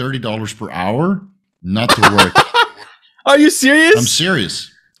guys $30 per hour not to work. Are you serious?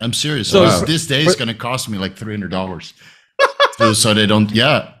 I'm serious. So this day is going to cost me like $300. so they don't.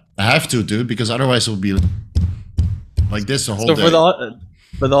 Yeah, I have to, dude, because otherwise it'll be like this the whole day.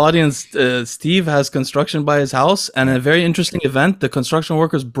 For the audience, Steve has construction by his house, and a very interesting event. The construction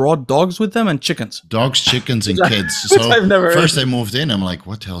workers brought dogs with them and chickens. Dogs, chickens, and kids. So I've never first I moved in, I'm like,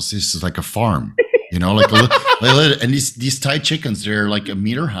 what the hell is this? It's like a farm, you know, like and these Thai chickens, they're like a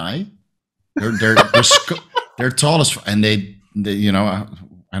meter high. They're tall as, and they you know,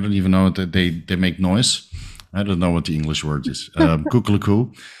 I don't even know that they make noise. I don't know what the English word is.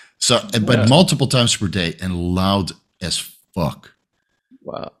 Cuckoo. So, but multiple times per day and loud as fuck.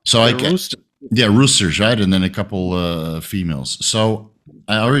 Wow. So roosters, right? And then a couple females. So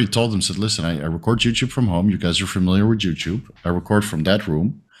I already told them, said, listen, I record YouTube from home. You guys are familiar with YouTube. I record from that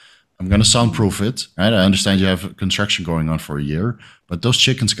room. I'm going to soundproof it. Right? I understand you have construction going on for a year, but those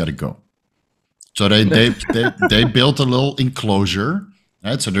chickens got to go. So they built a little enclosure.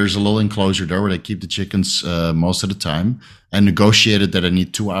 Right? So there's a little enclosure there where they keep the chickens most of the time. I negotiated that I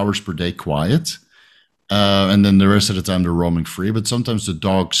need 2 hours per day quiet. And then the rest of the time they're roaming free. But sometimes the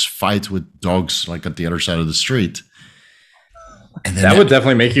dogs fight with dogs like at the other side of the street. And then that would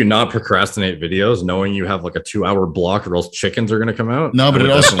definitely make you not procrastinate videos, knowing you have like a 2-hour block, or else chickens are going to come out. No, but it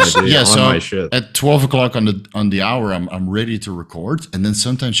also my shit. At 12 o'clock on the hour, I'm ready to record, and then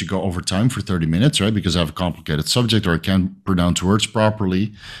sometimes you go over time for 30 minutes, right? Because I have a complicated subject, or I can't pronounce words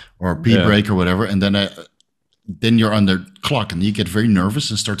properly, or a pee break or whatever, and then you're on the clock, and you get very nervous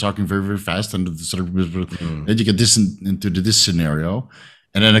and start talking very, very fast, and then you get into this scenario.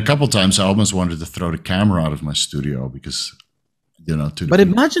 And then a couple times I almost wanted to throw the camera out of my studio because, you know. But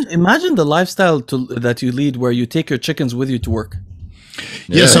imagine the lifestyle that you lead, where you take your chickens with you to work.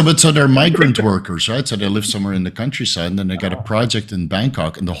 Yeah, so they're migrant workers, right? So they live somewhere in the countryside, and then they got a project in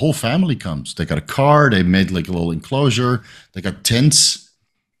Bangkok, and the whole family comes. They got a car, they made like a little enclosure, they got tents.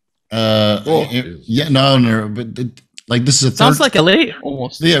 No, but like this is Sounds like LA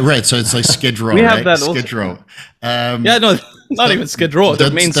almost. Yeah, right. So it's like Skid Row. We have right? that Skid Row. Not even Skid Row.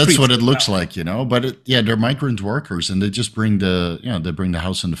 That's what it looks like, you know. But they're migrant workers, and they just bring the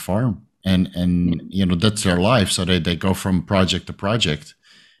house and the farm, and you know that's their life. So they go from project to project,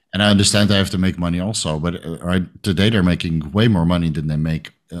 And I understand they have to make money also, but today they're making way more money than they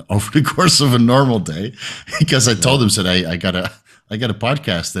make over the course of a normal day. Because I told them, said, I got a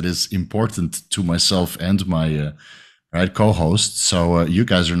podcast that is important to myself and my co-host. So you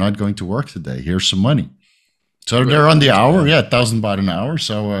guys are not going to work today. Here's some money. So they're on the hour, 1,000 baht an hour.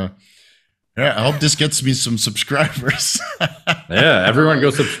 So yeah, I hope this gets me some subscribers. Yeah, everyone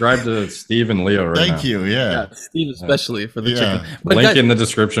go subscribe to Steve and Leo right now. Thank you. Yeah, Steve especially for the chicken. But link in the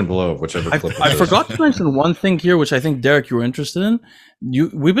description below, whichever clip. I forgot to mention one thing here, which I think, Derek, you were interested in.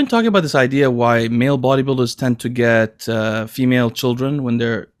 We've been talking about this idea why male bodybuilders tend to get female children when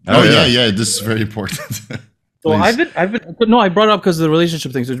they're. Oh yeah. This is very important. So I brought it up because of the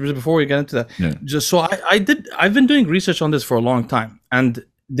relationship thing. So just before we get into that, I've been doing research on this for a long time, and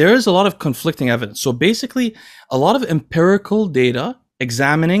there is a lot of conflicting evidence. So basically, a lot of empirical data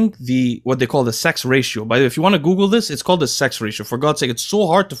examining what they call the sex ratio. By the way, if you want to Google this, it's called the sex ratio. For God's sake, it's so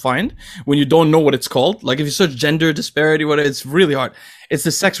hard to find when you don't know what it's called. Like if you search gender disparity, whatever, it's really hard. It's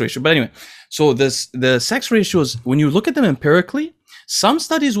the sex ratio. But anyway, so the sex ratios, when you look at them empirically, some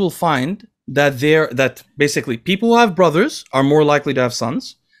studies will find that basically people who have brothers are more likely to have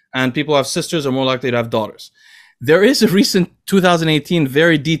sons, and people who have sisters are more likely to have daughters. There is a recent 2018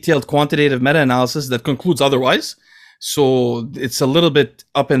 very detailed quantitative meta-analysis that concludes otherwise. So it's a little bit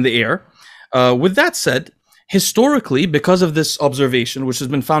up in the air. With that said, historically, because of this observation, which has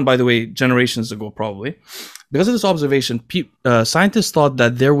been found, by the way, generations ago probably, because of this observation, scientists thought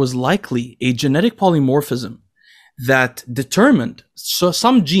that there was likely a genetic polymorphism that determined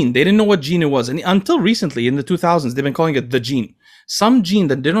some gene. They didn't know what gene it was. And until recently, in the 2000s, they've been calling it the gene. Some gene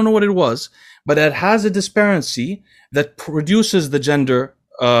that they don't know what it was, but it has a disparity that produces the gender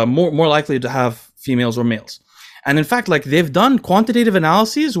more likely to have females or males. And in fact, like they've done quantitative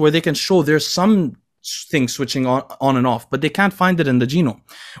analyses where they can show there's some things switching on and off, but they can't find it in the genome.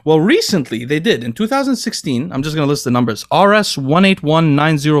 Well, recently they did. In 2016, I'm just going to list the numbers,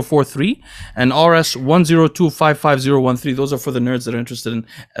 RS1819043 and RS102555013. Those are for the nerds that are interested in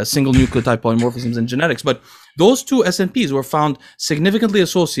single nucleotide polymorphisms in genetics. But those two SNPs were found significantly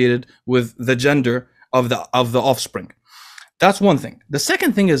associated with the gender of the offspring. That's one thing. The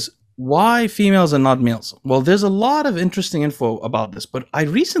second thing is, why females and not males? Well, there's a lot of interesting info about this, but I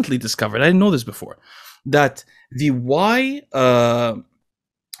recently discovered, I didn't know this before, that the Y, what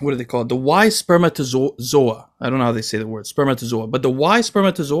do they call it? The Y spermatozoa. I don't know how they say the word spermatozoa, but the Y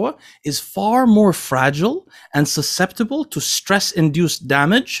spermatozoa is far more fragile and susceptible to stress-induced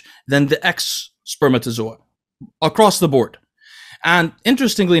damage than the X spermatozoa across the board. And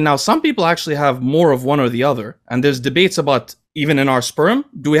interestingly, now some people actually have more of one or the other, and there's debates about even in our sperm,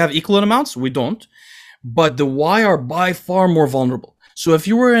 do we have equal amounts? We don't. But the Y are by far more vulnerable. So if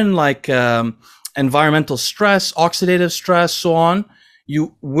you were in like environmental stress, oxidative stress, so on,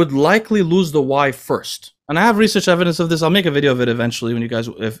 you would likely lose the Y first. And I have research evidence of this. I'll make a video of it eventually when you guys,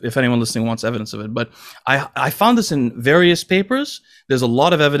 if anyone listening wants evidence of it. But I found this in various papers. There's a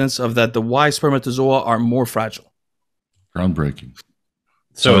lot of evidence of that the Y spermatozoa are more fragile. Groundbreaking.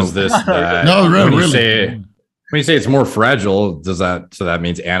 So is this no, really? When you say it's more fragile, so that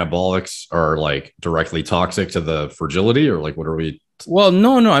means anabolics are like directly toxic to the fragility, or like what are we? Well,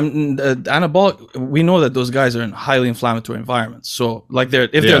 no. Anabolic. We know that those guys are in highly inflammatory environments. So like their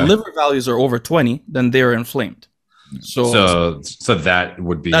liver values are over 20, then they're inflamed. So that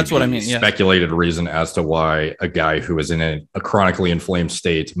would be that's what I mean. Speculated reason as to why a guy who is in a chronically inflamed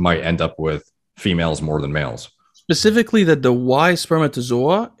state might end up with females more than males. Specifically, that the Y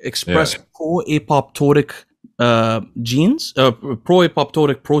spermatozoa express pro-apoptotic genes,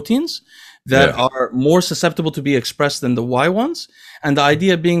 pro-apoptotic proteins that are more susceptible to be expressed than the Y ones. And the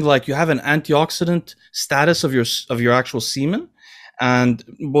idea being like you have an antioxidant status of your actual semen, and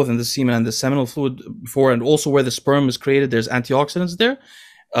both in the semen and the seminal fluid before, and also where the sperm is created, there's antioxidants there.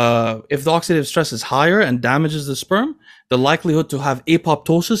 If the oxidative stress is higher and damages the sperm, the likelihood to have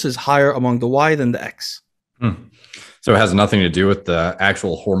apoptosis is higher among the Y than the X. So it has nothing to do with the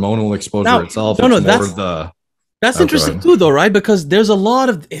actual hormonal exposure itself. That's interesting too, though, right? Because there's a lot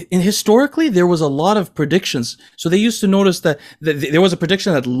of, historically, there was a lot of predictions. So they used to notice that there was a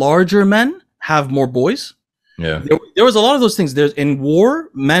prediction that larger men have more boys. Yeah. There was a lot of those things. In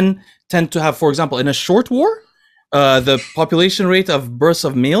war, men tend to have, for example, in a short war, the population rate of births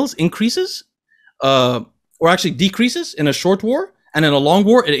of males increases, or actually decreases in a short war, and in a long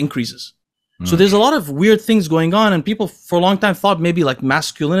war, it increases. So there's a lot of weird things going on, and people for a long time thought maybe like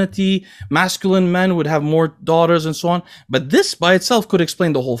masculine men would have more daughters and so on. But this by itself could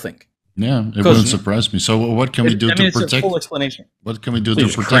explain the whole thing. Yeah, it wouldn't surprise me. So what can we do to protect? It's a full explanation. What can we do to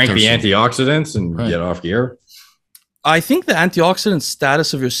protect crank the antioxidants and get off gear? I think the antioxidant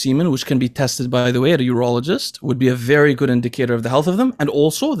status of your semen, which can be tested, by the way, at a urologist, would be a very good indicator of the health of them, and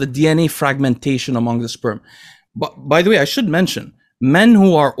also the DNA fragmentation among the sperm. But by the way, I should mention, men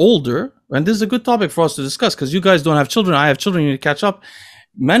who are older, and this is a good topic for us to discuss because you guys don't have children, I have children, you need to catch up.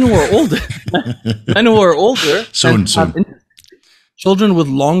 Men who are older, soon. Children with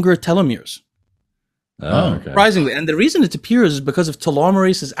longer telomeres. Oh, okay. Surprisingly, and the reason it appears is because of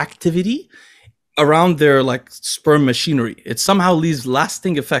telomerase's activity around their like sperm machinery. It somehow leaves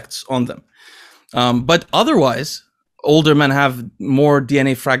lasting effects on them. But otherwise, older men have more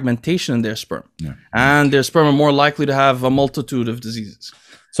DNA fragmentation in their sperm, and their sperm are more likely to have a multitude of diseases.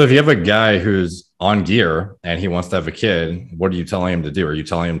 So if you have a guy who's on gear and he wants to have a kid, what are you telling him to do? Are you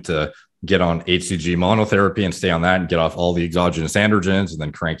telling him to get on HCG monotherapy and stay on that and get off all the exogenous androgens and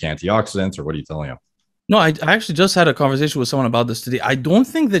then crank antioxidants, or what are you telling him? No, I actually just had a conversation with someone about this today. I don't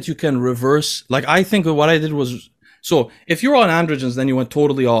think that you can reverse. Like, I think what I did was, so if you're on androgens, then you went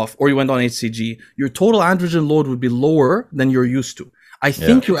totally off, or you went on HCG, your total androgen load would be lower than you're used to. I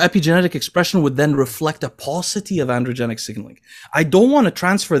think your epigenetic expression would then reflect a paucity of androgenic signaling. I don't want to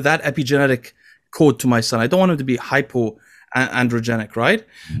transfer that epigenetic code to my son. I don't want him to be hypoandrogenic, right?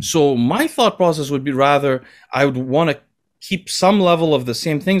 So my thought process would be rather, I would want to keep some level of the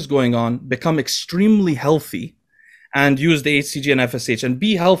same things going on, become extremely healthy, and use the HCG and FSH, and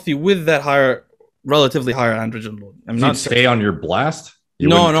be healthy with that relatively higher androgen load. I'm not stay on your blast.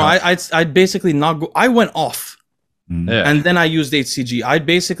 I'd basically not go. I went off, and then I used HCG. I'd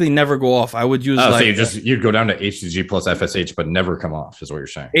basically never go off. I would use so you'd go down to HCG plus FSH, but never come off, is what you're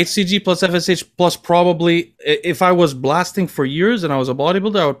saying. HCG plus FSH plus probably, if I was blasting for years and I was a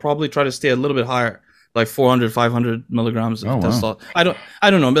bodybuilder, I would probably try to stay a little bit higher. Like 400, 500 milligrams of testosterone. Wow. I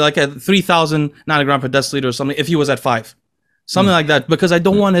don't know, but like at 3,000 nanogram per deciliter or something, if he was at 5. Something like that, because I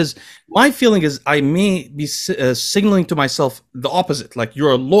don't want my feeling is I may be signaling to myself the opposite, like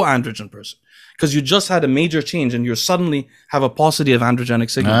you're a low androgen person, because you just had a major change and you suddenly have a paucity of androgenic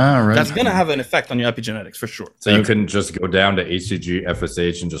signal. Right. That's going to have an effect on your epigenetics for sure. So you can just go down to HCG,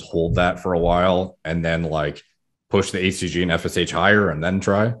 FSH and just hold that for a while and then like push the HCG and FSH higher and then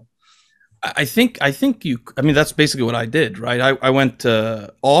try? I think that's basically what I did, right? I went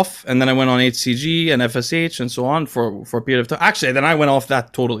off, and then I went on HCG and FSH and so on for a period of time. Actually, then I went off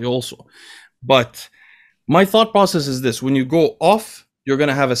that totally also. But my thought process is this: when you go off, you're going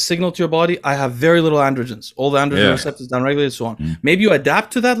to have a signal to your body. I have very little androgens, all the androgen receptors downregulated, so on. Maybe you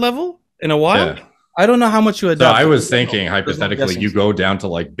adapt to that level in a while. Yeah. I don't know how much you adapt. So I was thinking, hypothetically, you go down to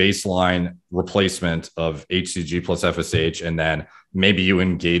like baseline replacement of HCG plus FSH, and then maybe you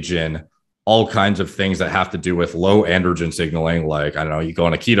engage in all kinds of things that have to do with low androgen signaling. Like, I don't know, you go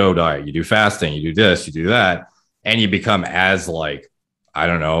on a keto diet, you do fasting, you do this, you do that, and you become as like, I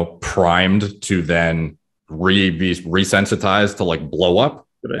don't know, primed to then be resensitized to like blow up.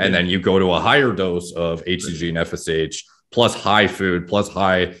 And then you go to a higher dose of HCG and FSH plus high food, plus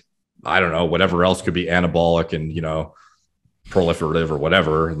high, I don't know, whatever else could be anabolic and, you know, proliferative or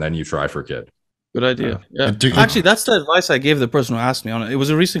whatever. And then you try for a kid. Good idea. Yeah. Actually, that's the advice I gave the person who asked me on it. It was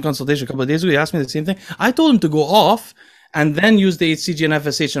a recent consultation a couple of days ago. He asked me the same thing. I told him to go off and then use the HCG and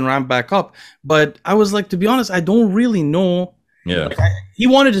FSH and ramp back up. But I was like, to be honest, I don't really know. Yeah. Like he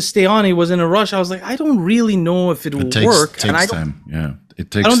wanted to stay on. He was in a rush. I was like, I don't really know if it will work. It takes time. Yeah.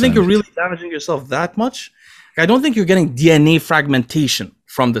 It takes I don't think time. you're really damaging yourself that much. I don't think you're getting DNA fragmentation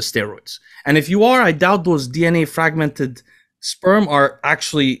from the steroids. And if you are, I doubt those DNA fragmented sperm are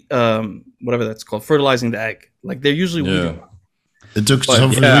actually whatever that's called, fertilizing the egg. Like they're usually It took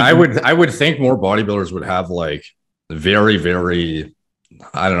I would think more bodybuilders would have like very, very,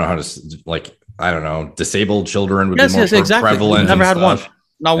 I don't know how to like, I don't know, disabled children would be more exactly. prevalent. Never had one,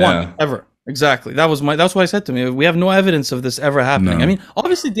 not one ever. Exactly. That's what I said to me. We have no evidence of this ever happening. No. I mean,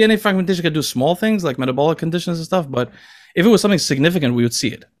 obviously DNA fragmentation could do small things like metabolic conditions and stuff, but if it was something significant, we would see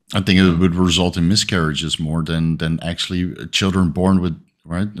it. I think it would result in miscarriages more than actually children born with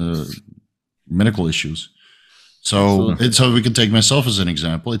medical issues. So we can take myself as an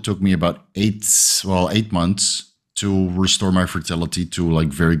example. It took me about 8 months to restore my fertility to like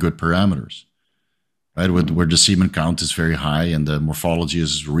very good parameters, right? Where the semen count is very high and the morphology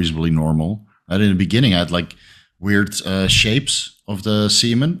is reasonably normal. And in the beginning, I had like weird shapes of the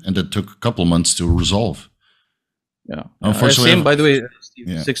semen, and that took a couple of months to resolve. Yeah. Unfortunately, by the way,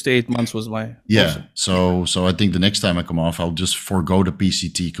 6 to 8 months was my So I think the next time I come off, I'll just forego the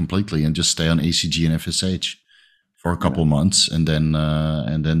PCT completely and just stay on ACG and FSH for a couple of months, and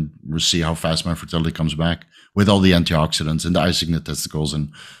then we'll see how fast my fertility comes back with all the antioxidants and the icing the testicles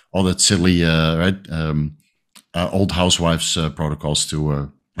and all that silly old housewives protocols to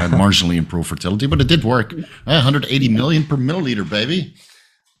marginally improve fertility, but it did work. 180 million per milliliter, baby.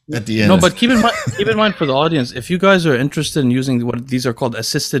 At the end. No, but keep in mind for the audience, if you guys are interested in using what these are called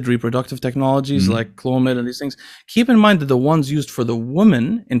assisted reproductive technologies like Clomid and these things, keep in mind that the ones used for the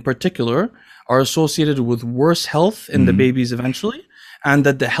woman in particular are associated with worse health in the babies eventually, and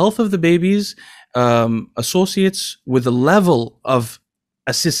that the health of the babies associates with the level of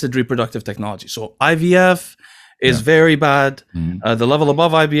assisted reproductive technology. So IVF is very bad. The level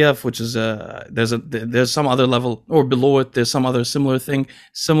above IVF, which is there's some other level, or below it, there's some other similar thing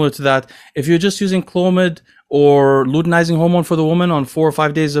similar to that. If you're just using Clomid or luteinizing hormone for the woman on 4 or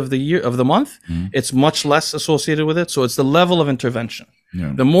 5 days of the month, it's much less associated with it. So it's the level of intervention.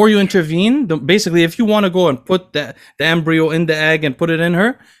 Yeah. The more you intervene, basically, if you want to go and put the embryo in the egg and put it in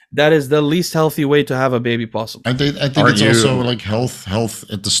her, that is the least healthy way to have a baby possible. I think it's also like health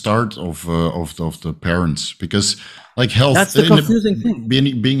at the start of the parents, because like health, that's the confusing thing.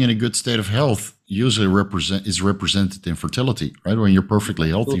 Being in a good state of health usually is represented in fertility, right? When you're perfectly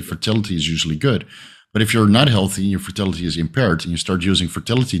healthy, fertility is usually good. But if you're not healthy and your fertility is impaired and you start using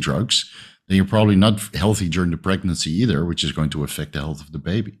fertility drugs, then you're probably not healthy during the pregnancy either, which is going to affect the health of the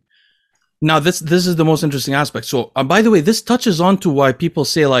baby. Now, this is the most interesting aspect. So, by the way, this touches on to why people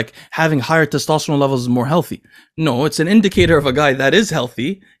say like having higher testosterone levels is more healthy. No, it's an indicator of a guy that is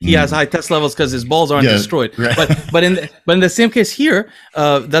healthy. He has high test levels because his balls aren't destroyed. Right. But in the same case here,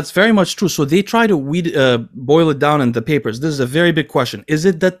 that's very much true. So they try to boil it down in the papers. This is a very big question. Is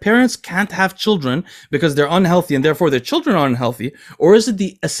it that parents can't have children because they're unhealthy and therefore their children are unhealthy, or is it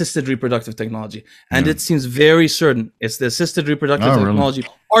the assisted reproductive technology? And it seems very certain it's the assisted reproductive technology,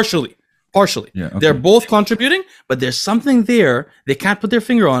 partially. Yeah, okay. They're both contributing, but there's something there. They can't put their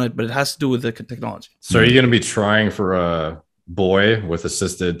finger on it, but it has to do with the technology. So are you going to be trying for a boy with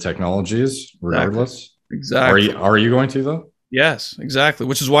assisted technologies regardless? Exactly. Are you going to though? Yes, exactly.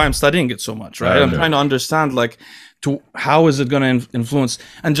 Which is why I'm studying it so much, right? I'm trying to understand how is it going to influence.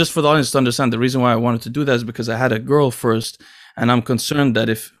 And just for the audience to understand, the reason why I wanted to do that is because I had a girl first, and I'm concerned that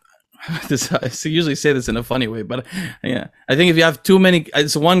if I usually say this in a funny way, but yeah, I think if you have too many,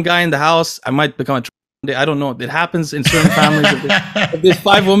 it's one guy in the house, I might become I don't know. It happens in certain families. If there's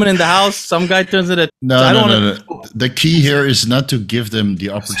 5 women in the house, some guy turns it. No. The key here is not to give them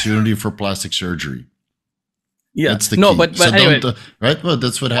the opportunity for plastic surgery. Yeah, that's the key. But so anyway, right? Well,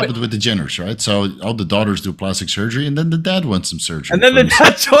 that's what happened with the Jenners, right? So all the daughters do plastic surgery, and then the dad wants some surgery, and then the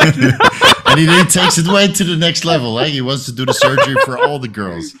dad joins, and he takes it way to the next level. Like he wants to do the surgery for all the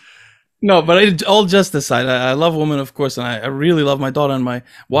girls. No, but all just aside, I love women, of course, and I really love my daughter and my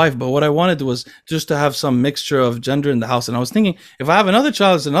wife. But what I wanted was just to have some mixture of gender in the house. And I was thinking, if I have another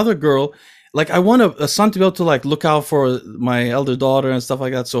child, it's another girl, like I want a son to be able to like look out for my elder daughter and stuff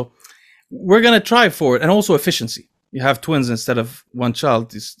like that. So we're gonna try for it, and also efficiency. You have twins instead of one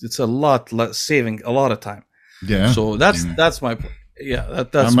child. It's a lot less, saving a lot of time. Yeah. So that's my point. Yeah,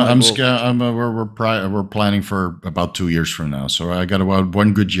 that's I'm scared. We're planning for about 2 years from now. So I got about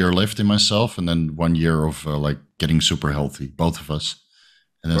 1 good year left in myself, and then 1 year of like getting super healthy, both of us,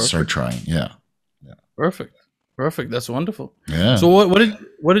 and then start trying. Yeah. Perfect. That's wonderful. Yeah. So what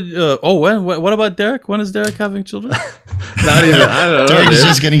what about Derek? When is Derek having children? Not even. I don't know. Derek is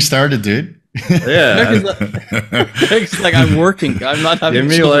just getting started, dude. Yeah. Derek's like, I'm working. I'm not having.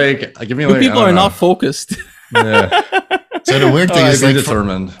 Give me like. People are not focused. Yeah. So the weird thing is, like,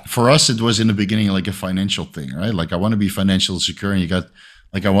 determined. For us, it was in the beginning like a financial thing, right? Like I want to be financially secure, and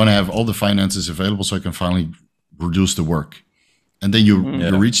I want to have all the finances available so I can finally reduce the work. And then you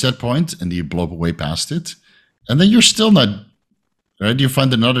reach that point, and you blow away past it, and then you're still not right. You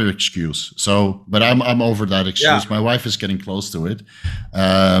find another excuse. So, but I'm over that excuse. Yeah. My wife is getting close to it.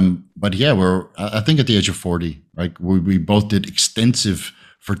 But yeah, I think at the age of 40, like we both did extensive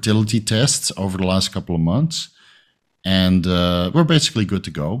fertility tests over the last couple of months. And we're basically good to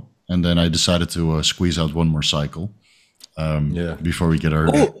go. And then I decided to squeeze out one more cycle before we get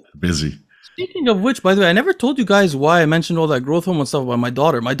busy. Speaking of which, by the way, I never told you guys why I mentioned all that growth hormone stuff about my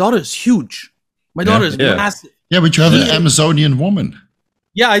daughter. My daughter is huge. My daughter is massive. Yeah, but you have an Amazonian woman.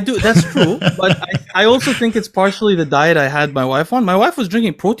 Yeah, I do. That's true. But I also think it's partially the diet I had my wife on. My wife was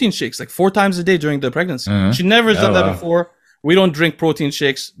drinking protein shakes like 4 times a day during the pregnancy. She never done that before. We don't drink protein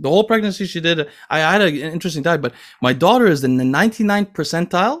shakes. The whole pregnancy she did. I had an interesting diet, but my daughter is in the 99th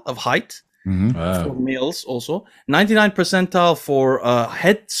percentile of height for males also. 99th percentile for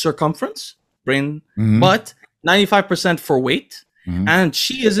head circumference, brain, but 95% for weight. And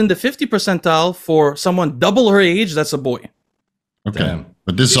she is in the 50th percentile for someone double her age. That's a boy. Okay. Damn.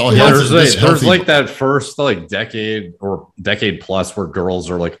 But this all there's like that first like decade or decade plus where girls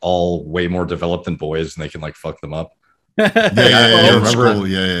are like all way more developed than boys and they can like fuck them up. Yeah, remember- school.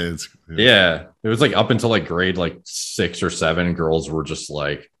 Yeah. Yeah, it was like up until like grade like 6 or 7, girls were just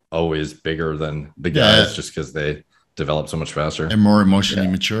like always bigger than the guys just because they developed so much faster. And more emotionally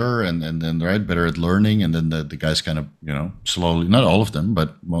mature and then right, better at learning. And then the guys kind of, slowly, not all of them,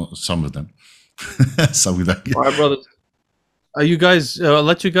 but some of them. Some of them. All right, brothers. You guys, I'll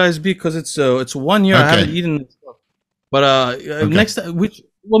let you guys be because it's 1 year. I haven't eaten stuff. But next time,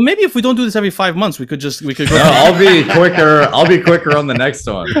 well, maybe if we don't do this every 5 months, we could go. No, I'll be quicker. I'll be quicker on the next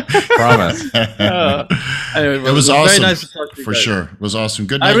one. Promise. Anyway, it was awesome. Very nice to talk to you for guys. sure. It was awesome.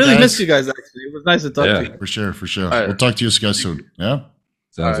 Good night, I really guys. missed you guys. Actually, it was nice to talk to you. For sure. Right. We'll talk to you guys soon. Yeah.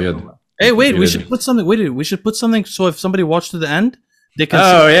 Sounds good. Hey, wait, we should put something. We should put something so if somebody watched to the end, they can.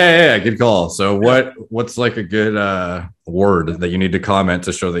 Oh yeah, good call. So what's like a good word that you need to comment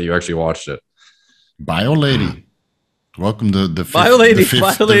to show that you actually watched it? Bio lady. Welcome to the Bio lady.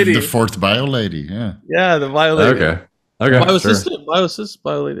 the fourth bio lady. Yeah. Yeah, the bio lady. Okay. Bio sure. sister,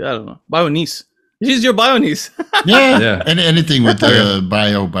 bio lady. I don't know. Bio niece. She's your bio niece. Yeah. And anything with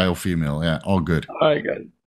bio female. Yeah, all good. All right, guys.